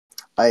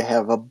 I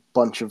have a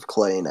bunch of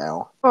clay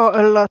now.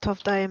 a lot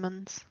of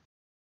diamonds.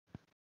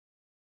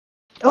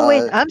 Oh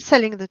wait, Uh, I'm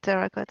selling the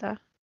terracotta.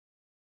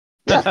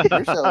 Yeah,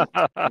 you're selling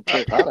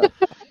terracotta.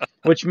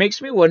 Which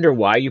makes me wonder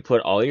why you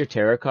put all your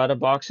terracotta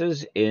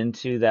boxes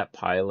into that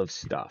pile of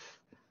stuff.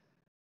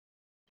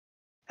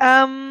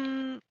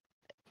 I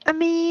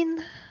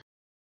mean,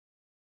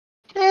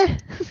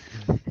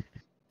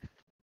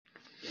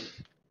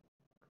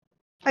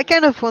 I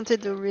kind of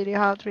wanted a really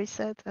hard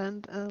reset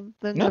and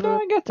then No, never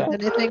I get did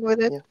that. anything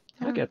with it.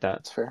 Yeah. I get that.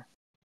 That's fair.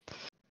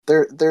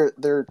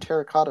 Their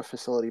terracotta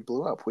facility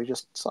blew up. We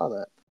just saw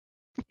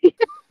that.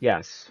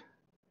 Yes.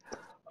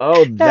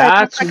 Oh, Yeah,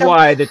 that's I can-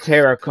 why the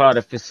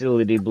terracotta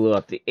facility blew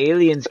up. The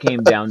aliens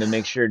came down to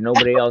make sure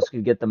nobody else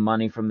could get the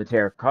money from the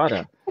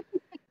terracotta.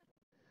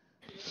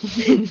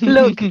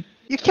 Look,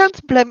 you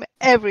can't blame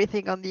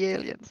everything on the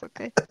aliens,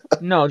 okay?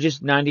 No,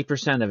 just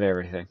 90% of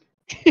everything.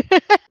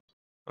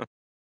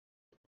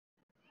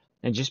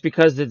 And just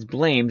because it's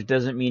blamed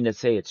doesn't mean to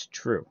say it's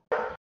true.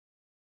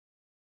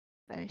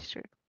 That is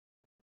true.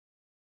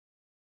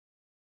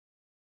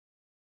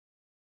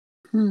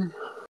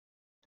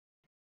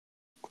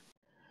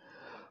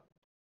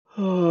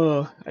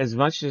 As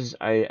much as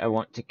I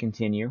want to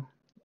continue,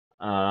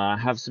 I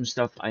have some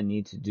stuff I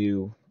need to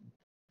do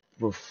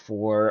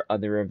before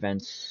other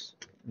events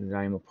that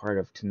I'm a part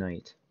of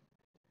tonight.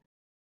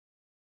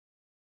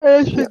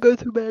 I should go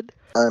to bed.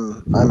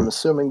 I'm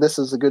assuming this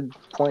is a good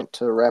point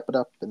to wrap it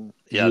up. And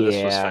Yeah,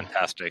 this was Yeah.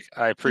 fantastic.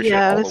 I appreciate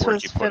Yeah, all this the work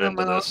was you put into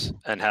phenomenal. this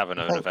and having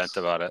an Thanks. event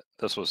about it.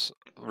 This was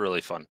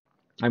really fun.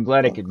 I'm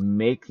glad I could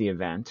make the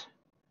event.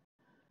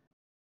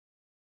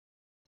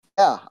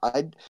 yeah,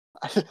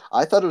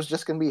 I thought it was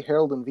just gonna be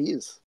Harold and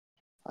V's.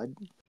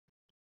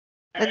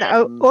 And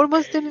I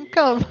almost didn't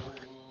come.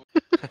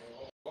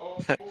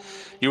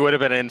 You would have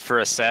been in for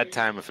a sad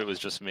time if it was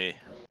just me.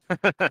 I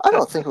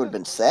don't think it would have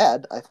been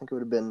sad. I think it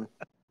would have been.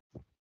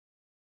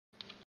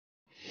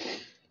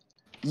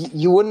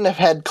 You wouldn't have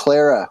had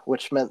Clara,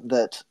 which meant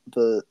that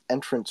the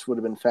entrance would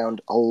have been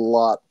found a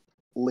lot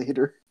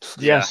later.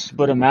 Yes,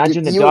 but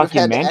imagine the you would have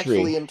had to documentary.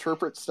 actually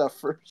interpret stuff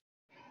first.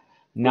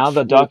 Now which the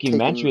would have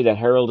documentary taken- that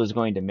Harold is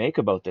going to make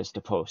about this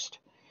to post.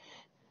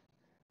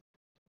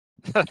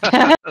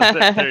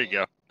 There you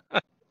go.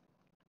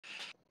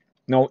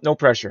 No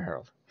pressure,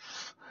 Harold.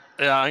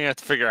 Yeah, I'm gonna have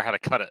to figure out how to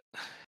cut it.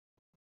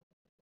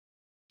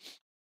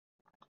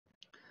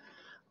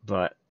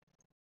 But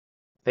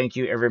thank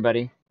you,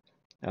 everybody.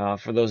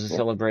 For those who Yeah.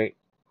 celebrate,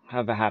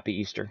 have a happy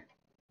Easter.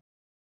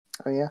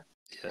 Oh yeah.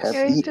 Yes.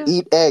 Yeah, you too.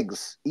 Eat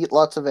eggs. Eat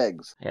lots of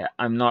eggs. Yeah,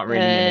 I'm not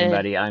rating Hey.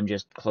 anybody. I'm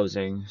just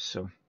closing.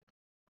 So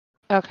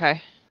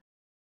Okay.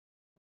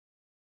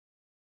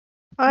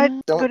 All right.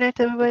 Don't- Good night,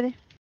 everybody.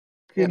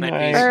 Good night,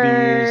 night, peace.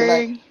 bees. Good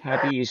night.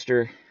 Happy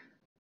Easter.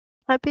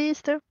 Happy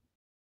Easter.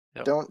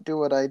 Yep. Don't do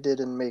what I did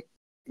and make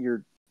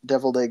your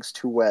deviled eggs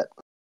too wet.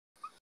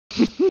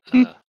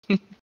 Uh,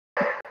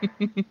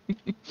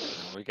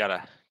 we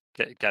gotta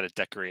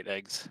decorate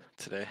eggs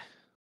today.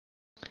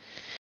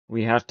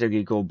 We have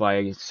to go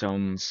buy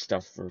some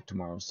stuff for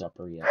tomorrow's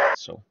supper yet.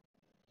 So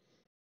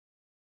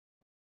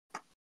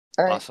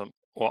All right. Awesome.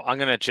 Well, I'm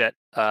gonna jet.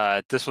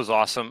 This was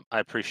awesome. I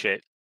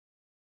appreciate.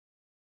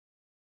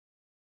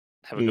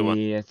 Have a good one.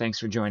 yeah, thanks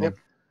for joining.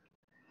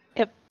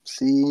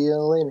 See you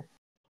later.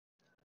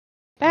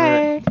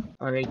 Bye.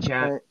 All right,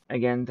 chat. All right.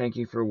 Again, thank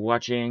you for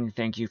watching.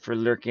 Thank you for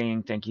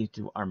lurking. Thank you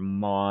to our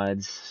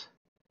mods.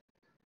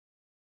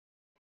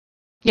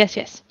 Yes,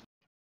 yes.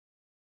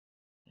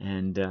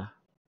 And